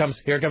 so here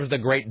comes the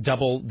great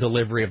double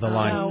delivery of the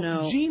line. Oh,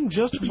 no. Jean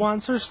just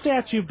wants her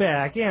statue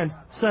back and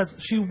says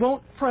she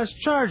won't press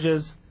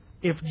charges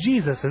if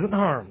Jesus isn't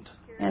harmed.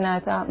 And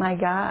I thought, my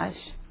gosh,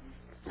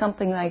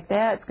 something like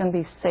that's going to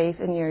be safe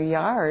in your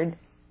yard.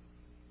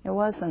 It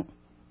wasn't.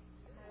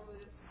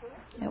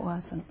 It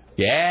wasn't.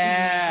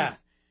 Yeah,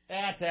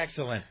 that's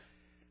excellent.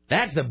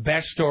 That's the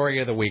best story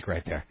of the week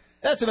right there.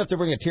 That's enough to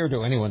bring a tear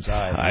to anyone's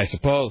eye. I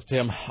suppose,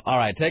 Tim. All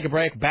right, take a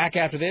break. Back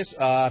after this.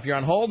 If you're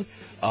on hold,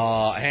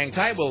 hang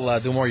tight. We'll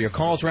do more of your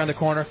calls around the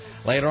corner.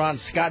 Later on,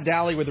 Scott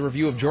Daly with a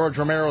review of George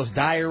Romero's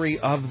Diary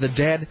of the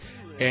Dead.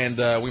 And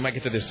we might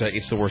get to this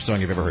It's the Worst Song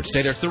You've Ever Heard.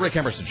 Stay there. It's the Rick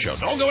Emerson Show.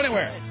 Don't go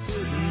anywhere.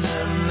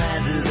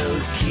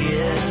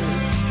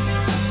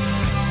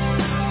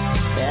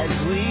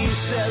 we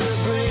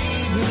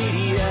celebrate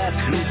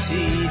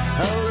mediocrity.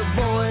 All the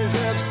boys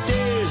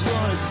upstairs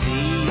want to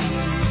see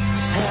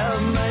how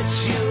much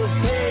you'll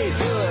pay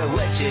for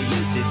what you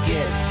used to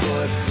get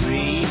for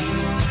free.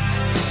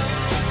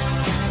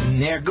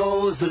 And there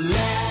goes the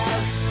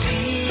last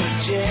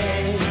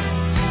DJ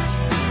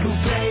who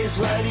plays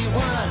what he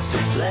wants to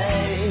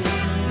play.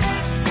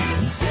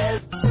 And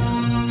says,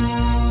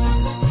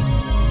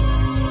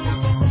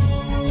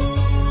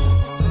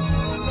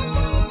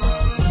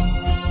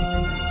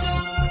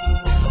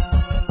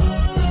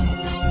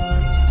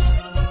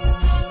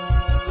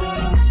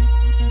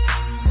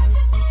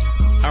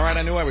 all right,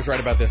 I knew I was right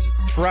about this.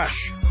 Thrush.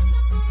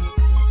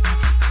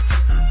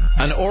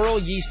 An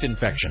oral yeast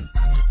infection.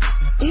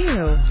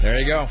 Ew. There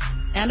you go.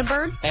 And a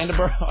bird? And a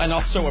bird, and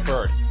also a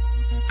bird.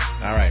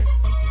 All right.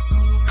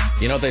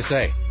 You know what they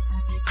say?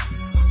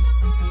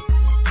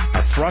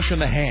 A thrush in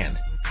the hand.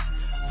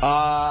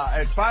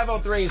 It's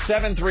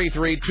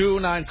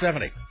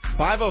 503-733-2970.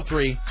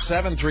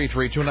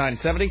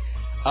 503-733-2970.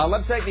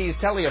 Let's take these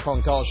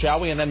telephone calls, shall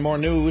we? And then more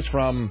news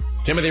from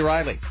Timothy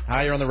Riley.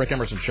 Hi, you're on the Rick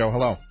Emerson Show.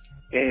 Hello.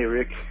 Hey,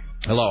 Rick.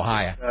 Hello,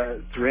 hiya.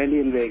 It's Randy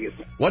in Vegas.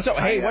 What's up?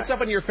 Hey, what's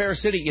up in your fair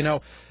city? You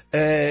know,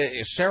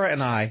 Sarah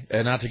and I,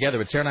 not together,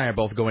 but Sarah and I are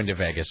both going to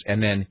Vegas.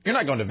 And then, you're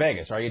not going to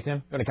Vegas, are you,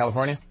 Tim? Going to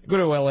California? Go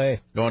to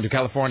L.A. Going to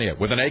California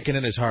with an aching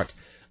in his heart.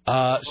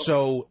 But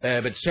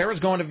Sarah's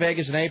going to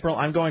Vegas in April.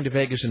 I'm going to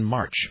Vegas in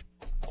March.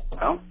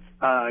 Well,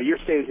 you're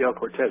staying at the El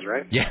Cortez,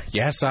 right? Yeah,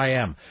 yes, I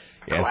am.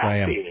 Yes, Classy. I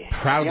am.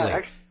 Proudly.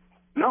 Yeah,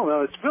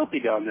 no, it's filthy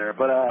down there,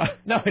 but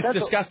no, it's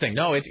disgusting.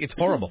 No, it's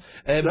horrible.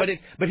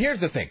 But here's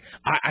the thing.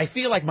 I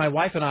feel like my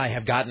wife and I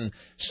have gotten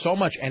so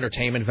much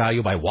entertainment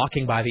value by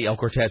walking by the El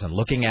Cortez and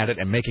looking at it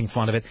and making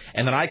fun of it.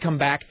 And then I come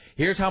back.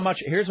 Here's how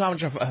much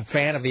of a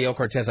fan of the El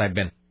Cortez I've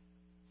been.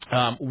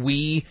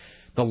 The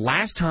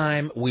last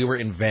time we were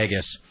in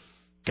Vegas,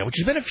 which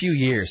has been a few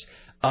years,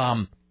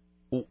 I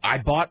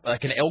bought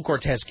like an El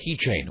Cortez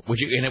keychain,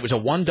 and it was a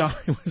 $1.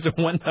 It was a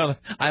 $1.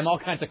 I'm all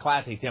kinds of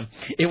classy, Tim.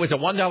 It was a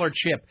 $1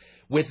 chip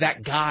with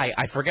that guy.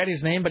 I forget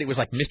his name, but it was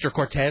like Mr.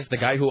 Cortez, the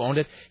guy who owned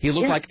it. He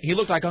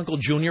looked like Uncle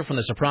Junior from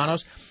The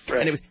Sopranos,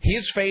 and it was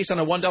his face on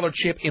a $1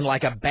 chip in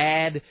like a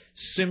bad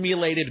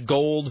simulated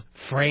gold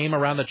frame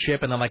around the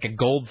chip, and then like a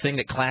gold thing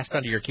that clasped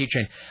onto your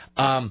keychain.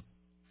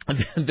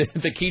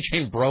 The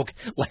keychain broke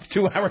like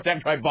 2 hours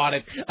after I bought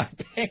it.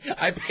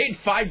 I paid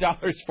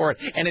 $5 for it,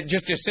 and it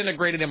just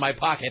disintegrated in my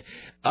pocket.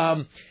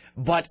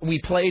 But we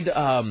played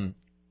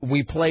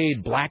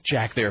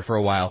blackjack there for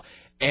a while,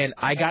 and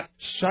I got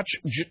such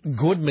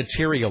good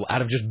material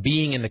out of just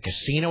being in the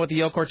casino at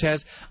the El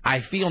Cortez. I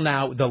feel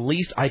now the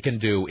least I can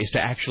do is to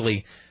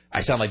actually.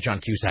 I sound like John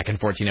Cusack in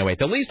 1408.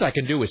 The least I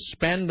can do is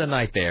spend the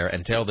night there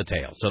and tell the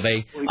tale. So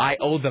I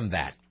owe them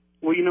that.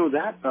 Well, you know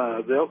that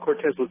the El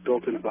Cortez was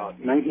built in about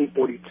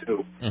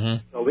 1942,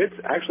 so it's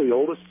actually the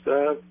oldest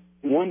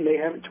one they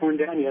haven't torn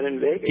down yet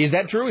in Vegas. Is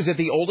that true? Is it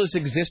the oldest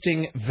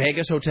existing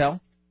Vegas hotel?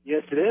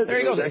 Yes, it is.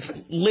 There you go. That's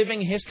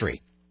living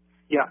history.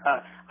 Yeah,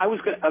 I was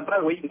going to, by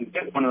the way, you can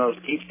get one of those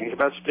keychains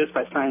just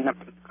by signing up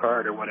for the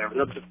card or whatever.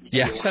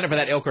 Sign up for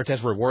that El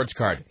Cortez rewards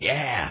card.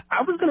 Yeah.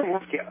 I was going to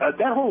ask you,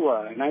 that whole,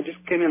 and I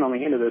just came in on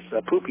the end of this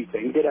poopy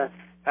thing,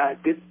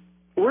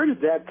 where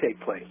did that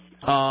take place?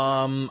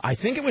 I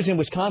think it was in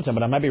Wisconsin,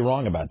 but I might be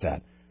wrong about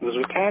that. It was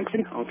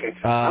Wisconsin? Okay.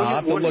 I'll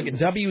have to look at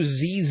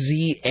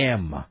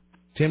WZZM.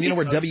 Tim, you know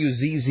where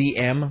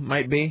WZZM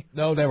might be?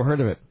 No, never heard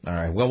of it. All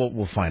right, well,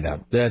 we'll find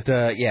out.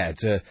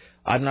 It's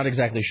I'm not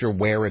exactly sure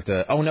where it...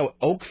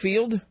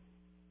 Oakfield?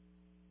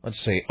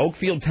 Let's see.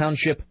 Oakfield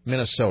Township,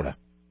 Minnesota.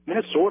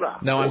 Minnesota?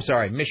 No, I'm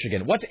sorry,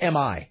 Michigan. What's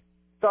MI?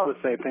 It's all the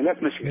same thing.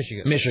 That's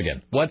Michigan.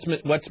 Michigan. What's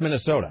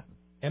Minnesota?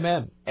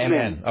 MN.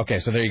 Okay,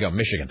 so there you go,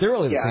 Michigan. They're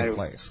really the same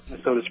place.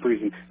 Minnesota's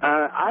freezing.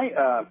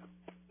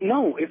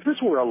 No, if this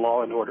were a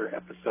Law and Order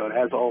episode,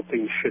 as all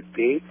things should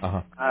be,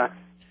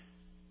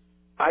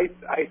 I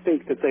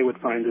think that they would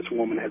find this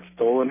woman had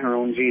stolen her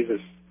own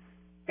Jesus,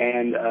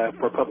 and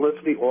for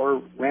publicity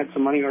or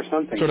ransom money or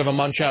something. Sort of a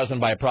Munchausen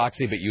by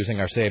proxy, but using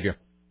our Savior.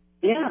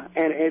 Yeah,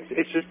 and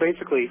it's just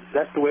basically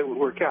that's the way it would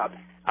work out.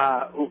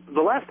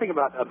 The last thing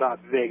about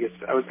Vegas,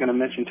 I was going to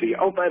mention to you.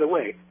 Oh, by the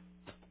way.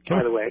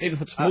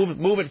 Let's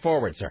move it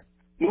forward, sir.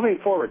 Moving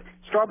forward,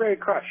 Strawberry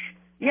Crush.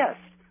 Yes,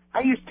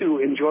 I used to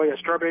enjoy a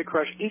Strawberry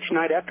Crush each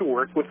night after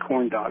work with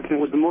corn dogs, and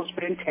it was the most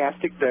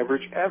fantastic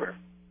beverage ever.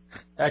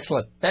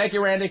 Excellent. Thank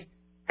you, Randy.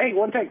 Hey,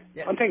 one thing.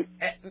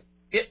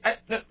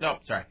 No,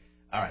 sorry.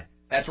 All right.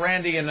 That's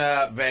Randy in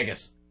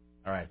Vegas.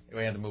 All right,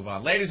 we had to move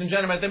on. Ladies and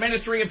gentlemen, the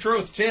Ministry of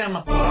Truth, Tim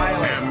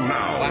Riley. And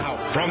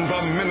now, from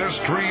the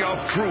Ministry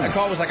of Truth. That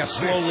call was like a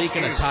slow leak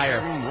in a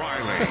tire.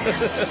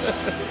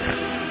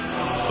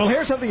 Well,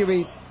 here's something to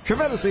be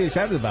tremendously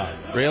excited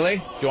about.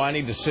 Really? Do I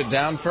need to sit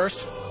down first?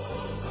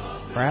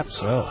 Perhaps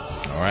so.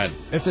 All right.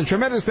 It's a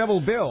tremendous double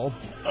bill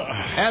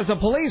as the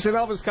police and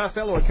Elvis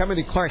Costello are coming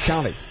to Clark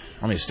County.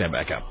 Let me stand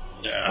back up.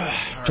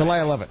 July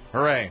 11th.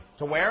 Hooray.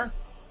 To where?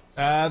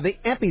 The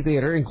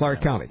amphitheater in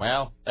Clark County.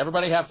 Well,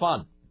 everybody have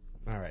fun.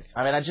 All right.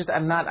 I mean, I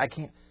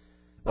can't.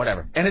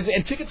 Whatever.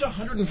 And tickets are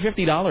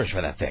 $150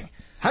 for that thing.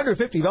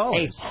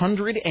 $150?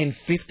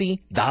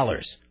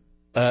 $150.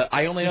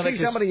 I only know you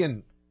see somebody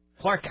in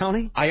Clark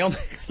County? If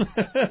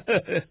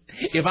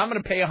I'm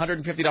going to pay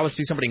 $150 to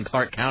see somebody in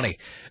Clark County,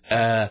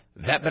 that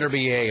better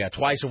be a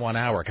twice in 1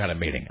 hour kind of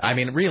meeting. I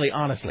mean, really,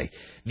 honestly.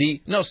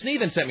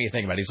 Sneven sent me a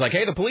thing about it. He's like,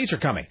 hey, the police are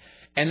coming.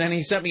 And then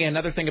he sent me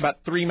another thing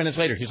about 3 minutes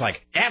later. He's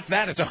like, F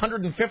that, it's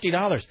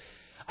 $150.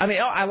 I mean,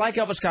 I like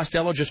Elvis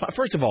Costello just fine.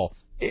 First of all,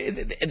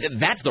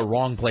 that's the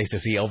wrong place to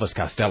see Elvis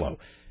Costello.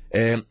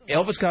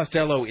 Elvis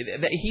Costello,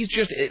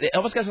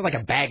 Elvis Costello is like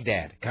a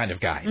Baghdad kind of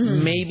guy.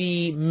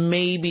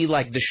 Maybe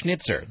like the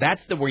Schnitzer.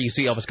 That's where you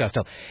see Elvis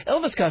Costello.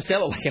 Elvis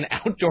Costello, like an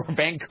outdoor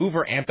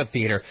Vancouver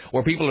amphitheater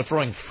where people are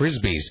throwing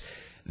frisbees.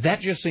 That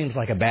just seems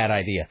like a bad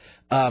idea.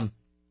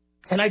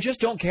 And I just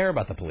don't care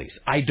about the police.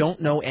 I don't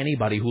know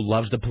anybody who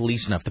loves the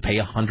police enough to pay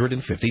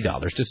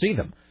 $150 to see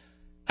them.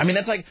 I mean,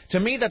 that's like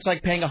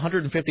paying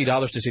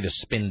 $150 to see the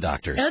Spin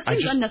Doctors. That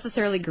seems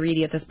unnecessarily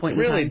greedy at this point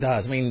in time. It really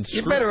does. I mean,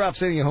 you're better off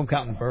sitting at home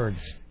counting birds.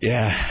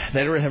 Yeah,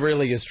 that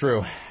really is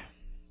true.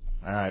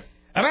 All right.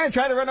 A man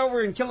tried to run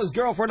over and kill his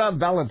girlfriend on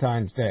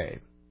Valentine's Day.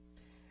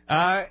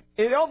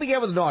 It all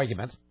began with an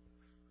argument.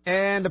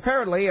 And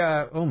apparently,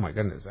 oh my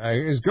goodness,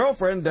 his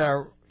girlfriend,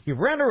 he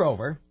ran her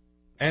over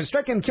and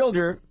struck and killed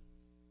her.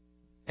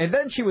 And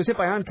then she was hit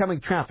by oncoming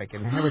traffic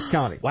in Harris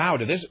County. Wow,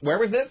 where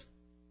was this?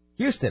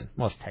 Houston.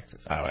 Well, it's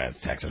Texas. Oh, that's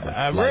Texas.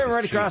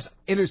 Right across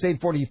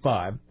Interstate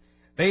 45.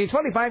 The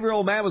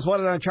 25-year-old man was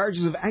wanted on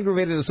charges of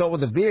aggravated assault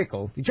with a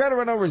vehicle. He tried to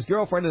run over his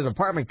girlfriend at an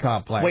apartment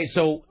complex. Wait,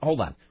 so,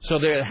 hold on. So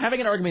they're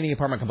having an argument in the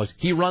apartment complex.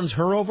 He runs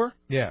her over?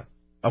 Yeah.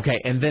 Okay,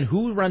 and then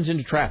who runs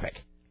into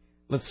traffic?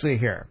 Let's see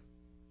here.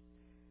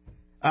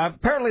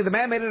 Apparently, the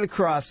man made it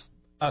across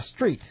a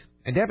street,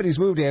 and deputies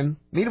moved in.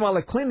 Meanwhile,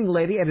 a cleaning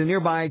lady at a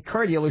nearby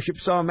car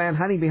dealership saw a man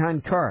hiding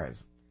behind cars.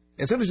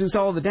 As soon as he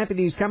saw the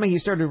deputies coming, he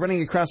started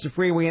running across the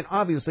freeway, and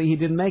obviously he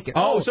didn't make it.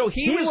 Oh, so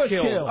he was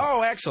killed.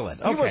 Oh,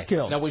 excellent. Okay. He was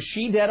killed. Now, was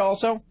she dead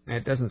also?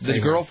 It doesn't say. The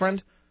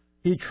girlfriend?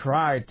 He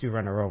tried to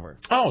run her over.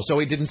 Oh, so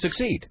he didn't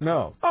succeed?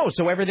 No. Oh,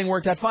 so everything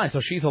worked out fine.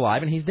 So she's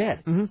alive and he's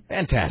dead. Mm-hmm.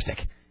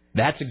 Fantastic.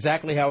 That's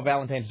exactly how a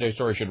Valentine's Day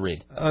story should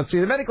read. Let's see.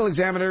 The medical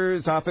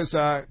examiner's office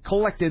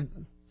collected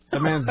the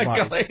man's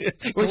body.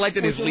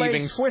 collected his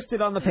leavings.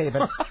 Twisted on the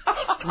pavement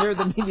near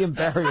the median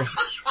barrier.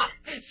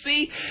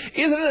 See,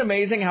 isn't it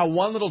amazing how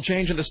one little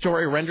change in the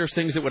story renders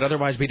things that would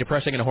otherwise be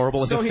depressing and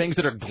horrible into things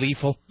that are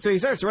gleeful? So he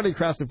starts running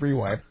across the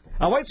freeway.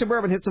 A white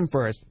Suburban hits him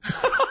first.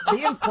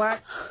 The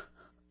impact,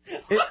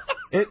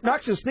 it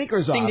knocks his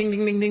sneakers off. Ding, ding,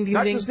 ding, ding, ding, ding.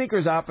 Knocks his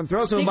sneakers off and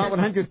throws him about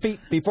 100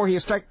 feet before he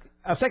is struck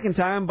a second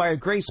time by a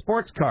gray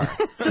sports car.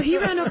 So he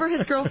ran over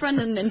his girlfriend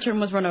and in turn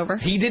was run over?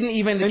 He didn't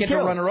even get to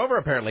run her over,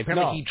 apparently.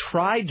 Apparently he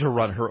tried to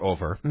run her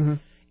over. Mm-hmm.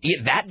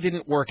 That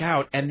didn't work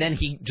out, and then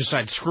he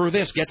decides, screw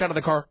this, gets out of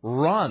the car,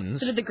 runs.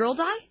 So did the girl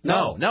die?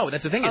 No,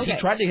 that's the thing is he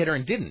tried to hit her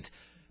and didn't.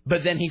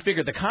 But then he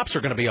figured the cops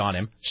are going to be on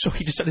him, so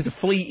he decided to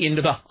flee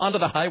onto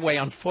the highway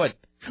on foot,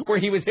 where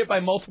he was hit by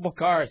multiple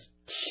cars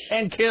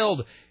and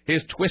killed,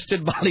 his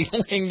twisted body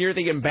laying near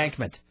the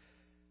embankment.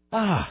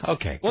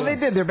 Okay. Well, they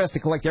did their best to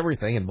collect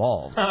everything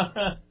involved.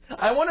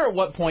 I wonder at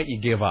what point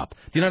you give up.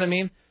 Do you know what I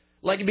mean?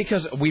 Like,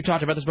 because we've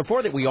talked about this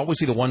before, that we always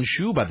see the one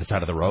shoe by the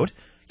side of the road.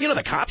 You know,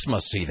 the cops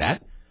must see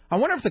that. I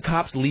wonder if the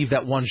cops leave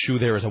that one shoe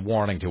there as a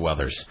warning to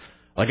others.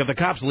 Like, if the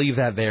cops leave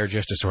that there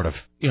just to sort of,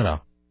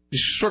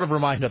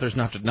 remind others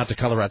not to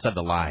color outside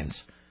the lines.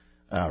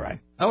 All right.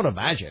 I would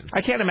imagine.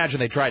 I can't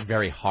imagine they tried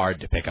very hard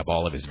to pick up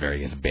all of his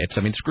various bits.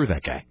 I mean, screw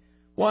that guy.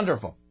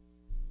 Wonderful.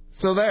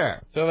 So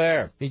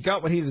there. He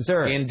got what he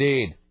deserved.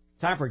 Indeed.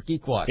 Time for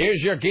Geek Watch.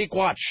 Here's your Geek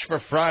Watch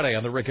for Friday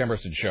on the Rick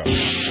Emerson Show.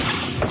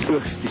 This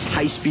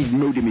high-speed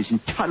modem is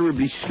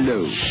intolerably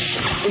slow.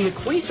 In the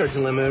Quasar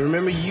Dilemma,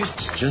 remember you used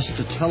to... Just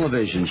a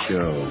television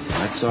show.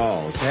 That's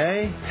all,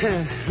 okay?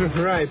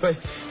 Right, but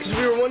because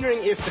we were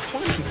wondering if the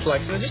quantum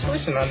flux... Now, just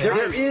listen on there.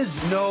 There is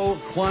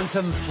no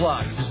quantum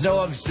flux. There's no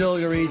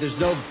auxiliary. There's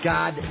no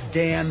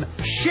goddamn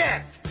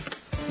shit.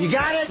 You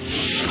got it?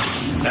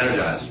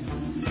 Energize.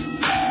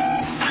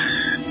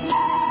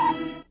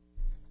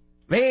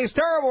 The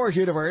Star Wars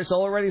universe,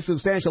 already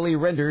substantially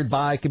rendered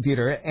by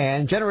computer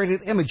and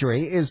generated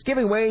imagery, is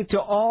giving way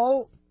to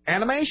all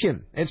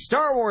animation. It's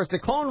Star Wars: The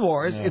Clone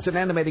Wars. Yeah. It's an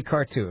animated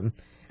cartoon.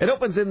 It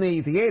opens in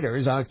the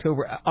theaters on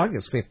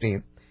August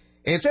 15th.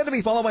 It's said to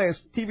be followed by a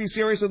TV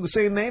series of the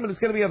same name, and it's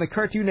going to be on the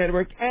Cartoon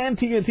Network and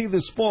TNT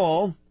this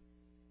fall.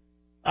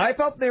 I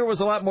felt there was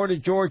a lot more to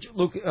George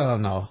Lucas. Oh,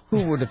 no.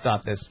 Who would have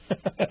thought this?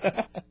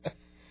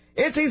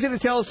 It's easy to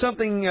tell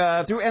something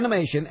through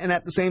animation and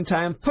at the same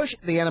time push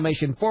the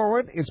animation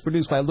forward. It's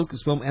produced by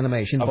Lucasfilm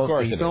Animation.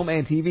 Both the film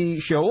and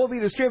TV show will be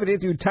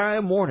distributed through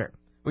Time Warner,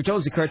 which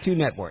owns the Cartoon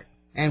Network,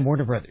 and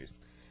Warner Brothers.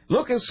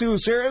 Lucas, who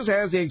serves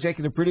as the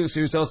executive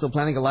producer, is also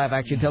planning a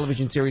live-action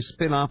television series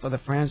spin-off of the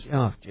franchise.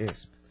 Oh, jeez.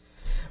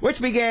 Which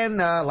began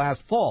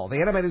last fall.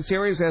 The animated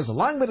series has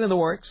long been in the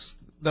works,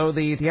 though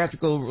the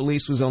theatrical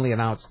release was only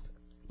announced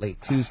late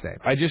Tuesday.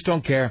 I just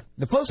don't care.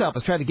 The post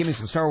office tried to give me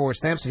some Star Wars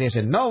stamps, and I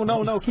said,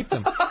 no, keep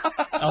them.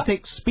 I'll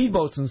take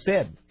speedboats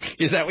instead.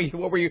 Is that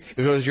what were you?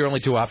 Those your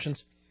only two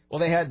options? Well,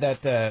 they had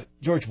that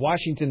George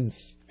Washington's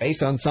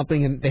face on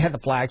something, and they had the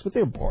flags, but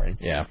they were boring.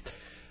 Yeah.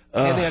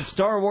 And they had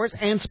Star Wars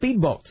and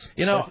speedboats.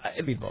 You know,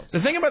 speedboats.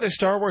 The thing about this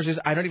Star Wars is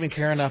I don't even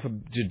care enough.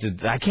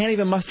 I can't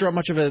even muster up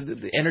much of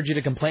the energy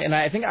to complain. And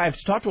I think I've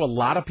talked to a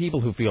lot of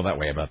people who feel that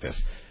way about this.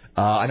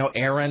 I know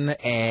Aaron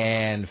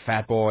and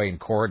Fatboy and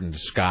Cord and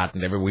Scott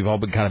and we've all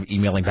been kind of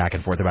emailing back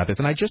and forth about this,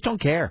 and I just don't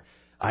care.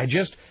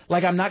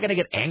 I'm not going to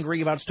get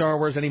angry about Star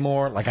Wars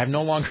anymore. Like, I'm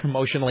no longer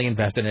emotionally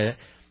invested in it.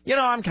 You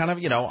know, I'm kind of,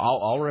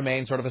 I'll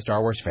remain sort of a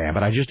Star Wars fan,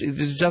 but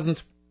it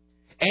doesn't.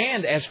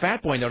 And as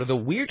Fatboy noted, the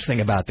weird thing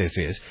about this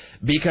is,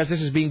 because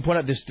this is being put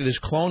up, this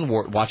Clone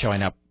War, watch how I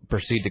now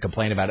proceed to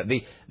complain about it,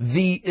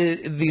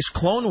 this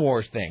Clone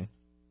Wars thing,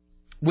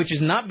 which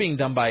is not being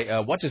done by,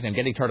 what's his name,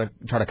 Gendy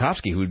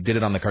Tartakovsky, who did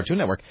it on the Cartoon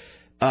Network.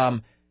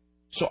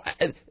 So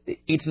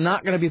it's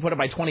not going to be put up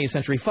by 20th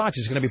Century Fox.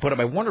 It's going to be put up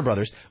by Warner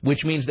Brothers,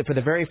 which means that for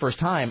the very first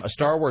time, a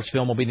Star Wars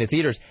film will be in the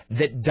theaters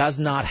that does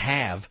not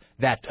have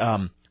that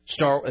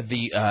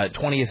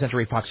 20th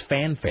Century Fox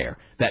fanfare,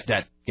 that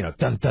dun dun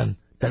dun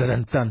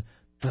dun dun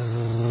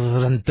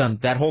dun dun,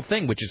 that whole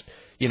thing, which is,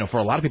 for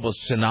a lot of people,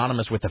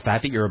 synonymous with the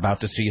fact that you're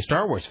about to see a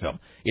Star Wars film.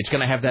 It's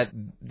going to have that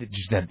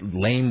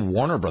lame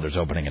Warner Brothers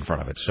opening in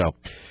front of it. So,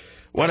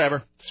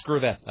 whatever. Screw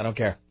that. I don't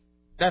care.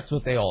 That's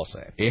what they all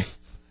say. Yeah,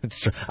 it's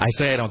true. I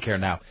say I don't care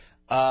now.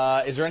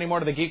 Is there any more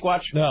to the Geek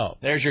Watch? No.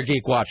 There's your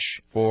Geek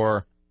Watch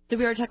for... Did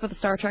we already talk about the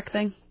Star Trek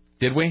thing?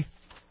 Did we?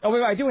 Oh,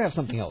 wait, I do have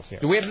something else here.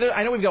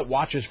 I know we've got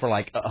watches for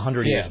like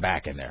 100 years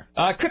back in there.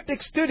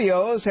 Cryptic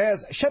Studios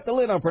has shut the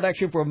lid on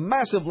production for a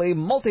massively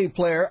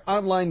multiplayer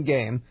online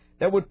game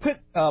that would put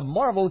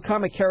Marvel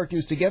comic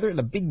characters together in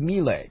a big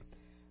melee.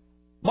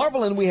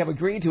 Marvel and we have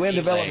agreed to end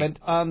development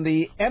on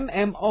the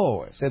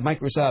MMO, said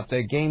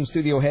Microsoft game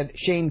studio head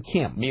Shane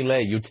Kim.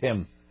 Melee, you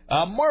Tim.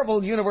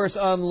 Marvel Universe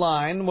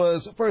Online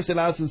was first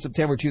announced in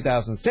September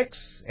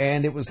 2006,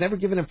 and it was never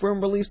given a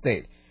firm release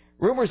date.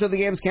 Rumors of the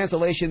game's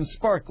cancellation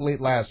sparked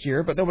late last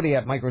year, but nobody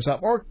at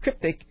Microsoft or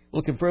Cryptic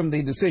will confirm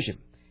the decision.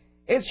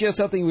 It's just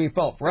something we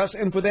felt. For us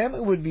and for them,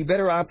 it would be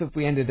better off if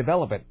we ended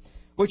development,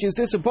 which is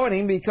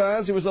disappointing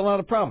because there was a lot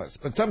of promise.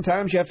 But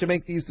sometimes you have to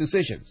make these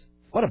decisions.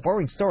 What a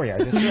boring story I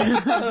just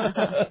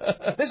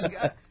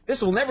read. This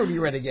will never be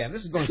read again.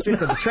 This is going straight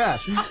to the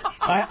trash.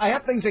 I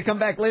have things that come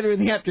back later in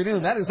the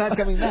afternoon. That is not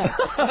coming back.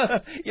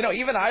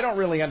 Even I don't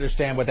really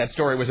understand what that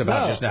story was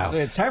about just now.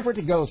 It's time for it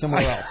to go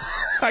somewhere else.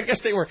 I guess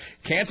they were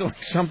canceling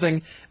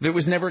something that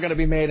was never going to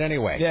be made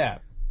anyway. Yeah.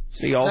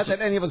 See, also, not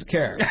that any of us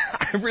care.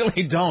 I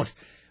really don't.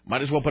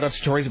 Might as well put out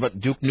stories about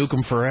Duke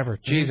Nukem forever.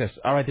 Jesus.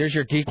 All right, there's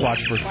your Geek Watch.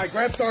 My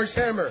Grabthar's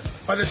hammer.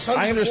 By the sons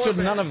I understood of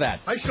none of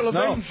that. I shall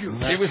avenge you.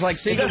 It was like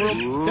seeing the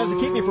world. Doesn't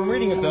keep me from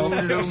reading it, though.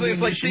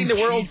 It's like seeing the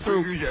world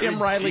through Tim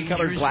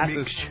Riley-colored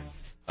glasses.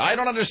 I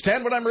don't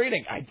understand what I'm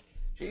reading.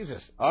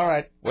 Jesus. All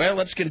right. Well,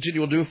 let's continue.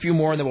 We'll do a few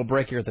more, and then we'll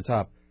break here at the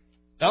top.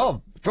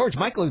 Oh, George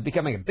Michael is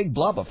becoming a big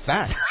blob of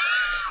fat.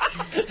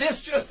 This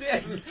just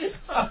in.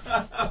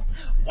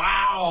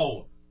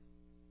 Wow.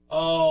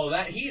 Oh,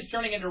 he's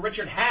turning into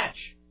Richard Hatch.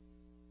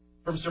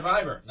 From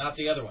Survivor, not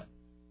the other one.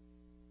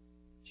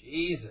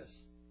 Jesus.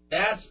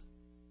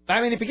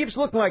 If he keeps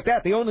looking like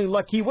that, the only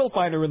luck he will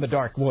find are in the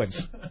dark woods.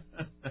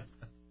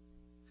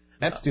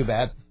 That's too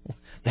bad.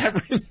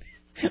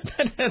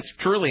 That's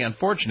truly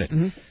unfortunate.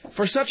 Mm-hmm.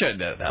 For such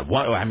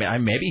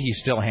maybe he's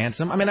still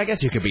handsome. I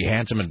guess you could be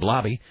handsome and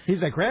blobby.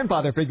 He's a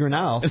grandfather figure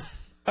now.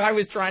 I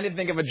was trying to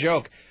think of a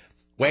joke.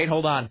 Wait,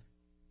 hold on.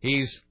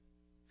 And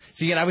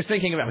I was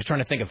trying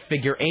to think of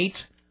figure 8.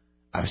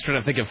 I was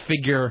trying to think of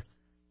figure...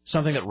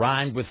 something that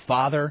rhymed with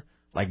father,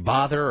 like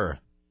bother or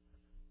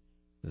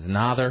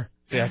znother.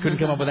 See, I couldn't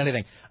come up with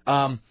anything.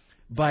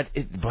 But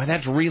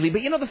that's really...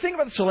 But, the thing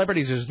about the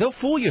celebrities is they'll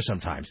fool you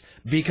sometimes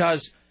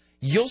because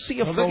you'll see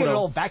a photo... They'll get it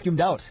all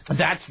vacuumed out.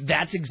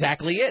 That's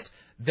exactly it.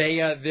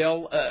 They'll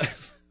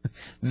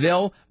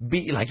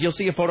be... Like, you'll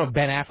see a photo of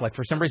Ben Affleck.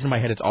 For some reason in my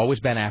head, it's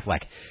always Ben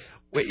Affleck.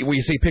 Where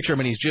you see a picture of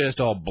him and he's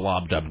just all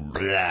blobbed up,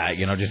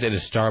 just at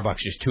his Starbucks,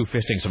 just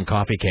two-fisting some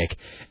coffee cake.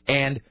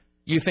 And...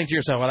 you think to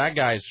yourself, well, that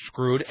guy's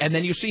screwed. And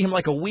then you see him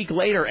like a week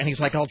later, and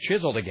he's like all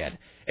chiseled again.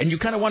 And you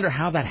kind of wonder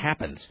how that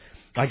happens.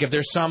 Like,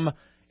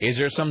 is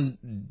there some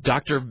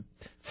doctor,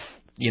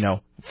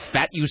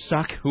 fat you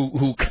suck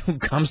who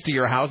comes to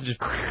your house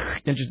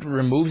and just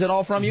removes it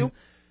all from you?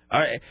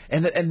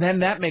 And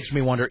then that makes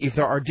me wonder if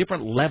there are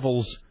different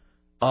levels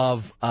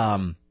of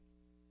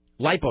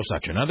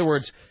liposuction. In other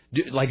words,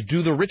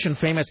 do the rich and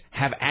famous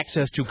have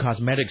access to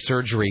cosmetic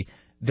surgery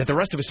that the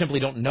rest of us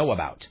simply don't know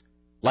about?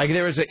 Like,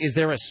 is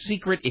there a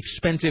secret,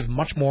 expensive,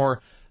 much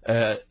more,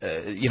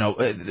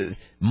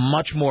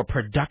 much more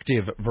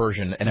productive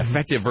version, an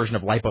effective version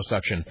of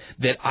liposuction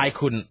that I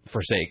couldn't,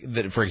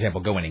 for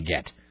example, go in and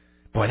get?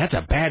 Boy, that's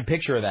a bad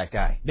picture of that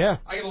guy. Yeah.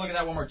 I gotta look at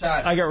that one more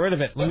time. I got rid of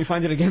it. Let me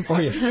find it again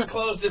for you. You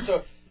closed it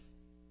so...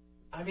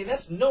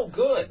 that's no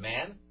good,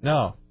 man.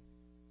 No.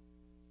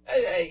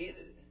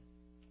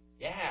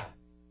 Yeah.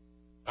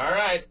 All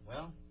right.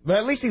 Well, but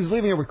at least he's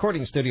leaving a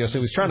recording studio,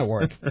 so he's trying to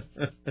work.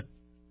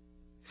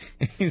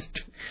 He's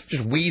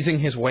just wheezing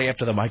his way up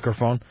to the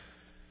microphone.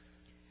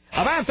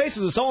 A man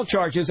faces assault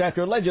charges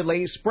after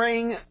allegedly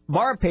spraying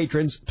bar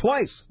patrons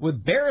twice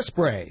with bear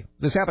spray.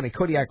 This happened in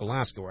Kodiak,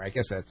 Alaska, where I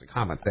guess that's a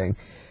common thing.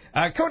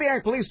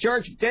 Kodiak police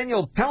charged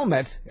Daniel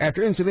Pelmet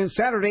after incidents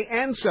Saturday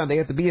and Sunday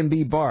at the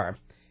B&B bar.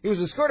 He was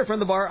escorted from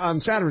the bar on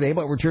Saturday,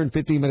 but returned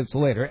 15 minutes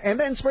later, and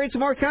then sprayed some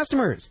more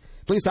customers.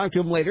 Police talked to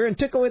him later and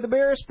took away the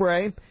bear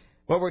spray,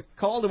 but were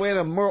called away on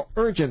a more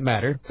urgent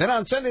matter. Then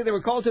on Sunday, they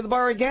were called to the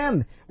bar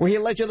again, where he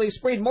allegedly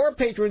sprayed more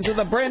patrons with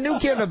a brand new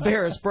can of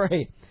bear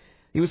spray.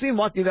 He was seen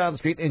walking down the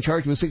street and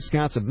charged with 6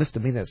 counts of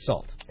misdemeanor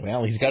assault.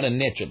 Well, he's got a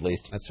niche, at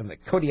least. That's from the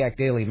Kodiak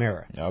Daily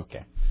Mirror.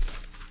 Okay.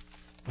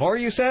 More,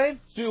 you say?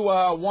 Let's do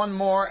one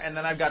more, and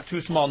then I've got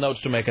 2 small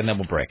notes to make, and then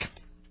we'll break.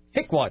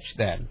 Hick Watch,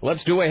 then.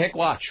 Let's do a Hick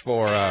Watch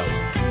for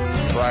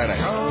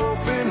Friday.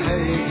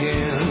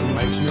 Copenhagen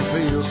makes me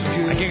feel so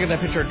good. I can't get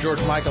that picture of George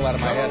Michael out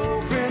of my head.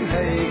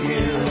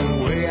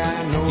 Copenhagen, way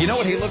I know. You know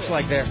what he looks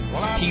like there?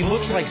 He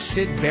looks like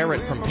Sid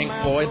Barrett from Pink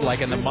Floyd, like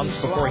in the months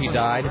before he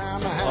died.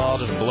 Oh,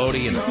 just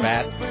bloaty and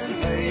fat.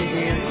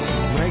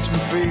 Makes me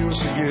feel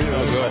so good.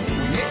 Oh, good.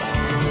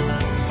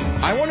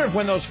 I wonder if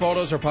when those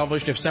photos are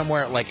published, if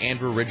somewhere like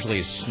Andrew Ridgely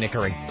is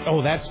snickering.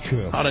 Oh, that's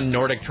true. On a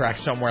Nordic track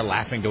somewhere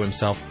laughing to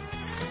himself.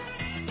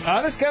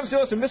 This comes to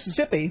us from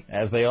Mississippi.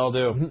 As they all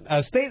do.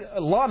 A state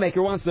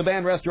lawmaker wants to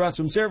ban restaurants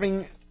from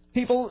serving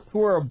people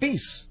who are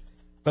obese.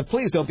 But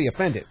please don't be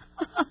offended.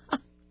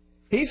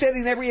 He said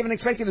he never even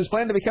expected his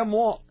plan to become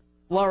law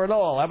at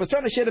all. I was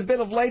trying to shed a bit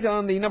of light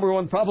on the number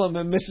one problem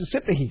in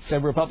Mississippi,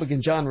 said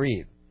Republican John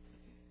Reed.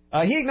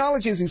 He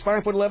acknowledges he's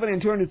 5'11"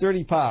 and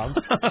 230 pounds.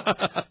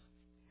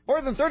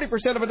 More than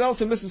 30% of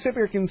adults in Mississippi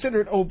are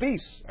considered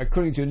obese,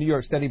 according to a New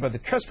York study by the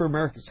Trust for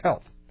America's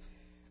Health.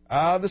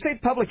 The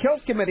State Public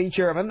Health Committee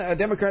chairman,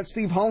 Democrat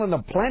Steve Holland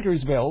of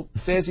Plantersville,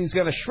 says he's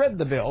going to shred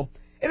the bill.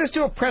 It is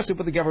too oppressive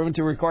for the government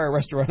to require a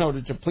restaurant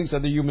owner to police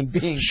other human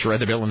beings.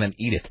 Shred the bill and then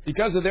eat it.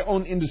 Because of their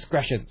own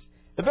indiscretions.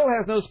 The bill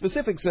has no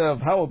specifics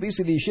of how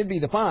obesity should be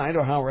defined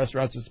or how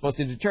restaurants are supposed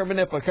to determine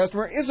if a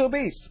customer is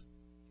obese.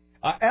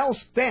 Al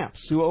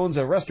Stamps, who owns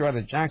a restaurant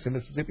in Jackson,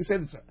 Mississippi,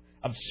 said it's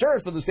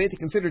absurd for the state to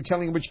consider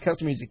telling which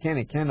customers it can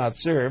and cannot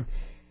serve.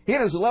 He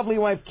and his lovely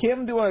wife,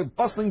 Kim, do a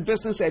bustling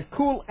business at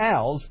Cool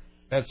Al's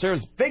that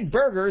serves big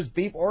burgers,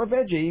 beef or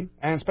veggie,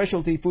 and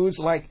specialty foods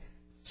like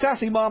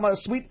Sassy Mama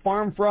Sweet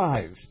Farm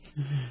Fries.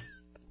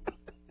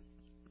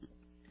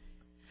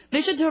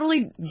 They should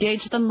totally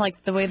gauge them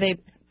like the way they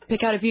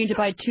pick out if you need to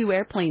buy 2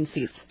 airplane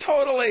seats.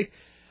 Totally.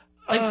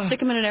 Like stick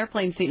them in an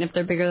airplane seat, and if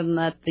they're bigger than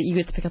that, you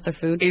get to pick up their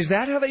food. Is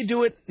that how they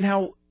do it?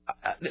 Now,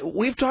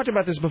 we've talked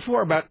about this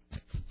before about...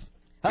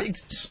 How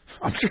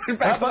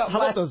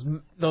about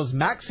those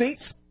Mac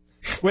seats?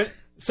 When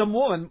some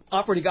woman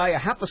offered a guy a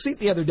half a seat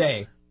the other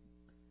day,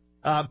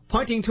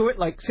 pointing to it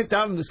like, sit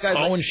down, and this guy...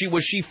 Oh, and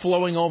was she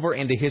flowing over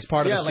into his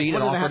part of the seat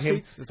and offered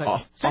him... It's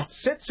like,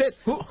 sit.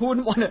 Who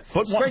wouldn't want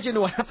to spread you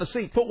into a half a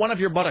seat? Put one of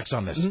your buttocks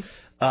on this.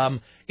 Mm-hmm.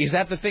 Is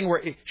that the thing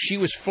where she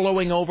was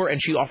flowing over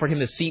and she offered him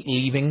the seat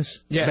leavings,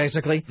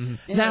 basically? Mm-hmm.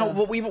 Yeah.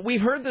 Now,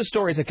 we've heard the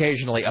stories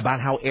occasionally about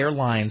how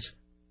airlines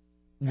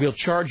will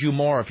charge you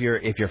more if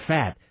you're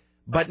fat.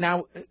 But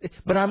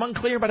I'm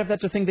unclear about if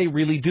that's a thing they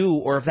really do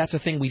or if that's a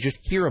thing we just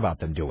hear about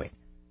them doing.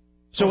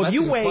 So if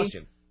you weigh,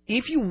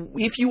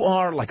 if you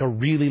are like a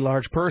really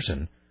large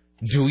person,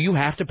 do you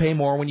have to pay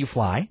more when you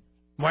fly?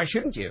 Why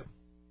shouldn't you?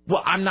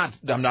 Well, I'm not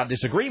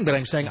disagreeing, but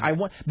I'm saying I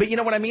want. But you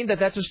know what I mean?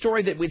 That's a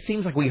story that it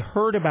seems like we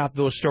heard about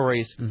those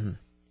stories. Mm-hmm.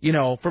 You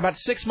know, for about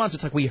 6 months,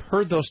 it's like we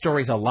heard those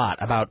stories a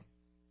lot about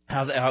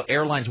how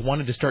airlines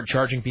wanted to start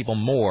charging people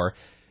more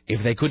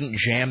if they couldn't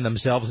jam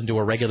themselves into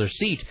a regular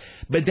seat.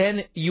 But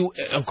then you,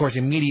 of course,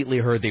 immediately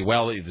heard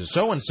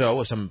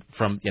so-and-so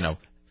from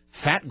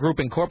Fat Group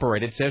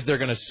Incorporated says they're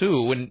going to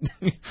sue and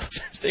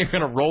they're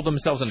going to roll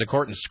themselves into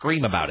court and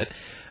scream about it.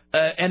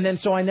 And then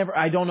so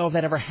I don't know if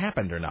that ever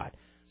happened or not.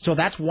 So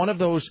that's one of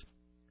those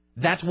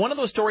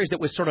stories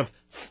that was sort of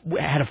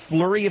had a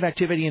flurry of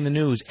activity in the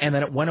news and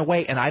then it went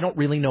away and I don't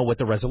really know what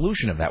the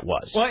resolution of that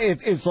was. Well,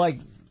 it's like,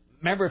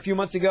 remember a few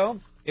months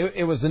ago,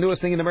 it was the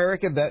newest thing in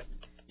America that,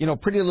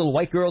 pretty little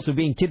white girls are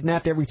being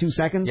kidnapped every 2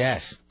 seconds.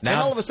 Yes. Now,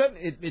 and all of a sudden,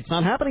 it's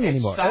not happening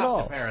anymore stopped, at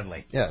all.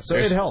 Apparently. Yeah, so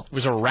it helped. There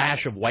was a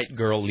rash of white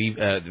girl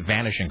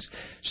vanishings.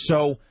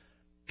 So,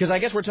 because I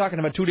guess we're talking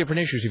about 2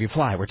 different issues if you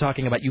fly. We're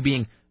talking about you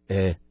being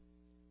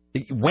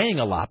weighing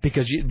a lot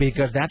because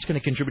that's going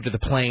to contribute to the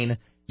plane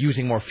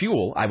using more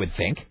fuel, I would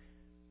think.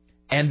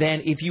 And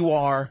then if you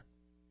are...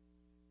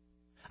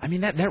 I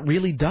mean, that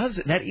really does...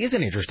 That is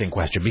an interesting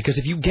question because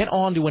if you get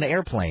onto an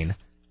airplane...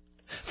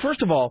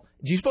 First of all,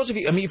 do you suppose if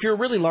you're a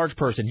really large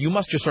person, you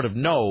must just sort of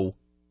know,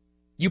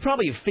 you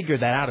probably have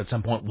figured that out at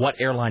some point,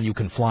 what airline you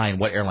can fly and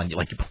what airline you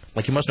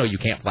must know you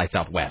can't fly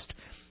Southwest.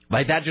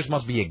 Like that just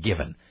must be a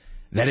given.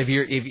 That if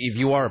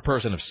you are a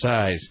person of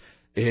size,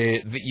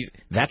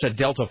 that's a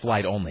Delta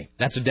flight only.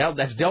 That's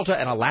Delta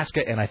and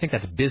Alaska, and I think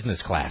that's business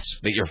class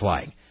that you're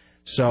flying.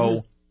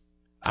 So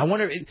I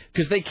wonder,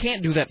 because they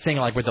can't do that thing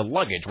like with the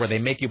luggage where they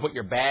make you put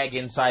your bag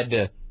inside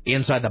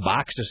the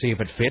box to see if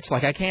it fits.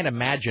 Like, I can't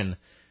imagine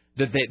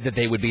that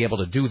they would be able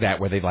to do that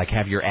where they'd like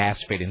have your ass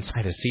fit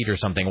inside a seat or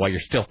something while you're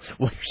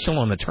still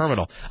on the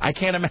terminal. I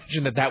can't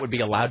imagine that would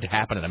be allowed to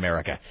happen in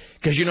America,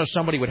 because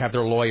somebody would have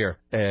their lawyer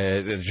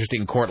just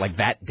in court like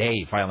that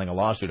day filing a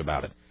lawsuit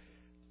about it.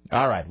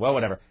 All right, well,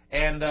 whatever.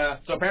 And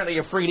so apparently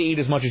you're free to eat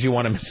as much as you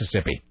want in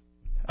Mississippi.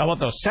 I want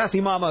those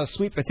Sassy Mama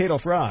sweet potato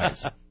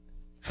fries.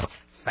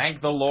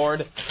 Thank the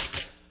Lord.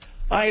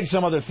 I had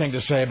some other thing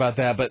to say about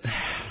that, but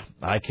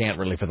I can't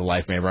really for the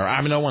life of me.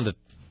 I'm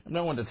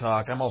no one to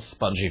talk. I'm all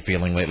spongy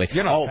feeling lately.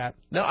 You're not fat.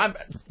 No,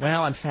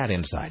 I'm fat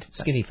inside.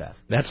 Skinny fat.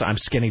 I'm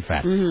skinny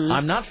fat. Mm-hmm.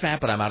 I'm not fat,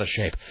 but I'm out of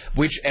shape.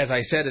 Which, as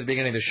I said at the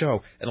beginning of the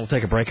show, and we'll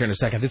take a break here in a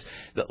second,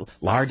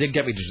 Laura did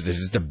get me, this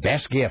is the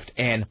best gift.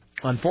 And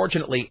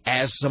unfortunately,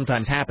 as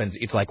sometimes happens,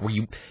 it's like where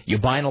you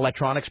buy an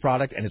electronics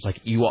product, and it's like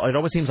it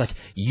always seems like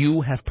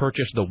you have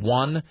purchased the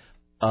one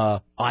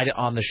item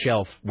on the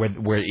shelf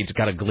where it's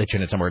got a glitch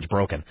in it somewhere, it's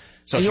broken.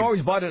 So and you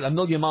always bought it a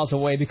million miles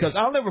away because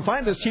I'll never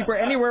find this cheaper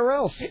anywhere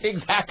else.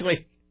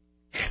 Exactly.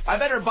 I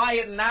better buy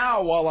it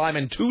now while I'm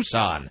in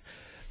Tucson.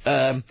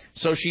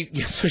 So she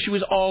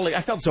was all.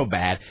 I felt so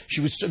bad. She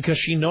was, because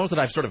she knows that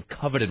I've sort of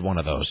coveted one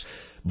of those,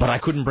 but I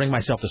couldn't bring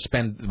myself to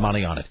spend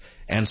money on it.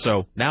 And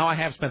so now I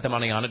have spent the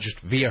money on it just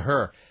via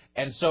her.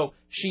 And so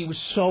she was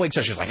so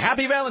excited. She was like,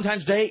 "Happy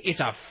Valentine's Day!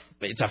 It's a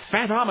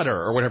fatometer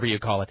or whatever you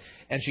call it."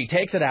 And she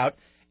takes it out.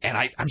 And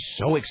I'm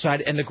so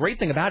excited. And the great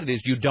thing about it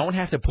is you don't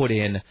have to put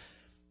in,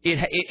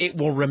 it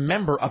will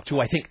remember up to,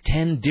 I think,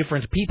 10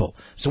 different people.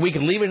 So we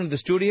could leave it in the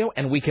studio,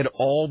 and we could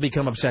all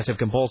become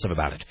obsessive-compulsive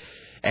about it.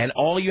 And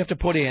all you have to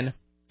put in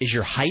is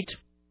your height,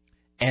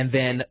 and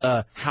then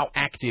how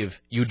active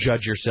you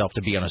judge yourself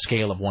to be on a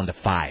scale of 1 to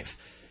 5.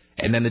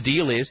 And then the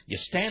deal is, you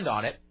stand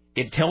on it,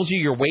 it tells you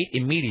your weight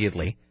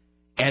immediately,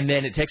 and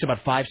then it takes about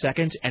 5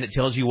 seconds, and it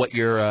tells you what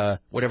your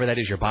whatever that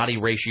is, your body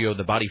ratio,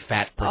 the body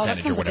fat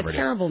percentage, or whatever like a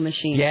terrible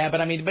machine. Yeah, but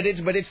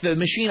it's the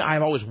machine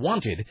I've always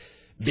wanted,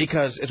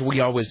 because as we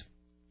always,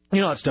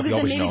 that stuff you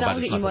always know about. Maybe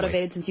that'll get you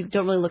motivated since you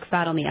don't really look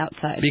fat on the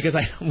outside. Because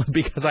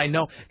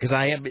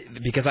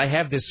I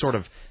have this sort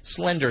of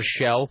slender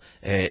shell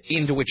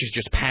into which is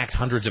just packed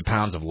hundreds of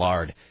pounds of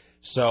lard.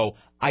 So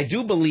I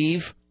do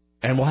believe.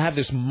 And we'll have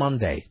this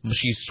Monday.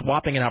 She's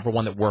swapping it out for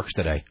one that works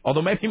today.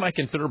 Although maybe my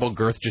considerable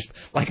girth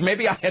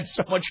maybe I had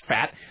so much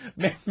fat,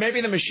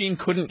 maybe the machine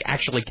couldn't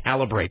actually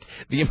calibrate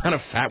the amount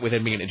of fat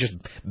within me, and it just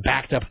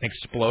backed up and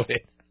exploded.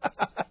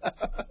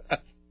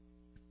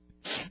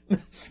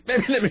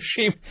 Maybe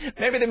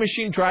the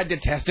machine tried to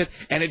test it,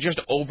 and it just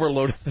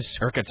overloaded the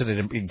circuits,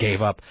 and it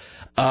gave up.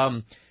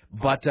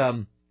 But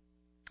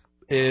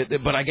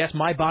I guess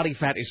my body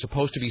fat is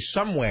supposed to be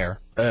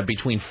somewhere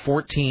between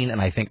 14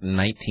 and I think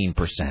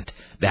 19%.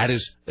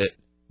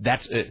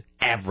 That's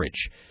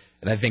average,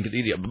 and I think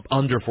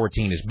under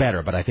 14 is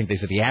better. But I think they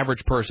said the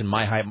average person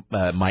my height,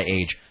 my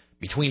age,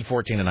 between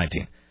 14 and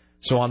 19.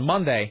 So on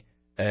Monday,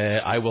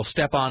 I will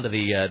step onto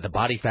the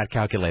body fat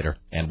calculator,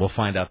 and we'll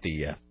find out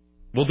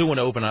we'll do an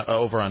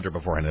over under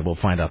beforehand, and we'll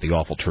find out the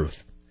awful truth.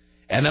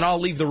 And then I'll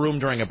leave the room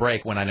during a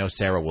break when I know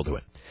Sarah will do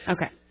it.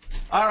 Okay.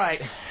 All right.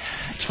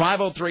 It's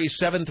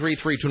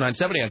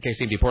 503-733-2970 on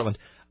KCMD Portland.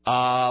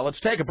 Let's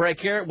take a break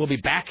here. We'll be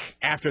back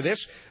after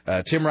this.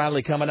 Tim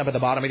Riley coming up at the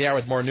bottom of the hour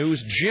with more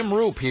news. Jim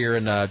Roop here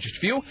in just a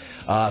few.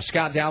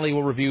 Scott Daly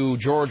will review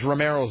George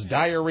Romero's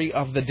Diary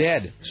of the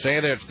Dead. Stay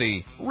there. It's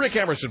the Rick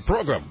Emerson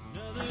program.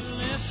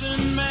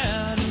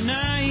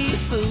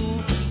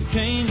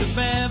 Came to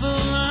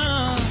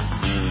Babylon.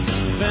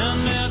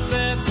 Found out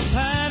that the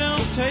pie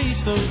don't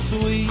taste so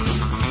sweet.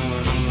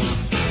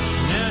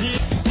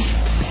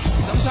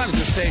 Sometimes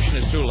the station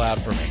is too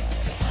loud for me.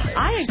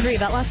 I agree.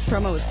 That last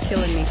promo was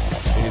killing me.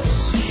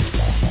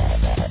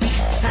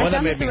 Well,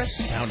 that made me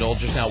sound old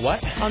just now.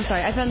 What? Oh, I'm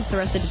sorry. I found the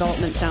Arrested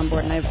Development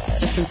soundboard, and I've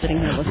just been sitting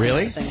here listening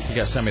really? to things. You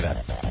got to send me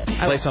that.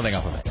 Play something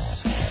off of it.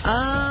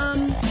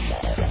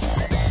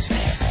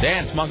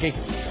 Dance, monkey.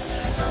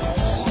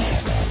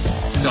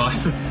 No,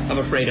 I'm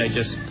afraid I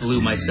just blew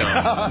myself.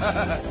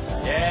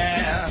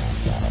 Yeah.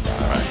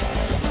 All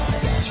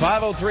right. It's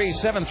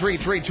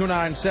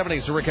 503-733-2970.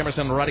 It's the Rick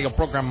Emerson radio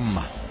program.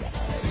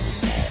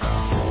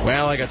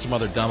 Well, I got some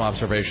other dumb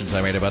observations I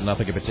made about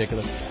nothing in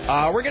particular.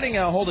 We're getting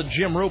a hold of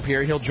Jim Roop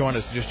here. He'll join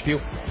us in just a few.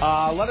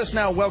 Let us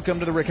now welcome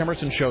to the Rick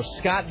Emerson Show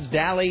Scott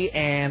Daly,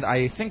 and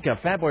I think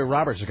Fatboy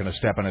Roberts are going to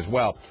step in as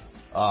well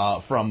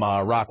from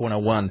Rock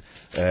 101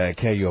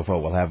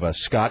 KUFO. We'll have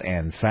Scott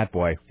and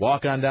Fatboy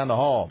walk on down the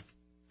hall.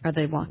 Are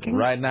they walking?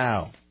 Right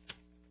now.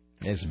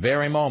 This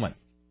very moment.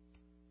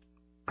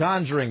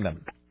 Conjuring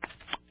them.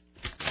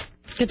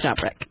 Good job,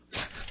 Rick.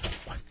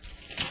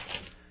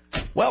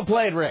 Well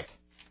played, Rick.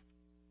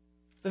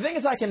 The thing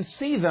is, I can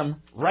see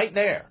them right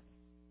there.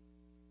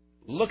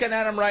 Looking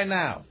at them right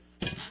now.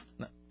 You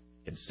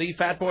can see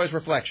Fat Boy's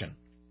reflection.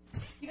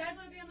 You guys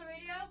want to be on the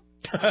radio?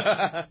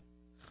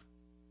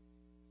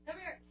 Come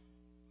here.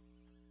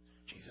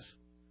 Jesus.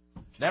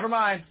 Never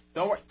mind.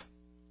 Don't worry.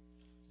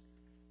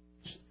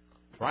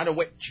 Trying to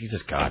wait.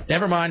 Jesus, God.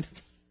 Never mind.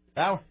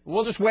 Now,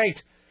 we'll just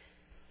wait.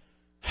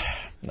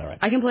 All right.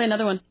 I can play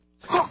another one.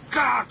 That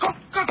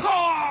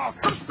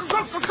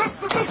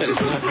is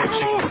not how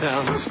chicken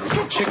sounds.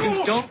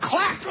 Chickens don't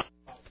clack.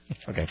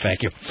 Okay,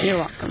 thank you. You're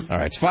welcome. All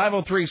right, it's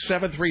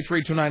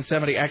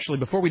 503-733-2970. Actually,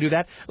 before we do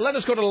that, let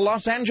us go to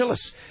Los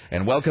Angeles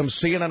and welcome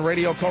CNN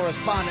radio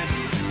correspondent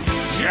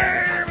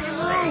James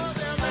Roop.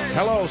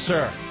 Hello,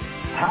 sir.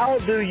 How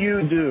do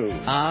you do?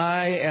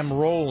 I am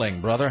rolling,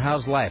 brother.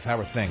 How's life? How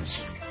are things?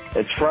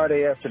 It's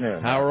Friday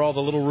afternoon. How are all the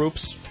little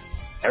Roops?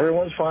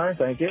 Everyone's fine,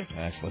 thank you.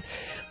 Excellent.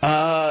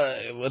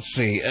 Let's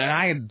see.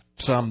 I had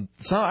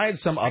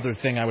some other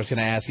thing I was going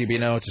to ask you,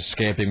 but it's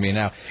escaping me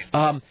now.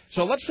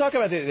 So let's talk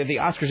about the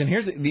Oscars. And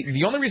here's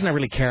the only reason I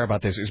really care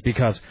about this is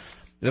because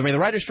the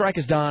writer's strike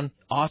is done.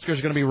 Oscars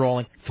are going to be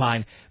rolling.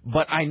 Fine,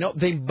 but I know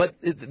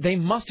they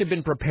must have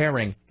been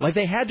preparing. Like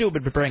they had to have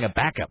been preparing a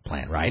backup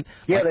plan, right?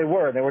 Yeah, they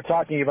were. They were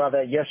talking about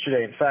that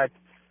yesterday. In fact,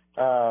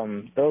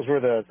 those were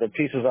the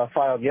pieces I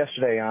filed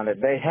yesterday on it.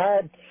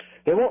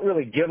 They won't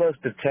really give us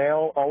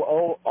detail,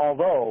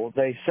 although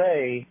they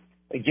say,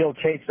 Gil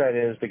Cates, that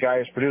is, the guy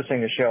who's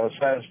producing the show,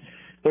 says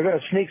they're going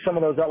to sneak some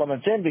of those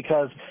elements in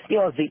because,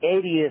 it's the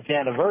 80th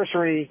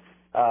anniversary.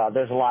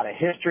 There's a lot of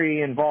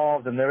history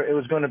involved, and it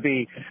was going to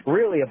be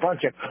really a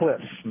bunch of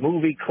clips,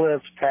 movie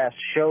clips, past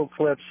show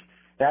clips,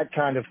 that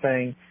kind of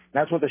thing.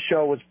 That's what the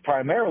show was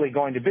primarily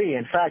going to be.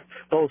 In fact,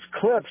 those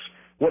clips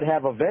would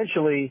have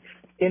eventually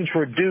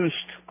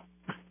introduced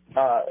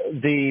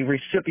the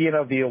recipient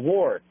of the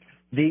award.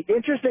 The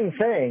interesting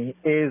thing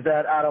is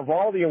that out of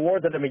all the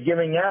awards that have been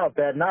giving out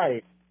that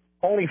night,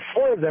 only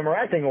 4 of them are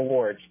acting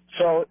awards.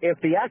 So if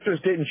the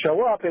actors didn't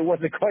show up, it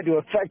wasn't going to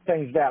affect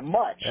things that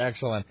much.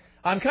 Excellent.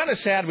 I'm kind of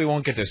sad we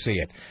won't get to see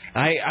it.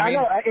 I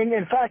know.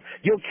 In fact,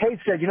 Gil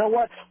Cates said, you know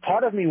what?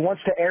 Part of me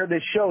wants to air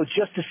this show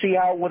just to see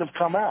how it would have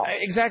come out.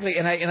 Exactly.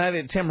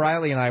 And Tim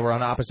Riley and I were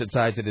on opposite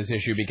sides of this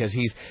issue because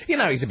he's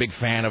a big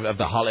fan of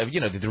the Hollywood,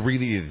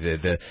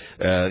 the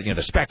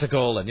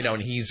spectacle, and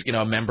and he's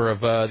a member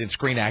of the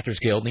Screen Actors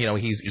Guild.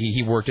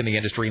 He worked in the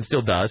industry and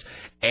still does,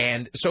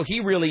 and so he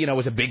really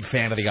was a big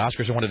fan of the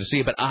Oscars and wanted to see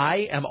it. But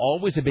I am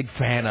always a big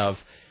fan of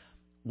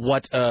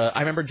what I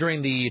remember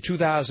during the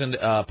 2000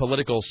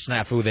 political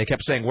snafu, they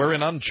kept saying, we're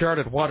in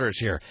uncharted waters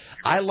here.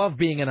 I love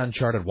being in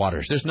uncharted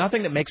waters. There's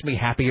nothing that makes me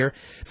happier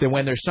than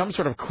when there's some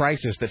sort of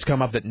crisis that's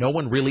come up that no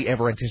one really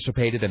ever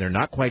anticipated and they're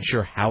not quite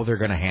sure how they're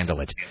going to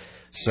handle it.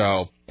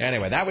 So,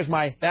 anyway, that was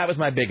my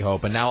big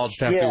hope, and now I'll just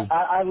have to... Yeah,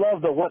 I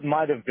love the what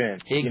might have been.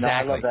 Exactly.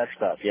 I love that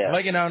stuff, yeah.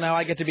 But, now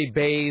I get to be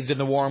bathed in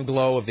the warm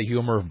glow of the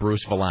humor of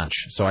Bruce Valanche,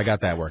 so I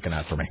got that working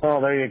out for me. Oh,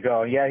 there you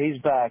go. Yeah,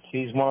 he's back.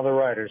 He's one of the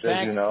writers,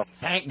 as you know.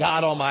 Thank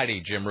God Almighty,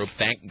 Jim Roop.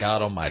 Thank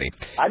God Almighty.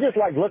 I just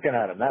like looking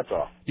at him, that's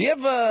all. Do you have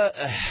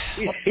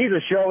He's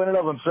a show in and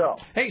of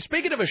himself. Hey,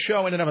 speaking of a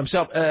show in and of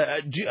himself,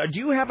 do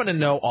you happen to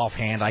know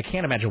offhand, I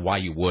can't imagine why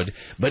you would,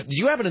 but do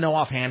you happen to know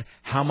offhand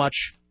how much...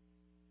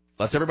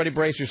 Let's everybody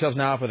brace yourselves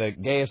now for the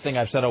gayest thing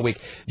I've said all week.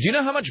 Do you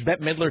know how much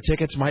Bette Midler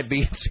tickets might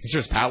be at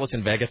Caesar's Palace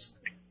in Vegas?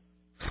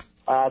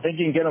 I think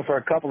you can get them for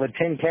a couple of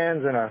tin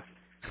cans and a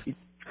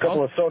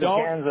couple of soda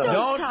cans.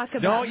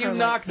 Don't you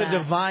knock the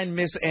divine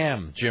Miss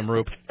M, Jim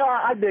Roop. No,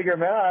 I dig her,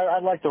 man. I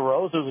like The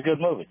Rose. It was a good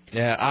movie.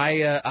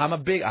 Yeah, I'm a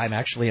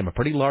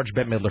pretty large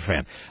Bette Midler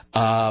fan.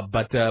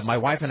 But my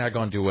wife and I are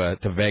going to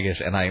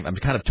Vegas, and I'm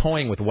kind of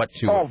toying with what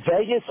to... Oh,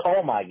 Vegas?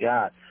 Oh, my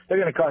God. They're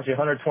going to cost you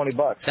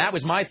 $120. That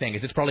was my thing.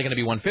 It's probably going to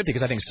be $150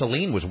 because I think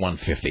Celine was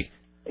 $150.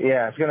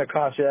 Yeah, it's going to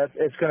cost you.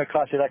 It's going to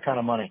cost you that kind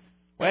of money.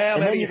 Well,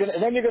 and then you're going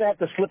to have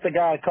to slip the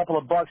guy a couple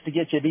of bucks to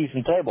get you a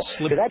decent table.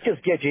 That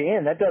just gets you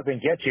in. That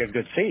doesn't get you a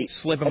good seat.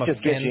 Slip him that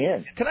just gets you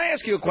in. Can I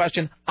ask you a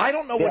question? I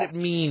don't know what it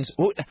means.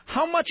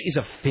 How much is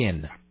a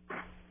fin?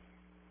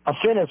 A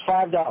fin is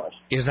 $5.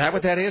 Is that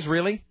what that is?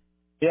 Really?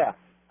 Yeah.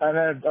 And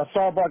then a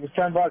sawbuck is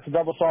 $10. A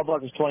double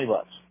sawbuck is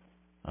 $20.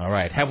 All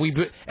right.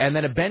 And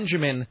then a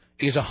Benjamin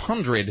is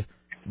 $100,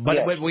 but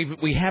yes.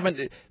 we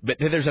haven't. But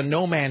there's a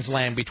no man's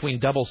land between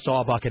double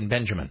sawbuck and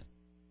Benjamin.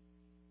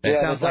 That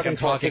sounds like I'm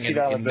talking in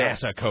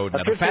NASA code.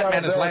 Now, the fat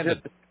man has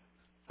landed.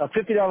 A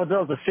 $50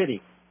 bill is a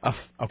city.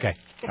 Okay.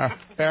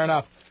 Fair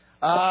enough.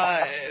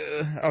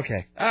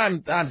 Okay. I'm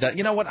done.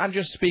 You know what? I'm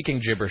just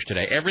speaking gibberish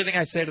today. Everything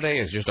I say today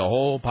is just a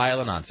whole pile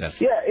of nonsense.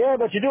 Yeah,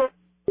 but you do it.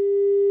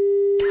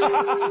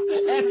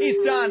 And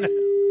he's done.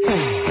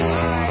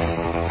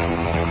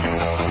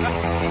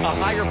 A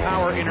higher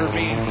power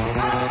intervened.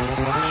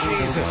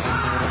 Jesus.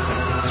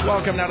 Let's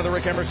welcome now to the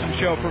Rick Emerson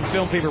Show from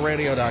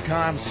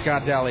FilmFeverRadio.com,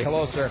 Scott Daly.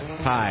 Hello, sir.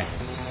 Hi.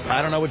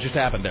 I don't know what just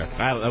happened there.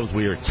 That was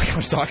weird. It's like I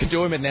was talking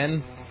to him, and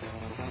then...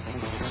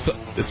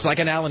 it's like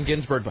an Allen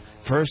Ginsberg.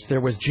 First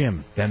there was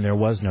Jim, then there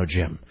was no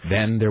Jim,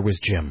 then there was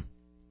Jim.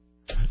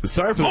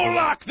 Sorry for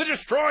Moloch, the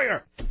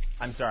Destroyer!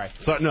 I'm sorry.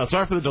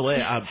 Sorry for the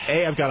delay.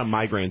 A, I've got a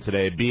migraine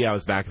today. B, I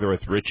was back there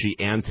with Richie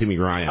and Timmy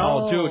Ryan.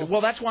 Oh, dude.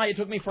 Well, that's why it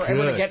took me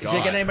forever to get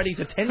anybody's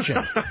attention.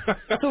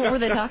 So what were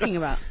they talking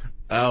about?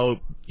 Oh,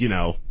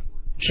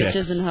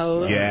 Bitches and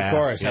hoes. Yeah, of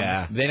course.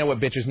 Yeah. They know what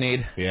bitches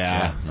need.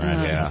 Yeah,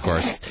 Right, yeah, of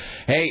course.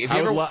 Hey, if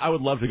you I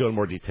would love to go into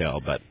more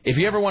detail, but if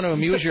you ever want to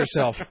amuse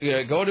yourself,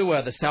 go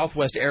to the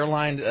Southwest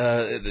Airlines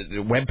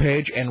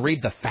webpage and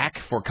read the FAQ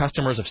for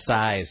customers of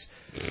size.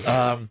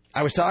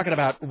 I was talking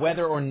about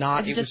whether or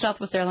not Is it just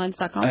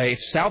SouthwestAirlines.com?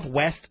 It's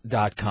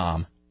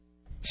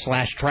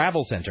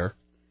southwest.com/travel center.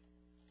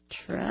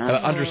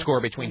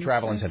 Underscore between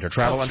travel and center.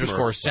 Travel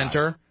underscore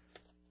center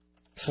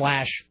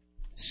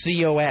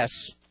 /COS,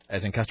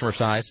 as in customer of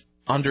size,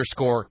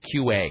 underscore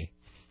QA.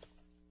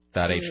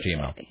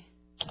 .html.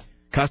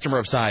 Customer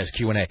of size,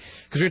 Q&A.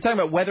 Because we were talking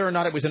about whether or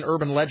not it was an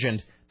urban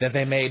legend that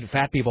they made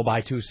fat people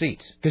buy 2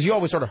 seats. Because you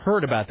always sort of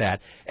heard about that.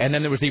 And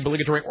then there was the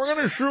obligatory, we're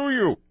going to show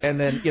you. And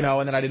then,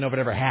 and then I didn't know if it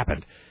ever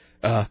happened.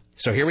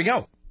 So here we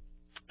go.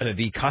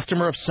 The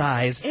customer of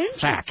size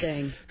fact.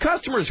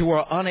 Customers who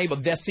are unable.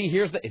 This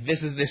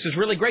is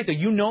really great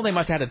though. They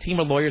must have had a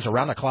team of lawyers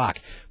around the clock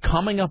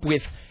coming up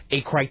with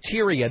a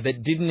criteria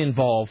that didn't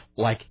involve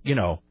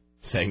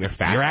saying they're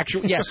fat.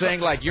 Saying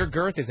like your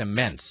girth is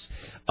immense.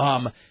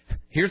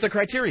 Here's the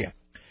criteria.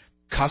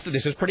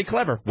 This is pretty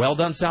clever. Well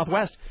done,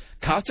 Southwest.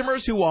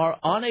 Customers who are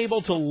unable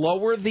to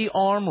lower the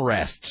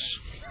armrests.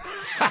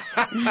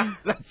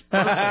 That's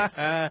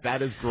perfect.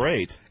 That is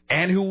great.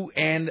 And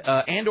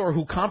or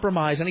who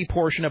compromise any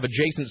portion of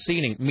adjacent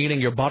seating, meaning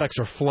your buttocks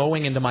are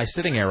flowing into my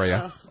sitting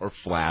area or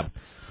flab,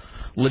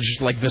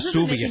 just like Vesuvius. This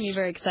is making me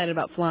very excited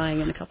about flying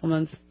in a couple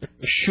months.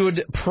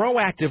 Should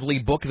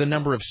proactively book the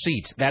number of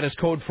seats. That is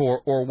code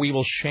for, or we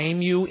will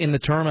shame you in the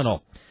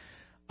terminal.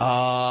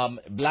 Blah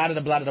blah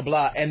blah blah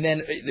blah. And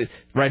then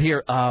right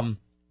here,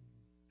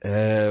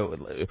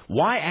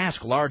 why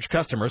ask large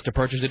customers to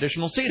purchase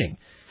additional seating?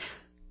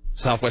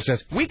 Southwest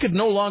says, we could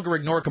no longer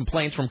ignore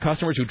complaints from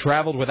customers who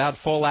traveled without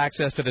full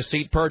access to the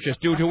seat purchase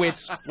due to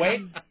its... Wait,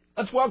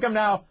 let's welcome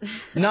now.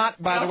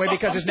 Not, by the way,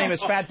 because his name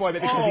is Fat Boy,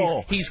 but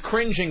because he's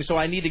cringing, so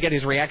I need to get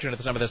his reaction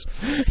to some of this.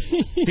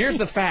 Here's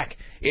the fact.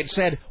 It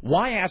said,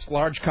 why ask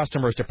large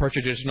customers to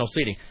purchase additional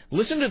seating?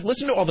 Listen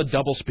to all the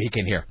double speak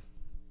in here.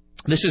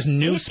 This is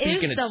new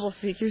speak. It is double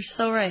speak. You're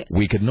so right.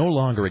 We could no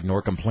longer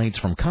ignore complaints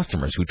from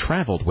customers who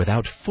traveled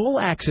without full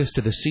access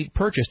to the seat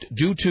purchased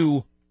due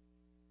to...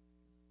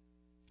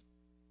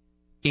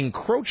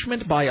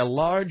 encroachment by a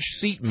large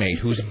seatmate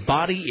whose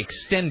body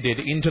extended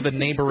into the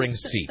neighboring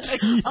seat.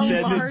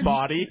 Extended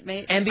body?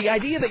 And the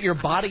idea that your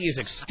body is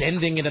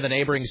extending into the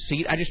neighboring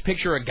seat, I just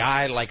picture a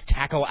guy like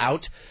tackle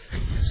out,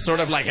 sort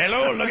of like,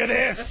 hello, look at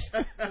this.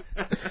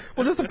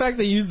 Well, just the fact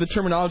they use the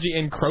terminology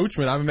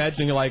encroachment, I'm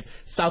imagining like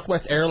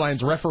Southwest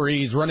Airlines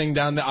referees running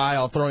down the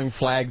aisle throwing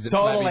flags at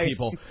flabby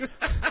people.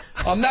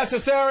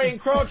 Unnecessary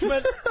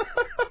encroachment.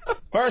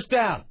 First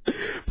down.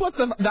 Plus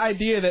the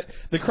idea that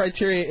the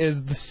criteria is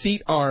the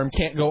seat arm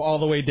can't go all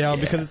the way down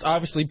because it's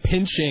obviously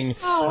pinching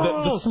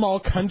the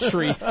small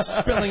country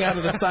spilling out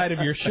of the side of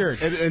your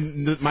shirt.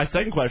 And my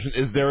second question,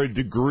 is there a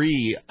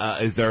degree,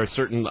 is there a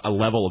certain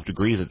level of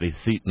degree that they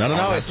seat? No.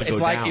 It's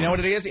like, down? You know what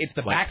it is? It's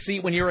the back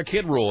seat when you're a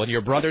kid rule, and your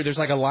brother, there's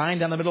like a line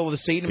down the middle of the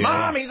seat, and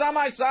Mom, he's on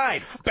my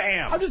side.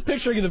 Bam! I'm just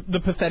picturing the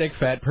pathetic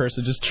fat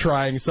person just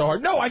trying so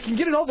hard. No, I can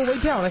get it all the way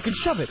down. I can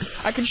shove it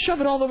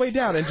all the way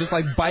down, and just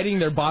like biting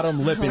their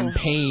bottom lip in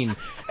pain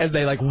as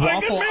they like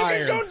waffle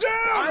iron. It go down!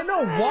 I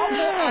know,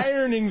 waffle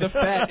ironing the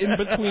fat in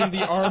between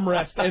the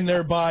armrest and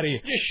their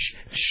body. Just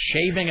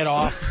shaving it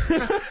off.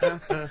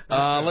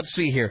 Let's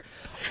see here.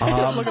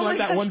 Looking like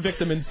that one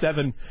victim in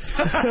 7.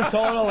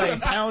 Totally.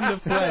 Pound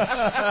of flesh.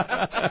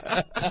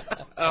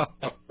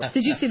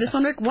 Did you see this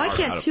one, Rick? Why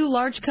can't 2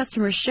 large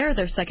customers share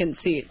their second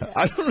seat?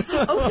 I don't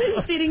know.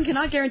 Open seating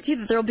cannot guarantee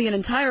that there will be an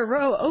entire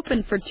row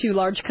open for 2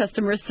 large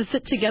customers to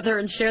sit together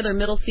and share their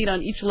middle seat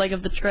on each leg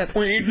of the trip.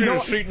 We each need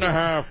a seat and a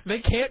half. They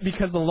can't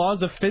because the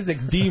laws of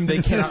physics deem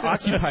they cannot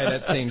occupy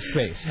that same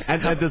space.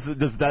 And does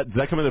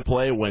that come into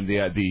play when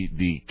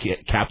the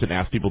captain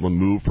asks people to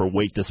move for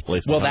weight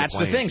displacement? Well, that's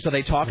the thing. So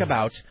they talk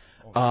about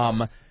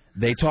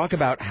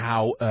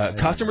how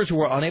customers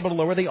who are unable to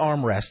lower the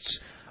armrests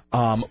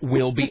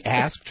will be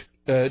asked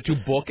to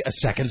book a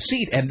second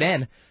seat. And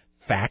then,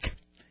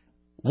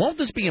 won't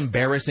this be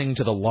embarrassing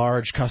to the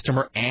large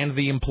customer and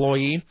the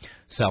employee?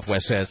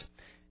 Southwest says,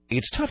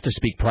 it's tough to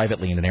speak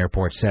privately in an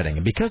airport setting,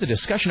 and because the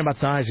discussion about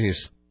size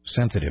is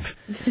sensitive,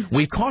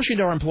 we've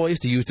cautioned our employees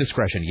to use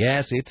discretion.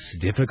 Yes, it's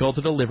difficult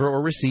to deliver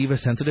or receive a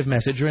sensitive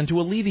message, and to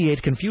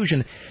alleviate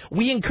confusion,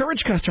 we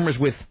encourage customers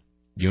with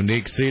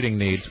unique seating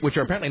needs, which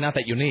are apparently not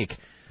that unique,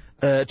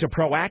 to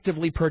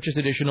proactively purchase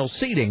additional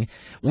seating.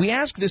 We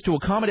ask this to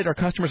accommodate our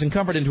customers in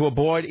comfort and to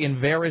avoid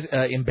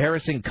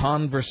embarrassing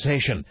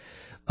conversation.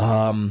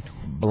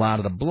 Blah,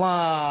 blah,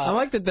 blah. I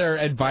like that their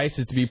advice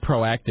is to be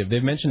proactive.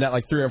 They've mentioned that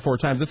like 3 or 4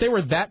 times. If they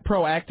were that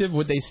proactive,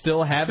 would they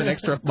still have an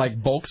extra like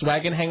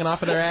Volkswagen hanging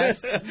off of their ass?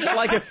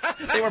 Like if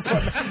they were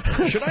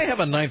should I have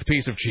a 9th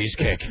piece of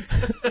cheesecake?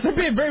 They're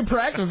being very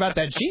proactive about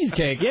that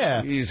cheesecake,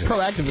 yeah. Jesus.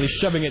 Proactively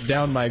shoving it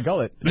down my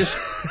gullet.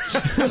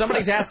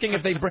 Somebody's asking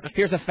if they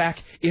here's a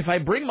fact, if I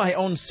bring my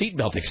own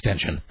seatbelt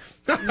extension,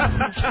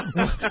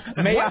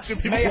 may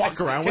I walk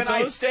around with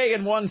those? I stay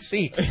in one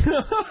seat?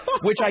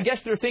 Which I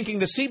guess they're thinking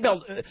the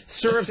seatbelt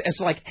serves as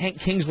like Hank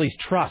Kingsley's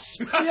truss,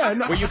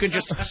 where you can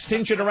just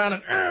cinch it around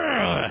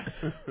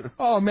and.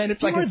 Oh man,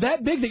 if you are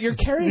that big that you're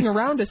carrying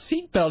around a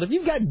seatbelt, if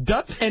you've got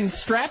duct and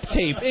strap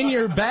tape in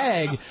your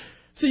bag.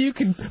 So you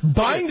can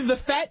bind the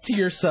fat to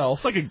yourself.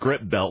 It's like a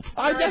grip belt.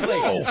 I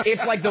know.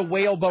 It's like the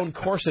whalebone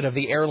corset of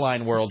the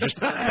airline world. Just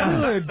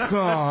good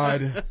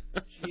God.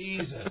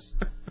 Jesus.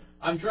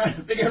 I'm trying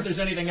to figure out if there's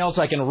anything else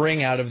I can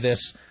wring out of this.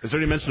 Is there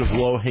any mention of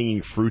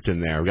low-hanging fruit in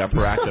there? We got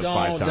proactive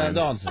 5 times.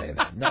 Don't say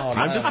that. No,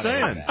 I'm just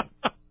saying.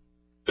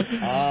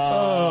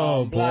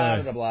 Oh,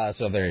 blah, blah, blah.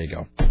 So there you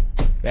go.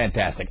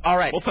 Fantastic. All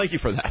right. Well, thank you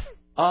for that.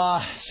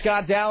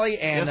 Scott Daly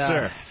and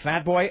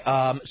Fat Boy.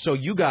 So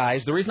you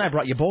guys, the reason I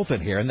brought you both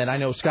in here, and then I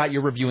know, Scott,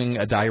 you're reviewing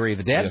a Diary of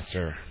the Dead. Yes,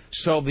 sir.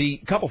 So the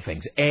couple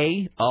things.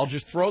 A, I'll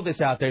just throw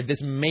this out there.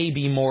 This may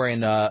be more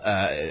in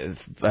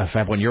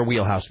Fat Boy, in your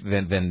wheelhouse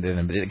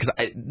than because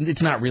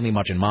it's not really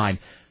much in mine.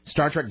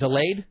 Star Trek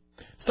delayed.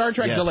 Star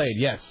Trek delayed,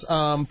 yes.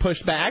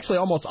 Pushed back. Actually,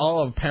 almost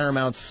all of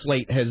Paramount's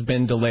slate has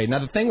been delayed. Now,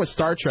 the thing with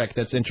Star Trek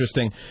that's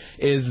interesting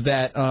is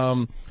that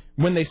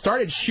when they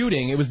started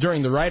shooting, it was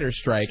during the writer's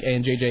strike,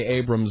 and J.J.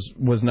 Abrams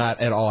was not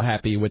at all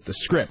happy with the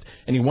script,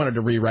 and he wanted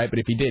to rewrite, but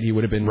if he did, he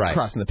would have been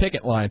crossing the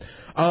picket line.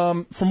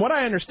 From what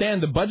I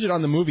understand, the budget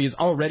on the movie is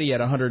already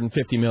at $150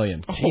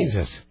 million. Oh.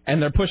 Jesus.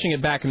 And they're pushing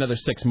it back another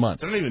 6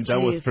 months. They're not even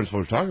done with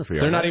principal photography,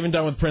 They're not even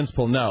done with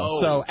principal, no.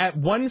 Oh. So at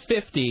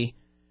 $150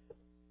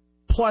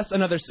 plus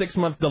another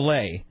 6-month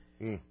delay,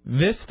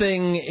 this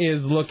thing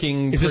is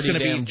looking pretty damn troubled. Is this going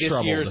to be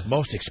this year's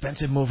most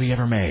expensive movie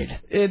ever made?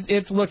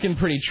 It's looking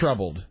pretty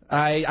troubled.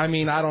 I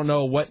mean, I don't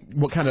know what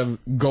kind of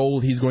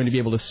gold he's going to be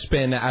able to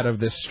spin out of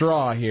this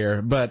straw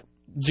here, but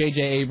J.J.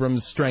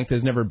 Abrams' strength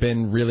has never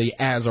been really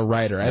as a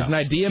writer. As an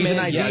idea man,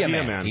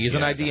 He's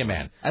an idea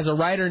man. As a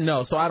writer,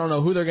 no. So I don't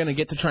know who they're going to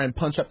get to try and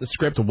punch up the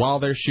script while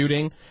they're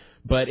shooting.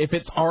 But if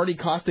it's already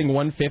costing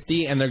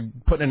 $150 and they're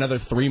putting another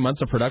 3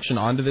 months of production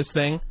onto this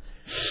thing...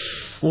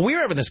 Well, we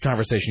were having this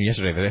conversation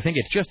yesterday that I think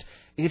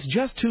it's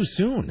just too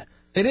soon.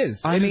 It is.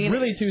 I mean, it's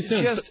really too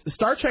soon.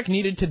 Star Trek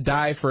needed to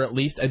die for at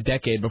least a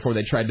decade before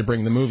they tried to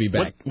bring the movie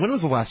back. When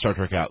was the last Star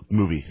Trek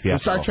movie? The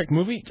Star Trek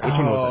movie? Which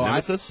one was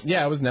it? Nemesis?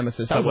 Yeah, it was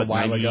Nemesis. That was a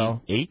while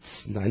ago.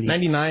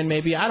 99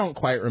 maybe? I don't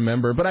quite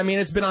remember. But, I mean,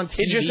 it's been on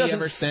TV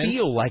ever since. It just doesn't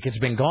feel like it's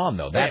been gone,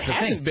 though. That's the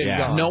thing. Been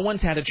gone. No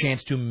one's had a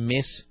chance to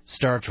miss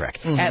Star Trek.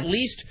 Mm-hmm. At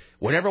least,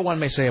 whatever one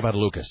may say about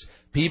Lucas,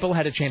 people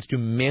had a chance to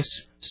miss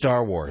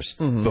Star Wars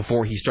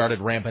before he started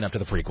ramping up to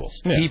the prequels.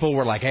 Yeah. People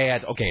were like, hey,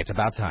 it's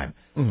about time.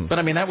 Mm-hmm. But,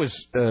 I mean, that was,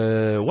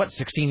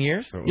 16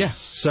 years? Yeah.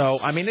 So,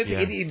 I mean,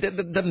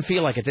 it doesn't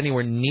feel like it's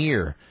anywhere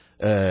near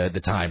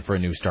the time for a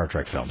new Star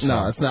Trek film. So.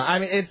 No, it's not. I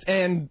mean,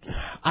 and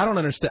I don't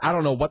understand. I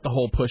don't know what the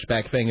whole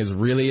pushback thing is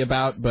really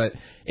about, but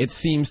it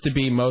seems to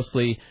be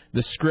mostly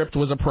the script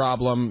was a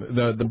problem.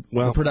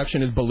 The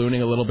production is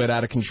ballooning a little bit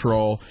out of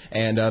control,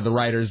 and the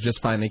writers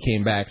just finally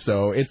came back.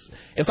 So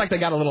it's like they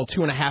got a little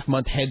 2.5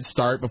 month head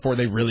start before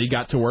they really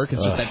got to work.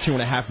 It's just that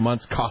 2.5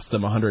 months cost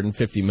them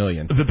 $150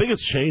 million. The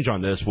biggest change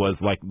on this was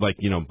like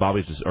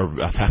Bobby just or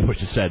Fatboy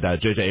just said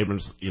that J.J.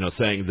 Abrams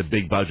saying the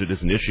big budget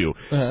is an issue.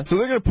 So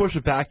they're going to push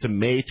it back to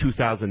May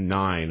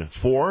 2009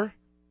 for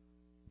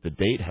the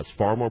date has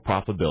far more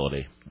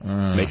profitability,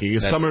 making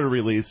a summer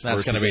release.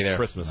 That's going to be there.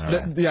 Christmas.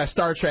 Yeah,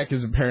 Star Trek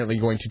is apparently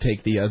going to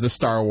take the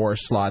Star Wars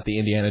slot, the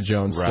Indiana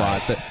Jones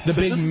slot, the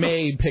big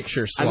May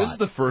picture slot. And this is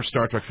the first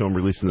Star Trek film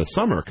released in the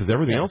summer because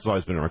everything else has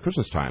always been around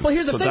Christmas time. Well,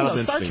 here's the thing,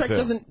 though. Star Trek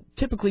doesn't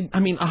typically. I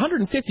mean,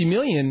 $150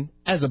 million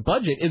as a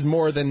budget is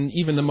more than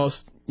even the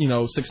most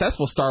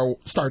successful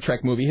Star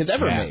Trek movie has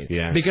ever made.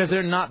 Yeah. Because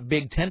they're not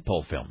big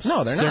tentpole films.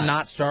 No, they're not. They're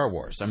not Star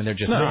Wars. I mean, they're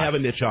just They have a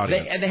niche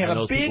audience. They have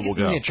a big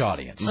niche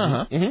audience.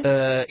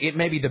 It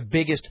may be the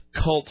biggest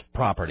cult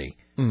property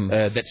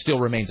that still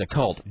remains a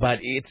cult, but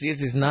it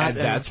is not. And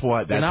that's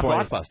why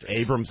blockbusters.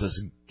 Abrams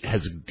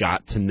has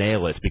got to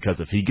nail it, because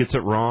if he gets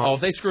it wrong,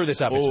 if they screw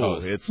this up,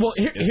 it's toast.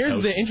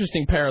 Here's the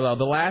interesting parallel.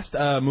 The last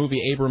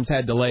movie Abrams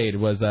had delayed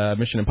was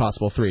Mission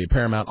Impossible 3.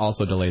 Paramount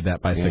also delayed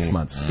that by 6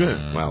 months.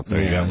 Good. Well,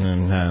 there you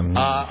go.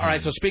 All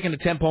right. So speaking of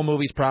tentpole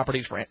movies,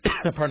 properties,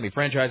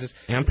 franchises,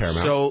 and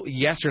Paramount. So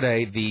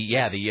yesterday,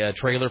 the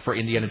trailer for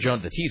Indiana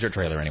Jones, the teaser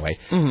trailer anyway,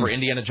 for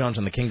Indiana Jones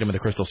and the Kingdom of the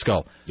Crystal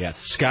Skull. Yes.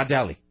 Scott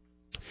Daly.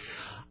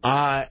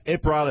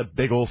 It brought a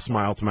big old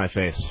smile to my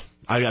face.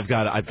 I've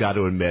got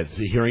to admit,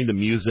 hearing the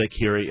music,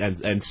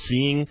 and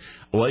seeing,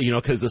 well,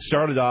 because it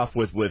started off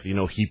with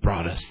he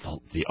brought us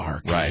the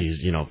Ark, right? He's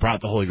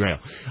brought the Holy Grail,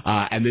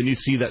 and then you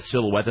see that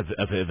silhouette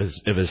of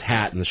his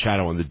hat in the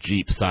shadow on the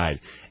Jeep side,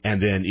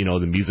 and then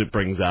the music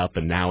brings up,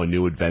 and now a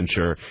new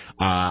adventure.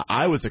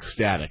 I was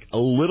ecstatic. A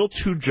little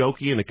too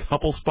jokey in a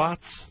couple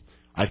spots.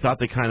 I thought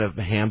they kind of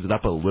hammed it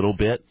up a little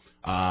bit.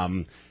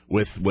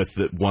 With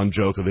the one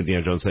joke of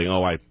Indiana Jones saying,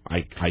 "Oh, I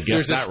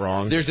guessed that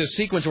wrong." There's this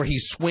sequence where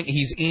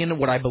he's in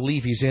what I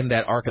believe he's in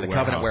that Ark of the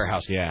Covenant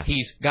warehouse. Yeah.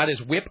 He's got his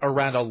whip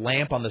around a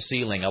lamp on the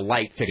ceiling, a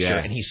light fixture,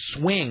 and he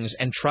swings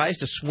and tries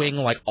to swing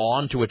like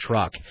onto a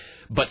truck,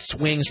 but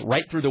swings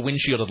right through the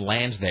windshield and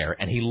lands there.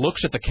 And he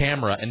looks at the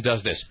camera and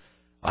does this.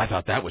 I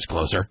thought that was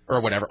closer,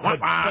 or whatever.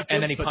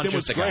 And then he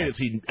punches the guy. Great is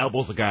he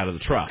elbows the guy out of the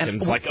truck, and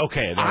it's like,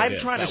 okay. I'm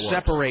trying to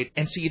separate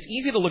and see. It's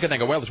easy to look at that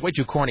and go, well, it's way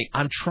too corny.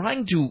 I'm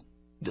trying to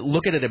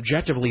look at it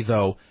objectively,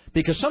 though,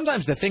 because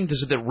sometimes the thing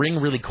that ring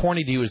really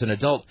corny to you as an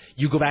adult,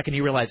 you go back and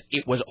you realize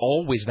it was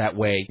always that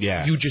way.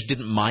 Yeah. You just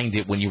didn't mind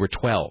it when you were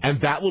 12. And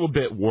that little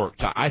bit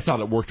worked. I thought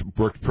it worked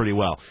pretty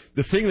well.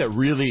 The thing that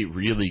really,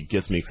 really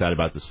gets me excited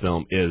about this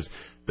film is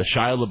the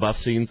Shia LaBeouf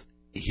scenes.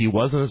 He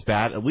wasn't as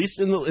bad, at least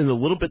in the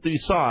little bit that you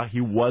saw.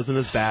 He wasn't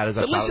as bad as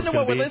I thought it was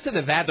going to be. Listen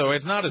to that, though.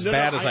 It's not as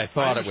bad as I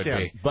thought it would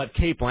be. But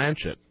Cate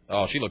Blanchett.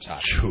 Oh, she looks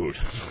hot. Shoot.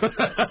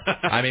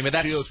 I mean, but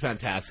that's... She looks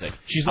fantastic.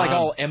 She's like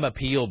all Emma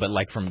Peel, but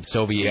like from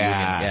Soviet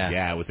Union.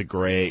 Yeah, with the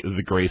gray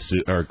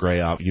suit or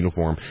gray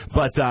uniform.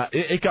 But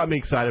it got me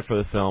excited for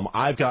the film.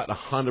 I've got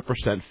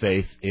 100%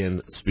 faith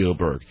in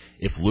Spielberg.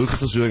 If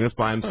Lucas was doing this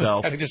by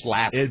himself, I could just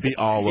laugh. It'd be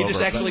all over. He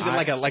just actually did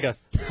like a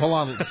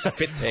full-on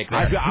spit take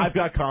there. I've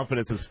got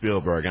confidence in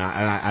Spielberg, and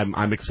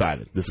I'm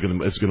excited. This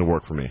is gonna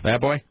work for me.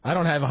 Bad boy. I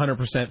don't have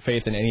 100%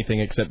 faith in anything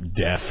except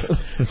death.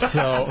 So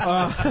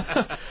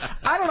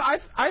I don't know.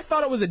 I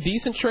thought it was a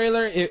decent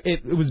trailer.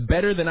 It was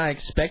better than I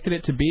expected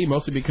it to be,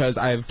 mostly because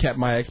I've kept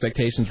my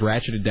expectations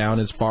ratcheted down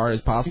as far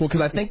as possible,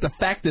 because I think the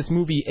fact this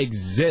movie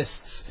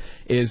exists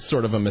is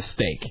sort of a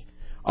mistake.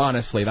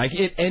 Honestly, like,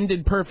 it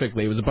ended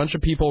perfectly. It was a bunch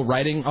of people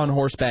riding on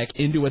horseback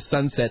into a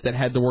sunset that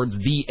had the words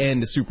 "The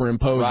End"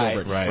 superimposed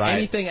over it. Right.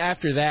 Anything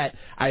after that,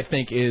 I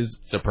think, is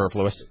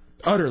superfluous.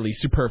 Utterly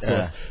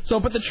superfluous. Yeah. So,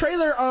 but the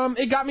trailer,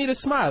 it got me to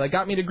smile. It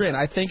got me to grin.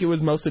 I think it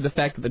was mostly the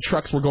fact that the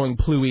trucks were going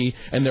plooey,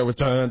 and there was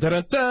dun, dun,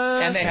 dun,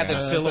 dun, and they had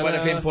the silhouette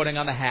of him putting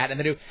on the hat,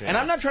 and and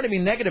I'm not trying to be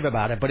negative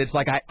about it, but it's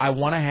like I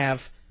want to have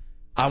it.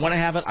 I want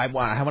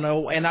to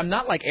know, and I'm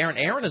not like Aaron.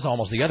 Aaron is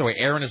almost the other way.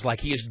 Aaron is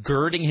like, he is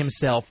girding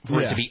himself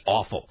for it to be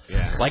awful.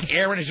 Yeah. Like,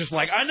 Aaron is just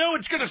like, I know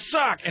it's gonna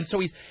suck, and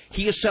so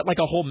he has set like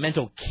a whole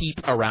mental keep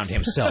around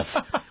himself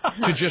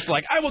to just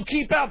like, I will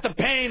keep out the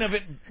pain of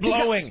it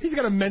blowing. He's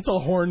got a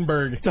mental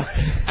Hornberg.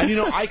 And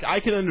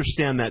I can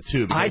understand that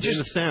too, because in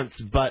a sense.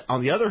 But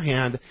on the other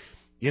hand,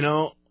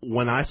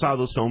 when I saw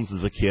those films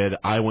as a kid,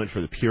 I went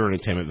for the pure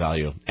entertainment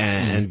value.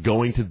 And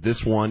going to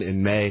this one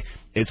in May,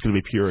 it's going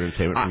to be pure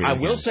entertainment for me. I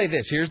will say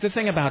this. Here's the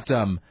thing about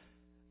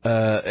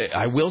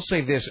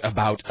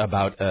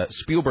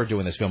Spielberg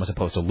doing this film as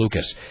opposed to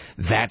Lucas.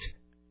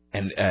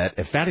 And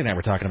Fatty and I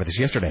were talking about this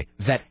yesterday.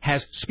 That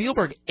has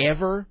Spielberg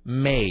ever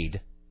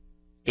made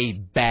a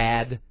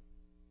bad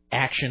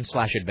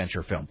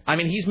action/adventure film? I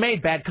mean, he's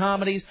made bad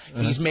comedies.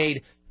 He's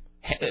made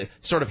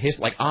sort of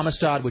like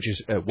Amistad, which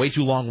is way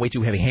too long, way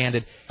too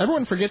heavy-handed.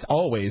 Everyone forgets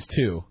Always,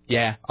 too.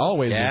 Yeah.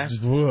 Always. Yeah.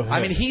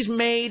 I mean, he's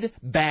made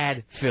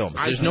bad films.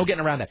 There's no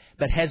getting around that.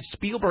 But has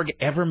Spielberg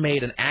ever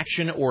made an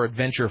action or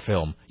adventure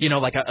film?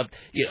 Like a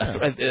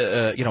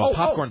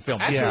popcorn film?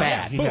 That's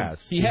bad.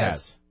 He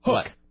has. Hook.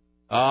 What?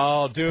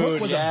 Oh, dude, Hook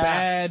was a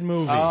bad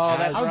movie. Oh,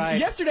 that's right.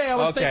 Yesterday I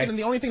was thinking, and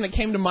the only thing that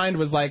came to mind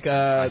was like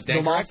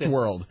The Lost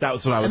World. That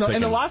was what I was thinking.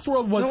 And The Lost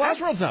World was... The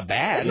Lost World's not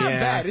bad. It's not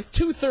bad. It's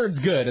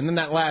 2/3 good, and then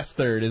that last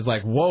third is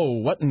like, whoa,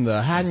 what in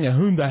the... Turning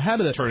to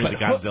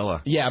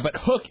Godzilla. But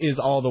Hook is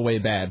all the way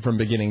bad from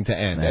beginning to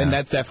end, and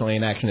that's definitely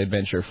an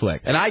action-adventure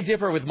flick. And I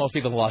differ with most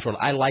people in The Lost World.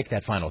 I like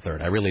that final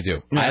third. I really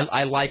do. Yeah.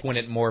 I like when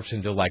it morphs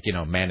into, like,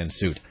 man in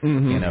suit,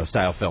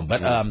 style film.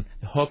 But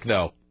Hook,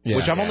 though,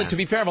 which to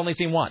be fair, I've only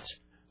seen once.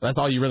 That's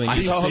all you really need.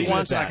 I saw Hook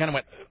once, and I kind of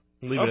went,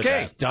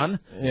 okay, done.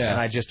 Yeah. And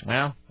I just,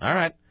 all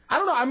right. I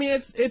don't know. I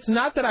mean, it's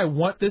not that I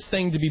want this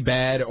thing to be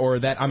bad or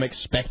that I'm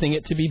expecting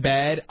it to be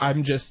bad.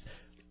 I'm just...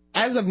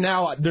 As of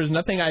now, there's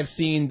nothing I've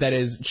seen that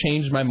has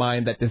changed my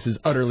mind that this is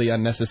utterly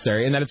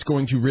unnecessary and that it's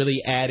going to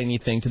really add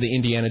anything to the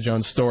Indiana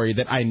Jones story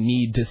that I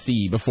need to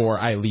see before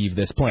I leave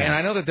this planet. And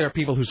I know that there are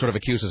people who sort of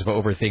accuse us of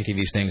overthinking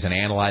these things and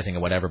analyzing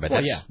and whatever, but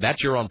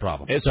that's your own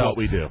problem. It's what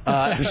we do.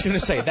 I was going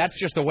to say, that's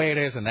just the way it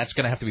is, and that's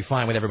going to have to be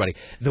fine with everybody.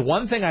 The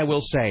one thing I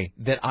will say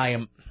that I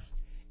am...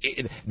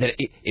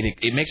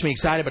 It makes me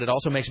excited, but it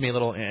also makes me a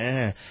little...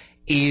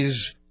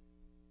 is...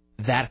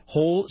 that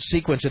whole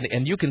sequence,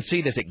 and you can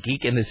see this at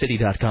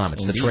geekinthecity.com.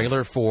 It's the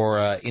trailer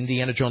for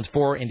Indiana Jones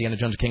 4, Indiana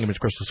Jones Kingdom of the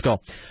Crystal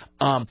Skull.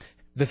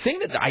 The thing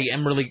that I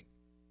am really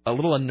a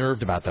little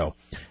unnerved about, though,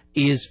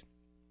 is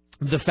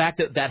the fact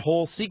that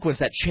whole sequence,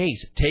 that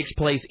chase, takes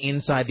place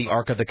inside the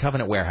Ark of the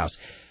Covenant warehouse.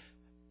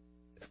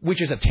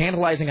 which is a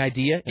tantalizing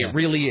idea. Yeah. It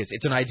really is.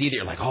 It's an idea that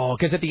you're like, oh,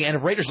 because at the end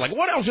of Raiders, you're like,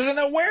 what else is in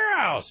the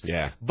warehouse?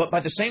 Yeah. But by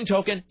the same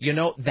token,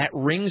 that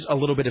rings a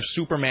little bit of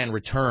Superman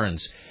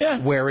Returns,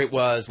 where it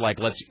was like,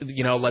 let's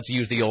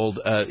use the old,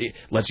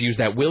 let's use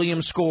that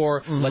Williams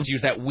score, let's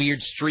use that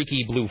weird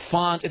streaky blue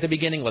font at the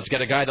beginning, let's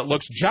get a guy that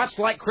looks just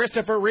like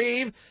Christopher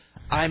Reeve.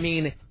 I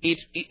mean,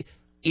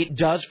 it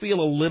does feel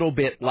a little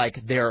bit like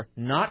they're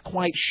not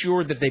quite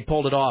sure that they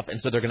pulled it off,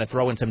 and so they're going to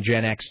throw in some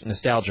Gen X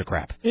nostalgia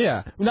crap.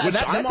 Yeah, that's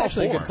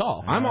actually a good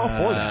call. I'm all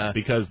for that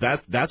because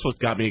that's what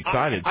got me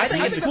excited. I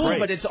think it's cool,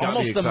 but it's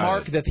almost the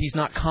mark that he's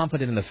not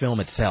confident in the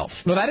film itself.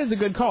 Well, that is a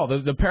good call.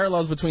 The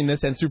parallels between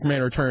this and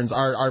Superman Returns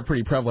are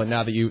pretty prevalent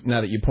now that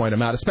you point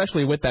them out,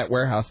 especially with that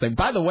warehouse thing.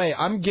 By the way,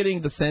 I'm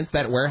getting the sense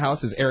that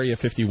warehouse is Area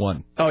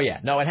 51. Oh yeah,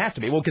 no, it has to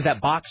be. Well, because that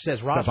box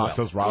says Roswell. That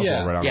box says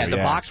Roswell right on there. The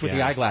box with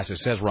the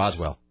eyeglasses says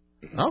Roswell.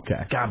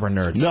 Okay. God, we're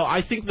nerds. No,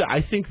 I think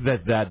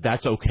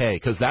that's okay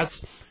because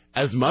that's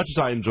as much as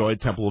I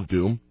enjoyed Temple of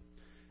Doom.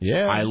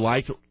 Yeah. I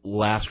liked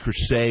Last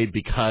Crusade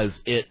because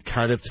it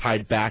kind of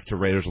tied back to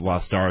Raiders of the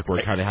Lost Ark, where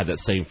it kind of had that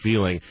same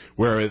feeling,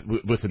 where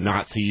with the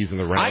Nazis and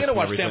the Rams. I'm going to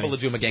watch Temple of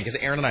Doom again because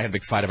Aaron and I had a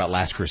big fight about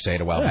Last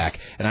Crusade a while back,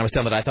 and I was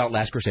telling that I thought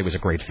Last Crusade was a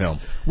great film.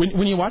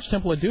 When you watch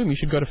Temple of Doom, you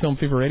should go to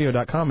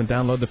filmfeverradio.com and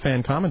download the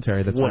fan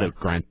commentary. That's what a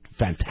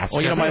fantastic.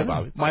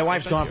 Well, my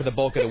wife's gone for the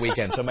bulk of the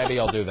weekend, so maybe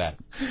I'll do that.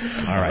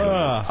 All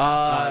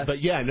right.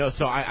 But yeah, no.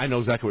 So I know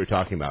exactly what you're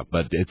talking about.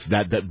 But it's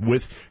that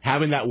with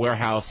having that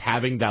warehouse,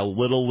 having that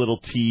little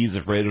tease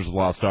of Raiders of the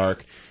Lost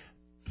Ark,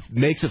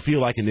 makes it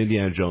feel like an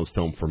Indiana Jones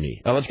film for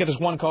me. Let's get this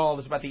one call.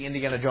 This is about the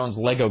Indiana Jones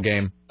Lego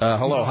game.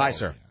 Hello. Hi,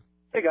 sir.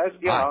 Hey, guys.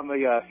 Yeah, Hi. on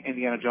the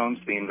Indiana Jones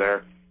theme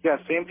there. Yeah,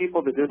 same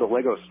people that did the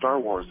Lego Star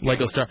Wars game.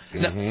 Lego Star.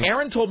 Now,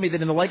 Aaron told me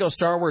that in the Lego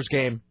Star Wars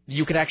game,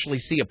 you could actually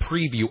see a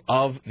preview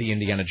of the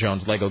Indiana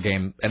Jones Lego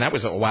game, and that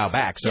was a while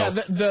back. So yeah,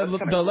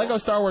 the Lego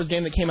Star Wars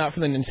game that came out for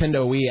the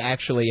Nintendo Wii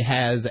actually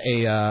has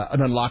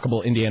an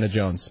unlockable Indiana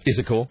Jones. Is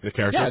it cool? The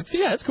character?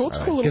 Yeah, it's cool. It's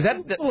cool. Because that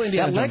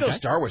Indiana Lego Jones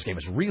Star Wars game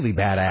is really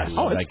badass.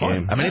 Oh, it's fun.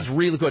 Game. I mean, it's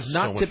really good. It's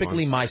not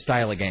typically my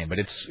style of game, but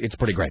it's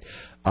pretty great.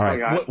 All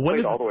right. I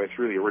played all the way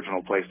through the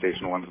original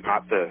PlayStation ones,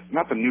 not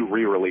the new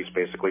re-release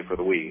basically for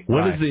the Wii.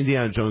 When is the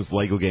Indiana Jones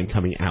Lego game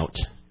coming out?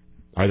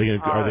 Are they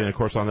going to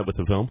correspond that with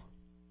the film?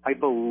 I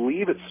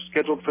believe it's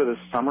scheduled for this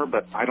summer,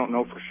 but I don't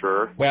know for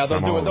sure. Well, they'll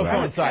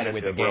coincide it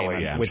with the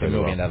game, with the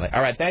movie and that.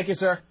 All right, thank you,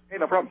 sir. Hey,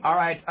 no problem. All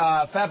right,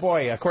 Fat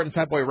Boy, Court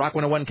Fat Boy, Rock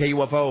 101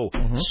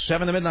 KUFO,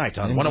 7 to midnight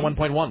on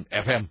 101.1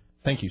 FM.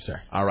 Thank you,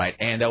 sir. All right,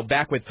 and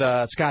back with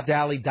Scott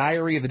Daly,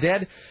 Diary of the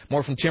Dead.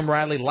 More from Tim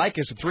Riley. Like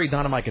us at 3,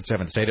 Donna Mike at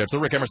 7. Stay there. It's the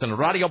Rick Emerson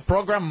radio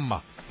program.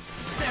 Never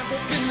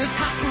been this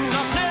hot and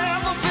I've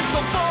never been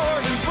so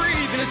bored and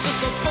breathing. It's just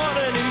no fun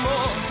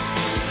anymore.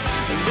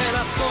 And then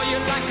I saw you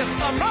like a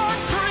summer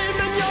dream,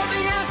 and you're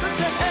the answer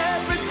to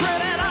every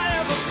prayer that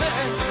I ever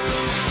said.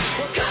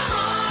 Well, come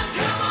on,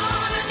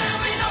 and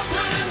there'll be no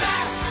turning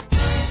back.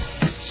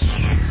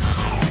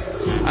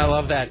 I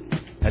love that.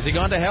 Has he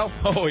gone to hell?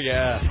 Oh,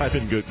 yeah. Type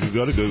in go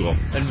to Google.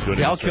 And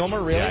Val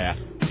Kilmer, really? Yeah.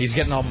 He's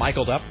getting all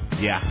Michaeled up?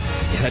 Yeah.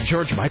 That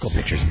George Michael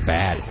picture's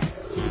bad.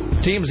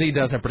 TMZ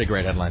does have pretty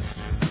great headlines.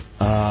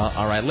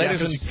 All right,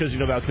 ladies and... Because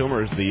Val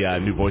Kilmer is the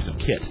new voice of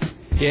Kit.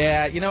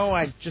 Yeah,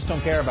 I just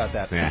don't care about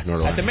that. Yeah, nor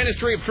do I. At the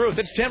Ministry of Truth,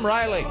 it's Tim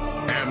Riley.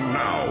 And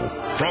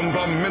now, from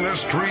the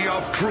Ministry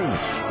of Truth,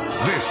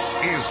 this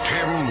is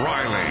Tim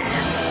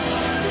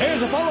Riley.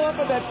 Here's a follow-up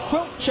of that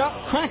quilt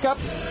shop crack-up.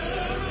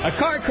 A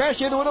car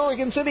crashed into an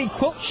Oregon City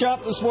quilt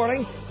shop this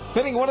morning,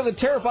 pinning one of the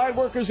terrified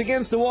workers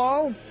against the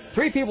wall.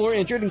 3 people were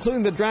injured,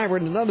 including the driver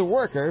and another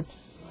worker.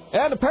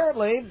 And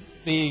apparently,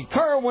 the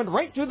car went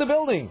right through the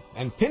building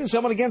and pinned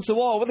someone against the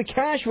wall with a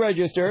cash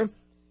register.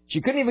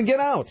 She couldn't even get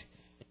out.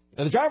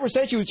 Now, the driver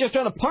said she was just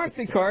trying to park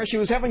the car. She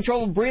was having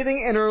trouble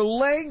breathing, and her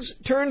legs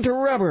turned to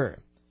rubber.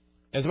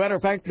 As a matter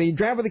of fact, the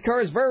driver of the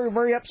car is very,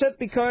 very upset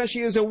because she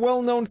is a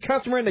well-known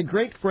customer and a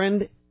great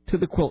friend to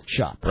the quilt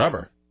shop.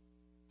 Rubber.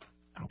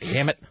 Oh,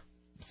 damn it.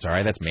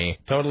 Sorry, that's me.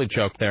 Totally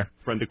choked there.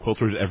 Friend to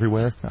quilters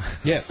everywhere?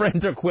 Yes.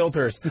 Friend to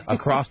quilters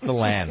across the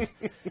land.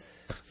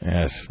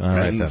 Yes. All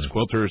right, friends,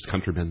 quilters,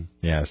 countrymen.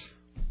 Yes.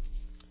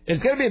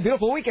 It's going to be a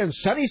beautiful weekend.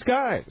 Sunny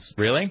skies.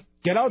 Really?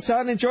 Get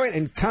outside and enjoy it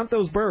and count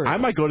those birds. I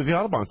might go to the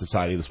Audubon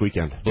Society this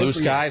weekend. Blue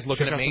skies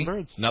looking at me.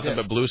 Nothing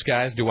but blue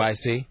skies do I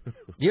see.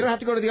 You don't have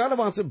to go to the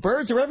Audubon.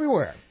 Birds are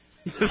everywhere.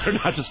 They're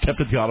not just kept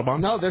at the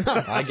Audubon? No, they're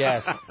not. I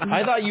guess.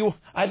 I thought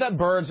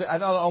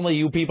only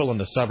you people in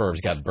the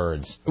suburbs got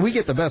birds. We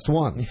get the best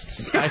ones.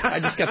 I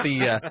just get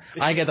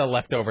I get the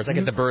leftovers. I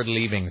get the bird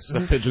leavings.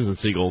 The pigeons and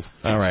seagulls.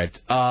 All right.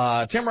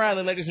 Tim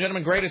Riley, ladies and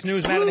gentlemen, greatest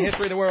newsman in the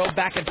history of the world,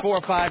 back at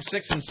 4, 5,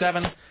 6, and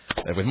 7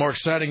 with more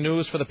exciting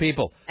news for the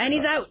people. And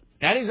he's out.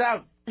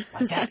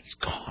 My dad's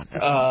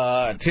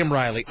gone. Tim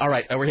Riley. All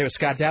right, we're here with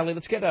Scott Daly.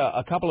 Let's get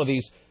a couple of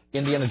these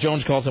Indiana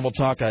Jones calls, and we'll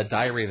talk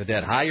Diary of the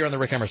Dead. Hi, you're on the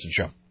Rick Emerson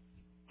Show.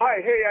 Hi,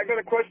 hey, I got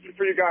a question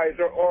for you guys,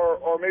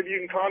 or maybe you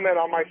can comment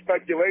on my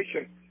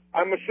speculation.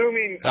 I'm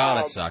assuming... Oh,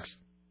 that sucks.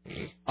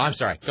 I'm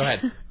sorry. Go ahead.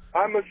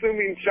 I'm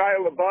assuming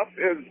Shia LaBeouf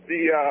is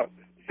the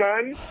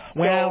son.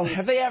 Well,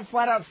 have they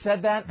flat out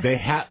said that? They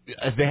have.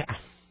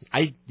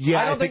 I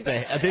think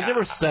they. They've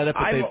never said it,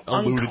 but I'm they've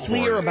alluded to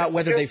unclear it. about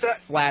whether they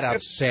flat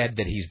out said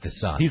that he's the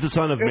son. He's the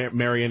son of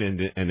Marion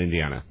and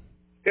Indiana.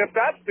 If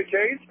that's the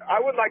case, I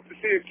would like to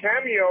see a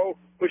cameo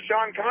with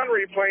Sean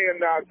Connery playing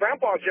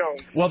Grandpa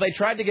Jones. Well, they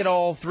tried to get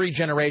all three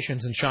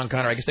generations in Sean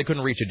Connery. I guess they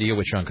couldn't reach a deal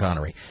with Sean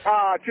Connery.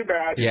 Too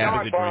bad. Yeah,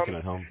 Not busy drinking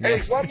at home.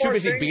 Hey, one too more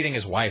busy thing. beating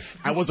his wife.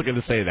 I wasn't going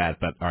to say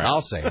that, but all right.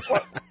 I'll say it.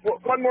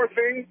 One more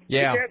thing.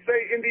 Yeah. You can't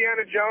say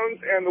Indiana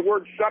Jones and the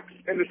word sucks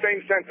in the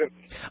same sentence.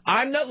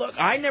 Look,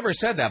 I never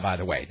said that, by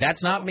the way.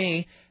 That's not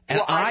me. And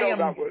Well, I know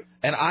that was.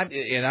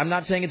 I'm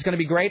not saying it's going to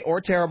be great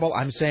or terrible.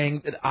 I'm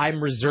saying that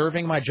I'm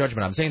reserving my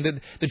judgment. I'm saying that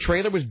the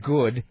trailer was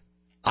good.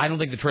 I don't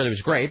think the trailer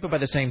was great, but by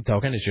the same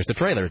token, it's just a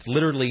trailer. It's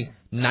literally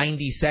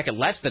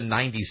less than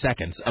 90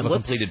 seconds of a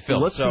completed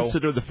film. Let's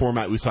consider the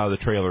format we saw the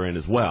trailer in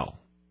as well.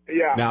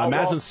 Yeah. Now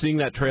imagine seeing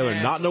that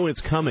trailer, not knowing it's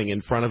coming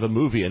in front of a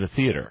movie in a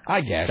theater. I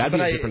guess that'd be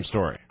a different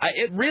story.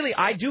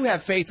 I do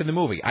have faith in the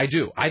movie. I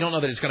do. I don't know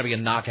that it's going to be a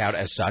knockout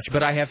as such,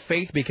 but I have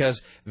faith because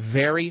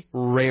very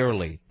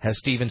rarely has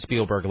Steven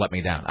Spielberg let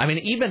me down. I mean,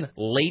 even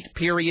late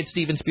period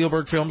Steven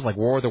Spielberg films like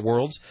War of the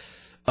Worlds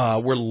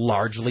were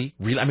largely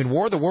real. I mean,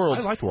 War of the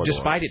Worlds,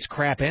 despite its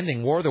crap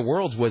ending, War of the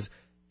Worlds was,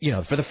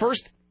 for the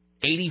first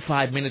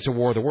 85 minutes of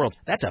War of the Worlds,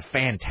 that's a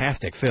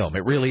fantastic film.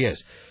 It really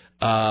is.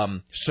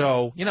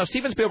 So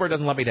Steven Spielberg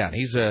doesn't let me down.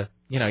 He's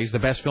he's the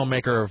best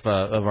filmmaker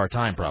of our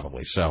time,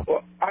 probably. So.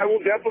 Well, I will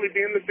definitely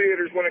be in the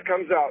theaters when it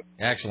comes out.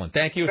 Excellent.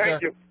 Thank you, sir.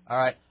 Thank you. All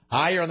right.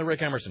 Hi, you're on the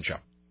Rick Emerson Show.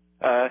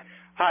 Hi,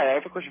 I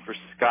have a question for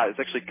Scott. It's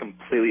actually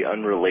completely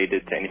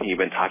unrelated to anything you've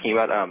been talking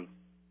about.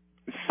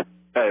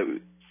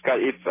 Scott,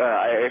 if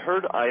I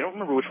heard, I don't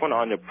remember which one,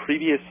 on a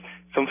previous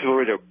Film Festival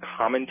Radio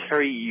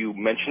commentary you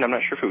mentioned, I'm not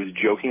sure if it was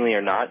jokingly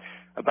or not,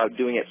 about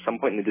doing at some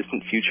point in the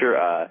distant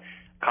future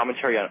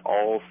commentary on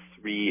all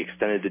 3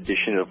 extended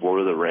editions of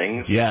Lord of the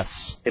Rings. Yes.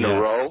 In a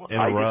row. In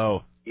a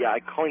row. I'm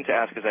calling to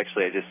ask because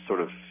actually I just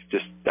sort of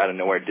out of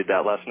nowhere did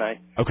that last night.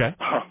 Okay. And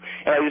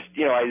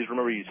I just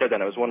remember you said that,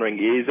 and I was wondering,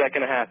 is that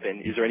going to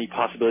happen? Is there any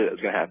possibility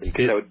that's going to happen?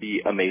 Because that would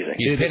be amazing.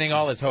 He's pinning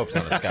all his hopes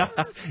on it,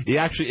 Scott.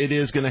 Yeah, actually, it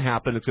is going to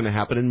happen. It's going to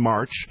happen in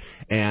March.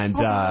 And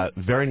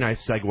very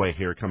nice segue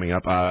here coming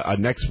up.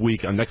 Next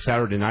week, on next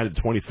Saturday night,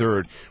 the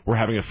 23rd, we're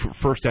having a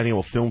first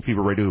annual Film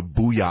Fever Radio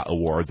Booyah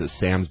Awards at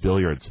Sam's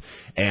Billiards.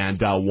 And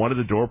one of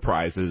the door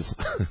prizes,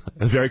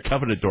 a very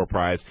coveted door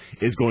prize,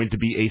 is going to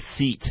be a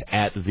seat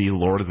at the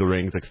Lord of the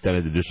Rings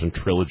Extended Edition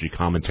Trilogy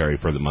commentary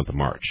for the month of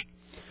March.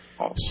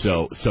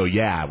 So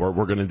yeah,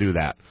 we're going to do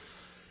that.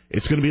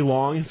 It's going to be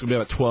long. It's going to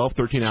be about 12,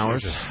 13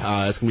 hours. It's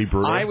going to be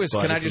brutal.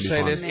 Can I just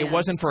say this? It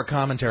wasn't for a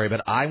commentary,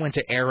 but I went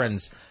to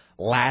Aaron's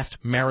last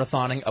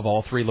marathoning of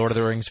all 3 Lord of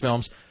the Rings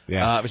films.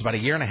 Yeah. It was about a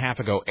year and a half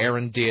ago.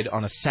 Aaron did,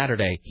 on a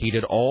Saturday, he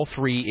did all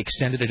 3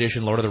 extended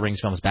edition Lord of the Rings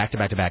films back to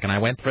back to back, and I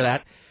went for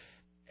that.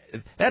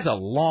 That's a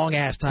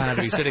long-ass time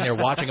to be sitting there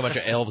watching a bunch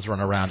of elves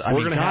run around.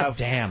 We're going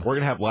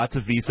to have lots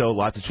of Viso,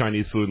 lots of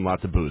Chinese food, and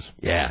lots of booze.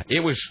 Yeah, it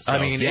was. So,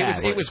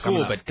 it was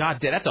cool, but God,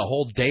 that's a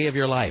whole day of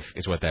your life,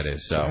 is what that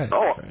is. So.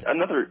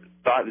 Another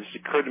thought that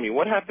just occurred to me: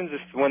 what happens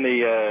when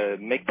they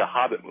make the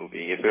Hobbit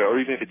movie, or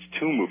even if it's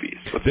 2 movies,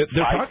 with a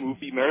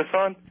 5-movie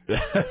marathon?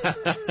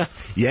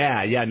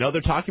 Yeah. No, they're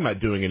talking about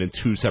doing it in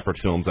 2 separate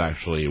films,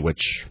 actually,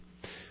 which.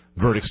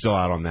 Verdict's still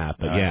out on that,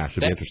 but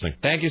should be interesting.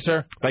 Thank you,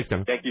 sir. Thanks,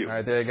 Tim. Thank you. All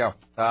right, there you go.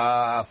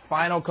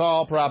 Final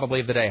call probably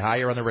of the day. Hi,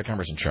 you're on the Rick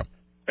Emerson Show.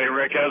 Hey,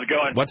 Rick, how's it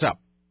going? What's up?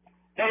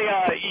 Hey,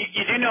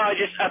 you do know,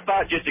 a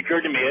thought just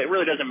occurred to me. It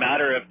really doesn't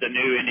matter if the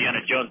new Indiana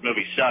Jones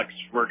movie sucks.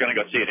 We're going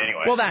to go see it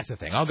anyway. Well, that's the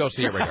thing. I'll go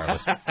see it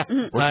regardless.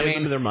 We're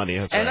giving them their money.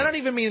 That's and right. I don't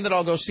even mean that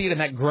I'll go see it in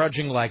that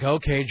grudging, like,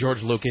 okay,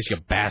 George Lucas, you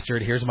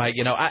bastard, here's my,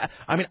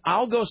 I mean,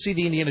 I'll go see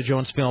the Indiana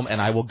Jones film,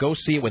 and I will go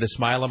see it with a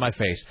smile on my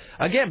face.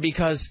 Again,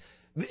 because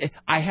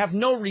I have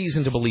no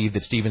reason to believe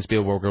that Steven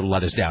Spielberg will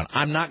let us down.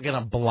 I'm not going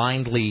to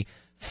blindly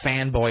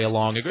fanboy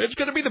along and go, it's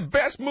going to be the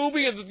best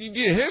movie in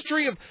the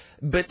history of...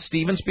 But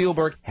Steven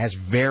Spielberg has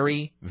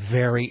he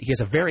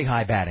has a very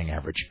high batting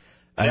average.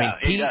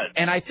 He does.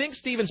 And I think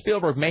Steven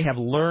Spielberg may have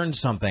learned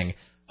something,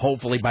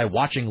 hopefully, by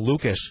watching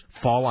Lucas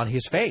fall on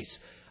his face.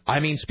 I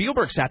mean,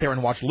 Spielberg sat there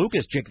and watched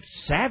Lucas get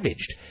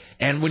savaged.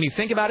 And when you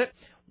think about it,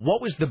 what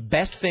was the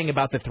best thing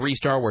about the 3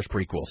 Star Wars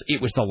prequels?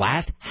 It was the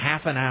last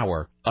half an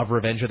hour of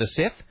Revenge of the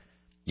Sith.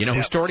 You know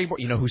who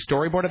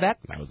storyboarded that?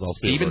 That was all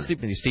Steven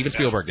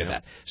Spielberg did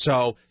that.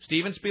 So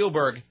Steven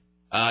Spielberg,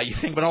 you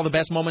think about all the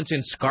best moments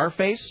in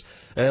Scarface,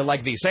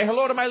 like the "Say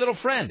Hello to My Little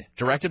Friend,"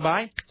 directed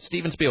by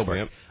Steven Spielberg.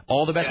 Yep.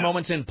 All the best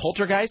moments in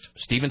Poltergeist,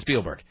 Steven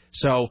Spielberg.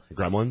 So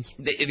Gremlins.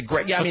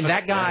 I mean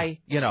that guy.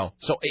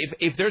 So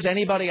if there's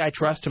anybody I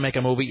trust to make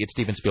a movie, it's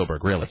Steven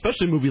Spielberg. Really,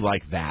 especially a movie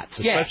like that.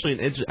 Especially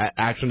an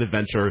action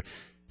adventure,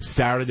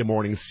 Saturday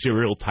morning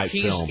serial type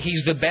film.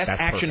 He's the best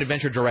action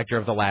adventure director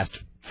of the last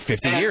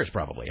 50 years,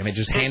 probably. I mean,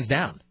 just hands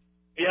down.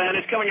 Yeah, and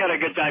it's coming at a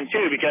good time,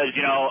 too, because,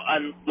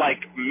 unlike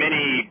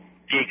many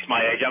geeks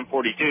my age, I'm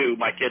 42,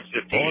 my kid's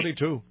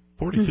 15.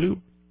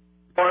 42.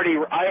 I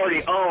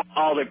already own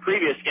all the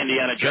previous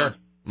Indiana Jones.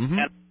 Mm-hmm.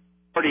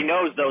 already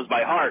knows those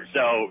by heart,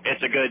 so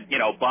it's a good,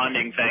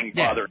 bonding thing,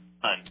 father and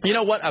son. You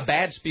know what? A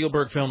bad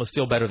Spielberg film is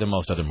still better than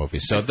most other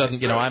movies, so it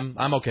doesn't.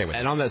 I'm okay with it.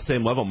 And on that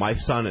same level, my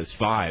son is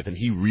 5, and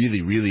he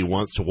really, really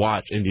wants to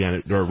watch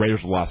Raiders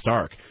of the Lost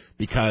Ark.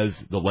 Because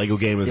the Lego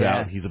game is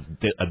out, he's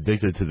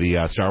addicted to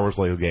the Star Wars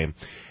Lego game.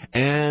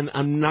 And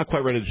I'm not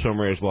quite ready to show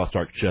him Raiders of the Lost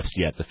Ark just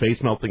yet. The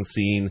face-melting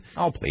scene.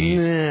 Oh, please.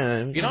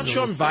 If you don't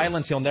show him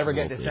violence, he'll never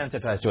get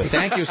desensitized to it.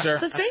 Thank you, sir.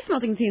 The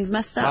face-melting scene's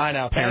messed up. I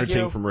know.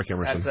 Parenting from Rick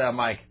Emerson. That's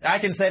Mike. I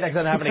can say that because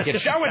I don't have any kids.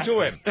 Show it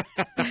to him.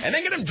 And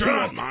then get him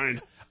drunk.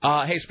 Mind.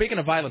 Hey, speaking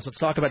of violence, let's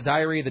talk about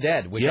Diary of the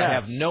Dead, which I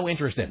have no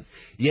interest in.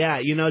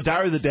 Yeah,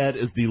 Diary of the Dead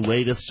is the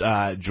latest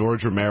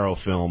George Romero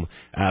film.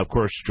 Of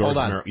course, George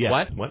Romero.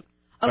 Yeah. What?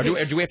 Okay.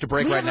 Or do we have to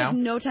break right now?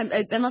 No time,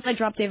 unless I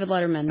drop David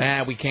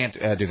Letterman. We can't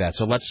do that.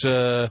 So let's,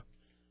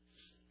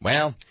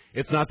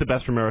 it's not the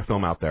best Romero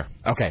film out there.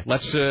 Okay,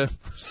 let's,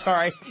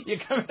 sorry. You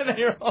come in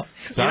there.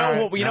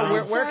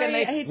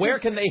 Where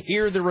can they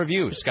hear the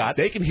review, Scott?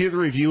 They can hear the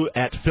review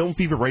at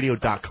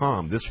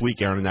filmfeverradio.com. This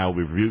week, Aaron and I will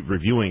be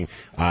reviewing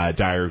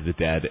Diary of the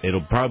Dead. It'll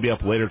probably be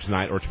up later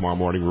tonight or tomorrow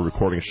morning. We're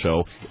recording a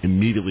show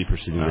immediately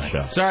preceding the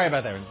show. Sorry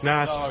about that.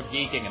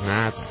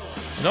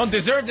 Geeking. Don't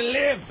deserve to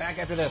live. Back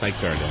after this. Thanks,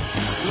 Aaron.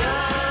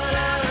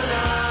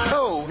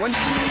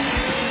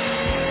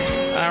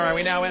 All right,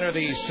 we now enter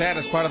the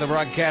saddest part of the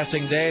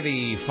broadcasting day,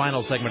 the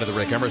final segment of the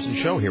Rick Emerson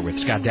Show, here with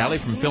Scott Daly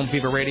from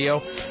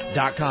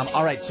FilmFeverRadio.com.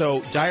 All right,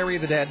 so Diary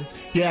of the Dead.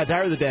 Yeah,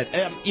 Diary of the Dead.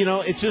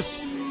 It's just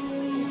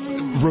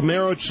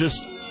Romero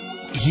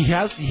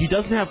he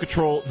doesn't have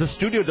control. The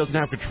studio doesn't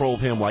have control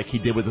of him like he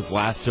did with his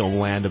last film,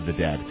 Land of the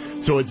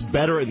Dead. So it's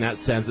better in that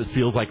sense. It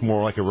feels like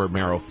more like a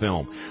Romero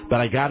film.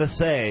 But I got to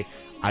say,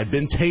 I've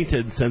been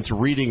tainted since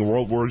reading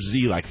World War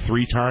Z like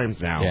 3 times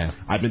now. Yeah.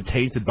 I've been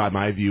tainted by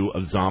my view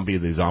of the zombie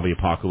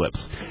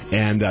apocalypse.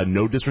 And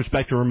no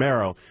disrespect to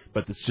Romero,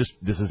 but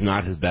this is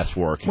not his best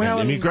work. Well,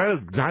 and,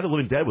 granted, Night of the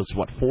Living Dead was,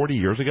 40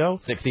 years ago?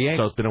 68.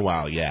 So it's been a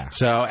while, yeah.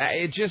 So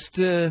it just...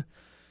 he's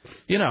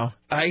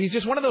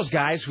just one of those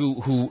guys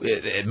who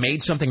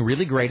made something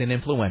really great and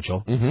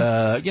influential,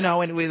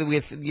 and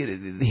with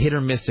hit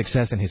or miss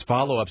success in his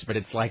follow-ups, but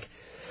it's like,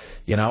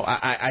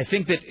 I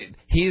think that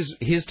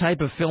his type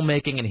of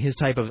filmmaking and his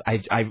type of,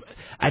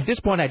 at this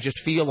point, I just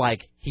feel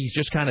like he's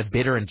just kind of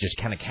bitter and just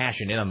kind of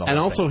cashing in on the whole thing.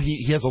 And also,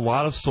 he has a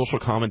lot of social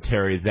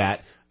commentary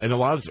that, and a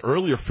lot of his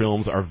earlier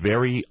films are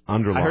very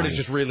underlying. I heard it's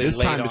just really this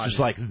time it's just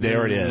like,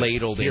 there it is.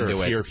 Ladled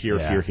into it.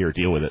 Here,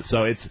 deal with it.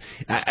 So it's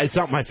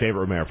not my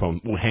favorite Romero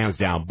film, hands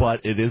down,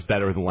 but it is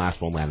better than the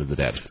last one, Land of the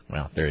Dead.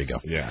 Well, there you go.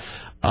 Yes.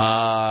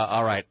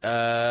 All right.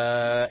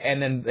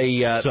 And then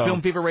the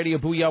Film Fever Radio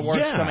Booyah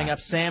Awards coming up.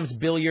 Sam's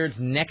Billiards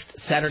next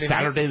Saturday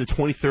the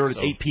 23rd at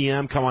 8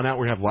 p.m. Come on out.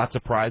 We're going to have lots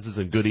of prizes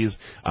and goodies.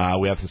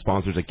 We have some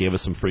sponsors that gave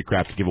us some free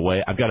crap to give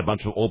away. I've got a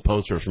bunch of old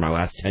posters from my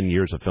last 10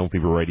 years of Film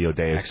Fever Radio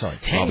days.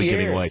 Excellent. 10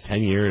 years.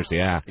 10 years,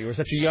 yeah. You were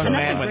such a young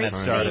man when that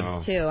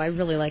started. Too. I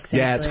really like that.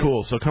 Yeah, it's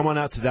cool. So come on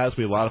out to that. It'll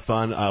be a lot of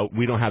fun.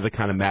 We don't have the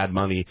kind of mad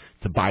money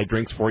to buy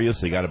drinks for you,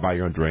 so you got to buy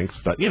your own drinks.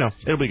 But,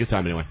 it'll be a good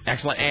time anyway.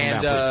 Excellent.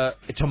 And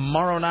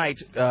tomorrow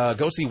night,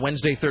 go see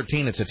Wednesday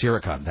 13 at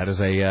Satyricon. That is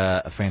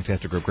a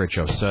fantastic group, great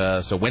show.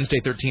 So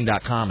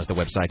Wednesday13.com is the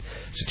website.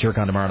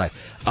 Satyricon tomorrow night.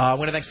 I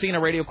want to thank CNN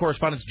radio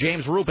correspondents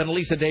James Roop and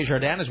Lisa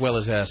Desjardins, as well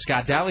as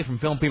Scott Daly from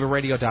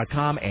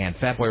FilmFeverRadio.com and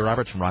Fatboy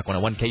Roberts from Rock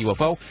 101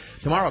 KUFO.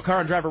 Tomorrow, Car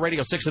and Driver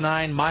Radio 6 to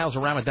 9, Miles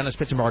Around with Dennis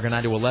Pitzenbarger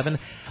 9 to 11.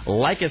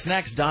 Like us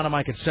next, Donna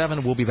Mike at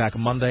 7. We'll be back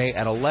Monday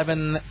at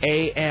 11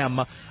 a.m.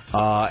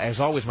 As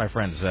always, my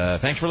friends,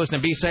 thanks for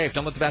listening. Be safe.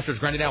 Don't let the bastards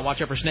grind you down.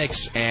 Watch out for snakes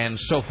and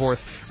so forth.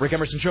 Rick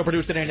Emerson Show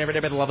produced today and every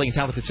day by the lovely and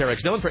talented Sarah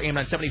X. Dillon for AM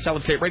 970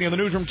 Solid State Radio in the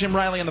newsroom. Tim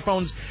Riley on the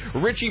phones.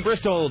 Richie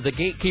Bristol, the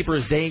gatekeeper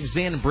is Dave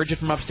Zinn. Bridget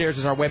from upstairs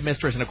is our web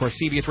mistress. And, of course,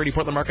 CBS Radio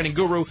Portland marketing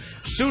guru,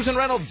 Susan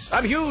Reynolds.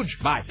 I'm huge.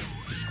 Bye.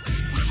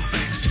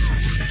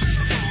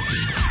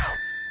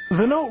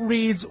 The note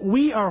reads,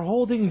 "We are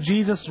holding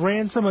Jesus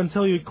ransom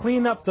until you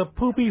clean up the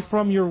poopy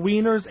from your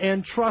wieners,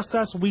 and trust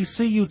us, we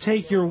see you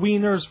take your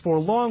wieners for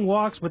long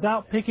walks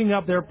without picking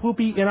up their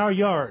poopy in our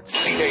yards."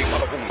 Held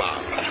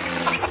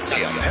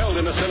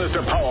in the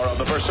sinister power of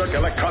the Berserk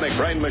electronic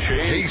brain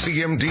machine.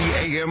 KCMD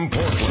AM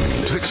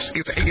Portland. This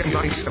is AM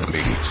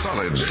 970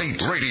 Solid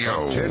State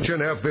Radio.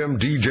 Attention FM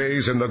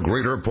DJs in the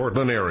greater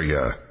Portland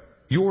area.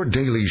 Your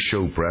daily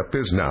show prep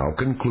is now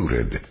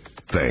concluded.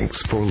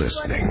 Thanks for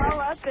listening.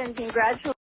 Well up and congratulations.